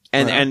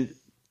 And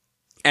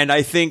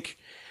I think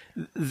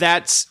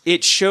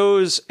it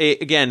shows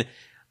again.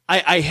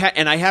 I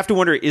have to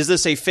wonder: is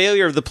this a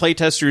failure of the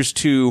playtesters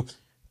to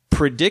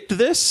predict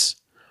this,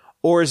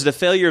 or is it a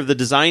failure of the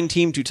design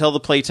team to tell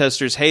the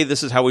playtesters, "Hey,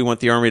 this is how we want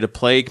the army to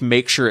play.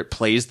 Make sure it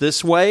plays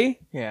this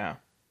way"? Yeah.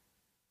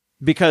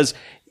 Because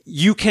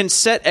you can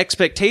set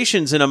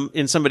expectations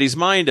in somebody's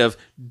mind of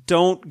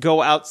don't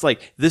go out,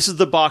 like, this is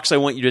the box I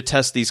want you to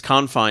test these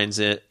confines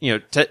in,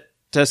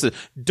 test it.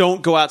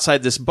 Don't go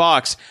outside this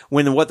box,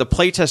 when what the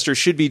playtester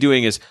should be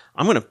doing is,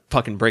 I'm going to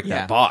fucking break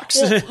that box.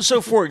 Well,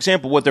 so for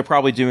example, what they're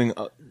probably doing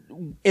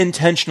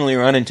intentionally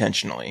or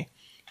unintentionally,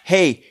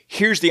 hey,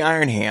 here's the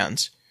Iron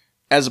Hands.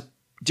 As a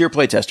dear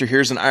playtester,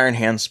 here's an Iron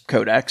Hands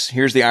codex.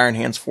 Here's the Iron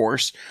Hands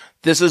force.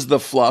 This is the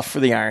fluff for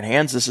the Iron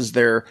Hands. This is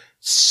their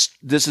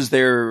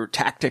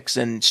tactics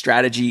and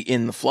strategy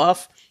in the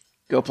fluff.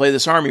 Go play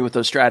this army with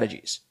those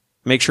strategies.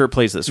 Make sure it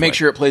plays this way. Make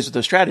sure it plays with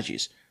those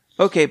strategies.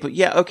 Okay, but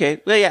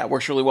it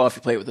works really well if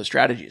you play it with those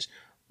strategies.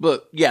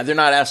 But yeah, they're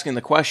not asking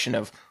the question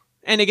of.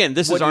 And again,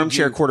 this is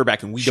armchair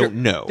quarterback, and we don't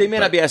know. They may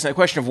not be asking the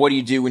question of what do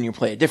you do when you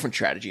play a different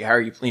strategy? How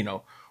are you,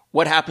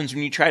 what happens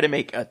when you try to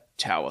make a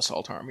Tau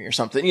assault army or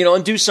something,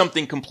 and do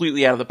something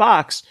completely out of the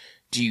box?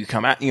 Do you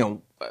come out,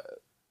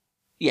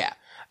 yeah.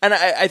 And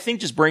I think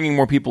just bringing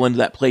more people into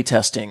that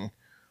playtesting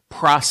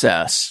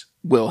process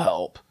will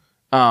help.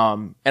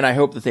 And I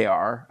hope that they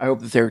are. I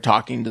hope that they're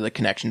talking to the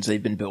connections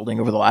they've been building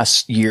over the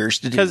last years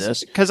to do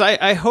this. Because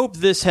I hope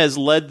this has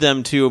led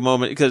them to a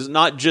moment, because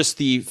not just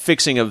the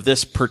fixing of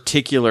this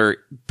particular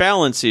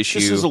balance issue.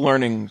 This is a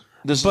learning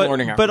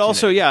opportunity. But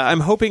also, yeah,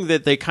 I'm hoping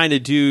that they kind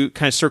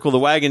of circle the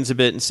wagons a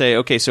bit and say,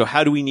 okay, so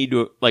how do we need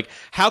to,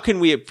 how can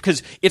we,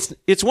 because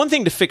it's one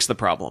thing to fix the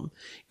problem.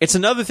 It's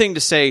another thing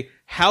to say,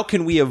 how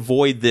can we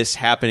avoid this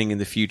happening in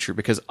the future?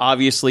 Because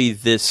obviously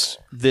this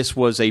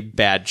was a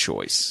bad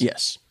choice.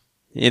 Yes.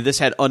 This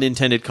had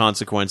unintended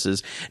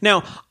consequences.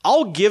 Now,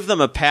 I'll give them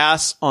a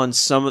pass on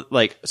some of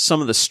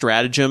the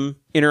stratagem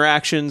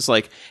interactions.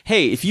 Like,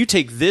 hey, if you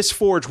take this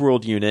Forge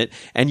World unit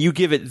and you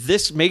give it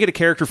this, make it a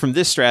character from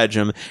this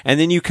stratagem, and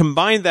then you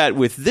combine that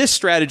with this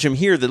stratagem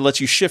here that lets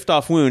you shift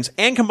off wounds,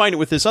 and combine it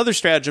with this other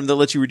stratagem that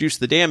lets you reduce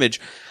the damage,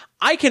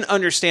 I can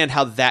understand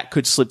how that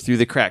could slip through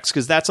the cracks,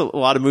 because that's a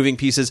lot of moving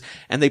pieces,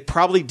 and they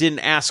probably didn't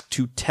ask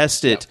to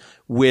test it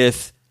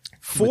with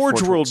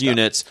Forge World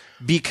units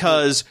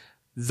because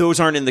those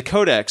aren't in the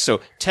codex.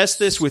 So test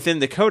this within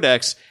the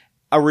codex.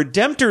 A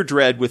Redemptor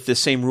Dread with the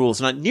same rules,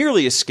 not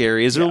nearly as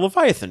scary as a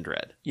Leviathan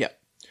Dread. Yeah.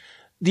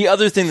 The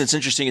other thing that's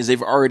interesting is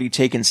they've already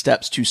taken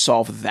steps to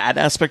solve that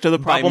aspect of the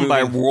problem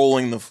by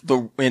rolling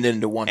the wind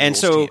into one. And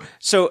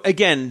so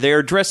again, they're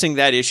addressing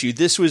that issue.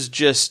 This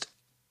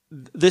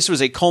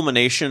was a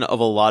culmination of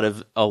a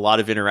lot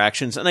of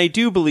interactions, and I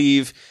do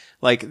believe.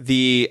 I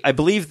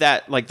believe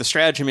that the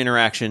stratagem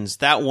interactions,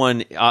 that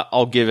one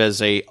I'll give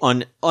as a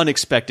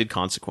unexpected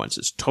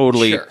consequences.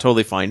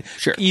 Totally fine.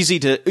 Sure. Easy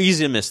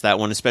to miss that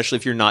one, especially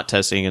if you're not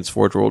testing against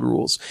Forge World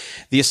rules.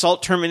 The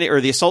Assault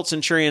the Assault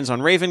Centurions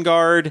on Raven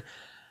Guard,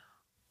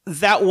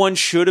 that one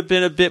should have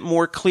been a bit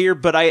more clear,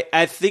 but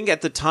I think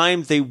at the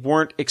time they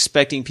weren't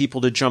expecting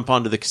people to jump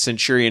onto the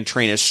Centurion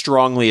train as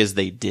strongly as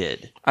they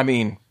did. I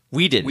mean,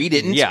 we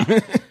didn't. Yeah.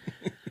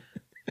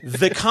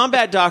 The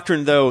combat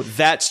doctrine, though,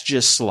 that's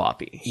just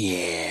sloppy.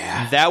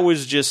 Yeah. That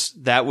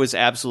was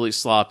absolutely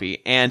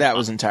sloppy. And that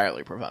was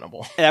entirely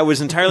preventable.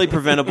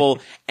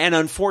 And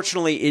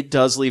unfortunately, it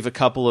does leave a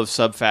couple of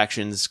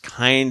sub-factions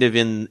kind of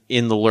in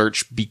the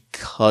lurch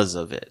because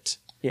of it.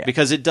 Yeah.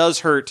 Because it does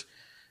hurt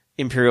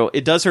Imperial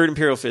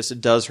Fists,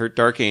 it does hurt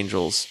Dark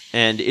Angels,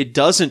 and it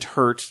doesn't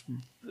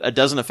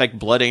affect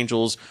Blood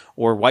Angels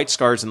or White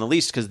Scars in the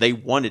least, because they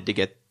wanted to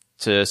get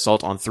to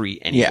Assault on 3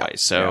 anyway.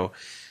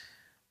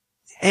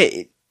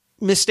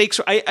 mistakes.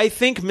 I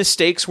think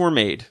mistakes were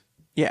made.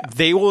 Yeah.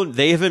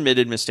 They have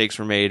admitted mistakes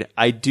were made.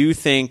 I do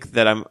think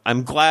that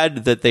I'm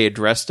glad that they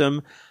addressed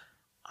them.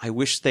 I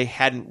wish they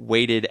hadn't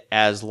waited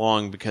as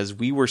long because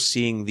we were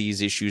seeing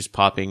these issues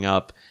popping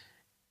up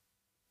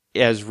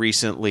as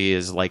recently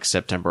as like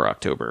September,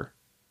 October.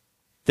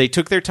 They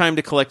took their time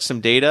to collect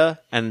some data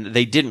and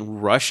they didn't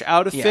rush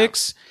out a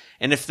fix.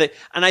 And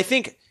I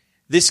think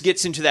this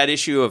gets into that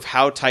issue of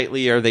how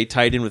tightly are they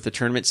tied in with the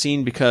tournament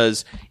scene,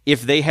 because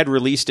if they had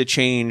released a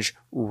change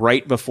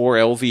right before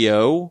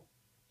LVO,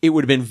 it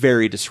would have been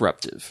very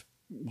disruptive.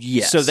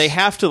 Yes. So they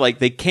have to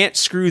they can't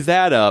screw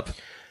that up.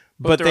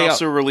 But they're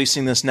also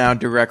releasing this now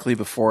directly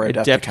before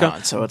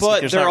Adepticon. So it's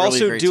but they're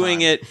also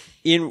doing it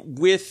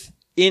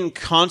in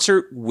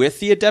concert with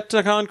the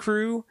Adepticon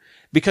crew,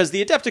 because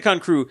the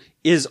Adepticon crew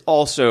is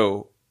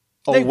also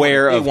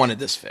aware they wanted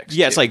this fixed.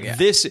 Yeah, it's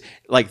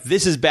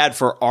this is bad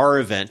for our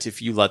event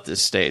if you let this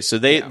stay. So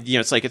they,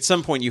 it's like at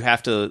some point you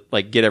have to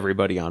get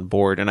everybody on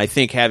board. And I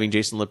think having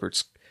Jason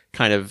Lippert's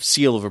kind of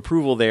seal of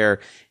approval there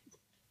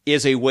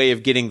is a way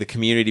of getting the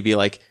community to be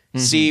like,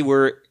 see,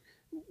 we're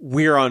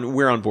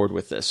on board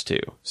with this too.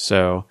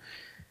 So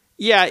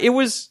yeah, it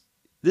was,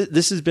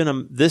 this has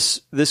been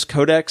this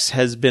codex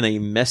has been a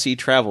messy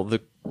travel.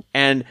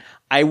 And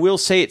I will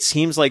say it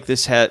seems like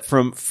this had,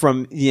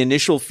 from the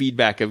initial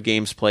feedback of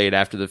games played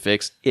after the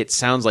fix, it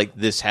sounds like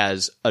this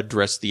has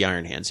addressed the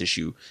Iron Hands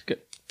issue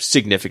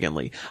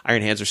significantly.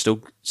 Iron Hands are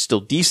still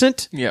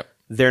decent. Yep.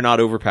 They're not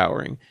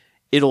overpowering.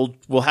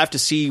 We'll have to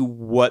see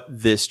what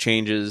this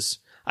changes.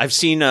 I've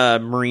seen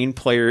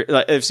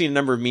I've seen a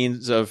number of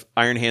memes of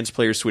Iron Hands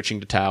players switching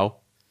to Tau,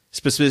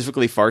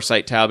 specifically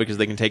Farsight Tau, because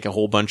they can take a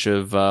whole bunch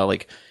of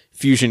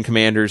fusion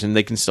commanders and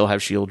they can still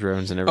have shield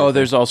drones and everything. Oh,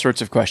 there's all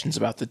sorts of questions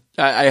about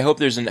I hope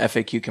there's an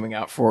FAQ coming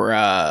out for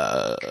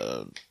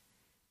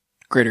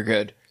Greater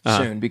Good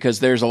soon,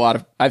 because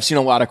I've seen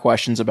a lot of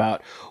questions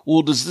about,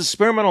 well, does this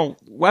experimental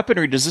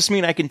weaponry, does this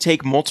mean I can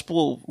take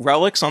multiple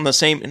relics on the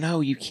same? No,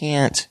 you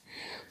can't.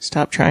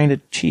 Stop trying to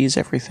cheese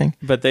everything.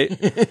 But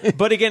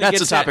again,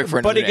 that's a topic for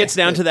another day. But it gets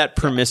down to that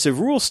permissive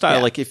rule style.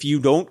 Yeah. Like if you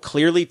don't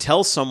clearly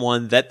tell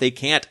someone that they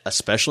can't,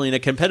 especially in a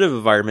competitive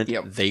environment,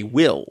 they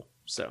will.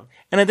 So,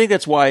 and I think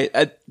that's why,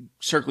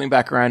 circling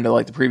back around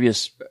to the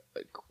previous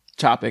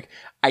topic,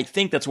 I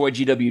think that's why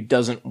GW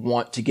doesn't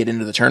want to get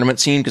into the tournament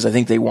scene, because I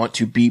think they want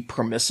to be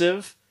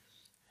permissive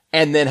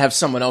and then have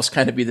someone else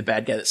kind of be the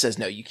bad guy that says,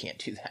 no, you can't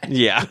do that.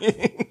 Yeah.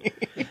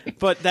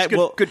 But that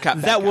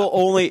will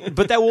only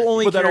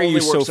carry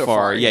you so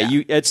far. Yeah.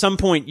 You, at some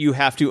point you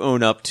have to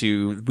own up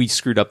to, we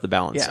screwed up the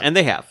balance, and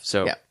they have.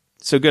 So,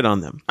 so good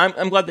on them.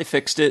 I'm glad they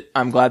fixed it.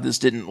 I'm glad this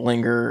didn't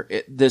linger.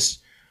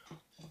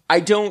 I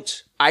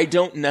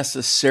don't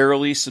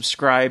necessarily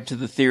subscribe to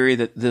the theory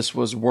that this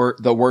was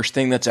the worst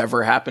thing that's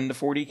ever happened to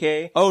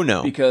 40K. Oh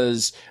no.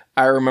 Because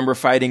I remember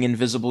fighting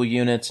invisible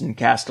units and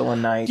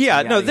Castellan Knights.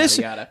 Yeah, this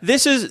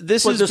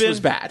was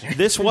bad.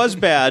 This was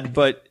bad,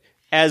 but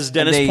as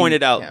Dennis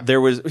pointed out, there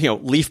was,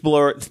 Leaf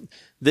Blower.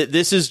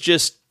 This is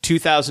just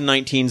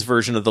 2019's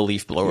version of the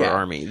Leaf Blower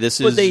army. This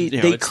is, but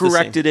they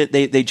corrected it.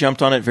 They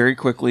jumped on it very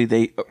quickly.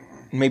 They,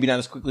 maybe not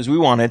as quickly as we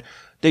wanted.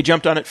 They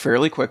jumped on it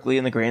fairly quickly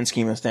in the grand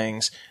scheme of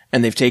things,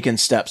 and they've taken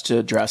steps to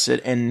address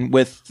it. And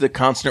with the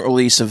constant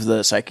release of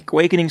the Psychic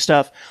Awakening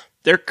stuff,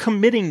 they're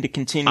committing to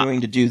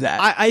continuing to do that.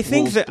 I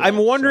think that I'm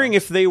wondering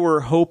if they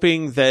were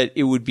hoping that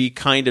it would be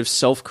kind of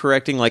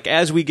self-correcting, like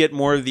as we get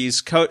more of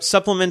these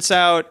supplements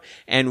out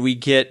and we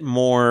get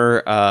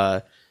more,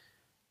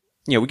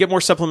 we get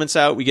more supplements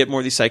out, we get more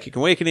of these Psychic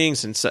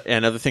Awakenings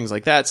and other things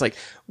like that. It's like,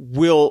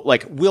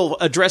 we'll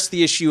address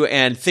the issue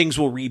and things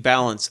will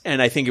rebalance.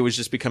 And I think it was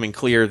just becoming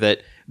clear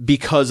that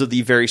because of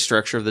the very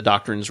structure of the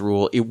Doctrines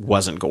rule, it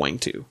wasn't going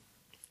to.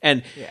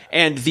 And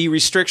the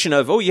restriction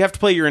of, you have to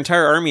play your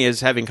entire army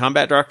as having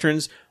combat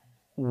doctrines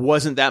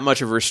wasn't that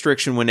much of a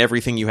restriction when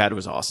everything you had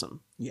was awesome.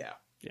 Yeah.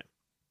 Yeah.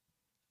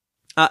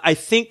 I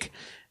think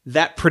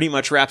that pretty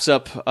much wraps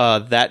up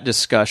that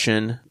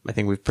discussion. I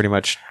think we've pretty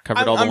much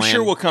covered all the land. I'm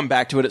sure we'll come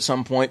back to it at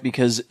some point,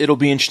 because it'll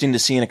be interesting to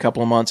see in a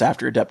couple of months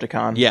after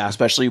Adepticon. Yeah.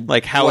 Especially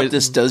what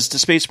this does to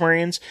Space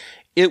Marines.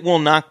 It will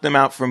knock them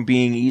out from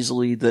being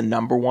easily the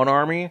number one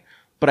army.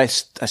 But I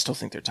still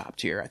think they're top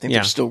tier. I think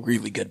they're still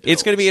really good builds.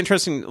 It's going to be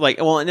interesting.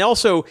 And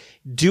also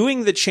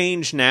doing the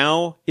change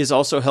now is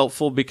also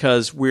helpful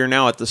because we're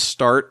now at the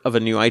start of a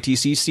new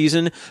ITC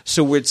season.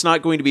 So it's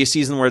not going to be a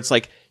season where it's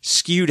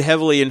skewed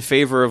heavily in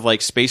favor of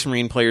Space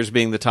Marine players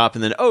being the top,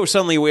 and then,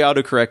 suddenly we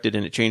autocorrected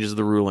and it changes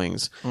the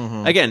rulings.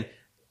 Mm-hmm. Again,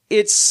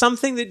 it's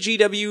something that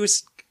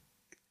GW's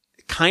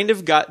kind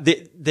of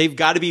they've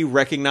got to be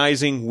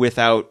recognizing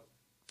without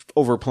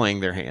overplaying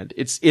their hand.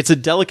 It's a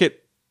delicate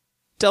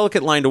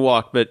line to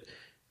walk, but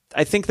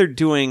I think they're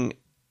doing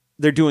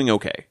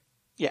okay.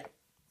 Yeah.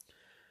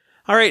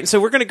 All right,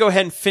 so we're going to go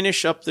ahead and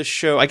finish up the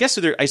show. I guess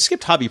I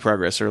skipped hobby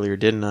progress earlier,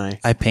 didn't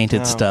I? I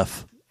painted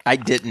stuff. I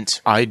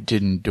didn't. I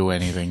didn't do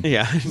anything.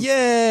 Yeah.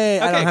 Yay!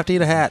 Okay. I don't have to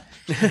eat a hat.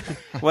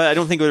 Well, I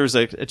don't think there was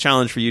a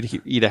challenge for you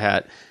to eat a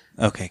hat.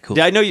 Okay, cool.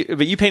 Yeah, I know you,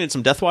 but you painted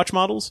some Deathwatch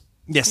models?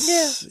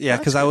 Yes. Yeah,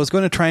 because I was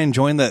going to try and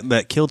join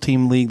that Kill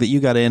Team League that you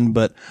got in,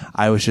 but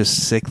I was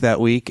just sick that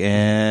week,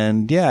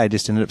 and I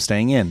just ended up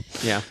staying in.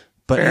 Yeah.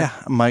 But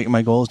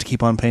my goal is to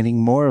keep on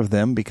painting more of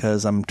them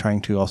because I'm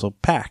trying to also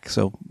pack.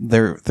 So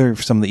they're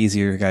some of the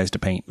easier guys to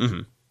paint.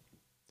 Mm-hmm.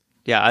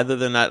 Yeah, other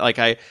than that, like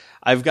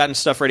I've gotten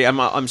stuff ready.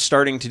 I'm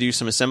starting to do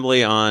some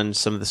assembly on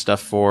some of the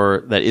stuff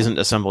that isn't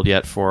assembled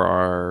yet for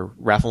our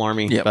raffle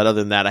army. Yep. But other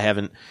than that, I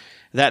haven't.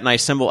 That and I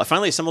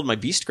finally assembled my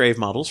Beastgrave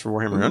models for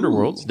Warhammer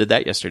Underworlds. Did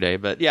that yesterday.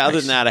 But yeah, other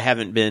than that, I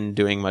haven't been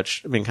doing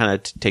much. I've been kind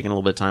of taking a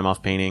little bit of time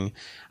off painting,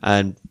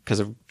 and because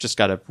I've just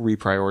got to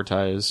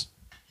reprioritize.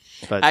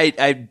 But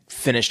I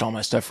finished all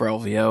my stuff for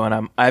LVO,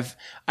 and I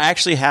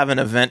actually have an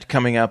event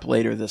coming up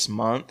later this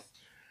month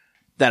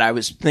that I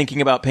was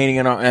thinking about painting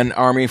an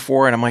army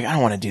for, and I'm like, I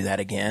don't want to do that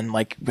again.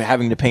 Like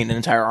having to paint an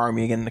entire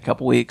army again in a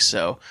couple weeks.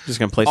 So just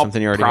gonna play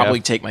something you already probably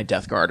have. take my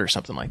Death Guard or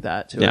something like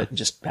that to it and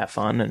just have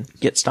fun and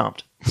get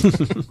stomped.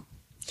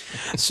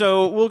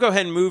 So we'll go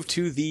ahead and move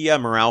to the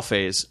morale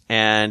phase.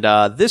 And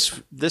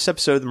this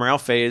episode, the morale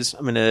phase,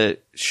 I'm going to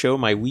show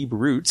my weeb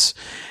roots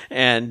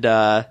and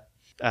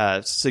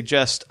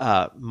suggest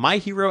My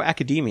Hero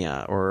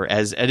Academia, or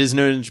as it is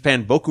known in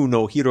Japan, Boku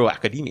no Hero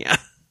Academia.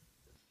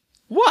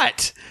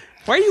 What?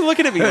 Why are you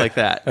looking at me like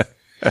that?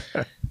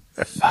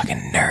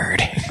 Fucking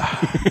nerd.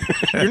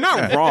 You're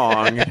not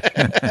wrong.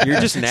 You're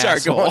just an Sorry,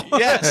 asshole. go on.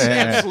 Yes,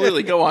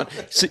 absolutely. Go on.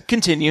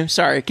 Continue.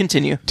 Sorry,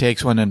 continue.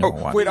 Takes one to know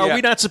one. Wait, are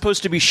we not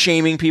supposed to be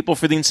shaming people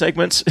for these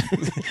segments?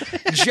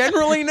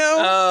 Generally, no.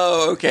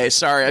 Oh, okay.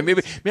 Sorry.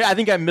 Maybe I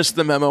think I missed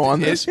the memo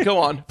on this. Go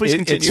on. Please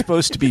continue. It's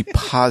supposed to be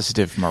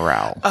positive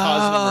morale.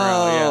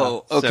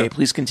 Oh, okay. So-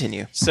 Please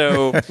continue.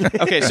 So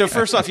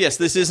first off, yes,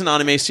 this is an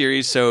anime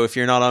series. So if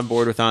you're not on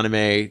board with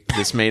anime,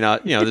 this may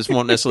not, this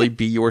won't necessarily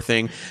be your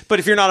thing. But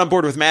if you're not on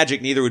board with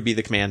Magic, neither would be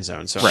the Command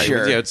Zone. So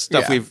Sure. it's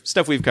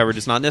stuff we've covered.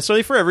 It's not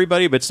necessarily for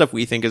everybody, but stuff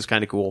we think is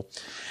kind of cool.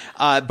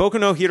 Boku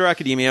no Hero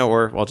Academia,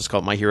 or I'll just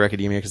call it My Hero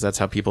Academia because that's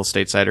how people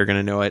stateside are going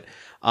to know it.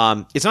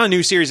 It's not a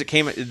new series.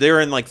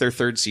 They're in like their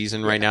third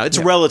season right now. It's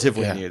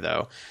relatively new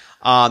though.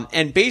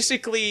 And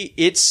basically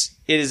it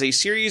is a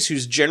series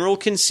whose general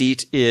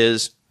conceit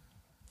is,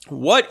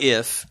 what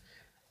if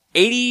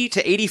 80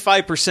 to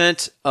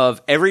 85%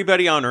 of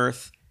everybody on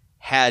Earth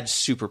had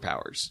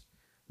superpowers?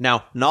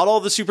 Now, not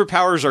all the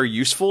superpowers are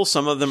useful.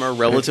 Some of them are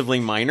relatively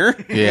minor.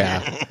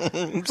 Yeah.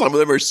 Some of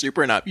them are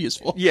super not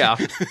useful. Yeah.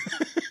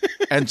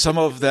 And some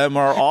of them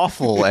are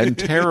awful and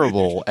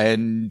terrible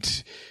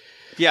and...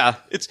 Yeah.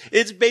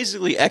 It's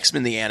basically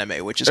X-Men the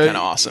anime, which is kind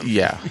of awesome.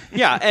 Yeah.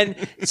 Yeah.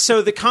 And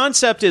so the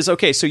concept is,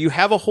 okay, so you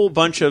have a whole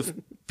bunch of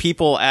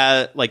people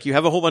with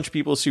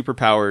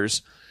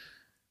superpowers.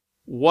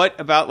 What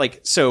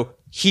about so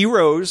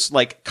heroes,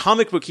 like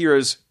comic book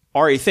heroes,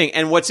 are a thing.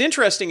 And what's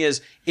interesting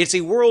is it's a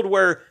world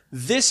where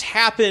this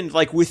happened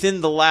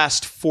within the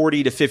last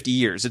 40 to 50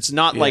 years. It's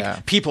not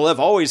like people have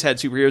always had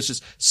superheroes.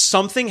 Just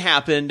something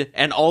happened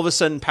and all of a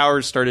sudden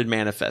powers started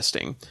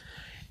manifesting.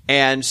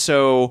 And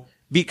so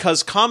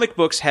because comic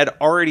books had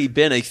already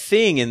been a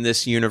thing in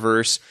this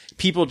universe,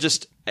 people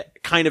just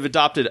kind of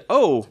adopted,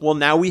 oh, well,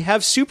 now we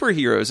have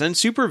superheroes and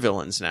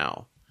supervillains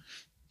now.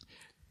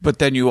 But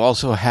then you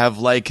also have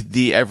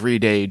the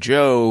everyday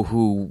Joe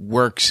who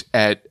works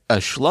at a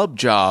schlub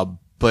job,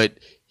 but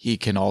he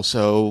can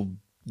also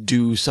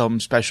do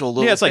some special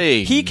little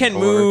thing. He can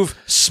move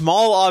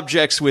small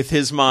objects with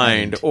his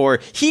mind, or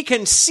he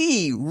can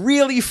see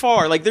really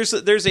far.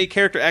 There's a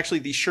character, actually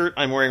the shirt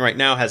I'm wearing right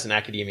now has an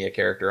Academia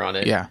character on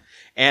it. Yeah.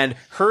 And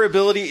her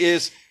ability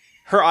is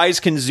her eyes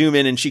can zoom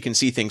in and she can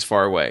see things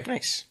far away.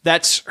 Nice.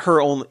 That's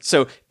her only,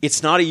 so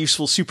it's not a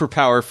useful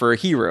superpower for a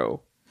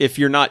hero. If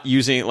you're not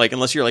using it,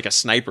 unless you're a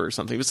sniper or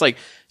something. It's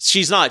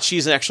she's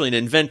actually an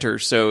inventor,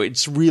 so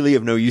it's really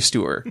of no use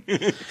to her.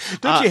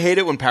 Don't you hate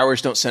it when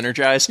powers don't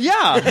synergize?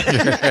 Yeah.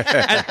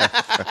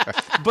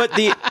 But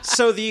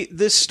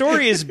the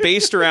story is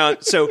based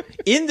around, so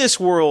in this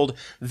world,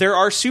 there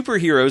are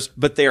superheroes,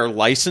 but they are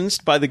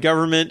licensed by the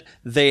government.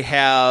 They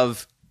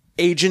have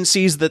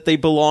agencies that they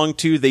belong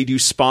to. They do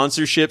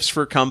sponsorships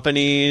for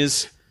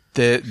companies.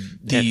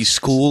 The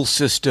school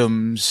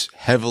systems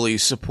heavily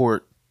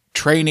support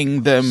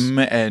training them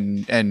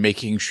and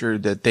making sure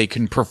that they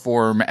can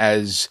perform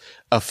as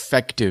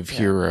effective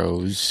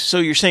heroes. So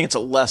you're saying it's a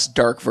less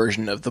dark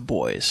version of The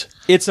Boys?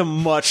 It's a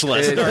much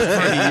less dark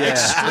version.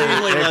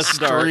 Extremely less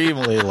dark.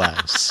 Extremely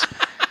less.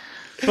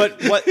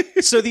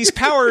 But so these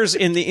powers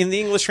in the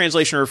English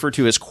translation are referred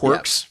to as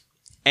quirks.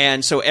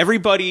 And so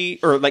everybody,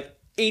 or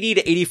 80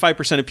 to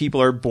 85% of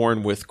people are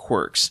born with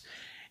quirks.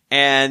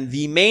 And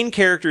the main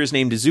character is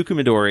named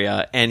Izuku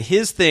Midoriya, and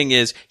his thing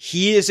is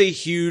he is a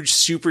huge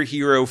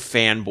superhero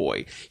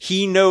fanboy.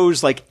 He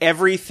knows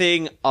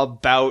everything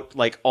about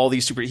all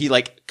these he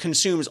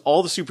consumes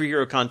all the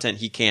superhero content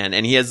he can.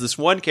 And he has this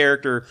one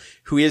character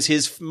who is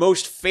his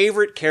most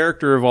favorite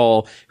character of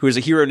all, who is a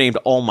hero named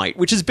All Might,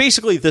 which is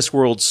basically this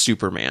world's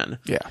Superman.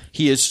 Yeah.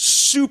 He is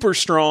super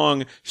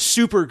strong,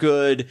 super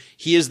good.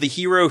 He is the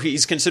hero.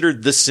 He's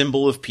considered the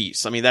symbol of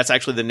peace. I mean, that's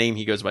actually the name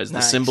he goes by, is the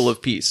symbol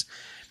of peace.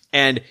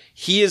 And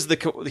he is the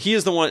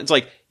one. It's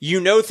like,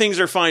 things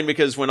are fine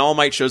because when All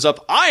Might shows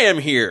up, I am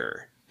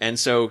here. And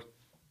so,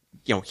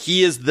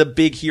 he is the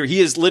big hero.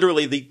 He is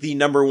literally the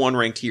number one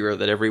ranked hero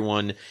that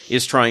everyone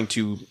is trying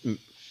to,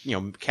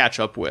 catch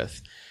up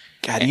with.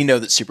 God, that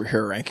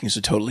superhero rankings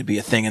would totally be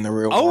a thing in the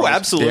real world. Oh,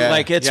 absolutely. Yeah.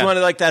 Like it's one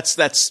of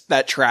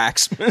that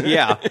tracks.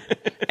 Yeah.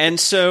 And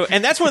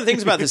that's one of the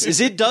things about this is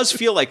it does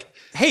feel like,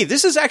 hey,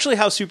 this is actually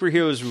how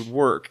superheroes would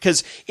work.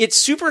 Cause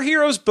it's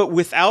superheroes, but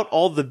without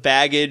all the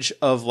baggage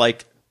of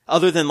like,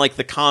 other than like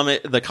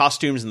the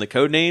costumes and the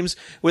code names,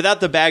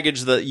 without the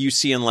baggage that you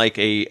see in like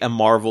a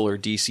Marvel or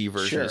DC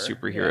version of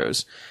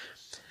superheroes. Yeah.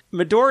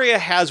 Midoriya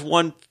has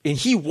one, and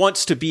he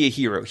wants to be a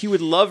hero. He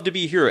would love to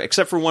be a hero,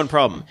 except for one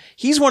problem.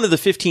 He's one of the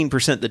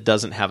 15% that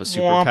doesn't have a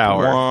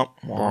superpower.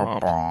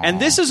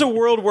 And this is a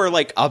world where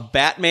like a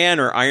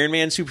Batman or Iron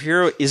Man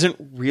superhero isn't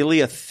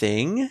really a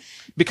thing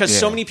because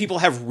so many people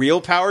have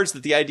real powers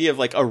that the idea of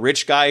like a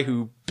rich guy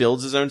who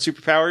builds his own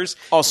superpowers.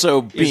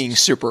 Also being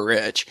super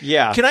rich.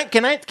 Yeah.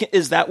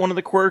 Is that one of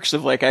the quirks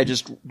of like,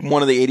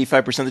 one of the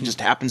 85% that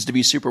just happens to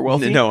be super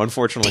wealthy? No,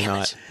 unfortunately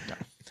not.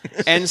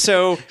 And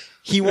so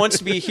he wants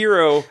to be a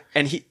hero,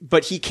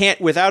 but he can't,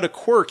 without a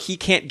quirk, he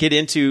can't get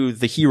into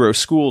the hero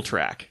school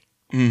track.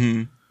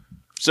 Mm-hmm.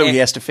 So he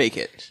has to fake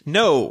it.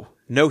 No,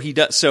 he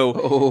does.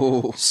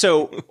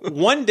 So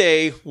one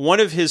day, one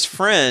of his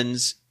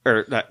friends,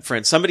 or not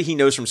friends, somebody he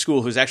knows from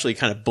school who's actually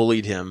kind of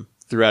bullied him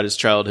throughout his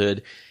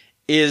childhood,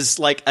 is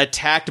like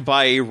attacked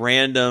by a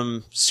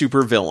random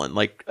supervillain.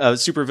 Like a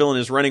supervillain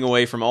is running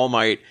away from All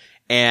Might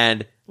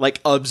and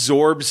like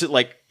absorbs it,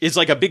 like it's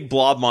like a big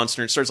blob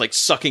monster and starts like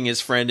sucking his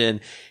friend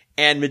in.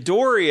 And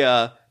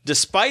Midoriya,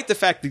 despite the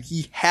fact that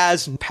he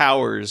has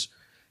powers,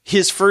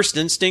 his first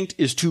instinct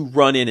is to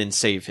run in and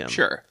save him.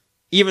 Sure.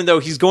 Even though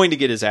he's going to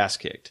get his ass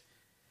kicked.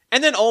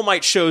 And then All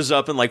Might shows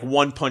up and like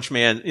One Punch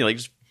Man,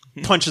 just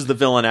punches the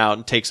villain out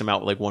and takes him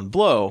out with like one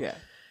blow. Yeah.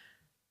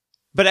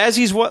 But as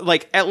he's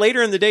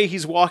later in the day,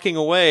 he's walking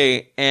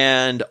away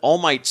and All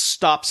Might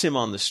stops him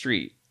on the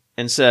street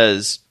and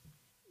says,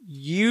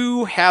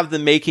 "You have the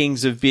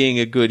makings of being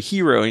a good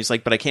hero." And he's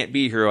like, "But I can't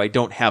be a hero. I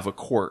don't have a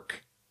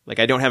quirk. Like,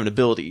 I don't have an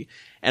ability."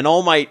 And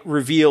All Might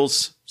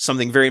reveals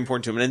something very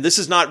important to him. And this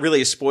is not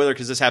really a spoiler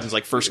because this happens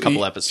like first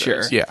couple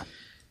episodes. Sure. Yeah.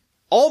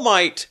 All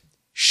Might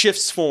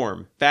shifts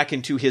form back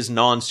into his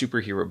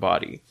non-superhero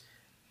body.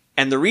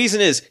 And the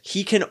reason is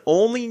he can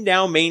only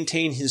now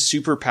maintain his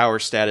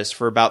superpower status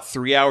for about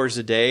 3 hours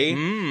a day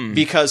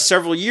because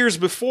several years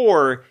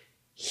before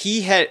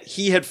he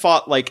had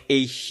fought like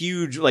a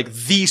huge, like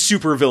the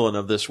supervillain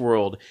of this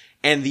world.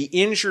 And the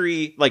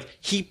injury, like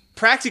he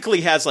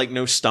practically has like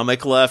no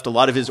stomach left. A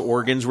lot of his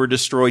organs were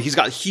destroyed. He's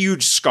got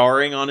huge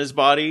scarring on his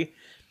body.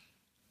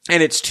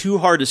 And it's too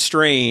hard to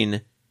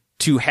strain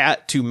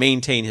to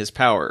maintain his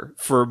power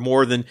for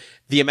more than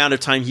the amount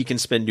of time he can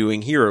spend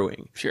doing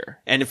heroing. Sure.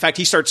 And in fact,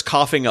 he starts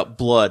coughing up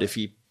blood if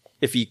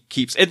he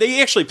keeps, and they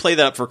actually play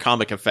that up for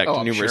comic effect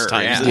numerous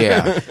times.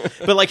 Yeah.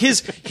 But like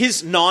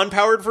his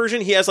non-powered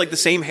version, he has like the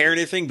same hair and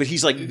everything, but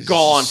he's like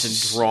gaunt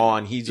and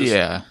drawn.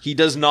 He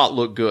does not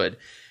look good.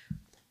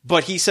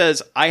 But he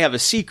says, "I have a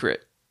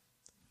secret.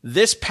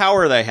 This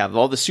power that I have,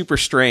 all the super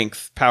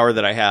strength power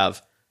that I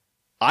have,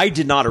 I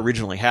did not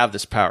originally have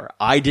this power.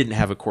 I didn't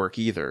have a quirk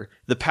either.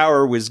 The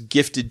power was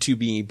gifted to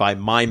me by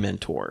my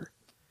mentor.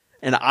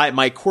 And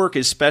my quirk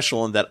is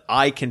special in that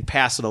I can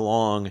pass it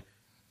along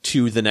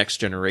to the next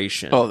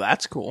generation." Oh,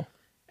 that's cool.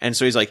 And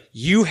so he's like,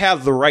 "You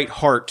have the right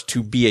heart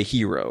to be a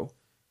hero.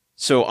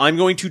 So I'm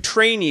going to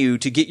train you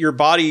to get your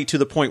body to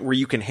the point where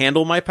you can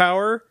handle my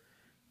power.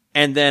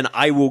 And then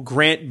I will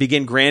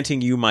begin granting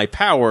you my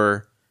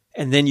power,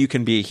 and then you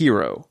can be a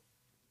hero."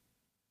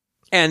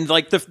 And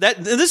like this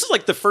is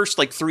like the first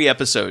like 3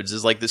 episodes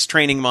is like this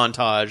training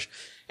montage.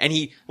 And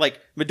he like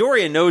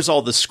Midoriya knows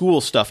all the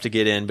school stuff to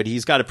get in, but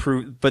he's got to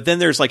prove, but then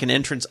there's like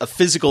a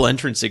physical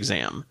entrance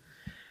exam.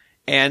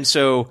 And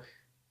so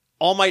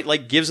All Might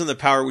like gives him the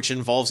power, which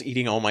involves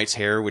eating All Might's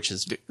hair, which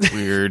is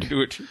weird.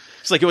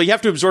 It's like, well, you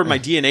have to absorb my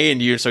DNA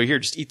into you. So here,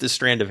 just eat this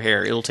strand of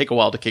hair. It'll take a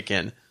while to kick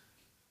in.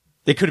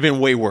 They could have been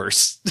way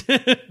worse.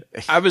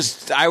 I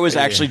was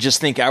actually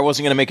just thinking, I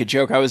wasn't going to make a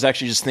joke. I was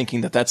actually just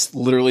thinking that that's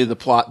literally the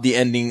plot, the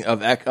ending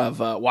of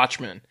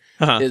Watchmen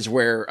is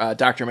where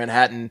Dr.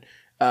 Manhattan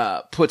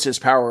puts his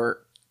power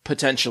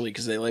potentially,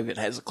 because they leave it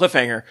as a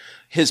cliffhanger,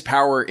 his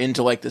power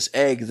into like this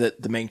egg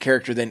that the main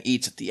character then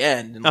eats at the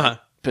end and like,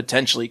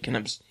 potentially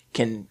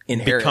can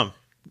inherit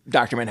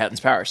Dr. Manhattan's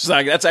powers. So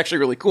like, that's actually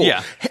really cool.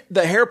 Yeah.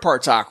 The hair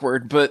part's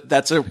awkward, but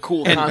that's a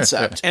cool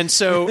concept. And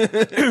so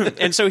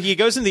he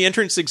goes in the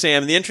entrance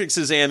exam, and the entrance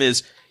exam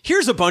is,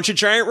 here's a bunch of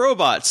giant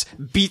robots,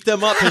 beat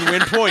them up and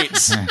win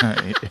points.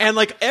 And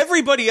like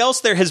everybody else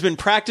there has been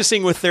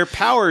practicing with their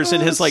powers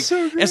and is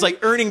like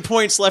earning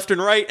points left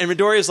and right. And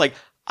Midoriya's like,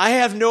 I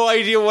have no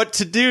idea what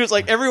to do. It's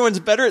like, everyone's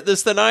better at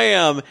this than I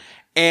am.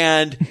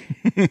 And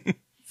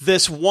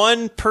this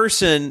one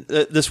person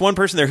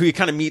there who he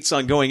kind of meets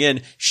on going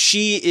in,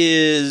 she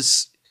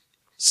is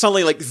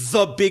suddenly like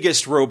the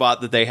biggest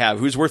robot that they have,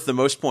 who's worth the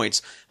most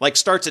points, like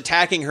starts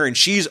attacking her and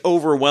she's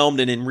overwhelmed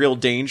and in real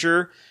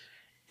danger.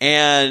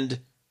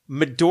 And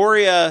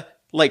Midoriya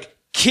like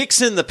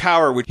kicks in the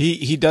power. Which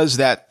He does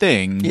that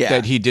thing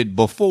that he did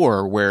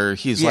before where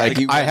he's like,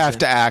 I have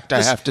to act,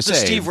 I have to the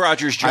save. Steve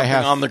Rogers jumping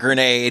on the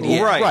grenade.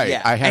 Right.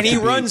 Yeah. I he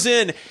runs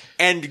in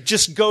and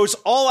just goes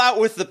all out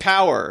with the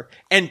power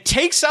and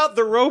takes out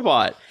the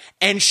robot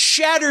and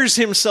shatters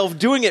himself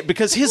doing it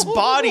because his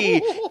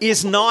body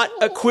is not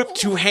equipped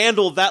to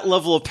handle that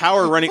level of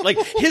power running. Like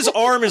his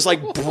arm is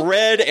like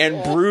bread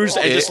and bruised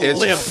and just It's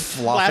limp,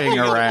 flopping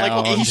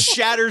around. Like he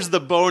shatters the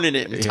bone in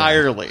it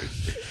entirely.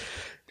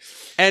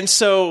 And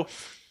so,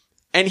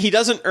 and he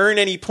doesn't earn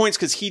any points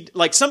because he,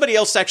 like somebody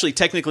else actually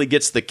technically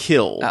gets the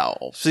kill.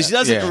 Oh, so he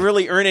doesn't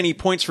really earn any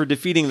points for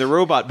defeating the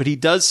robot, but he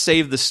does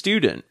save the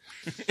student.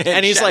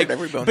 And he's like,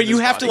 but you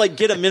have to like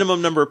get a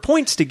minimum number of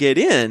points to get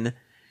in.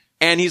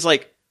 And he's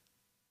like,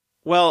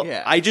 well,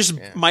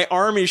 my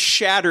arm is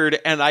shattered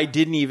and I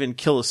didn't even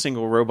kill a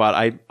single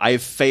robot. I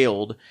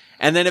failed.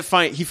 And then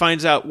he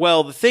finds out,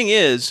 well, the thing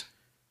is,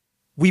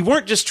 we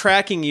weren't just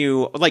tracking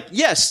you, like,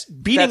 yes,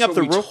 beating up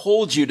the robot.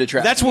 told you to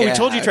track. That's what we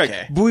told you to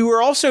track. But we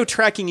were also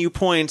tracking you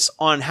points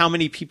on how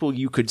many people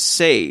you could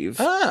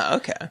save. Ah,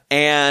 okay.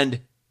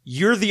 And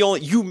you're the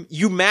only,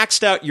 you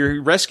maxed out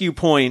your rescue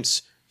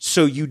points.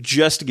 So you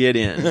just get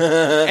in.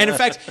 And in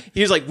fact,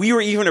 he was like, we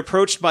were even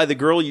approached by the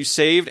girl you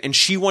saved and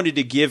she wanted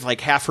to give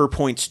like half her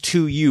points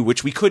to you,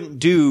 which we couldn't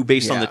do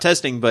based on the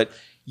testing, but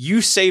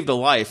you saved a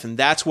life and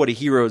that's what a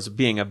hero is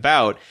being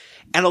about.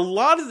 And a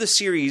lot of the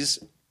series,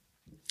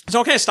 so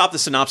I'll kind of stop the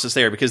synopsis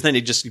there because then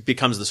it just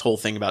becomes this whole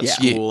thing about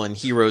school and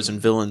heroes and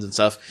villains and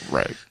stuff.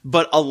 Right.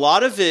 But a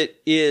lot of it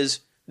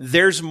is,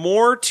 there's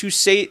more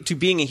to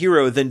being a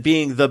hero than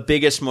being the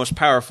biggest, most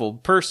powerful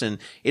person.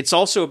 It's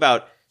also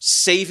about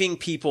saving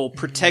people,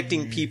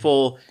 protecting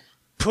people,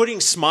 putting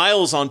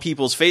smiles on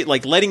people's face,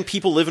 like letting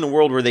people live in a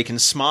world where they can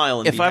smile.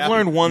 And if I've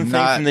learned one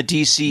thing from the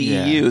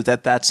DCEU,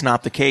 that's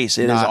not the case.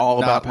 It is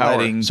all about power.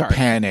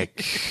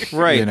 Panic.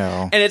 Right. You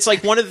know. And it's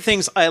like one of the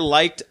things I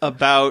liked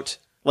about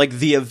like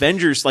the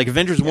Avengers, like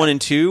Avengers 1 and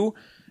 2,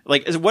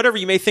 like whatever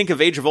you may think of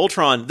Age of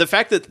Ultron, the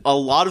fact that a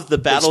lot of the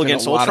battle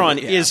against Ultron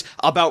is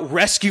about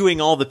rescuing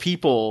all the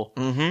people.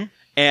 Mm-hmm.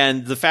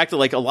 And the fact that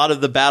like a lot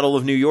of the Battle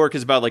of New York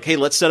is about like, hey,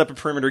 let's set up a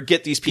perimeter,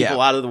 get these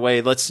people out of the way.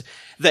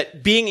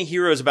 That being a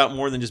hero is about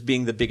more than just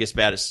being the biggest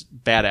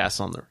badass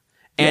on there.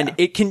 And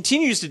it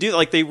continues to do,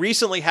 like they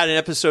recently had an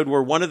episode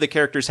where one of the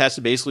characters has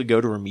to basically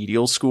go to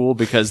remedial school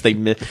because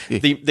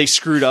they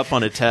screwed up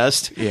on a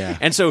test. Yeah.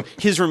 And so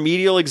his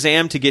remedial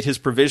exam to get his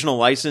provisional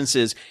license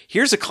is,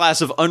 here's a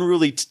class of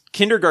unruly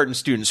kindergarten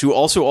students who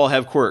also all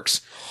have quirks.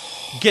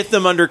 Get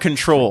them under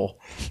control.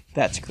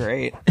 That's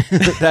great.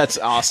 That's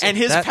awesome. And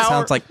his That power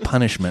sounds like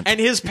punishment. And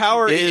his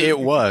power is It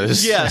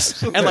was.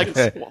 yes, and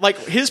like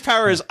his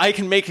power is I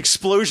can make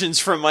explosions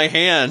from my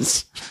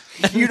hands.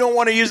 You don't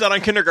want to use that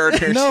on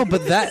kindergartners. No,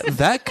 but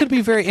that could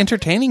be very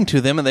entertaining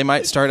to them, and they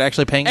might start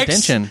actually paying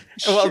attention.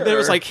 Well, there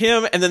was like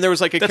him, and then there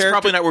was like a That's character.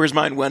 probably not where his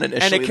mind went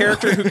initially. And a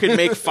character who could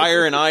make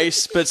fire and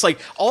ice, but it's like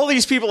all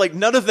these people, like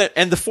none of them,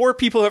 and the 4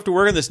 people who have to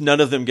work on this, none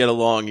of them get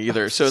along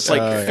either. So it's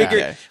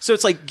like, so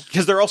it's like,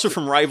 because they're also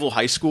from rival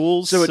high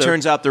schools. So it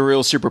turns out the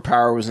real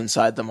superpower was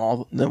inside them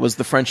all. That was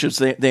the friendships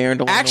they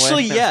earned along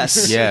actually, the way.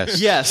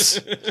 yes,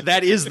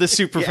 that is the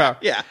superpower.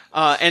 Yeah.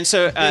 And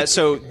so,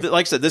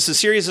 like I said, this is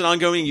series and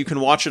ongoing. You can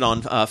watch it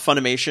on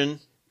Funimation.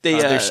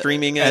 They're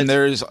streaming it. And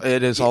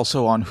it is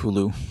also on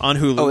Hulu. On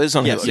Hulu. Oh, it is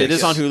on Hulu. Yes, it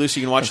is on Hulu,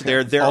 so you can watch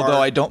it there.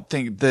 Although I don't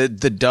think the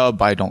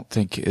dub, I don't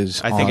think is.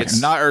 I think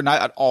it's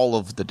not all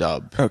of the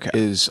dub.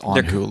 is on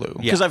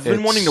Hulu. Because I've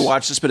been wanting to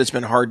watch this, but it's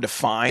been hard to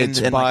find.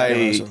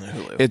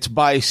 It's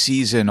by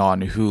season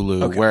on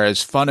Hulu, whereas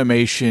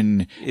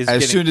Funimation,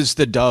 soon as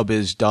the dub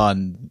is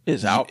done,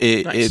 is out.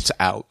 It's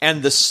out,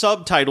 and the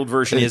subtitled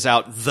version is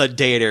out the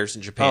day it airs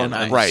in Japan. Oh,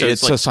 nice. Right, so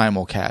it's a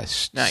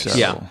simulcast. Nice. So.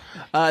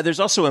 Yeah.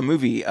 There's also a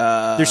movie.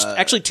 There's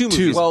actually 2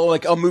 movies. Well,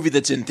 like a movie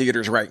that's in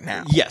theaters right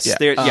now. Yes,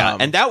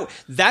 and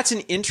that's an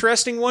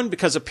interesting one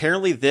because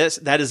apparently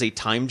that is a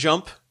time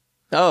jump.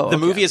 Oh, the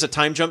movie is a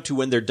time jump to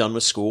when they're done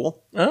with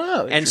school.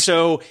 Oh, and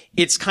so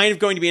it's kind of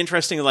going to be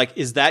interesting. Like,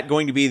 is that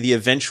going to be the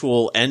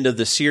eventual end of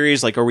the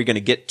series? Like, are we going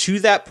to get to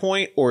that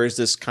point, or is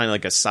this kind of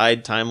like a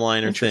side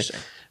timeline or thing?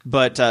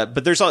 But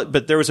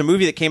there was a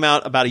movie that came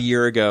out about a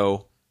year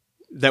ago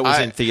that was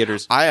in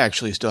theaters. I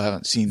actually still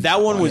haven't seen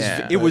that one.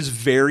 It was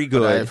very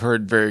good. I've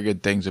heard very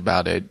good things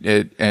about it.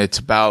 And it's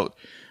about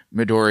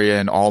Midoriya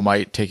and All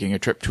Might taking a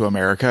trip to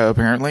America,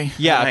 apparently.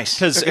 Yeah,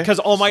 because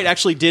All Might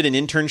actually did an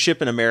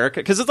internship in America.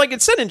 Because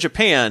it's set in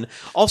Japan.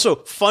 Also,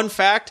 fun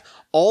fact,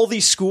 all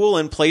these school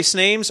and place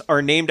names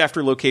are named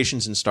after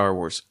locations in Star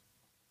Wars.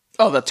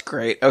 Oh, that's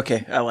great.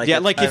 Okay, I like it. Yeah,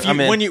 like if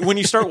you when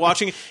you start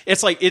watching it,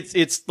 it's like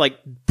it's like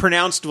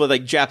pronounced with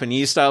like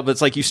Japanese style, but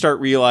it's like you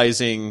start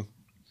realizing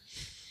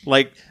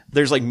like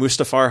there's like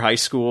Mustafar High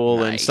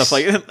School and stuff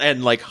like that,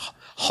 and like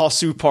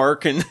Hosu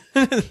Park and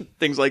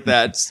things like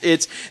that.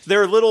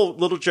 There are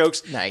little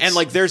jokes. Nice. And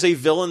like there's a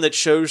villain that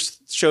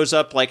shows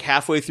up like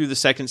halfway through the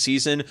second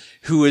season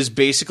who is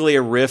basically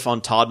a riff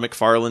on Todd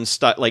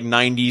McFarlane's like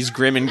 90s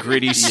grim and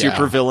gritty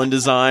super villain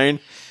design.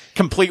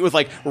 Complete with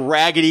like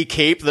raggedy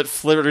cape that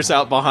flitters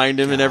out behind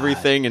him and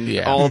everything, and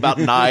all about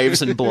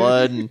knives and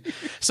blood. And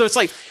so it's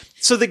like,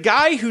 so the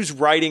guy who's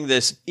writing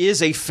this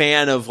is a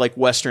fan of like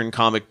Western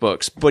comic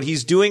books, but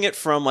he's doing it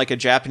from like a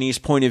Japanese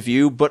point of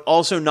view, but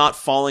also not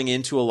falling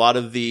into a lot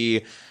of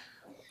the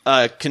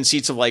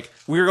conceits of like,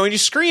 we're going to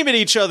scream at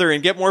each other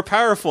and get more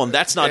powerful, and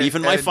that's not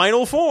even my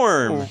final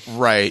form.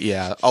 Right,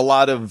 yeah. A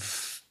lot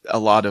of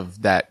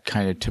that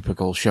kind of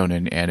typical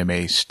shonen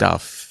anime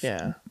stuff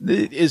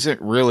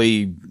isn't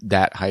really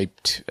that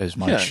hyped as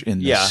much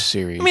in this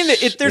series. I mean,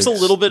 there's a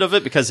little bit of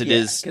it because it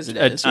is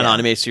an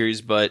anime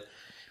series, but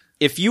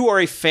if you are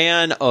a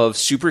fan of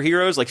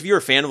superheroes, like if you're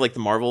a fan of like the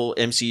Marvel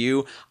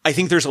MCU, I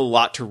think there's a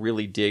lot to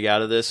really dig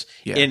out of this.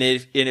 Yeah. And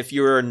if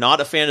you're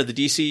not a fan of the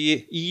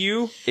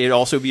DCEU, it'd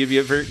also be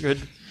very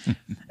good.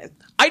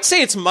 I'd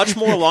say it's much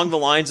more along the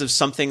lines of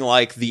something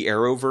like the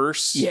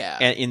Arrowverse,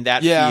 and in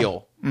that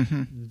feel,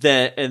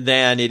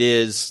 than it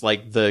is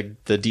like the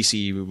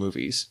DCEU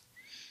movies.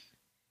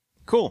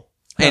 Cool.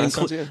 And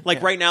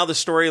right now, the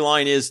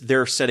storyline is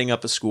they're setting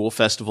up a school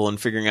festival and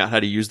figuring out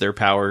how to use their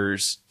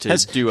powers to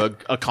do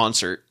a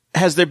concert.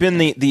 Has there been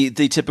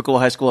the typical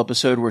high school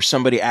episode where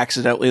somebody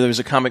accidentally, there was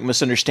a comic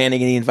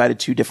misunderstanding and he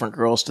invited two different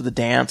girls to the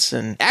dance?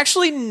 And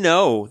actually,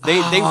 no, they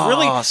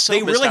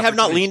really have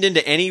not leaned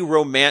into any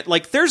romance.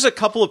 Like, there's a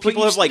couple of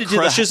people who have like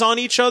crushes on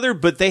each other,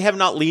 but they have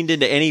not leaned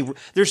into any.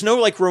 There's no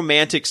like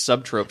romantic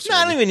subtropes. No,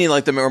 I don't even mean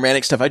like the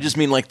romantic stuff. I just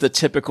mean like the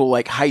typical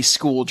like high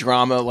school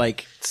drama.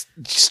 Like,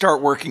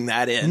 start working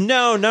that in.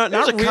 No, not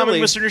There's a really. common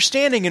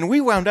misunderstanding, and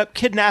we wound up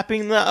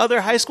kidnapping the other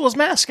high school's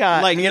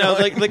mascot. Like,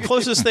 like the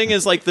closest thing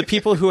is like the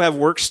people who have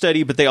work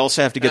study, but they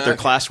also have to get their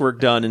classwork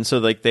done, and so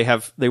like they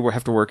have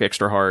to work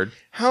extra hard.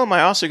 How am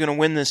I also going to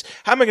win this?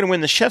 How am I going to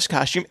win the chef's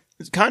costume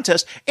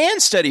contest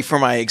and study for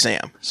my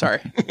exam? Sorry.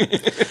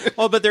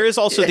 Well, but there is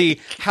also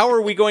how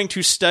are we going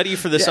to study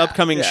for this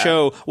upcoming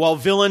show while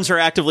villains are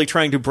actively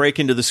trying to break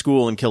into the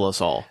school and kill us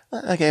all?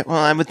 Okay, well,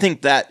 I would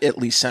think that at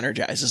least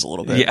synergizes a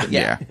little bit.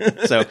 Yeah.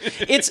 So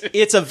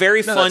it's a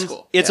very fun.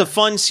 Cool. It's a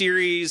fun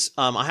series.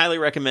 I highly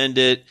recommend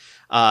it.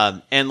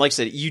 And like I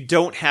said, you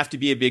don't have to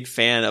be a big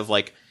fan of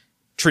like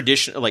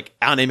traditional like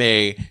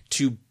anime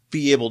to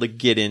be able to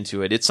get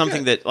into it. It's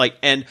something that like,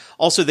 and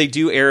also they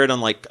do air it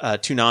on like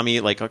Toonami,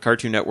 like a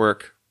Cartoon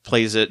Network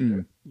plays it.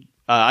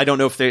 I don't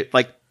know if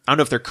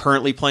they're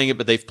currently playing it,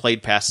 but they've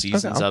played past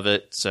seasons of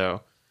it.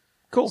 So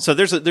cool. So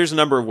there's a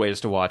number of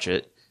ways to watch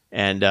it,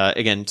 and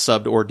again,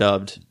 subbed or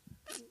dubbed,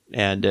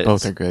 and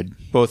both are good.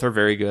 Both are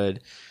very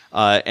good.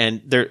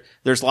 And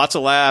there's lots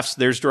of laughs.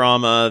 There's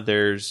drama.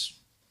 There's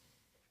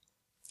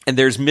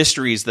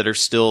mysteries that are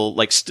still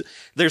like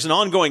there's an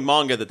ongoing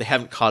manga that they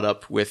haven't caught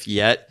up with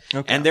yet,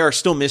 and there are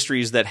still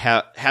mysteries that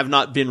have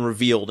not been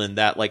revealed, and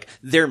that like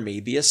there may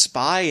be a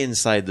spy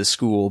inside the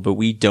school, but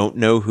we don't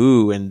know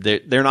who, and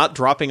they're not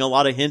dropping a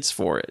lot of hints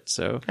for it.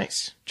 So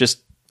nice,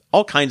 just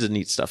all kinds of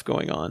neat stuff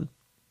going on.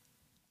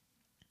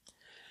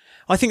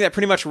 Well, I think that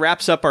pretty much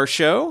wraps up our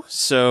show.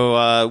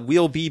 So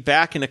we'll be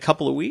back in a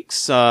couple of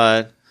weeks.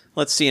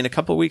 Let's see, in a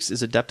couple of weeks,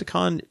 is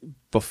Adepticon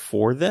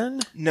before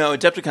then? No,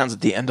 Adepticon's at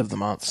the end of the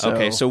month. So.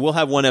 Okay, so we'll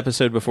have one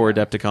episode before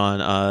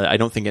Adepticon. I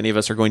don't think any of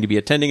us are going to be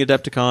attending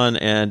Adepticon.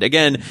 And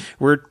again,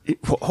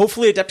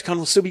 hopefully Adepticon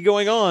will still be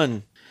going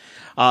on.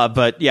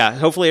 But yeah,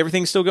 hopefully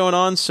everything's still going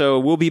on. So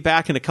we'll be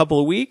back in a couple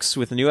of weeks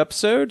with a new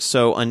episode.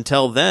 So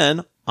until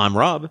then, I'm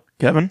Rob.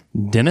 Kevin.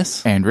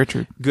 Dennis. And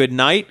Richard. Good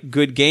night,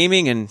 good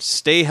gaming, and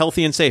stay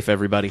healthy and safe,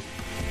 everybody.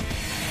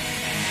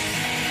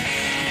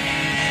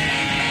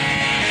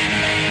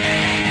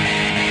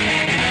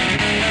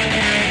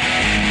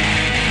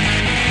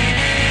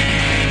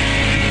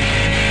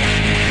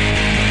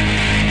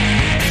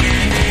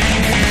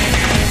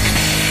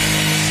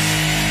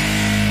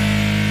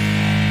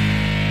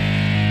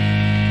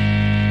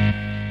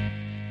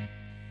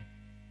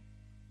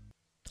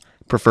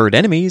 Preferred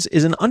Enemies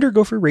is an Under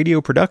Gopher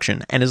Radio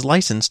production and is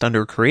licensed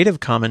under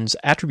Creative Commons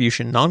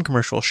Attribution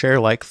Non-Commercial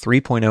Share-alike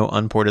 3.0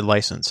 Unported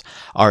license.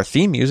 Our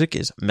theme music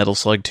is Metal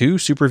Slug 2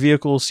 Super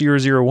Vehicle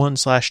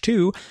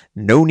 001/2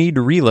 No Need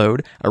to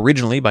Reload,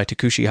 originally by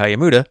Takushi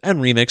Hayamuda and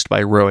remixed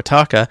by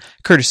Roataka,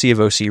 courtesy of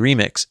OC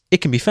Remix. It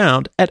can be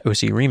found at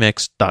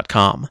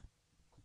ocremix.com.